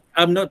in.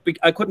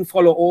 I couldn't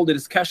follow all the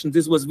discussions.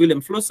 This was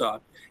Wilhelm Flusser,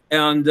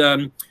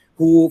 and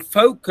who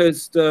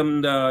focused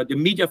the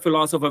media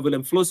philosopher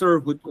Wilhelm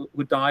Flusser,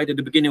 who died at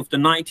the beginning of the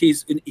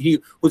 90s.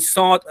 Who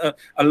thought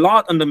a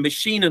lot on the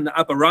machine and the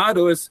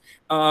apparatus.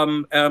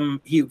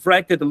 He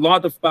reflected a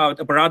lot about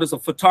apparatus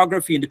of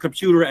photography and the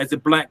computer as a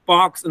black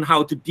box and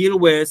how to deal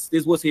with.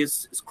 This was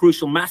his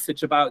crucial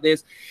message about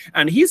this.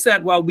 And he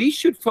said, well, we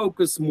should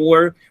focus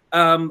more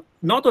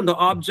not on the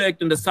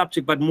object and the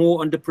subject, but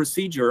more on the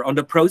procedure, on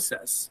the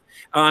process.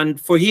 And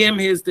for him,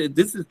 this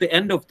is the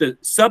end of the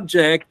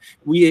subject.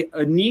 We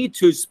need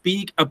to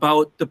speak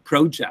about the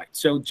project.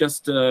 So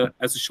just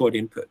as a short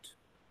input.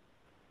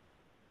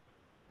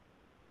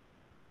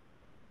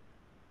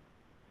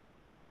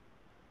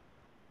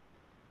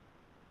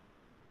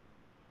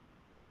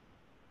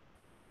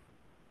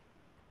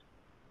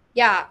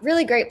 Yeah,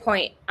 really great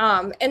point.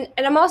 And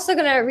I'm also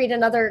going to read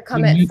another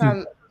comment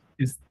from...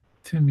 Is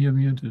Tim, you're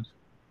muted.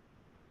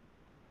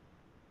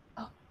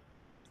 Oh.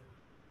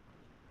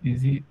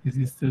 Is he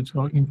still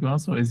talking to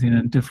us, or is he in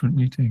a different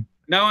meeting?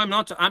 No, I'm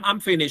not. I'm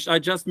finished. I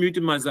just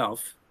muted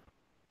myself.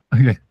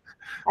 Okay.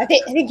 I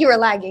think you were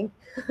lagging.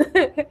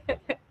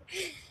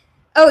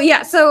 Oh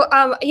yeah. So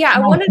yeah, I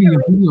wanted to.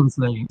 The video's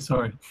lagging.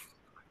 Sorry.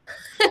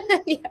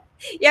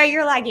 Yeah,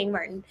 you're lagging,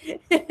 Martin.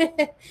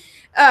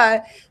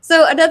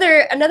 So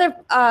another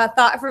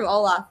thought from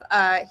Olaf.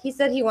 He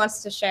said he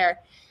wants to share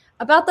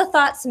about the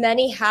thoughts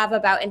many have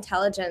about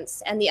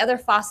intelligence and the other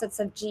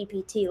facets of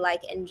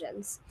GPT-like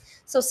engines.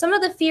 So some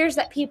of the fears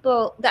that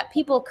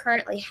people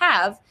currently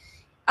have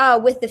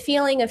with the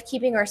feeling of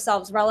keeping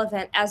ourselves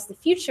relevant as the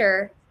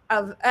future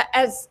of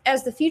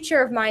the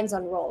future of minds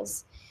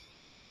unrolls.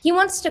 He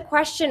wants to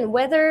question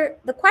whether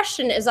the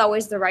question is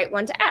always the right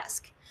one to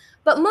ask.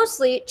 But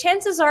mostly,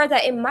 chances are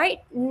that it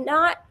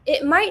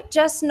might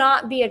just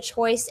not be a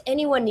choice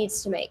anyone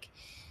needs to make.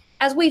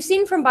 As we've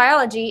seen from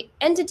biology,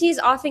 entities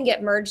often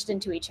get merged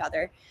into each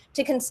other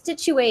to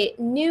constitute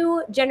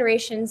new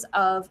generations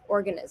of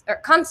organisms,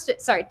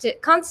 to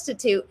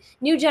constitute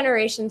new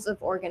generations of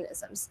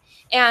organisms.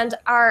 And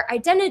our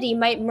identity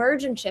might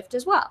merge and shift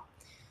as well.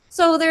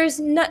 So there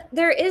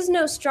is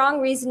no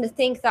strong reason to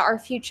think that our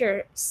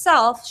future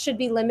self should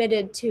be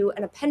limited to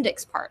an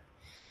appendix part.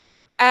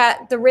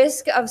 At the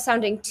risk of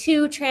sounding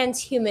too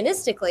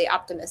transhumanistically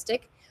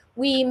optimistic,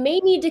 we may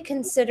need to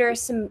consider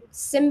some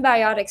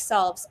symbiotic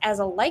selves as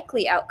a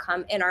likely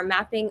outcome in our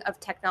mapping of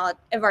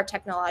our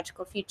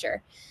technological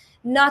future.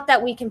 Not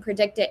that we can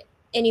predict it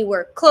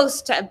anywhere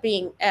close to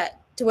being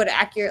to what it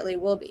accurately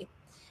will be.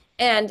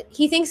 And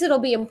he thinks it'll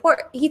be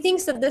important. He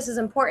thinks that this is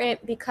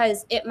important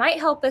because it might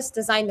help us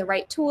design the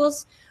right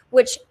tools,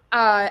 which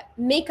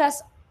make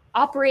us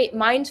operate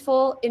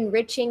mindful,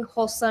 enriching,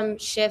 wholesome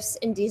shifts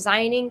in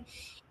designing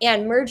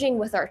and merging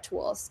with our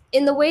tools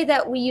in the way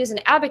that we use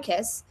an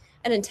abacus,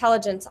 an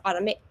intelligence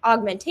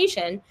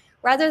augmentation,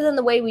 rather than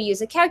the way we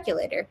use a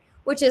calculator,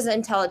 which is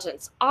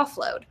intelligence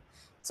offload.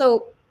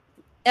 So,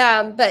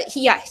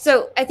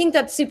 so I think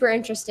that's super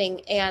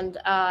interesting, and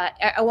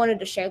I wanted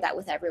to share that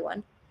with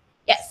everyone.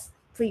 Yes,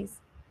 please.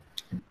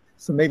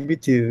 So maybe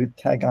to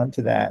tag on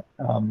to that,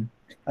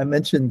 I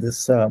mentioned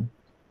this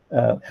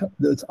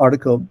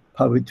article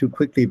probably too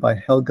quickly by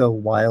Helga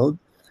Wild,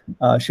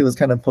 she was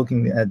kind of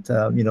poking at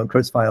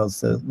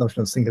Kurzweil's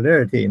notion of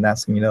singularity and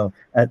asking,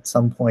 at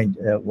some point,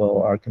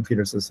 will our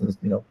computer systems,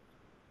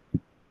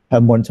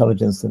 have more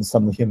intelligence than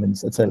some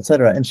humans, et cetera, et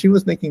cetera. And she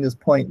was making this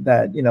point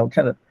that,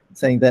 kind of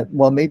saying that,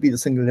 well, maybe the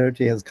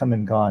singularity has come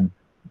and gone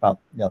about,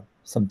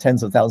 some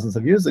tens of thousands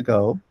of years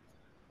ago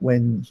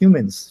when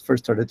humans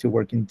first started to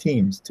work in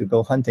teams to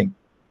go hunting.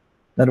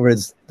 In other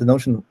words, the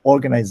notion of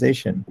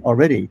organization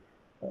already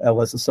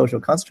was a social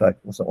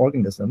construct, was an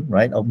organism,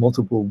 right, of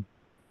multiple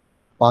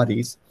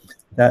bodies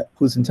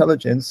whose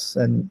intelligence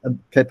and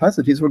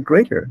capacities were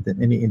greater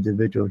than any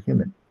individual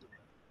human.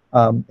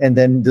 And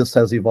then this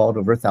has evolved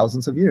over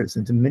thousands of years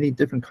into many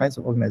different kinds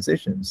of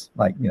organizations,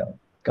 like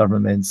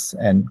governments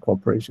and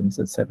corporations,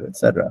 et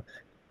cetera,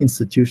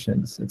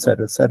 institutions, et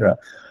cetera.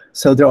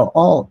 So they're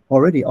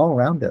already all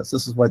around us.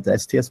 This is what the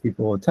STS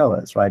people will tell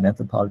us, right?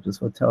 Anthropologists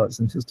will tell us,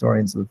 and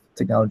historians of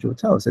technology will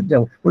tell us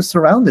that we're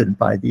surrounded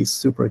by these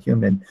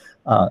superhuman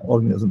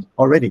organizations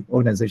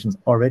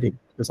already.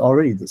 There's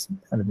already this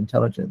kind of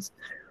intelligence.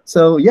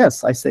 So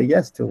yes, I say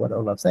yes to what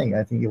Olaf's saying.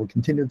 I think it will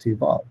continue to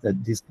evolve,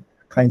 that these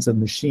kinds of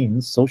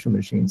machines, social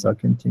machines, are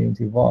continuing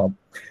to evolve.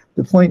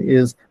 The point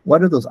is,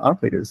 what are those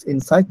operators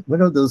inside?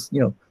 What are those,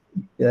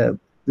 the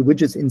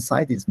widgets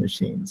inside these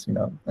machines?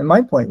 And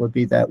my point would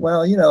be that,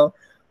 well, the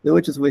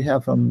widgets we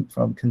have from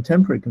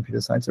contemporary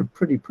computer science are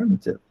pretty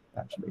primitive,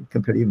 actually,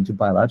 compared even to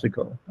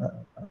biological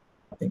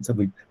things,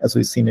 as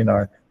we've seen in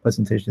our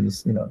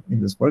presentations,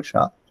 in this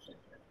workshop.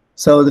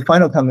 So the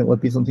final comment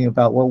would be something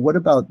about, well, what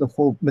about the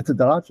whole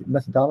methodology?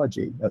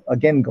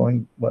 Again,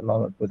 going what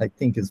I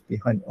think is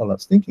behind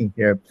Olaf's thinking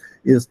here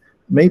is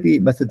maybe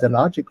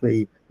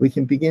methodologically we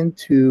can begin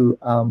to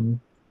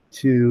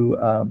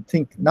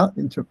think not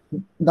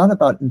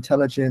about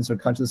intelligence or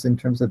consciousness in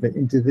terms of an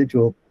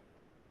individual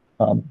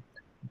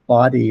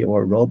body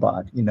or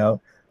robot,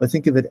 but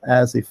think of it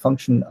as a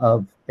function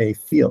of a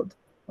field,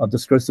 a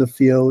discursive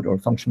field, or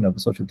function of a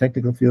social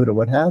technical field, or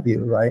what have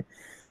you, right?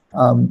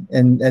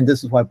 And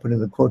this is why I put in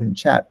the quote in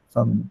chat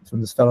from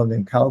this fellow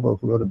named Calvo,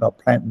 who wrote about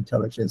plant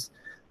intelligence,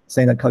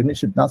 saying that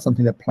cognition is not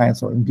something that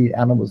plants or indeed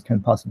animals can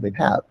possibly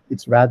have.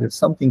 It's rather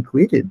something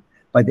created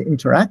by the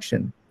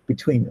interaction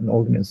between an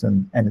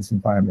organism and its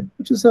environment,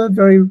 which is a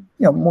very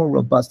more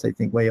robust, I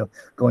think, way of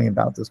going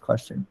about this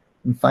question.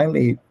 And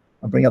finally,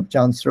 I'll bring up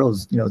John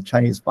Searle's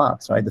Chinese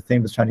box, right? The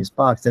famous Chinese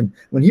box. And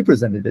when he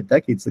presented it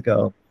decades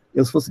ago, it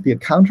was supposed to be a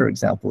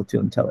counterexample to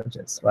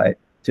intelligence, right?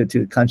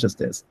 To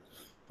consciousness.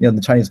 The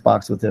Chinese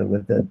box with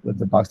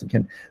the box that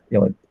can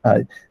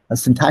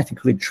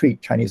syntactically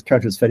treat Chinese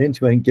characters fed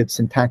into it and give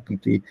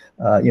syntactically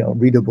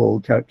readable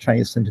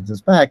Chinese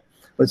sentences back.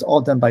 But it's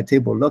all done by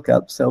table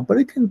lookup. But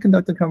it can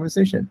conduct a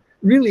conversation.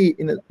 Really,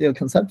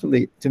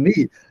 conceptually, to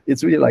me,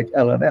 it's really like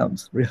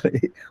LLMs,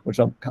 really, which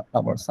are a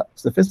lot more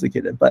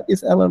sophisticated. But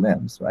it's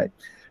LLMs, right?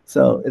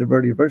 So it's a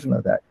early version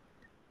of that.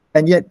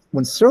 And yet,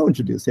 when Searle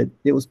introduced it,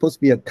 it was supposed to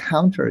be a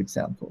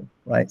counterexample,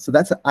 right? So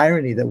that's the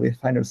irony that we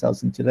find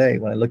ourselves in today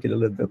when I look at it a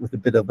little bit with a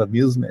bit of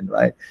amusement,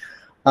 right?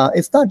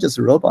 It's not just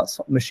robots,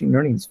 machine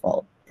learning's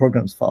fault,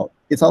 program's fault.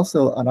 It's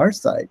also on our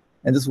side.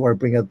 And this is where I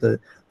bring up the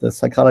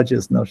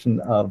psychologist's notion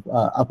of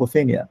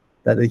apophenia,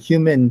 that a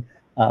human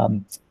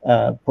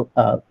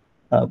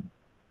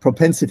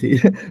propensity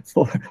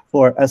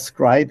for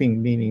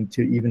ascribing meaning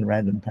to even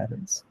random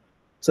patterns.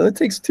 So it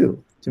takes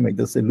two to make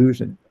this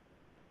illusion.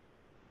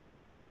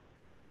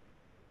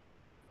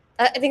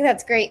 I think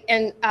that's great.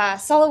 And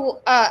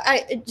Solo,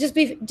 just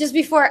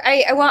before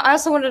I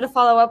also wanted to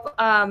follow up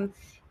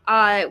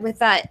with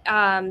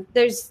that.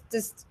 There's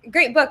this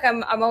great book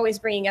I'm always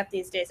bringing up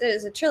these days. It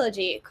is a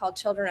trilogy called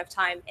Children of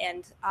Time,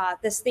 and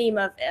this theme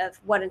of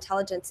what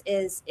intelligence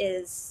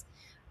is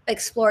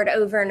explored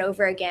over and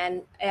over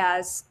again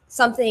as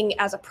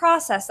a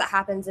process that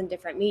happens in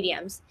different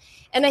mediums.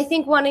 And I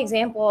think one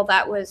example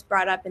that was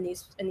brought up in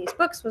these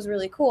books was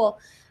really cool.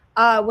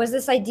 Was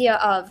this idea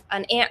of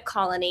an ant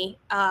colony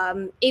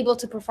able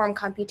to perform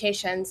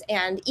computations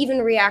and even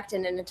react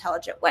in an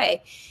intelligent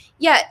way.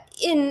 Yet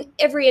in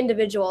every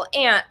individual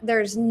ant,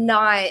 there's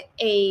not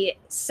a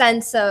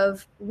sense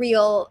of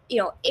real,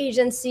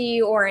 agency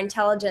or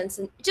intelligence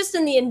just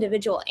in the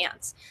individual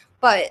ants.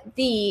 But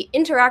the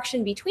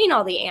interaction between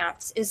all the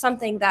ants is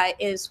something that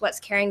is what's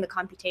carrying the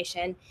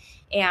computation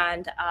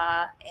and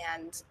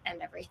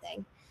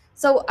everything.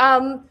 So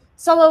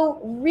Solo,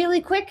 really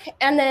quick,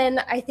 and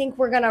then I think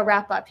we're gonna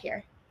wrap up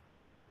here.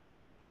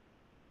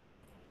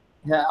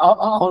 Yeah,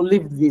 I'll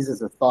leave this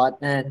as a thought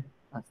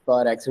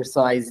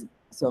exercise.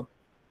 So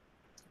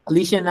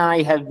Alicia and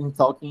I have been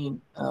talking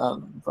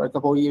for a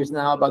couple of years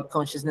now about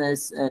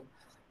consciousness and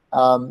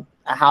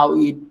how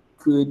it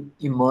could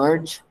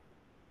emerge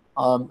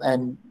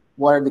and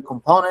what are the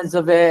components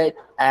of it.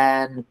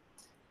 And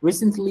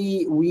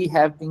recently we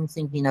have been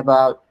thinking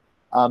about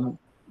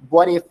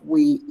what if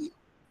we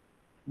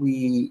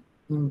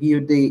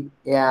imbue the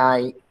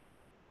AI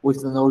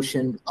with the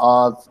notion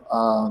of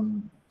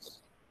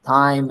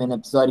time and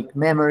episodic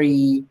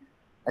memory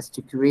as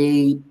to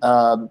create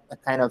a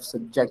kind of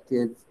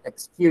subjective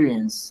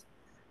experience.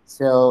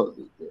 So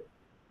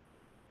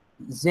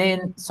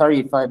Zin, sorry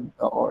if I'm,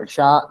 or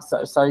Shah,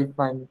 sorry if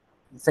I'm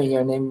saying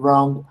your name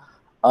wrong,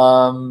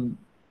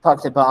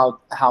 talked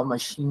about how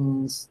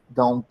machines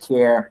don't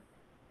care.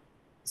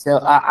 So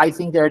I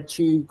think there are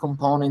two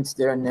components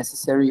that are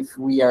necessary if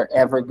we are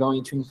ever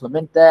going to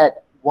implement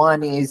that.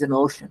 One is an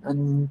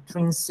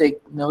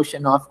intrinsic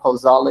notion of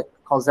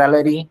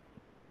causality,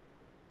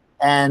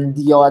 and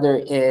the other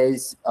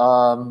is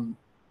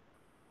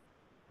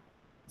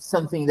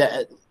something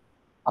that,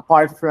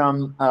 apart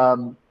from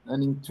an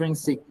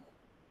intrinsic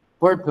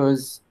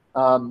purpose,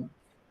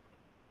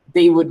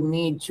 they would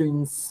need to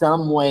in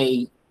some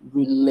way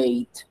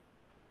relate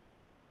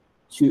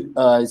to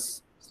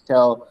us.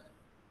 So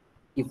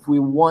if we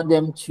want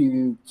them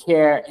to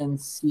care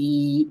and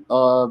see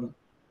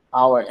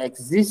our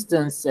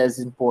existence as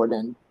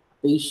important,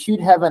 they should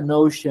have a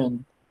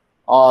notion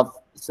of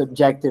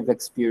subjective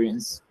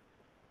experience.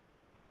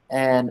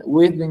 And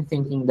we've been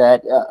thinking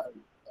that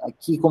a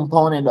key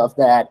component of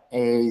that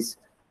is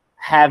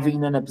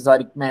having an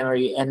episodic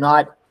memory and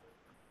not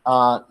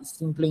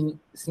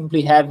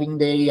simply having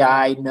the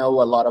AI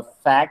know a lot of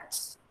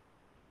facts,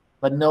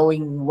 but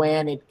knowing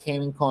when it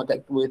came in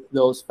contact with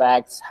those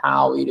facts,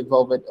 how it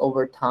evolved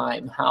over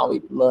time, how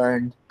it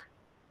learned,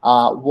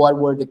 what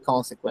were the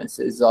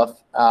consequences of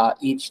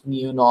each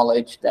new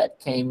knowledge that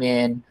came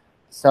in.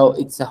 So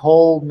it's a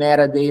whole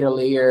metadata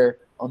layer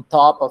on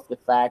top of the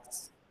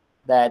facts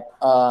that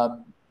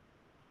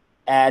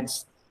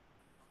adds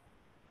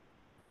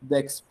the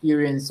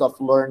experience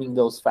of learning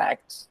those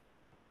facts.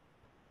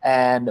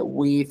 And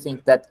we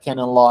think that can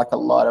unlock a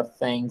lot of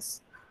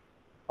things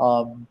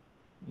in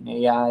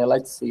AI.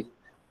 Let's see.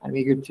 I'm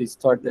eager to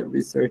start the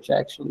research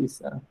actually.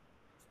 So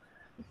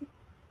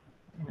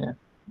yeah,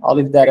 I'll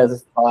leave that as a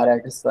thought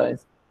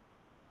exercise.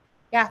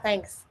 Yeah,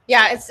 thanks.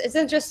 Yeah, it's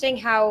interesting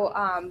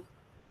how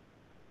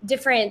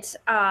different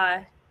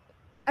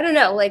I don't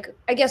know, like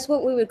I guess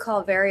what we would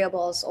call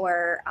variables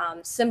or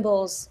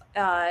symbols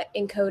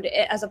encoded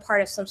as a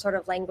part of some sort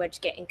of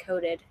language get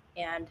encoded,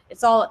 and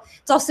it's all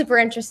super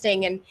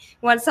interesting, and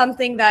we want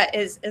something that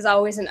is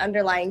always an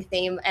underlying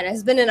theme and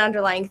has been an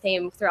underlying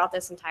theme throughout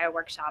this entire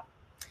workshop.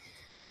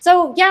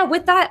 So yeah,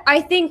 with that, I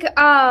think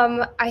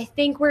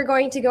we're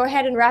going to go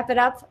ahead and wrap it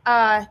up.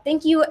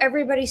 Thank you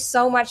everybody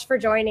so much for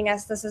joining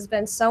us. This has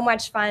been so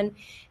much fun.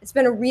 It's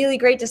been a really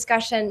great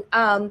discussion.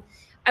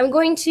 I'm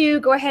going to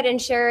go ahead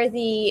and share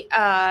the,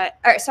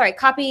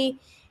 copy,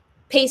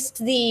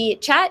 paste the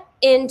chat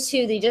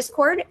into the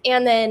Discord,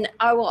 and then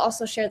I will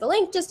also share the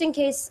link just in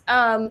case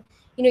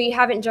you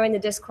haven't joined the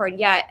Discord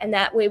yet, and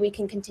that way we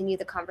can continue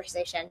the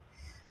conversation.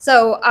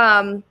 So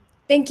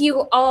thank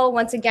you all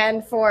once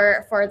again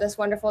for this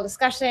wonderful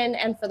discussion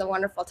and for the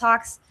wonderful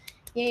talks.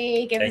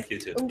 Yay! Thank you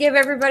too. Give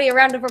everybody a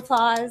round of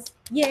applause.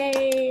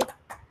 Yay!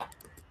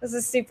 This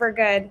is super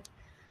good.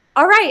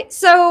 All right,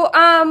 so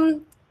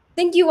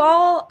thank you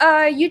all,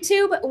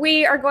 YouTube.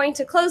 We are going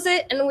to close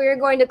it, and we are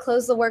going to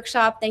close the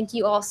workshop. Thank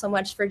you all so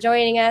much for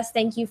joining us.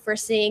 Thank you for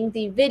seeing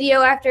the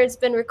video after it's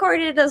been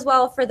recorded as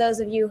well, for those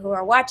of you who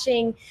are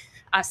watching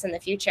us in the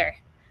future.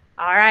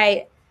 All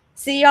right.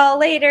 See y'all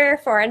later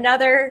for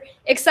another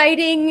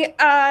exciting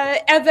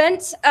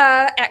event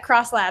at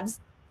Cross Labs.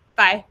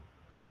 Bye.